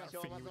いただきまし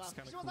ょう。まずは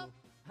福島さん。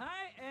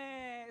は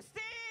い、ス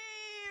ティ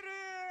ー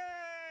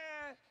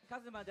ル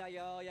カズマだ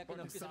よ役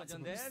の福島ちゃ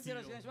んです。よ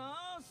ろしくお願いし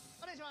ます。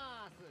お願いし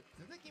ます。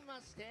続きま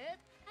して、は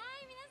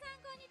い、皆さ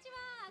んこんにち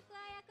は。アクア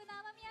役の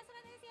天宮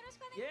空です。よろし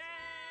くお願いします。イ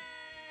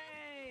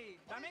エー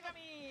イ。ダメ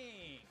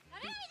神。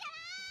ダメ神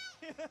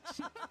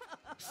じゃな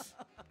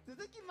い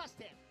続きまし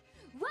て、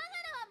我が名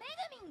は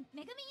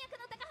メグミン役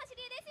の高橋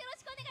理恵です。よろ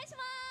しくお願いし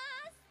ま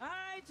す。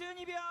はい、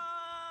12秒。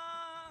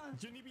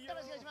12秒。よ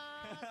ろしくお願いし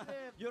ま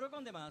す。喜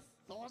んでます。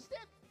そして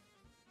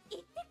行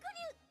ってく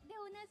るで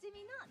おなじ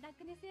みのラ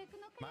クネス役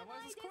の加山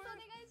愛です。お願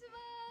いしま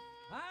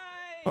す。は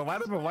い。 Oh, why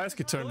did my voice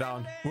get turned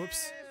down?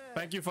 Whoops.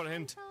 Thank you for the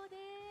hint. そうで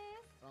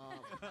す。はい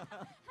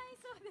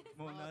そうです。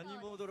もう何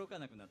も驚か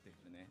なくなって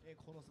くるね。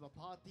このスバ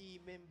パーティ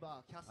ーメン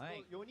バーキャスト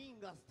4人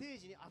がステー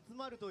ジに集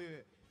まるとい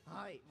う、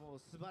はい、も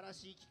う素晴ら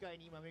しい機会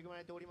に今恵ま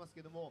れております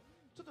けども、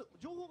ちょっと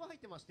情報が入っ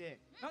てまして、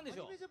なんでし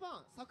ょう。アニメジャパ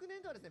ン昨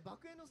年ではですね、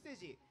爆炎のステー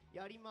ジ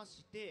やりま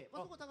して、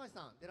そこ高橋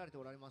さん出られて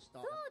おられました。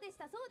そうでし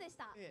たそうでし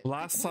た。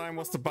Last time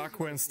was the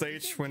Bakuen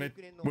stage when it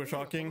we're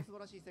talking. 素晴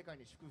らしい世界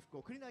に祝福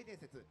を紅伝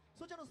説、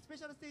そちらのスペ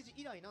シャルステージ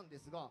以来なんで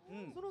すが、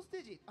そのステ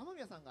ージ天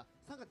宮さんが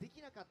参加でき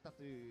なかった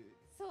という。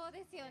そう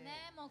ですよ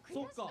ね。もう悔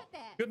しくて。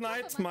Good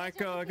night,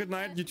 Micah. Good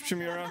night, YouTube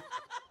Shimira.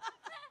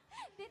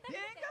 喧嘩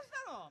し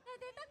たの？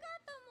出たか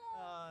った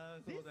もん。あ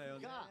あ、そうだよ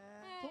ね。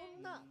そ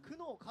んな苦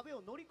悩壁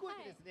を乗り越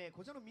えてですね、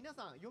こちらの皆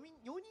さん4人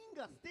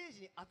がステー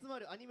ジに集ま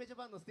るアニメジャ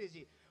パンのステー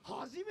ジ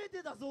初め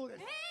てだそうで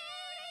す。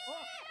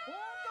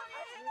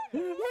Look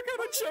at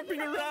them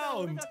jumping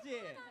around.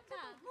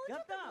 や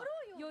った。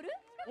夜？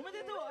おめ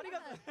でとう。ありが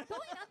とう。遠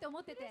いなって思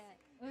ってて。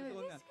立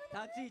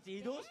ち位置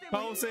移動して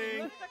もいいって言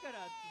われたか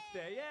らっつって、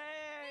イエ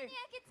ーイ。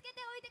焼き付けて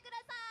おいてくだ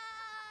さ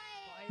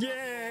イエ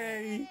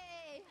ーい。イ。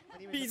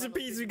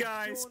Peasy,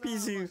 guys,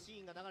 peasy.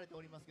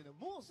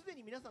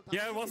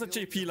 Yeah, it was a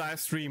JP live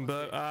stream,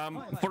 but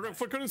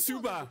for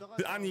Konosuba,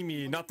 the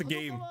anime, not the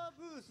game.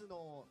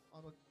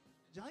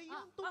 ジャイ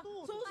アント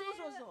ドーそう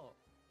そうそ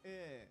う。は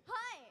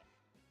い。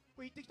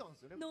これ行ってきたんで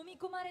すよね。飲み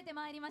込まれて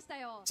まいりました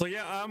よ。 So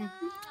yeah,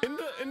 in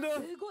the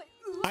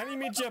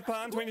Anime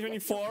Japan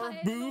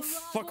 2024 booth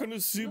for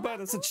Konosuba,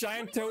 there's a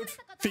giant toad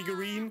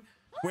figurine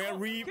where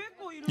we,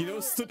 you know,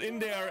 stood in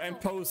there and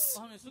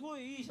posed. すご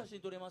いいい写真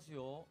撮れます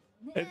よ。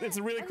It's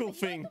a really cool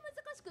thing.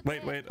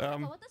 Wait,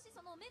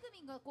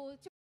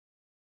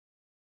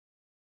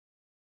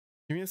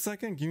 give me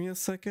a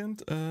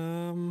second.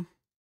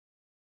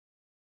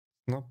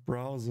 Not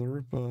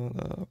browser,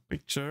 but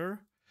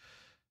picture.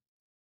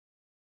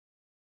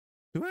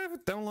 Do I have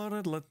it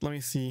downloaded? Let me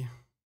see.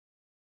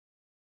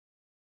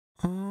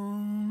 I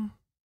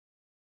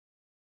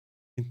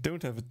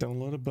don't have it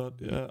downloaded,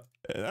 but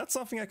that's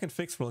something I can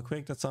fix real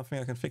quick.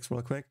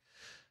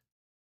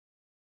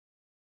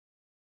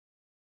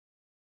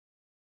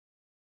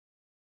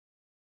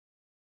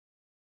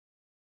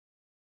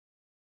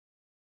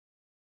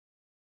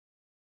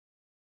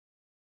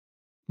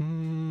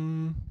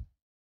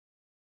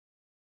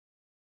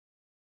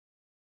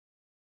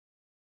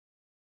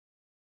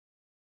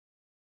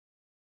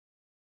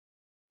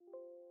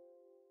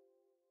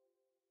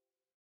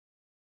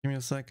 Give me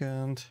a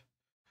second.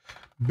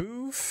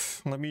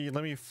 Booth. Let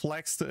me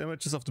flex the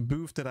images of the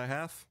booth that I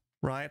have.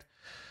 Right.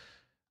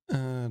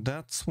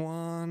 That's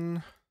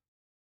one.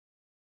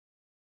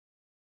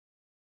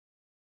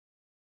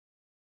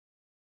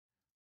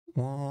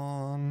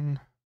 One.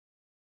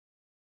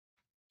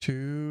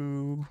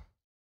 Two.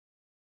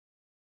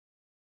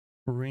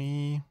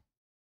 Three.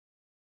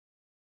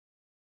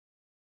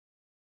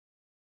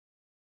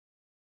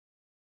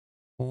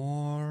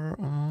 Four.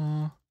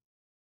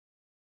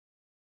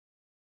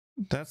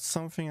 That's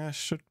something I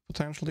should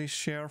potentially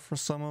share for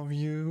some of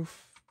you.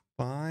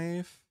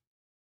 5.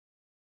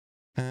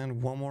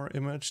 And one more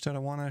image that I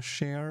want to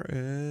share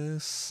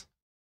is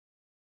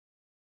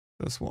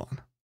this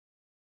one.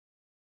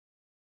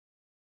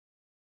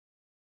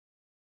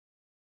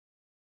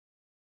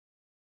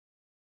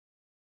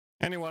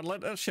 Anyway,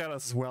 let's share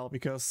this as well,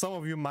 because some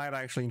of you might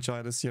actually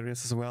enjoy this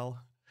series as well.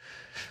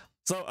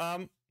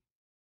 So,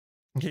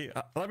 Okay,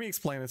 let me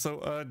explain it.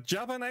 So,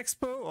 Japan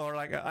Expo, or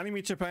like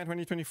Anime Japan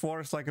 2024,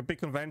 is like a big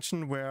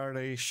convention where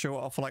they show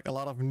off like a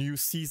lot of new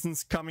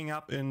seasons coming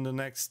up in the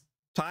next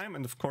time.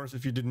 And of course,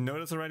 if you didn't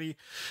notice already,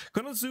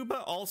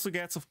 Konosuba also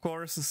gets, of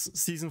course,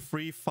 season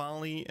 3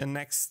 finally in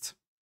next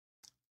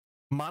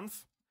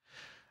month.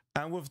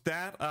 And with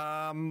that,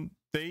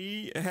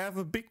 they have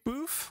a big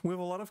booth with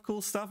a lot of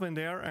cool stuff in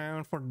there.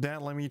 And for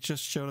that, let me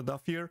just show it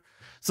off here.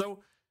 So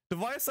the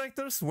voice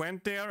actors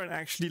went there and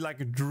actually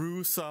like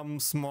drew some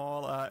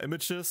small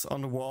images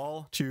on the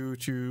wall to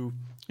you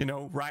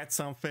know, write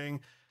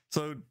something.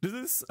 So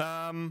this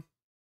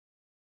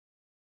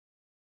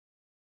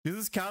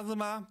is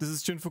Kazuma, this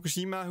is Jun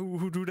Fukushima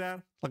who drew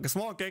that, like a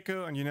small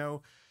gecko, and you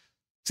know,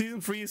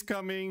 season 3 is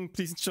coming,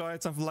 please enjoy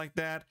it, something like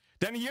that.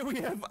 Then here we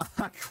have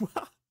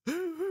Aqua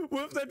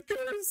with that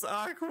cursed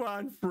Aqua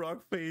and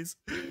frog face.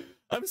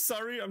 I'm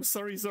sorry,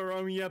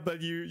 Zoromia,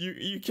 but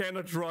you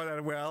cannot draw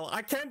that well.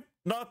 I can't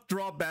not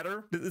draw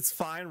better. It's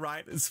fine,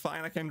 right? It's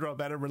fine, I can draw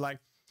better, but like,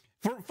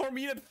 for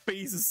me, that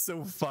face is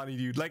so funny,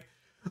 dude. Like,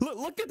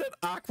 look at that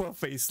Aqua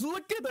face.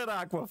 Look at that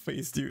Aqua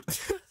face, dude.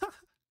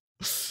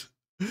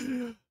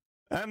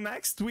 And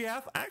next, we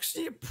have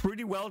actually a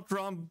pretty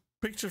well-drawn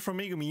picture from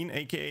Megumin,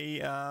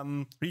 aka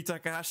Rita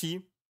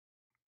Takahashi.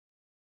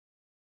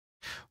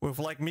 With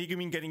like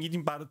Megumin getting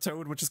eaten by the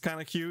toad, which is kind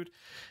of cute.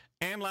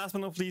 And last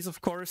but not least, of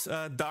course,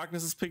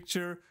 Darkness's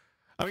picture.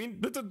 I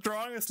mean, the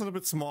drawing is a little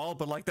bit small,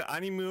 but like the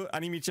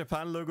Anime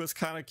Japan logo is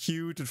kind of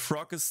cute. The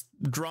frog is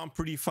drawn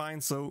pretty fine,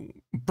 so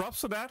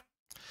props for that.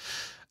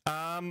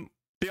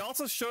 They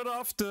also showed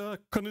off the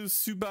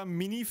Konosuba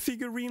mini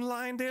figurine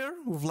line there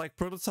with like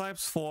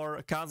prototypes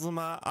for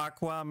Kazuma,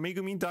 Aqua,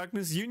 Megumin,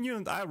 Darkness, Union,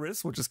 and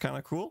Iris, which is kind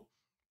of cool.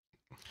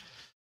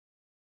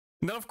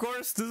 And then, of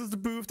course, this is the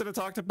booth that I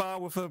talked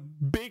about with a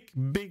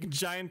big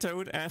giant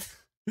toad, and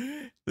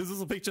this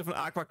is a picture of an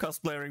Aqua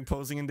cosplayer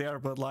posing in there,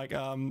 but like,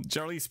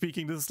 generally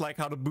speaking, this is like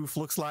how the booth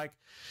looks like.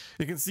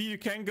 You can see you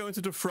can go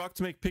into the frog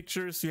to make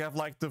pictures. You have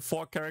like the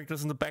 4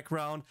 characters in the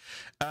background.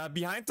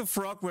 Behind the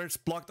frog, where it's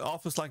blocked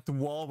off, is like the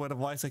wall where the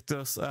voice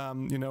actors,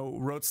 you know,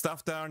 wrote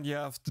stuff down. You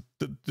have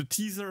the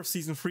teaser of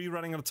season 3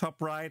 running on the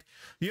top right.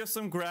 You have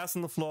some grass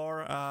on the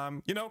floor.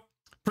 You know,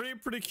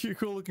 pretty cute,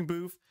 cool looking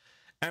booth.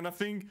 And I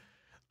think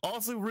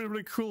also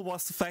really cool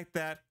was the fact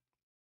that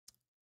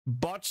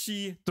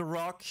Bocchi the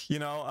Rock, you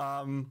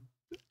know,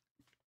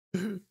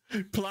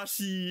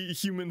 plushy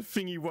human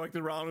thingy walked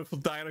around with a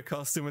dino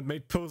costume and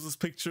made poses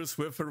pictures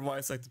with her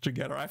voice actor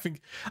together. I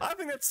think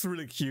that's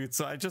really cute,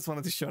 so I just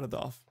wanted to show it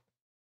off.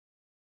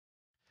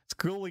 It's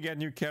cool we get a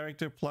new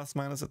character plus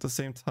minus at the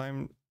same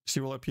time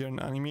she will appear in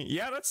anime.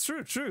 Yeah, that's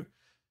true.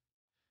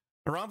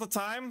 Around the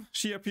time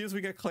she appears,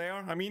 we get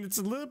Claire. I mean, it's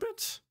a little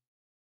bit.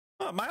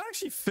 Oh, might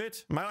actually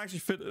fit.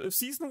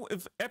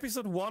 If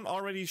episode 1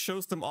 already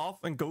shows them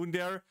off and going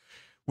there,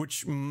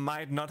 which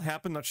might not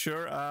happen, not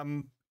sure.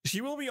 She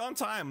will be on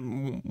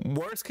time.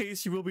 Worst case,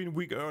 she will be a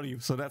week early,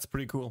 so that's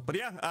pretty cool. But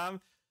yeah,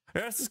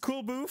 there's this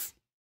cool booth,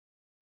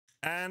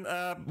 and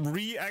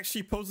Ree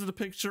actually posted a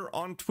picture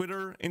on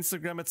Twitter,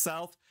 Instagram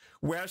itself,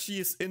 where she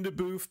is in the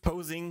booth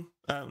posing.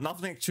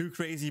 Nothing too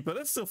crazy, but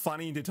it's still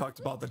funny. They talked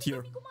about that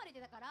here.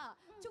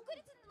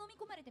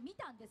 て見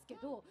たんですけ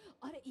ど、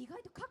あれ意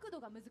外と角度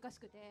が難し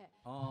くて、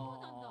そ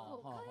うなんだ。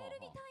カエル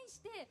に対し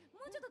て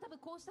もうちょっと多分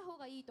こうした方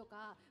がいいと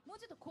か、もう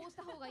ちょっとこうし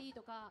た方がいい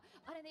とか、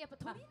あれねやっぱ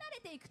飛び慣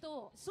れていく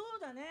と、そう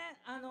だね。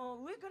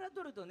上から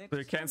撮るとね。So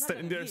you can't stand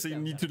in there, so you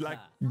need to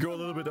like go a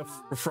little bit of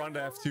front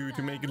F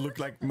to make it look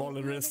like more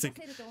realistic.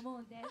 ぜひ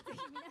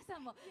皆さ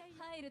んも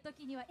入ると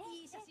きには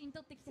いい写真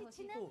撮ってきてほ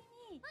しい。ちなみに、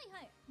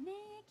免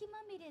疫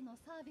まみれの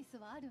サービス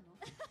はあるの？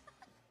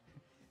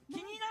気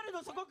になる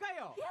のそこか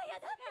よ。いや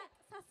いやだって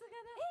さすが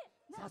だ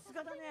ね。さす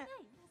がだ。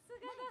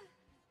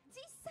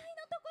実際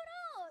のとこ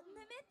ろ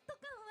ヌメット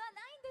感はな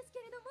いんです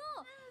けれども、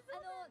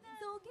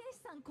造形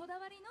師さんこだ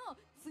わりの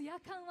ツヤ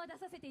感は出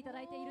させていた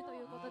だいていると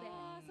いうことで。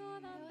そう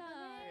なんだ。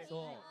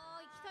そう。行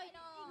きたい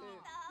な。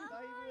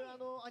だい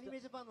ぶアニメ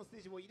ジャパンのス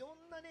テージもいろ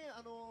んなねア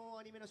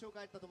ニメの紹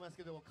介あったと思います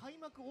けど、開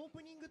幕オー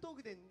プニングトー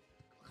クで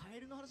カエ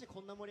ルの話で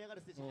こんな盛り上が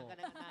るステージな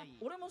かなかない。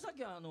俺もさっ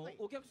き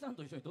お客さん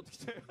と一緒に撮ってき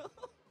たよ。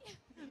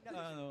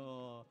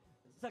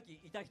さっき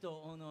いた人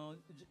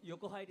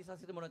横入りさ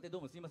せてもらってど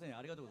うもすいません、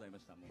ありがとうございま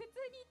した。普通に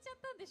行っちゃっ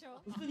たんでしょ。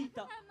普通に行っ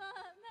た。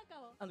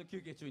中を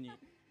休憩中に。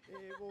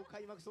もう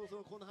開幕早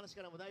々この話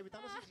からもだいぶ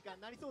楽しい時間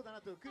になりそうだ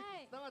なという空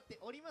気伝わって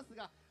おります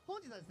が、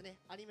本日はですね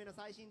アニメの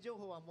最新情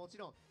報はもち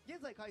ろん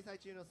現在開催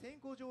中の先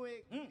行上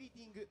映グリーテ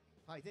ィング、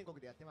全国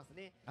でやってます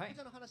ね、こち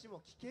らの話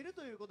も聞ける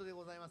ということで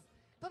ございます。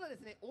ただで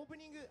すね、オープ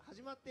ニング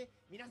始まって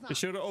皆さん気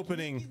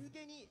づ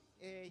けに、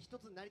一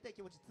つになりたい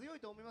気持ち強い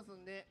と思います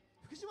ので、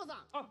福島さ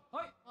ん、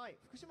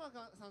福島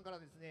さんから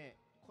ですね、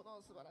こ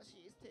の素晴らし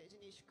いステージ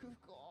に祝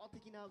福を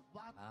的な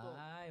バッと。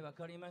はい、わ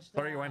かりました。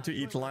 Sorry, you went to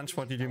eat lunch.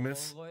 What did you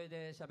miss? 大声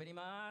で喋り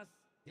ます。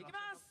いきま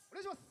す。お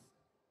願いします。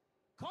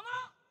この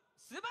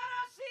素晴ら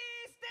しい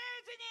ステ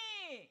ー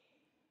ジに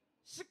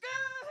祝福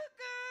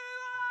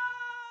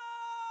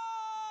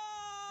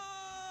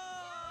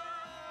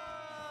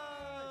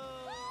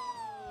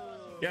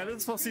を。Yeah, this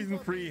is for season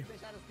 3. スペ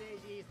シャルステ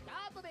ージスタ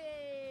ート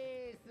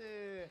で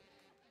す。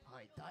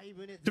はい、だい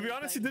ぶね。To be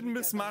honest, you didn't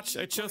miss much.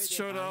 I just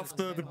showed off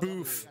the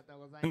booth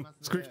and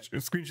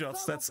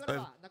screenshots. That's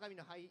中身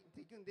の入っ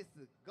ていくんで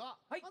すが、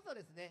まずは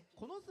ですね、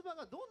このスバ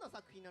がどんな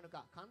作品なの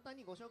か簡単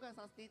にご紹介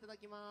させていただ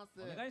きま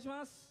す。お願いし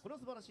ます。この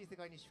素晴らしい世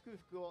界に祝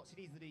福をシ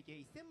リーズ累計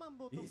1000万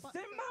部を突破。1000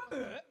万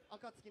部？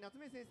暁夏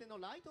目先生の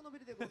ライトノベ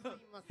ルでござい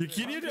ます。You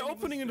can hear the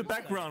opening in the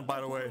background,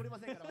 by the way.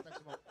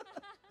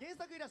 原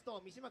作イラスト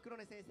を三島黒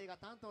根先生が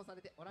担当さ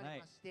れておら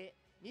れまして、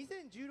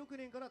2016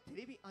年からテ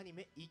レビアニ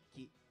メ1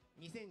期、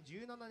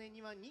2017年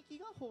には2期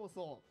が放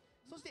送。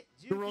そして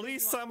The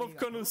release time of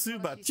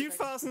Konosuba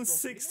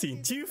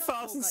 2016,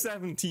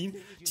 2017,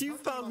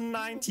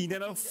 2019,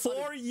 and a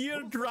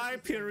 4-year dry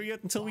period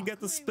until we get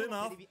the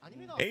spin-off,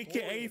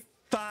 aka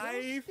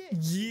 5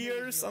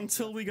 years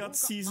until we got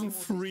season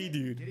 3,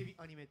 dude. テレビ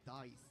アニメ第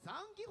3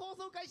期放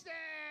送開始で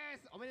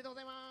す。おめでとうご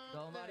ざいます。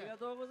どうもありが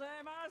とうござ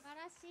います。素晴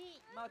らし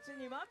い。待ち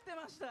に待って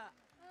ました。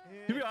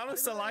To be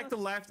honest, I like the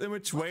left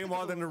image way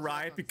more than the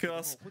right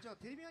because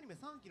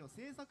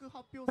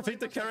I think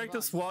the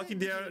characters walking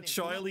there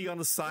joyfully on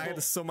the side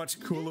is so much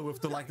cooler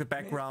with the the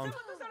background.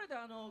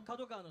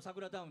 角川の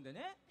桜タウンで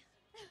ね。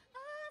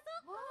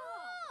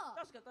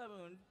確か多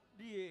分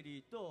リエ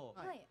リーと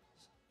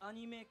ア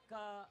ニメ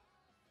化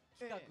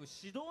企画指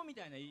導み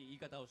たいな言い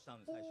方をした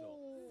んです最初。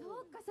そ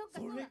うかそう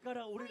か。それか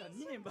ら俺ら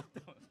2年待っ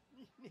たの。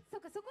そ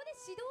うか、そこで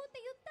指導って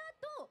言った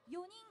後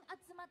4人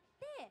集まっ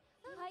て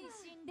配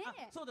信で。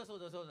そうだそう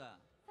だそうだ。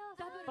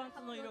パンツ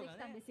の色が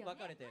ね分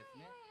かれたやつ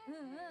ね。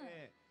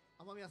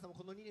天宮さんも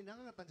この2年長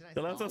かったんじゃない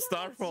です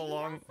か。Let's start for a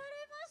long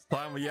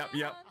time. Yep,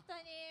 yep. 本当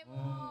にも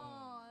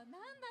うな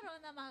んだ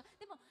ろうな、まあ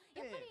でも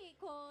やっぱり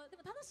こうで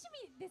も楽し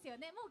みですよ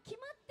ね。もう決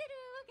まってる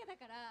わけだ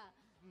から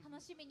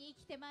楽しみに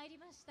生きてまいり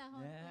ました。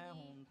本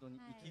当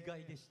に生きが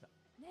いでした。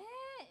ね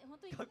え、本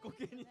当に過去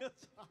形になっ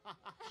ちゃう。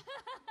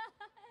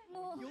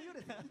もう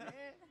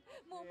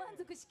もう満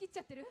足しきっち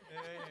ゃってる。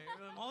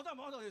まだ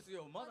まだです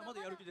よ。まだま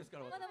だやる気ですか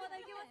ら。まだまだ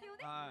いけますよ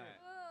ね。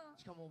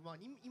しかもまあ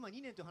今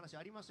2年という話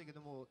ありましたけ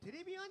ども、テ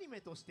レビアニ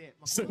メとして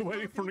Still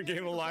waiting for the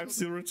Game Alive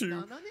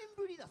 02. 7年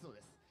ぶりだそう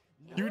です。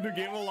Dude, the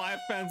Game Alive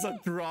fans are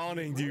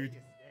drowning, dude. そう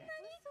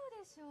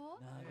でしょ。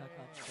長か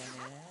った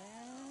ね。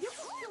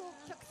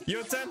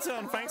Yo,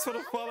 Tenton, thanks for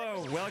the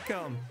follow.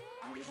 Welcome.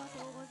 あり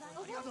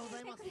がとうござ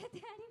います。好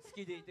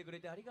きでいてくれ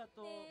てありが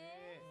とう。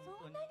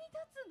そんなに経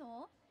つ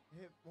の？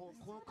も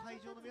うこの会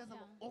場の皆さん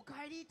もお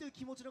帰りという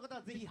気持ちの方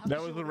はぜひ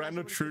That was a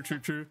random true.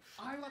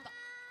 あ、よかった。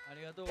あ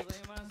りがとうござい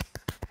ます。あ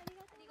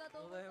りがと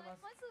うございま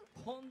す。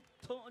本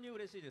当に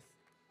嬉しいです。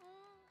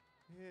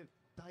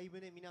だいぶ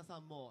ね皆さ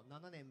んも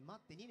7年待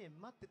って2年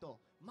待ってと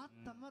待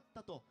っ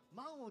たと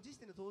満を持し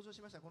ての登場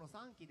しましたこの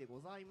3期でご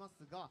ざいま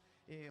すが、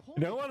I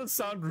don't want to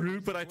sound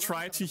rude, but I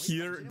try to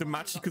hear the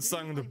Machiko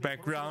song in the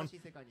background,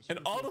 and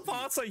all the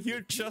parts I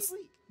hear just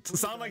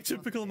sound like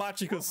typical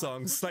Machiko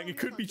songs. Like it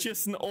could be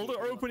just an older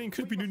opening,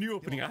 could be the new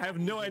opening. I have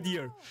no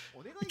idea.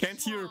 I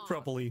can't hear it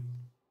properly.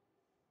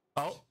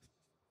 Oh.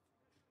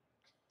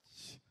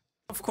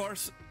 Of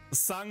course,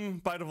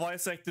 sung by the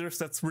voice actors.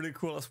 That's really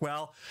cool as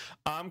well.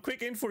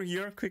 Quick info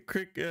here.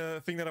 Quick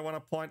thing that I want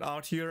to point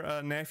out here.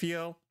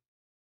 Nephiel,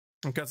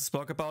 because I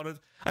spoke about it.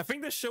 I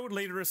think they showed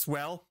later as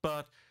well,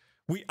 but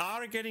we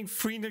are getting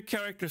 3 new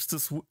characters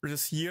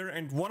this year,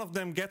 and one of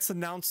them gets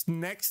announced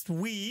next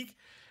week.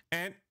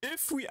 And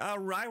if we are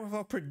right with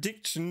our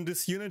prediction,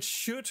 this unit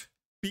should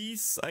be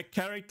a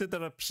character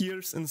that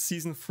appears in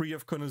season 3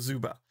 of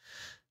Konosuba.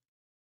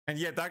 And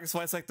yeah, Darkest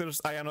voice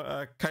actors,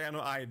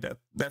 Kayano Ai.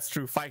 That's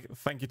true.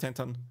 Thank you,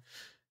 Tenton.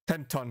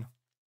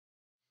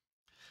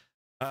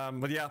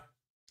 But yeah,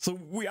 so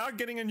we are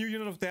getting a new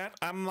unit of that.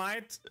 I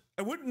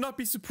would not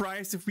be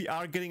surprised if we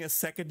are getting a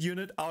second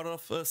unit out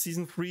of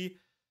season 3.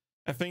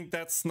 I think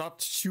that's not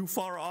too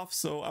far off,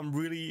 so I'm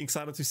really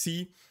excited to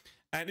see.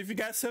 And if you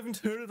guys haven't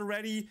heard it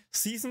already,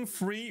 season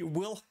 3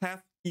 will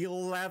have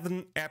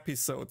 11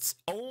 episodes.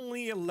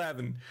 Only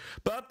 11.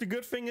 But the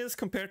good thing is,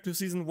 compared to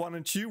season 1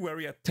 and 2, where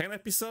we had 10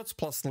 episodes,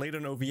 plus later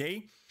an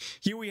OVA,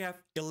 here we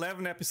have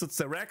 11 episodes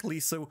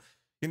directly. So,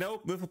 you know,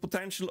 with a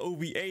potential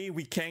OVA,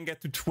 we can get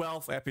to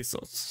 12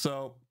 episodes.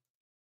 So,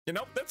 you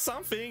know, that's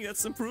something.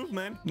 That's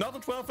improvement. Not the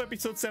 12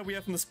 episodes that we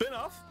have in the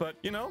spin-off, but,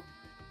 you know.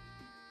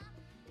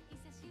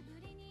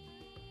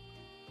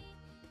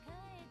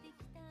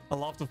 I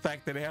love the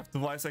fact that they have the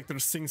voice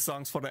actors sing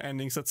songs for the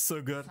endings. That's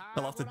so good. I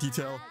love the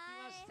detail.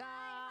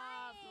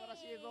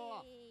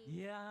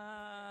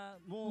 Yeah,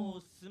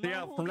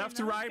 from left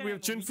to right, we have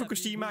Jun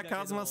Fukushima,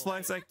 Kazuma's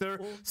voice actor,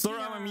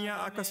 Sora Amamiya,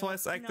 Aqua's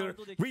voice actor,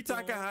 Rita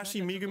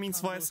Takahashi,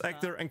 Megumin's voice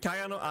actor, and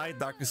Kayano Ai,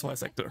 Darkness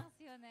voice actor.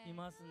 い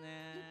ますね。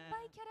いっ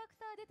ぱいキャラク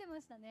ター出てま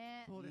した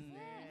ね。そうです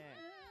ね。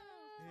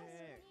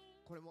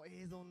これも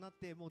映像になっ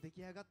てもう出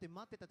来上がって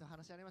待ってたという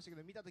話ありましたけ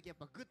ど、見たときやっ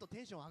ぱグッと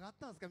テンション上がっ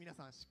たんですか皆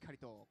さんしっかり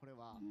とこれ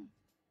は。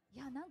い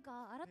やなん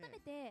か改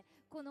めて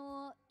こ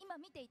の今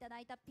見ていただ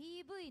いた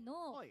PV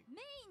のメ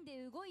イン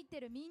で動いて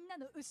るみんな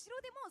の後ろ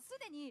でもうす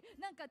でに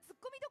なんか突っ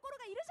込みどころ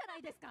がいるじゃな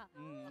いですか。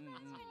なんか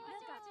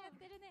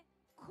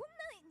こん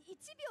な1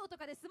秒と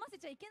かでで済ませ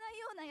ちゃいけない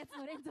ようなやつ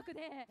の連続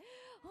で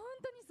本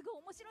当にすご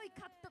い面白い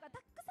カットが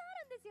たくさん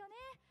あるんですよね。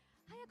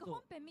早く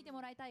本編見ても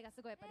らいたいがす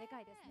ごいやっぱで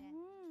かいですね。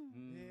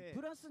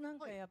プラスなん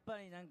かやっぱ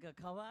りなんか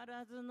変わ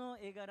らずの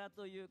絵柄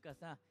というか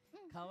さ、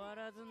変わ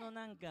らずの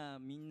なんか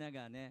みんな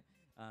がね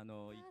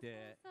い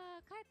て、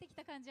帰ってき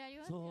た感じあり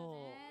ますよね。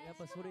そうやっ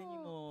ぱそれに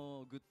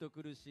もグッと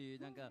くるし、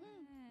なんか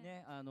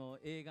ね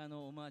映画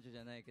のオマージュじ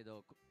ゃないけ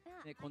ど、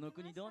ね、この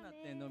国どうなっ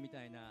てんのみ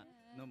たいな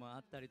のもあ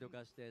ったりと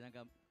かして、なん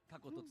か過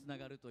去とつな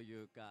がると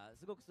いうか、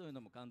すごくそういうの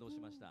も感動し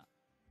ました。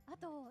あ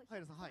とあ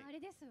れ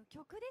ですよ、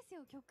曲です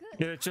よ、曲。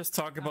 Yeah, just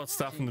talk about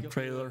stuff in the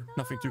trailer.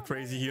 Nothing too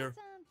crazy here.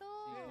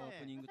 オー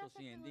プニングと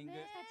新エンディング。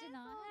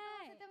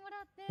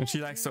 And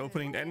she likes the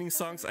opening and ending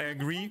songs. I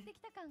agree.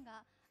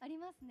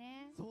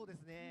 そうで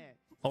すね。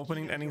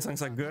 Opening and ending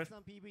songs are good.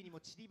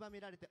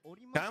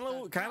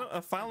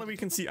 Finally we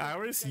can see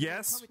Iris.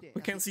 Yes,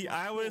 we can see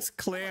Iris,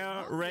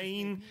 Claire,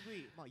 Rain.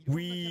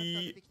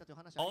 We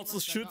also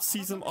should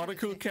see some other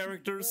cool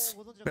characters.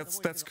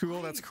 That's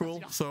cool. That's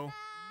cool. So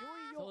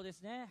そうで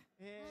すね。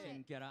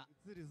新キャラ。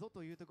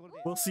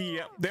 we'll see.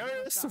 Yeah, there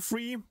is the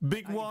three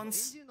big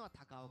ones.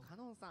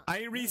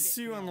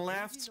 Irisu on the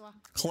left,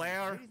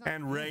 Claire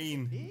and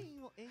Rain.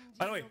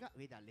 By the way,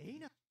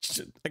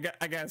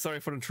 again, sorry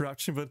for the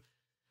interruption, but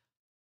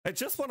I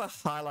just want to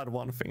highlight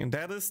one thing, and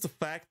that is the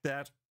fact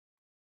that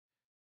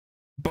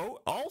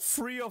all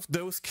three of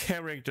those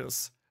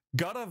characters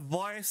got a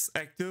voice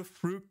actor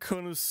through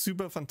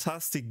Konosuba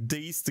Fantastic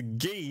Days, the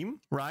game,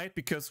 right?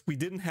 Because we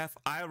didn't have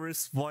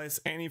Iris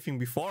voice anything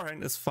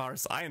beforehand, as far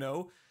as I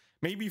know.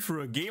 Maybe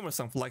through a game or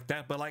something like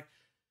that, but like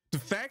the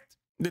fact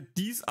that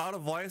these are the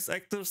voice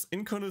actors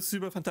in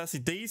Konosuba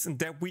Fantastic Days and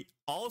that we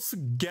also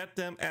get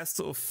them as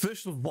the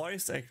official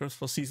voice actors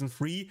for Season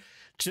 3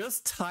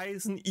 just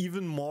ties in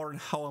even more in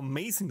how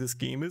amazing this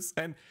game is.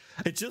 And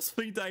I just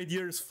think the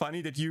idea is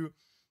funny that you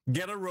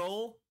get a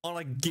role on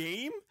a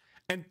game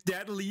and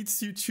that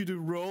leads you to the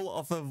role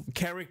of a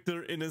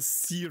character in a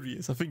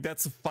series. I think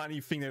that's a funny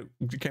thing that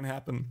can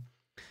happen.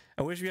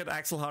 I wish we had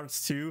Axel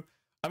Hearts too.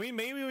 I mean,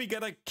 maybe we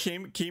get a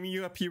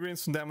cameo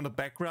appearance from them in the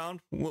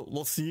background.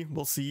 We'll see.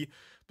 We'll see.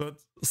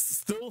 But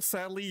still,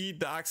 sadly,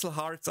 the Axel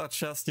Hearts are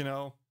just, you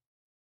know,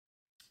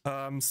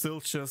 still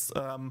just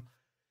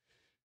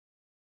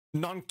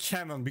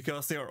non-canon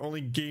because they are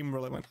only game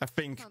relevant, I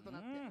think.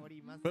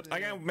 But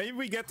again, maybe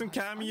we get them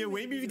cameo,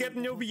 maybe we get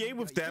an OVA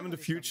with them in the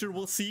future.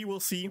 We'll see, we'll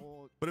see.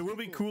 But it will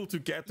be cool to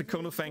get the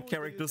Kono fan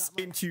characters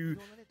into,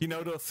 you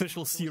know, the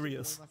official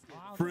series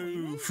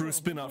through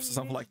spin-offs or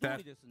something like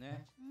that.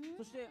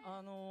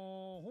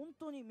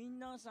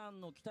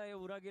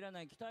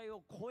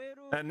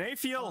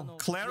 Nafiel,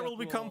 Claire will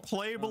become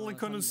playable in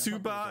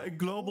Konosuba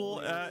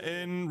Global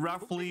in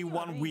roughly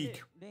 1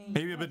 week,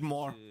 maybe a bit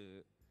more.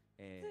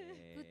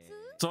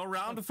 So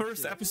around the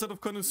first episode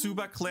of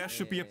Konosuba, Claire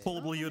should be a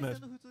pullable unit.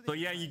 So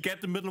yeah, you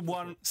get the middle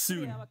one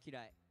soon.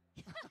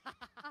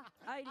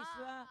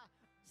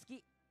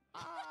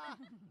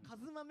 カ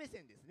ズマ目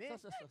線ですね。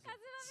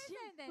シ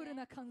ンプル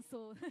な感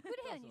想。プレ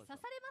イヤーに刺さ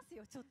れます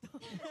よ、ちょっと。だ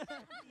か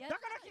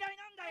ら嫌い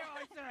なんだよ、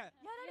あいつ。やられ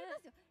ま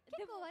すよ。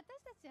でも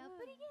私たちア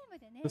プリゲーム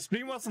でね。The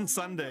stream was on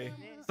Sunday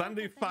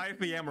 5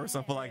 PM or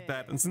something like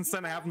that, and since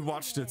then I haven't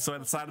watched it, so I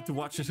decided to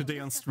watch it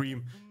today on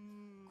stream.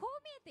 こ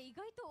う見えて意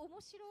外と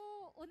面白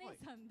お姉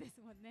さんで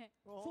すもんね。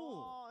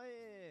そ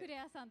う。クレ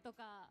アさんと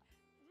か。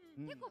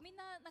結構みん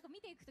ななんか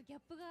見ていくとギャッ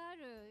プがあ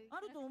る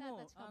と思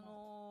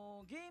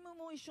う。ゲーム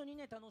も一緒に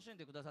ね楽しん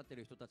でくださって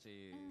る人た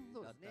ち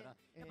だったら、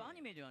やっぱア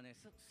ニメではね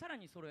さら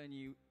にそれ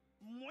に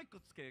もう一個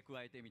付け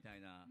加えてみた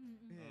いな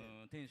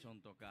テンショ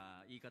ンと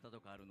か言い方と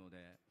かあるので、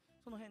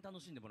その辺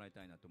楽しんでもらい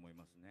たいなと思い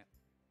ますね。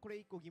これ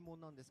一個疑問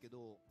なんですけ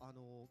ど、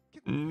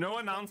No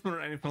announcement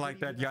or anything like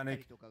that,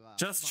 Yannick.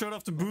 Just showed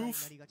off the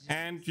booth,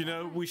 and you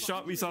know we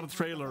saw the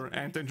trailer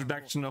and the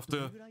introduction of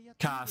the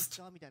cast.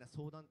 みたいな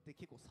相談って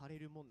結構され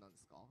るもんなんで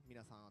すか、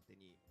皆さん宛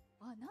てに。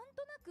なんと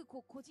なく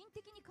こう個人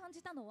的に感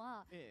じたの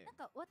は、なん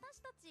か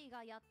私たち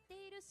がやっ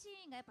ているシ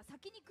ーンがやっぱ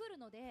先に来る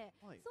ので、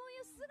そういう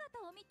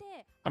姿を見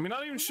て。I mean,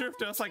 not even sure if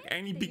there's like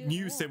any big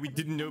news that we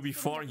didn't know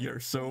before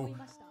here, so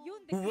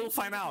we'll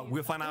find out.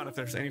 We'll find out if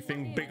there's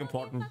anything big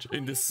important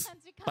in this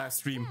live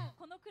stream.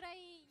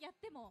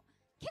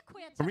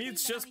 For me,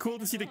 it's just cool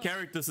to see the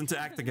characters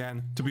interact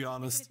again, to be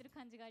honest.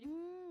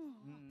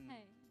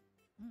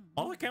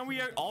 Also, can we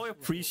all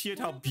appreciate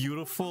how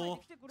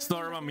beautiful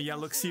Sonora Mamiya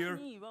looks here?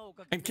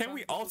 And can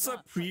we also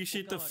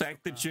appreciate the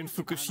fact that Jun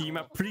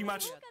Fukushima pretty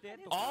much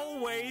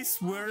always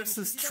wears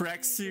his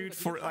tracksuit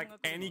for like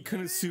any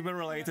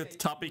Konosuba-related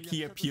topic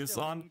he appears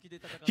on?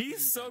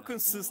 He's so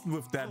consistent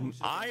with that, and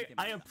I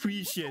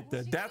appreciate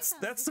that.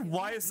 That's the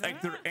voice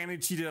actor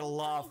energy that I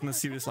love in a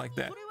series like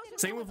that.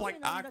 Same with like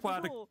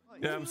Aqua,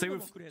 same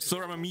with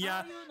Sora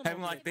Mamiya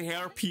having like the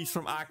hairpiece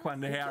from Aqua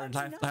in the hair and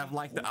have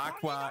like the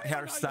Aqua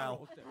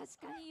hairstyle.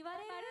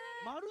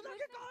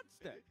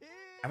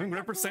 I think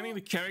representing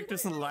the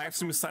characters in the live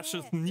stream is such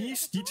a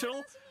niche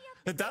detail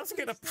that doesn't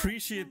get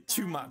appreciated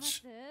too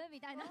much.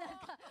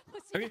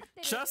 Okay,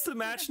 just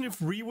imagine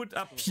if Ri would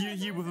appear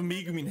here with a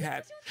Megumin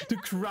hat. The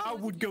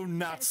crowd would go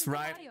nuts,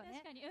 right? ちょ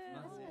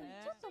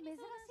っと珍し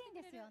い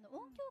んですよ。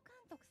音響監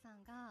督さ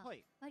んが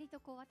割と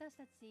こう私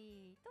た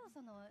ちと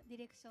そのディ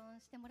レクション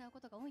してもらうこ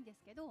とが多いんで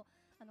すけど、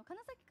金崎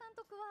監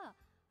督は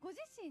ご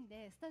自身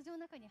でスタジオの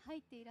中に入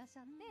っていらっし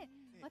ゃって、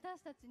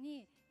私たち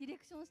にディレ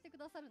クションしてく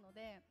ださるの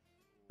で。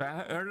If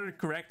I heard it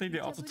correctly, they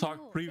also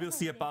talked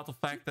previously about the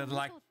fact that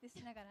like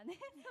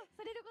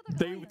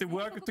they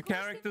work with the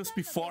characters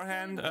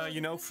beforehand, you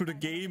know, through the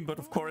game, but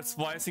of course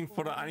voicing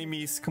for the anime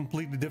is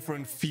completely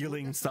different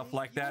feeling and stuff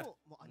like that.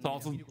 It's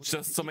also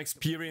just some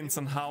experience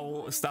on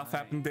how stuff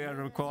happened there,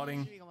 the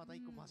recording.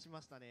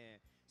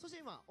 そして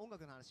今音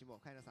楽の話も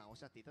カイナさんおっ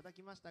しゃっていただ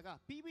きました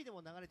が PV で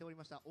も流れており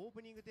ましたオープ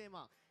ニングテー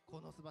マ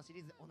このスバシ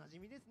リーズおなじ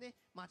みですね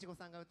まちご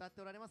さんが歌って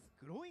おられます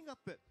グローイングアッ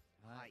プ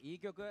はいいい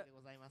曲で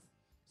ございます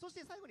そし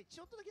て最後にち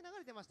ょっとだけ流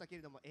れてましたけ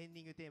れどもエンデ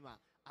ィングテーマ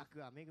ア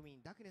クアメグミ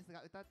ンダクネス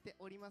が歌って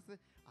おります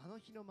あの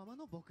日のまま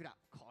の僕ら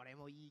これ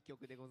もいい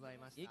曲でござい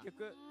ましたいい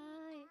曲はい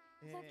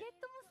ジャケッ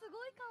トもす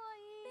ごい可愛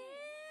い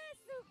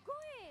すごい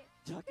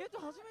ジャケッ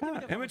ト初めて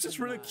見た Image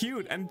is really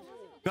cute and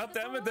god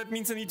damn it, that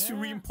means I need to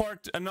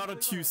re-import another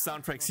 2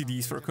 soundtrack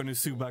CDs for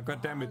Konosuba.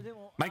 God damn it.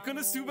 My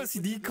Konosuba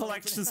CD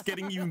collection is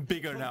getting even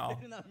bigger now.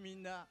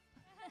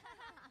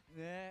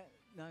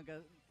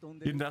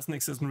 It doesn't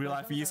exist in real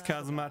life. Yes,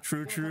 Kazuma,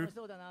 true.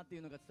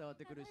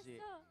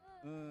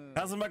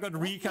 Kazuma got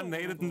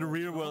reincarnated in the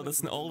real world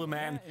as an older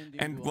man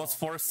and was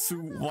forced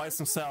to voice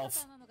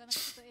himself.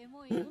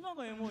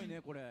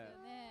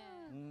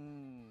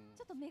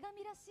 ちょっと女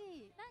神らし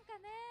いなんか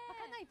ね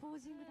儚いポー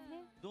ジングだ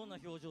ね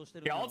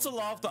I also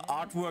love the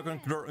artwork on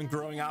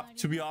growing up,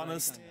 to be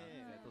honest.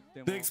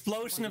 The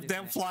explosion of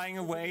them flying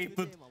away,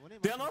 but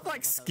they're not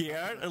like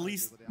scared. At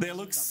least they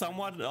look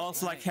somewhat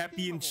also like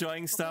happy,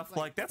 enjoying stuff.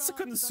 Like that's the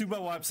Konosuba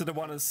vibes that I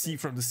want to see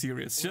from the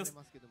series. Just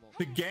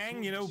the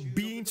gang, you know,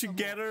 being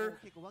together,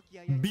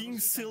 being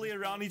silly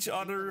around each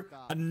other,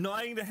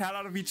 annoying the hell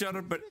out of each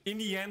other, but in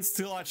the end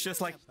still are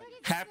just like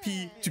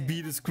happy to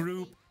be this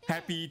group,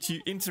 happy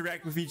to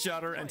interact with each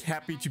other, and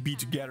happy to be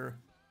together.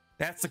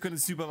 That's the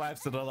Konosuba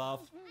vibes that I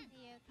love.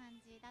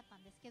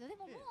 けどで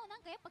ももうな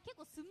んかやっぱ結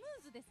構スム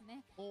ーズです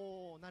ね。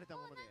おお慣れた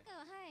もので。もうな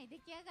んかはい出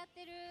来上がっ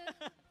てる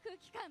空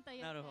気感と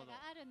いうの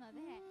があるので、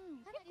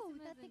結構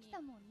歌ってき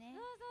たもんね。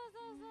そ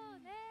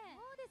うね。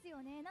そうですよ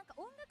ね。なんか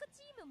音楽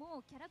チーム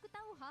もキャラクタ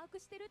ーを把握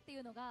してるってい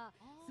うのが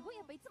すごい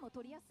やっぱいつも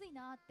撮りやすい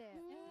なっ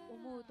て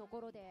思うと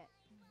ころで。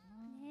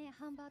ね、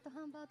ハンバ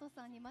ート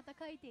さんにまた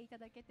書いていた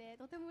だけて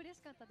とても嬉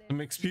しかったです。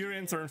Some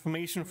experience or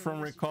information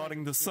from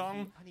recording the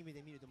song,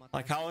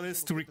 like how it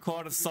is to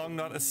record a song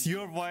not as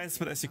your voice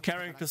but as your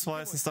character's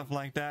voice and stuff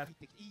like that.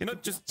 You know,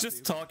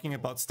 just talking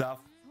about stuff.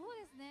 そう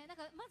ですね。なん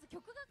かまず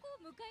曲がこ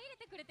う迎え入れ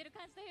てくれてる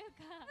感じという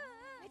か、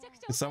めちゃく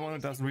ちゃ。As someone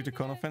who doesn't read the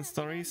Konofen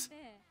stories.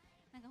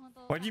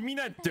 What do you mean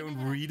I don't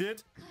read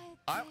it?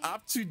 I'm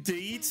up to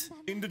date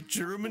in the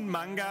German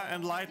manga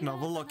and light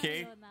novel,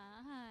 okay?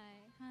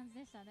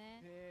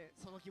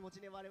 その気持ち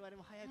ね我々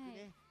も早く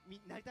ね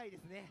なりたいで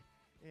すね。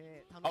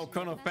Oh,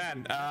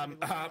 Konofen.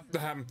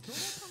 楽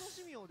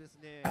しみをです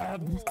ね。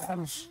If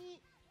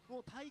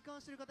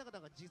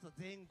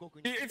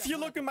you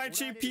look at my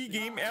JP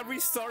game, every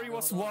story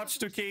was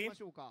watched, okay?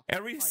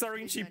 Every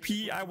story in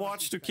JP I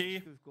watched,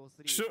 okay?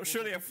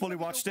 Surely I fully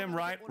watched them,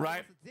 right?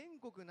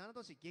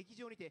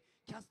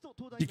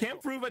 You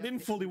can't prove I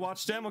didn't fully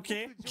watch them,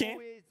 okay?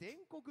 Okay?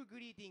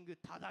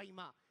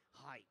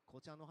 はい、こ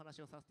ちらの話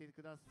をさせて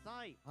くだ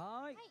さい。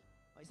はい。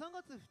3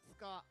月2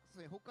日、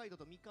北海道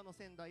と3日の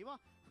仙台は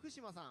福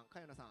島さん、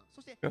かよなさん、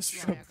そして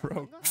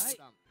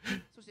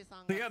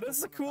Yeah, this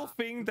is a cool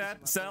thing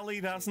that Sally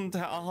doesn't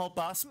help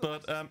us,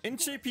 but in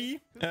JP,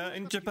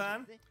 in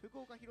Japan,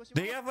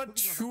 they have a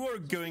tour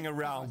going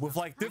around with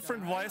like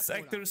different voice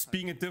actors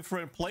being in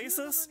different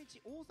places,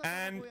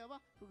 and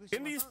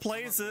in these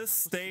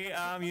places they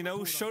you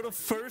know, show the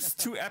first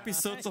 2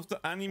 episodes of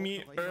the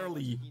anime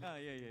early.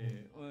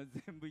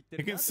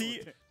 You can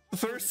see the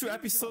first 2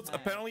 episodes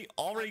apparently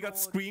already got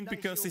screened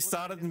because they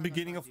started in the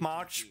beginning of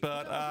March,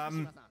 but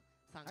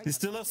they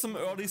still have some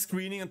early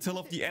screening until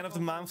of the end of the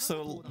month,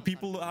 so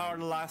people who are in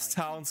the last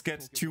towns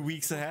get 2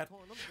 weeks ahead.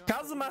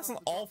 Kazuma's in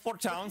all 4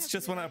 towns,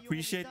 just want to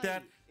appreciate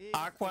that.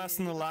 Aqua's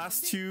in the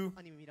last 2.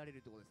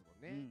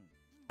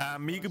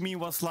 Megumin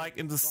was like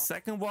in the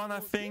second one, I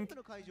think.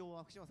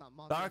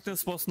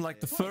 Darkness wasn't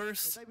like the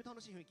first.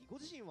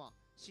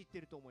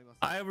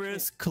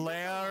 Iris,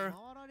 Claire,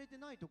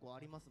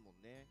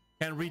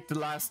 and read the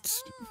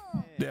last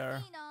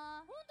there.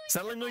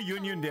 Selling no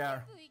Union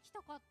there.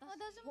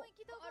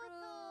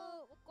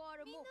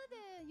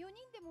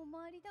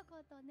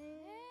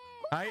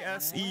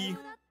 ISE,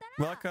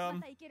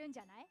 welcome.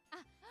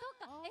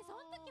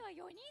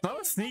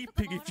 Not a sneak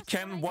peek if you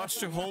can watch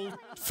the whole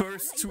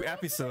first 2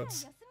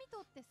 episodes.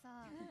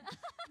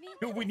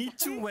 We need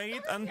to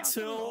wait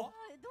until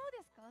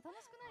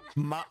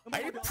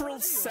April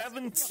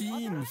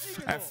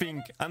 17th, I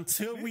think,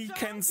 until we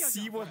can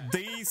see what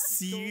they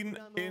seen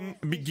in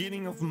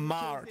beginning of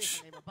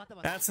March.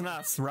 That's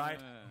nuts, right?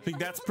 I think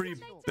that's pretty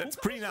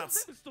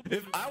nuts.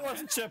 If I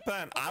was in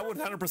Japan, I would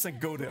 100%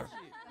 go there.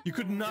 You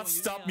could not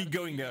stop me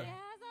going there.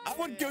 I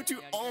would go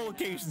to all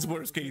locations,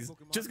 worst case.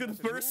 Just go to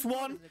the first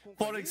one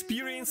for the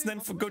experience,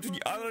 then go to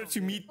the other to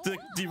meet the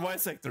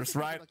voice actors,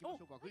 right?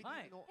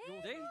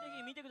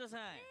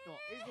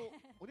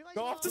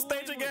 Go off the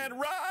stage again,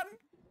 run!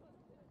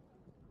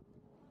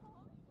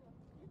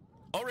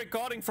 Oh,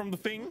 recording from the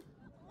thing.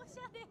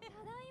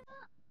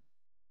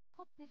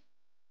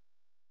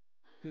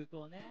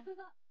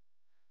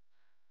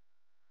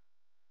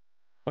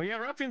 Oh yeah,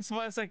 Ruffian's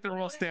voice actor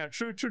was there.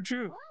 True, true,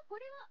 true.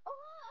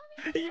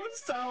 He even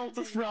sounds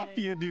as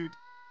Ruffian, dude.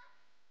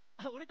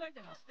 俺書い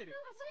たの知ってる。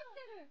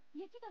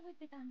雪が降っ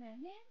てたんだよ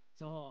ね。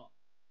そ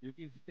う、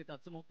雪降ってた、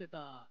積もって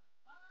た。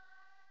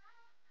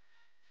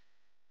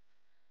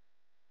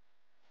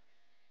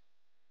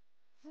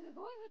す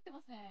ごい降って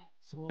ますね。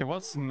It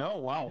was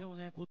snow, wow. でも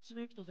ね、こっち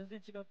の雪と全然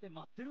違って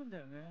待ってるんだ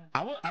よね。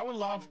I would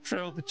love to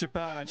travel to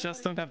Japan. I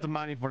just don't have the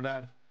money for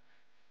that.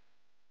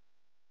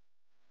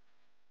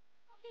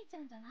 ピーちゃ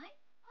んじゃない？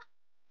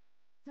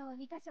そう、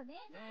2カ所ね。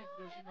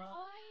広島。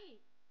可愛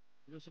い。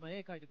広島絵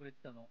描いてくれて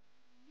たの。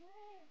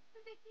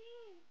素敵。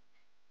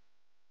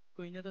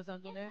これ稲田さ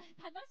んとね。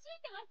楽し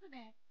んでます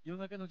ね。夜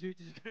中の11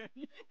時くらい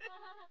に。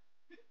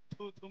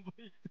道頓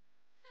堀行って。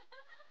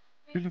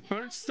The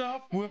first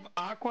stop with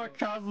Aqua,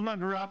 Kazuma,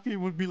 and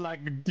Ruffian would be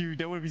like, dude,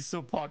 that would be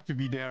so pumped to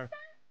be there.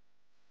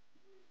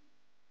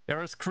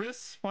 There is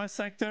Chris, voice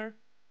actor.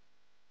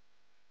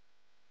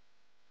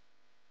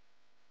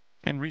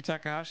 And Rita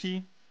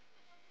Takahashi.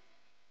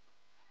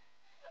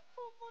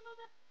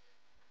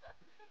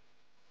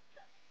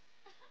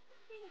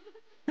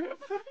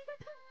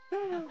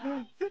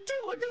 The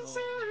dude looking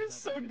serious is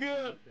so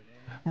good.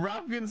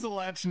 Ruffian's a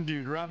legend,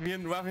 dude.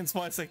 Ruffian's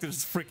voice actor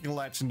is a freaking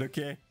legend,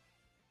 okay?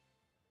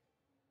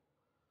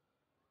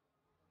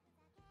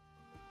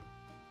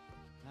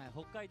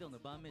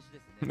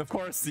 And of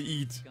course they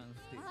eat.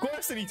 Of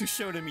course they need to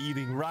show them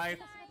eating, right?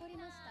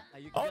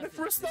 Oh, the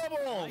first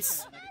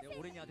snowballs!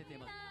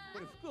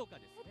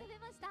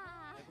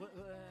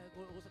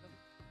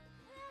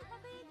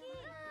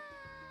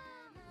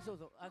 そう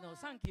そう、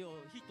3期を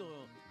ヒット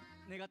を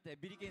願って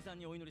ビリケンさん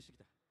にお祈りしてき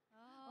た。さ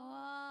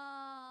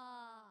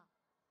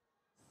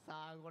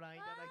あご覧い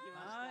ただき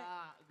まし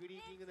た。グリ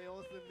ーティングの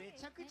様子め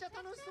ちゃくちゃ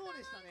楽しそう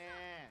でした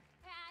ね。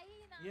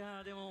い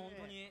やーでも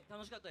本当に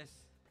楽しかったで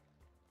す。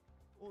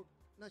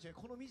なんでしょう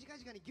ね、この短い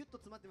時間にギュッと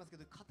詰まってますけ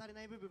ど語れ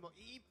ない部分も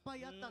いっぱ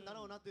いあったんだ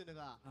ろうなというの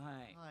が、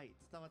はい、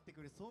伝わって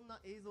くるそん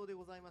な映像で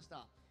ございまし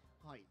た。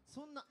はい、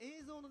そんな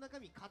映像の中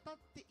身語っ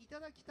ていた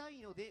だきたい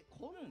ので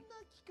こんな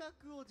企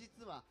画を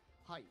実は、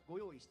はい、ご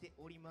用意して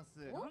おりま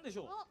す。何でし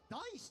ょう。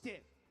題し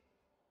て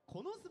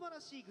この素晴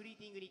らしいグリー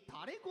ティングに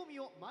タレコミ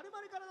を〇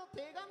〇からの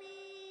手紙。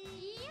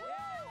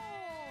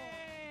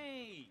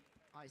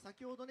はい、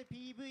先ほどね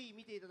PV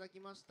見ていただき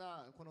まし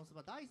たこのス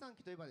バ第3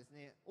期といえばです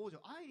ね、王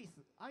女アイリ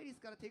ス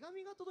から手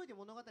紙が届いて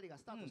物語が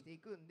スタートしてい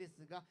くんで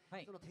すが、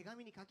その手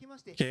紙に書きま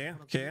して、こ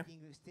のグリーティ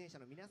ング出演者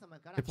の皆様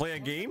からこんな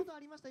ことあ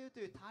りましたよと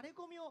いうタレ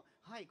コミを、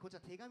はい、こち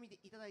ら手紙で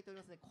いただいており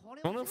ますので、こ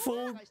れを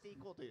紹介してい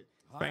こうという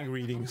Bang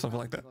reading, something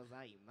like that.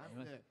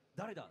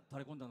 誰だタ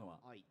レコんだのは。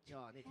はい、じ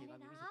ゃあね手紙見せ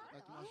て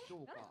いただきまし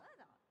ょうか。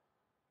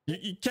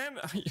You can't.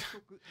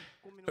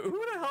 Who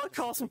the hell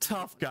calls him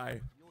tough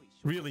guy?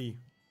 Really?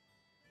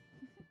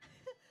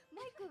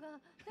 マイクが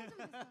大丈夫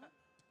ですか？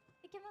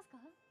いけますか？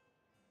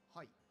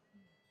はい。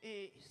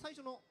最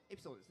初のエ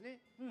ピソードです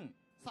ね。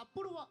札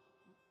幌は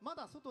ま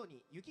だ外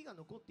に雪が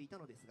残っていた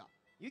のですが、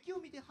雪を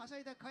見てはしゃ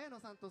いだ茅野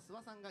さんと諏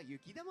訪さんが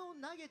雪玉を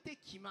投げて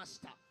きま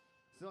した。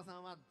諏訪さ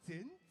んは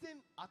全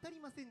然当たり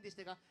ませんでし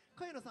たが、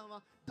茅野さん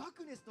はダー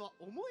クネスとは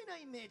思えな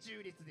い命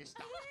中率でし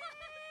た。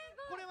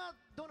これは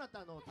どな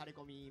たのタレ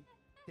コミ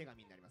手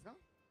紙になりますか？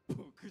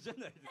僕じゃ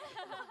ないですか。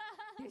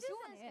でしょ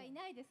うね。しかい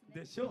ないですね。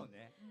でしょう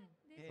ね。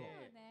でしょ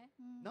うね。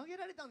投げ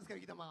られたんですか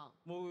雪玉？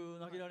もう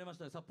投げられまし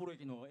たよ、札幌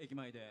駅の駅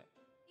前で。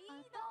頭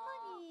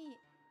に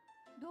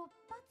6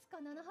発か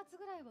7発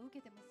ぐらいは受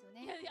けてますよ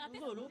ね。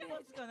そう6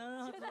発か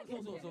7発。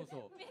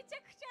そう。めち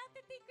ゃくちゃ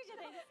当てていくじゃ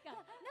ないですか。な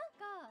ん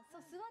かそ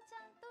う諏訪ち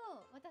ゃん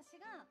と私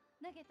が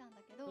投げたん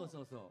だけど、そ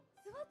う。諏訪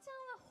ちゃ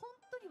んは本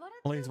当に笑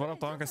って。Please, one of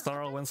the darkest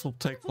star events will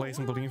take place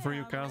in Berlin for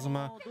you,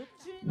 Kazuma.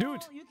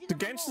 Dude, the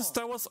Genshin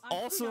star was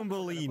also in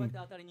Berlin.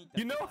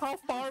 You know how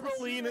far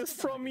Berlin is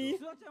from me?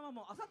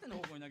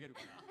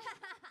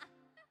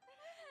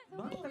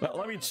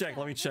 Let me check.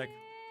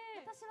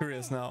 Here it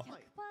is now.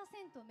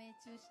 100% 命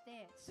中し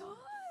て。すごい。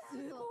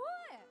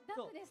ダ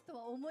ークネスと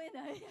は思え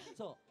ない。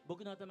そう、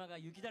僕の頭が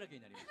雪だらけ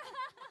になります。いい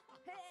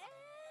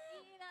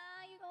な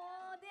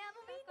ぁ、で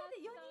みんなで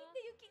4人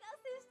で雪合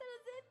戦したら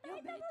絶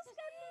対楽しかっ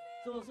た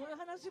ね。そう、そういう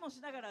話も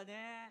しながら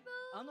ね、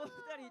あの2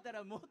人いた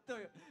らもっ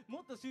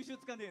と収集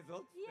つかんでん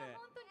ぞって。いや、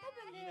本当に多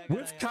分ね。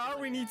With car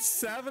we need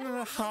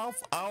 7.5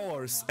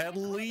 hours at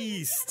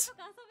least. 遊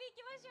び行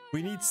きましょう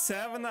We need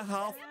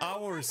 7.5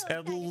 hours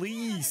at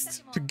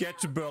least to get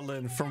to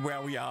Berlin from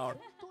where we are.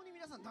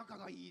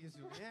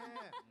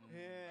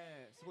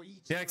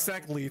 Yeah,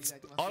 exactly. It's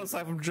all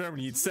aside from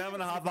Germany. It's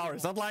 7.5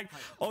 hours. Not like,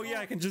 oh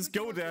yeah, I can just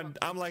go there and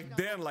I'm like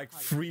there in like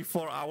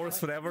 3-4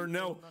 hours, whatever.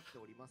 No,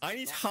 I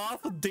need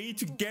half a day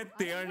to get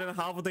there and then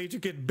half a day to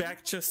get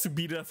back just to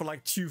be there for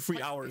like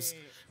 2-3 hours,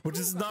 which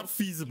is not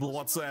feasible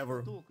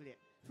whatsoever.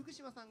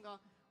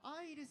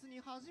 At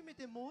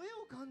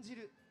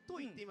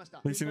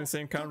least in the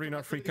same country,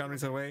 not 3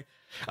 countries away.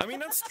 I mean,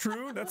 that's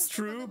true,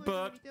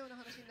 but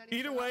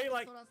either way,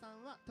 like,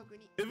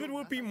 if it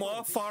would be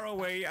more far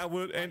away, I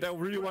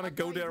really want to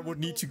go there, I would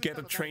need to get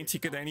a train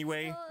ticket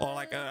anyway, or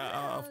like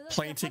a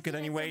plane ticket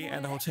anyway,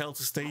 and a hotel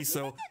to stay,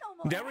 so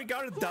in that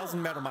regard, it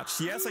doesn't matter much.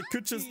 Yes, I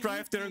could just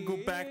drive there and go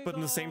back, but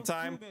at the same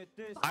time,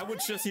 I would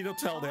just need a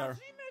hotel there.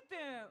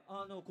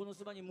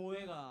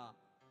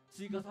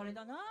 追加され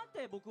たなっ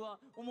て僕は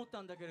思った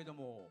んだけれど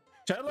も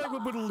Jet lag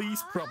would be the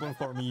least problem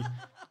for me.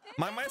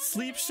 My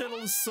sleep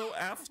schedule is so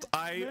effed,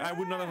 I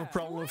would not have a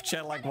problem with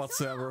jet lag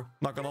whatsoever.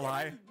 Not gonna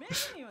lie. メ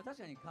インは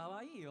確かに可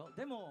愛いよ。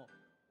でも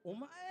お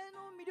前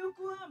の魅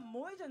力は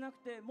萌えじゃなく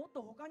てもっ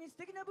と他に素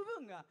敵な部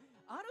分が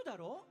あるだ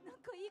ろなん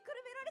か言いく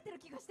るめられてる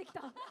気がしてき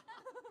た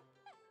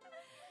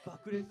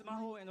爆裂魔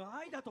法への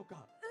愛だと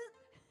か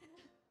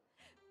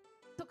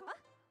とか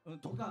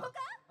とか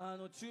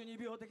中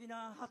二病的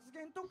な発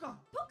言とか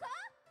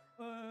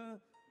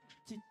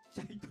ちっち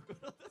ゃいとこ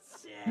ろだ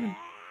し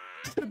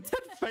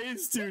That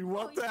face, dude,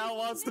 what the hell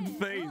was that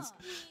face?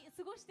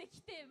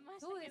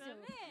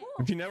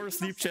 If you never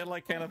sleep, chat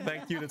like can't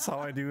affect you, that's how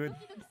I do it.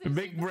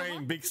 Big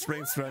brain, big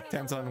strength threat,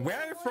 Tenton. Where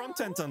are you from,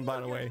 Tenton,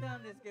 by the way?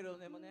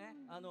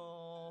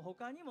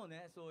 他にも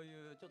ね、そう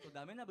いうちょっと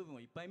ダメな部分を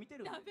いっぱい見て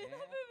るんでね。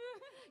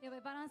やば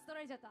い、バランス取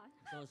られちゃった。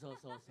そうそう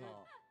そうそう。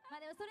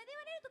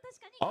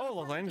Oh,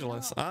 Los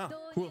Angeles. Ah,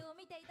 cool.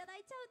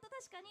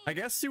 I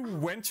guess you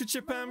went to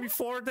Japan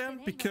before then?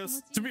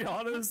 Because, to be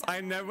honest, I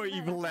never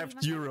even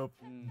left Europe.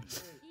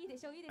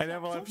 I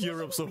never left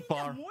Europe so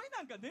far.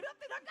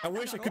 I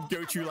wish I could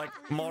go to,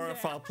 like, more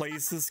far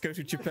places, go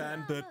to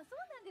Japan, but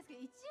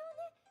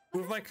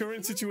with my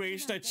current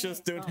situation, I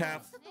just don't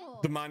have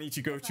the money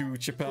to go to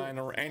Japan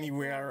or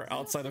anywhere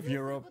outside of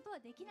Europe.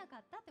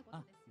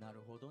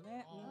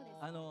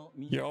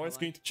 You're always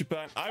going to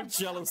Japan. I'm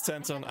jealous,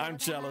 Tenton. I'm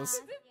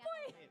jealous.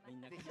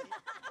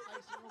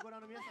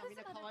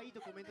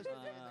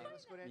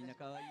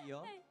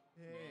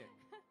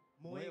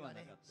 萌えは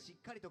ね、しっ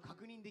かりと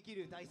確認でき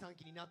る第3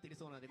期になっている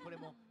そうなので、これ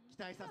も期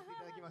待させてい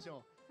ただきまし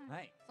ょう。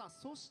はい。さあ、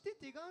そして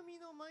手紙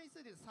の枚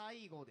数で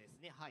最後です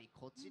ね。はい、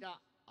こち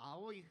ら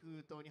青い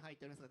封筒に入っ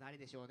ておりますが誰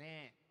でしょう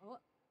ね。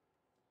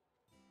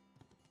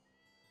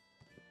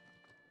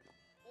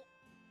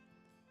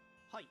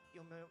はい、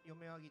読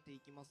み上げて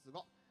いきます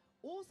が、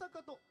大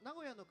阪と名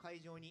古屋の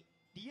会場に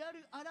リア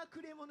ル荒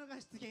くれ者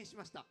が出現し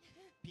ました。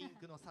ピン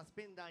クのサス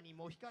ペンダーに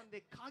モヒカン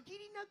で限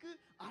りなく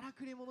荒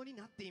くれ者に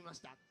なっていまし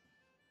た。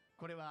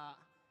これは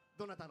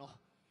どなたの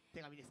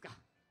手紙ですか？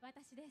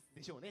私です。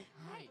でしょうね。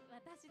はい、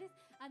私です。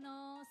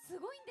す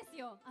ごいんです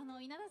よ。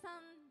稲田さ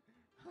ん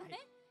はね、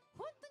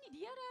本当に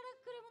リアル荒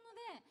くれ者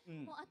で、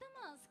もう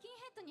頭スキン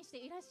ヘッドにして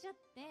いらっしゃっ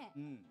て、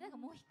なんか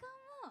モヒカン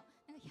を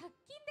なんか100均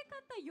で買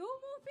った羊毛フ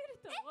ェル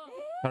ト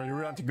を。Are you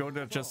ready to go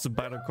there just to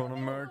buy the Kono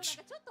merch?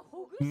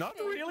 Not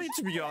really,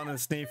 to be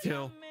honest,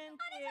 Nathil.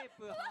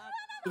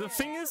 The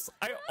thing is,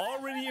 I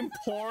already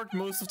import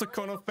most of the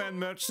Kono fan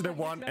merch that I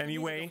want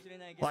anyway.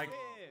 Like,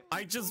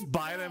 I just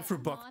buy them through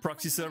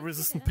proxy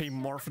services and pay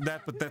more for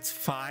that, but that's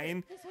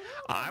fine.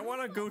 I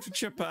want to go to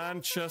Japan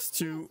just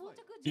to,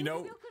 you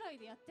know,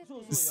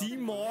 see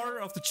more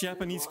of the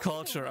Japanese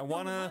culture. I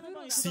want to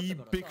see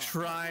big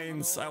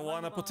shrines. I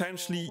want to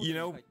potentially, you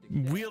know,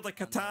 wield a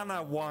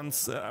katana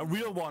once, a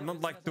real one,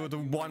 not like the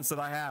ones that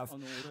I have.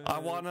 I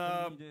want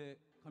to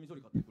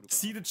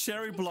see the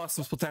cherry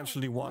blossoms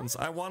potentially once.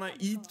 I want to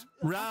eat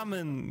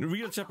ramen,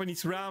 real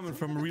Japanese ramen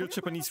from a real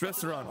Japanese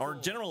restaurant, or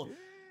general,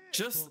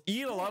 just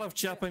eat a lot of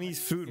Japanese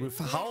food. With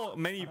how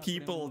many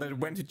people that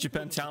went to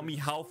Japan tell me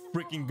how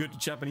freaking good the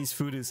Japanese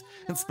food is,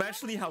 and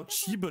especially how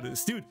cheap it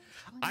is. Dude,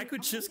 I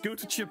could just go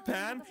to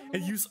Japan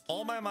and use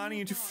all my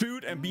money into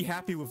food and be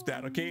happy with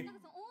that, okay?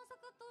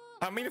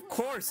 I mean, of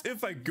course,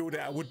 if I go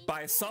there, I would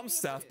buy some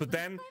stuff, but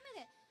then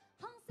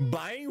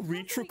buying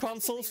retro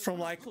consoles from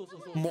like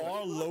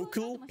more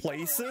local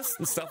places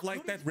and stuff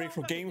like that,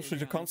 retro games,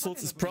 retro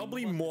consoles, is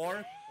probably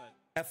more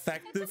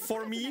effective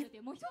for me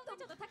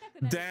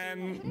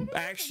than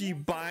actually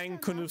buying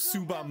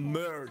Konosuba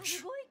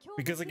merch.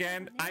 Because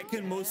again, I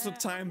can most of the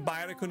time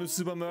buy the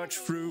Konosuba merch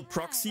through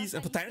proxies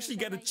and potentially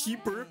get it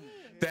cheaper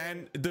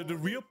than the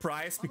real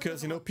price,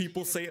 because, you know,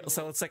 people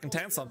sell it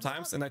second-hand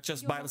sometimes, and I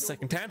just buy the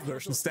second-hand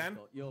versions then.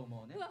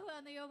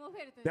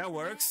 That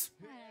works.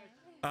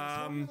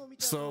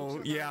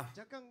 So yeah,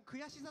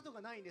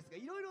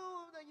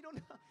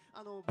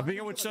 I think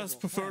I would just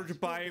prefer to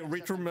buy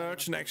retro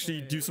merch and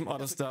actually do some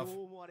other stuff.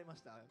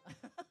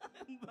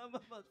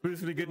 But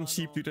it's really good and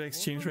cheap due to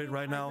exchange rate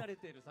right now. I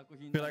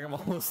feel like I'm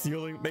almost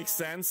stealing. Makes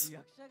sense.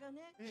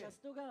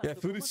 Yeah,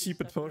 food is cheap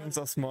but portions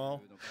are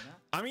small.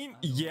 I mean,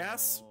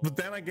 yes, but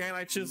then again,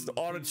 I just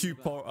ordered 2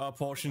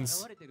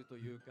 portions.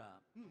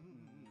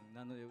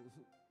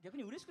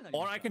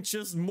 Or I can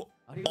just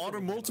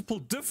order multiple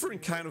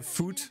different kind of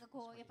food.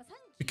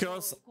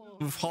 Because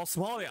with how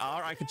small they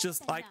are, I could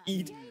just like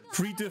eat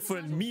 3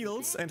 different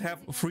meals and have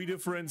 3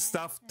 different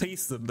stuff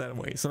tasted that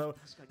way. So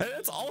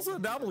it's also a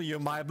W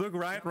in my book,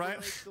 right?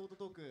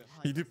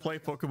 You do play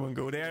Pokemon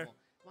Go there.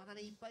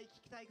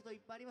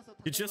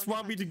 You just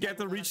want me to get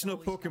the regional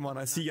Pokemon.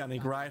 I see,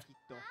 Yannick, right?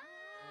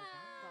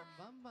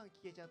 バン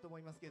聞けちゃうと思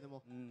いますけれど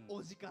も、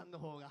お時間の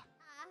方がお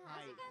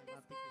時間で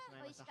すか。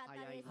美味しかった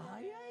です。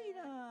早い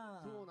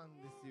な。そうなん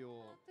です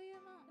よ。あっという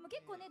間。でも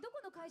結構ね、ど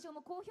この会場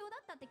も好評だ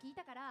ったって聞い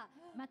たから、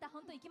また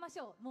本当行きまし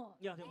ょう。もう。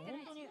いやでも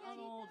本当に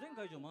全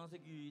会場満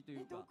席と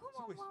いうか、どこ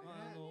も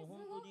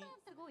本当に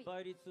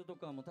倍率と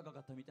かも高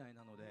かったみたい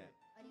なので。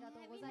ありがと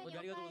うございます。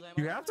ありがとうございま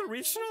す。 You have the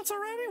regionals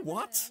already?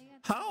 What?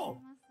 How?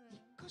 一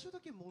箇所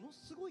だけもの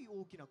すごい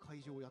大きな会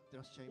場をやって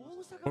らっしゃいま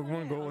す。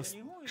Pokemon Go was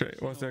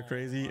that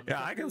crazy?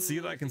 Yeah, I can see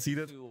it. I can see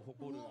that.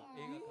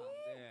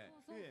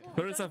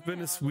 First, I've been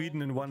to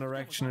Sweden in one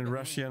direction and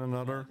Russia in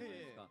another.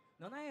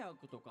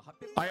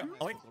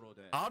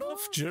 Out of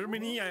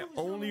Germany, I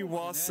only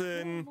was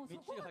in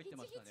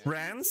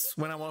France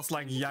when I was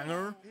like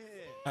younger.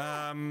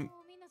 And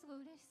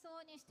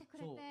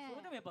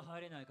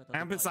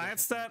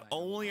besides that,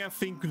 only I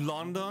think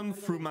London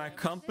through my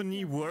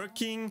company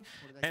working,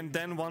 and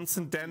then once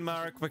in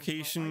Denmark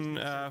vacation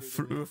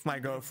with my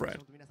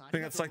girlfriend. I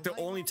think that's like the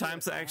only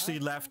times I actually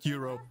left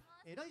Europe.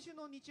 来週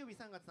の日曜日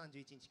3月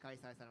31日開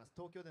催されます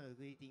東京での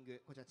グリーティング、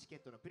こちらチケ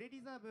ットのプレ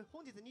リザーブ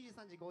本日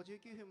23時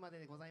59分まで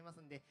でございます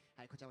んで、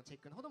はい、こちらもチェ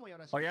ックのほどもよ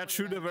ろしくお願い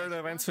します。 Oh yeah, true, there were the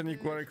events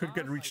where I could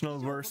get regional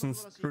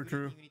versions. True,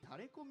 true. タ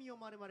レコミを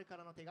〇〇か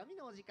らの手紙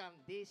のお時間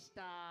でし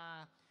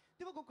た。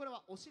ではここから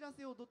はお知ら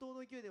せを怒涛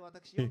の勢いで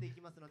私読んでい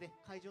きますので、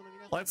会場の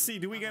皆さん Let's see,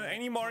 do we get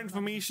any more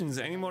informations,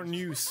 any more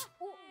news?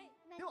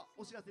 では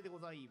お知らせでご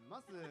ざい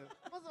ます。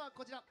まずは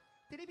こちら。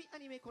テレビア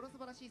ニメこの素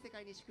晴らしい世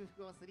界に祝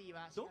福を3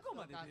は4月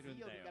10日水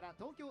曜日から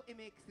東京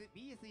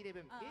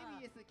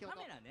MX、BS11、ABS 京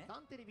都、サ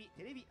ンテレビ、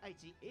テレビ愛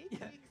知、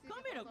ATX カ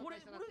メラこれ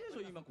でし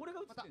ょ今これ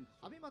が映ってるんです。ま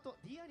たアベマと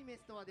D アニメ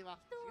ストアでは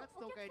4月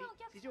10日よ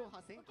り地上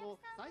波先行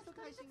最速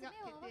配信が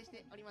決定し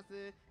ておりま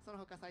す。その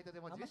他サイトで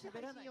も順次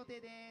配信予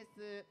定で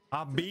す。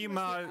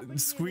Abema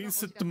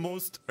screens it the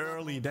most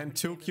early, then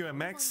Tokyo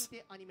MX.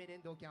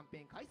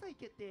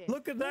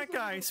 Look at that,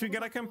 guys! We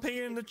got a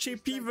campaign in the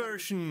JP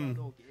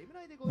version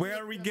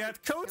where we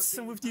get codes,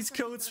 and with these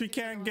codes we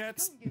can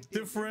get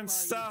different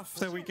stuff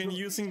that we can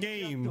use in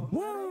game.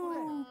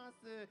 Woo!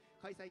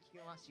 開催期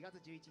間は4月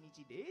11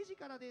日0時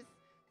からです。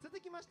続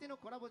きましての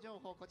コラボ情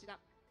報こちら。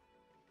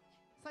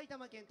埼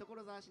玉県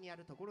所沢市にあ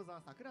る所沢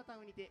桜タ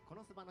ウンにてこ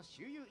のすばの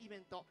周遊イベ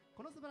ント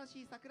この素晴ら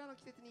しい桜の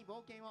季節に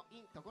冒険を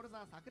in 所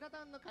沢桜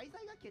タウンの開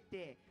催が決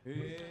定。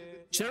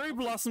Cherry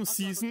Blossom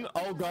season.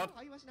 Oh god.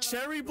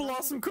 Cherry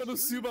Blossom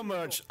Konosuba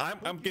merch.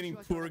 I'm getting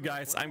poor,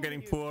 guys. I'm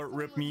getting poor.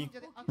 Rip me.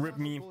 Rip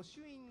me.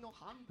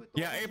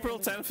 Yeah, April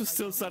 10th is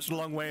still such a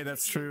long way.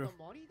 That's true.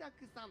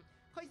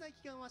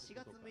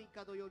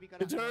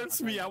 It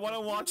hurts me. I want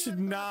to watch it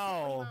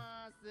now.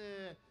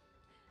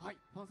 はい、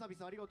ファンサービ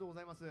スありがとうご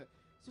ざいます。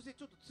そして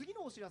ちょっと次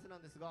のお知らせな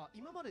んですが、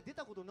今まで出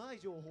たことない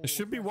情報。 There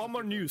should be one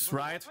more news,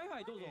 right? はい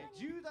はいどうぞ。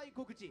重大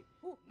告知。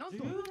なんと、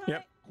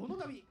Yep. この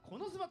度こ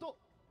のスバと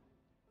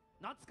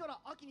夏か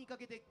ら秋にか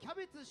けてキャ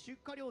ベツ出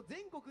荷量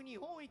全国日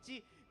本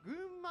一群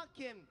馬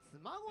県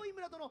嬬恋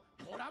村との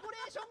コラボレ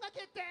ーションが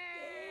決定。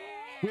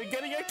 We're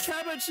getting a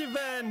cabbage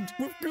event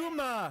with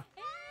Guma.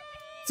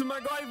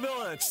 Tsumagoi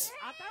village.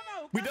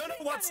 We don't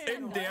know what's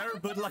in there,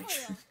 but like,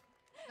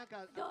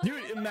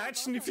 dude,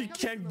 imagine if you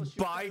can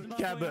buy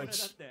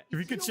cabbage. If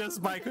you could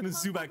just buy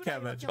Konosuba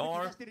cabbage,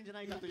 or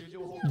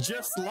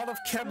just a lot of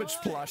cabbage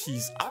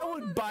plushies. I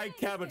would buy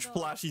cabbage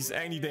plushies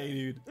any day,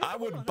 dude. I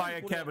would buy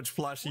a cabbage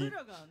plushie.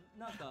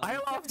 I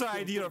love the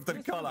idea of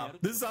that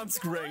collab. This sounds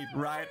great,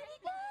 right?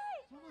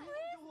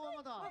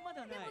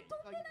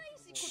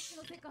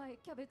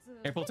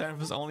 April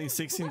 10th is only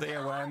 16th day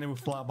when it will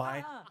fly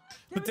by.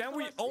 But then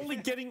we're only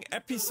getting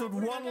episode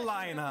 1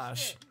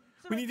 Lionage.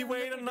 We need to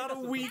wait another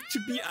week to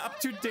be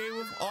up to date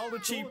with all the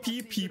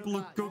JP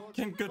people who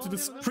can go to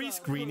this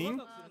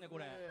pre-screening.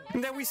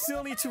 And then we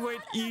still need to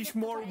wait each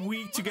more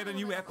week to get a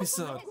new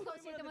episode.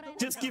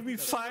 Just give me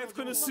 5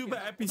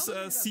 Konosuba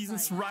episode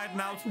seasons right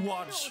now to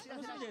watch.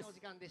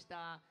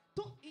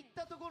 といっ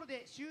たところ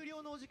で終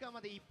了のお時間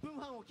まで1分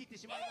半を切って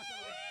しまいました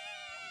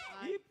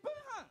ので、1分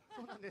半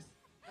そうなんです。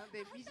なん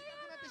で短く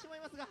なってしまい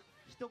ますが、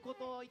一言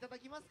いただ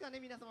きますかね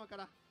皆様か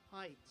ら。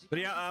はい。時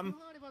間1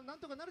分あればなん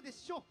とかなるで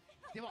しょう。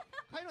では、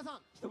カイロさ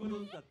ん、一言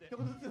ずつだって。一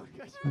言ずつお願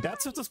いします。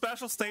 That's just a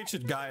special stage,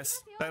 it,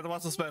 guys. That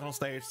was a special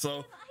stage.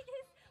 So,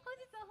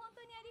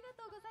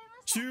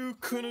 2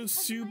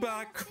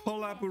 Konosuba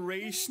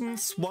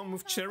collaborations, one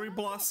with Cherry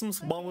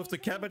Blossoms, one with the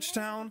Cabbage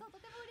Town.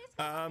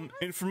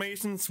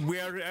 informations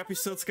where the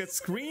episodes get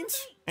screened,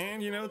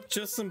 and you know,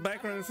 just some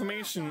background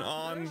information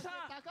on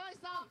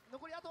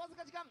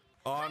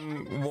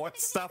what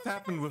stuff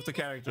happened with the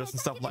characters and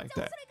stuff like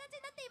that.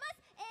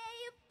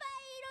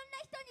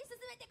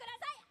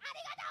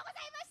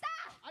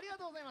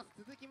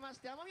 続きまし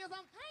て天宮さん。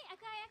はい、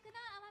赤役の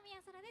天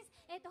宮空です。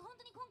本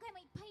当に今回も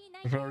いっぱい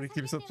内容 It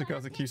keeps up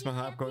because it keeps my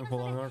hype going for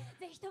longer.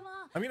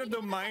 I mean, I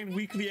don't mind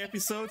weekly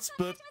episodes,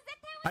 but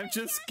I'm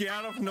just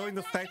scared of knowing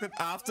the fact that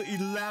after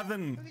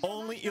 11,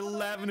 only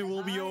 11 it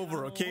will be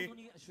over, okay?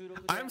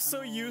 I'm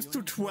so used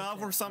to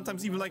 12 or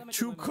sometimes even like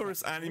 2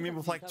 course anime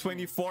with like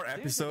 24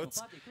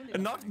 episodes,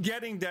 and not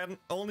getting that,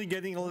 only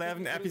getting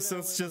 11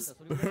 episodes just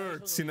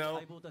hurts, you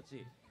know?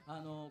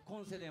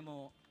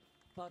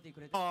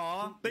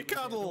 Aw, they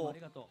cuddle.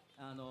 Look at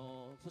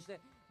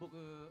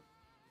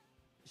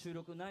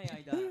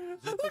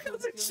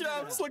the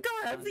chubs, look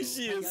how happy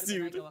she is,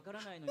 dude. Look at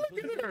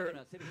her.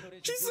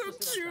 She's so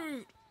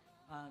cute.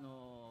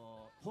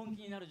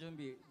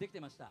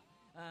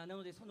 な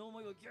のでその思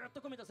いをギュッと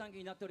込めた参加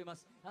になっておりま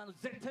す。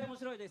絶対面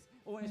白いです。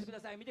応援してく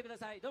ださい。見てくだ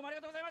さい。どうもあり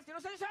がとうございます。よ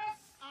ろしくお願いしま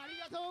す。あり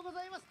がとうご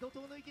ざいます。怒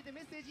涛の池で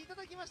メッセージいた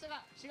だきました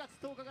が、4月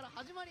10日から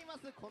始まりま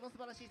すこの素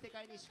晴らしい世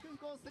界に祝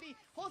福を3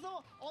放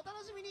送お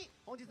楽しみに。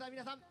本日は皆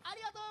さんあ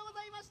りがとうご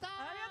ざいました。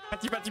パ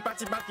チパチパ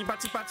チパチパ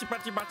チパチ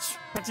パチパチ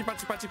パチパ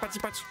チパチパチ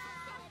パチ。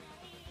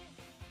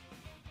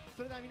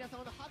それでは皆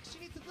様の拍手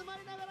に包ま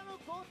れながらの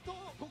ご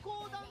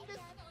講談で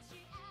す。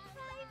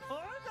本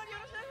当に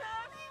よろしくお願いします。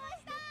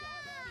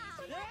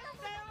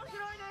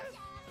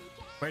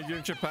 Wait, you're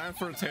in Japan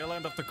for the tail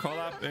end of the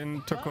collab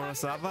in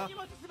Konosuba?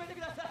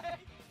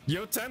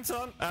 Yo,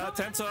 Tenton,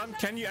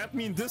 can you add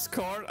me in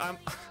Discord? I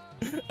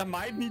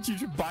might need you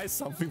to buy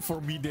something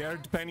for me there,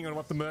 depending on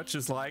what the merch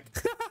is like.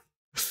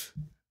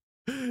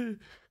 If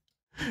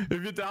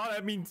you're down,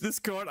 add me in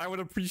Discord, I would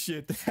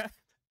appreciate that.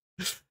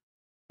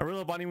 I really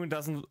hope Honeymoon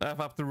doesn't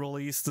have up the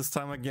release this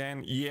time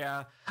again.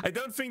 Yeah, I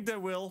don't think they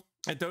will.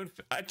 I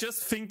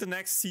just think the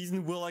next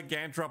season will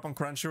again drop on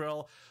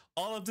Crunchyroll.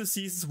 All of the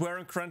seasons were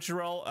on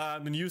Crunchyroll.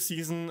 The new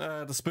season,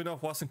 the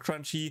spin-off was on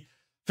Crunchy. I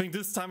think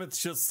this time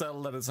it's just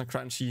settled that it's on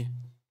Crunchy.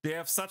 They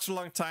have such a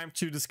long time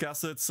to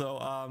discuss it, so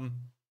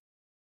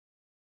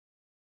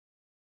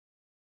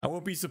I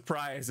won't be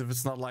surprised if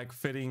it's not like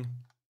fitting.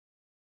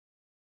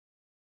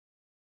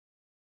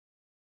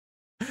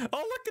 Oh,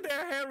 look at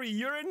there, Harry!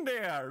 You're in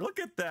there! Look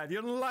at that!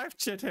 You're in the live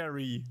chat,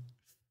 Harry!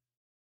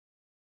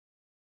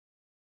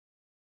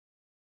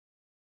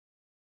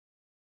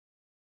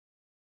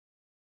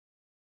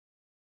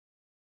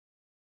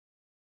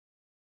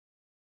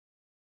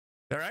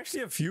 There are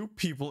actually a few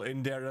people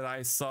in there that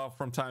I saw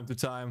from time to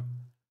time,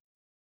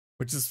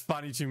 which is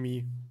funny to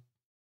me.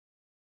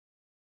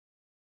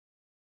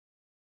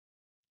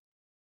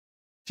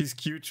 She's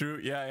cute, true.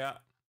 Yeah, yeah.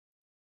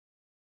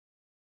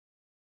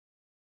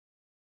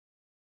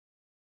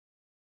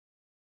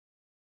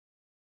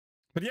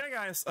 But yeah,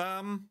 guys,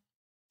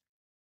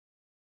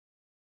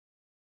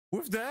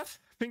 with that,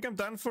 I think I'm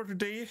done for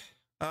today.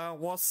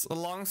 Was a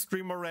long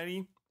stream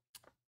already.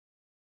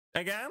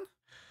 Again,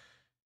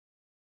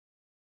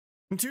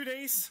 in 2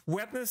 days,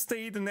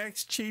 Wednesday, the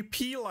next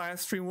JP live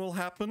stream will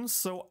happen,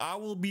 so I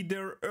will be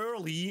there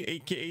early,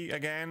 aka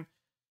again,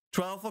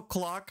 12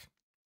 o'clock,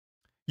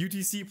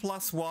 UTC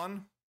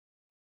 +1.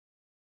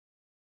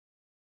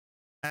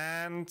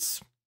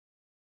 And,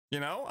 you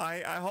know,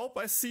 I hope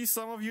I see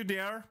some of you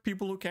there,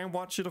 people who can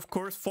watch it, of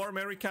course. For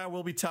America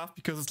will be tough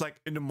because it's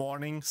like in the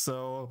morning,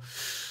 so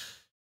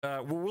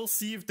we'll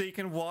see if they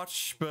can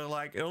watch, but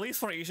like at least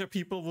for Asia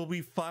people will be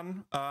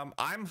fun.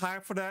 I'm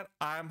hyped for that.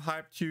 I'm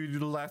hyped to do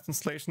the live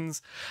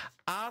translations.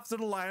 After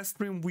the live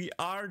stream, we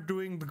are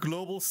doing the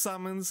global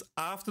summons.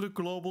 After the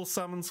global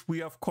summons,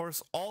 we are of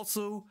course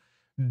also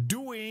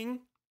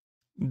doing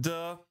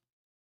the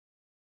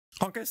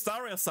Honkai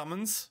Star Rail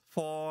summons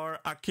for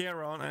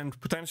Acheron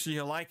and potentially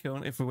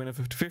Helicon if we win a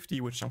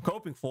 50-50, which I'm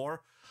hoping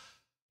for.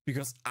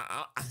 Because,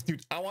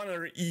 dude, I want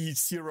to eat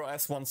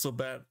 0S1 so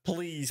bad.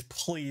 Please,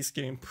 please,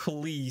 game,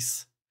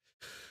 please.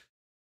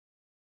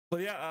 But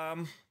yeah,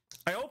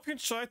 I hope you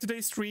enjoyed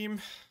today's stream.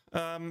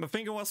 I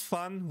think it was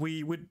fun.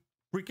 We would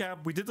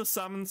recap. We did the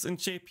summons in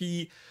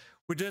JP.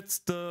 We did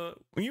the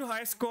new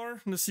high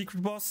score in the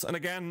secret boss. And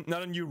again,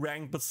 not a new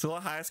rank, but still a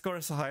high score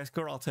is a high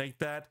score. I'll take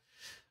that.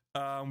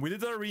 We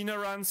did the arena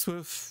runs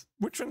with,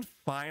 which went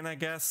fine, I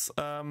guess.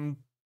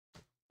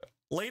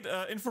 Late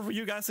info for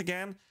you guys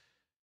again.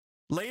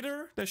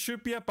 Later, there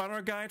should be a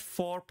banner guide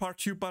for part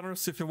 2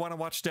 banners. If you want to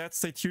watch that,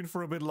 stay tuned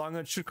for a bit longer.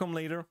 It should come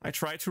later. I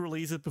try to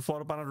release it before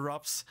the banner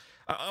drops.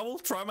 I will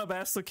try my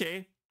best,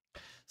 okay?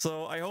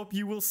 So I hope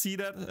you will see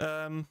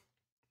that.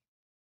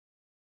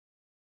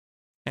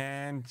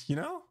 And, you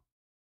know?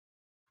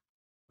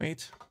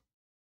 Wait.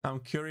 I'm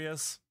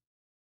curious.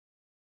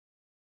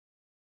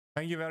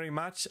 Thank you very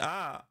much.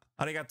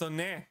 Arigato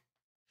ne.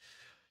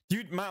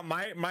 Dude, my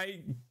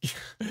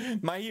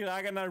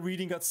hiragana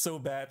reading got so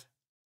bad.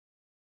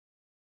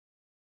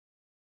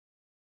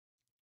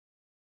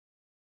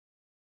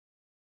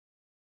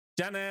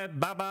 Janet,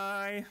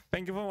 bye-bye.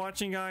 Thank you for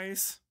watching,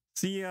 guys.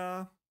 See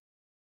ya.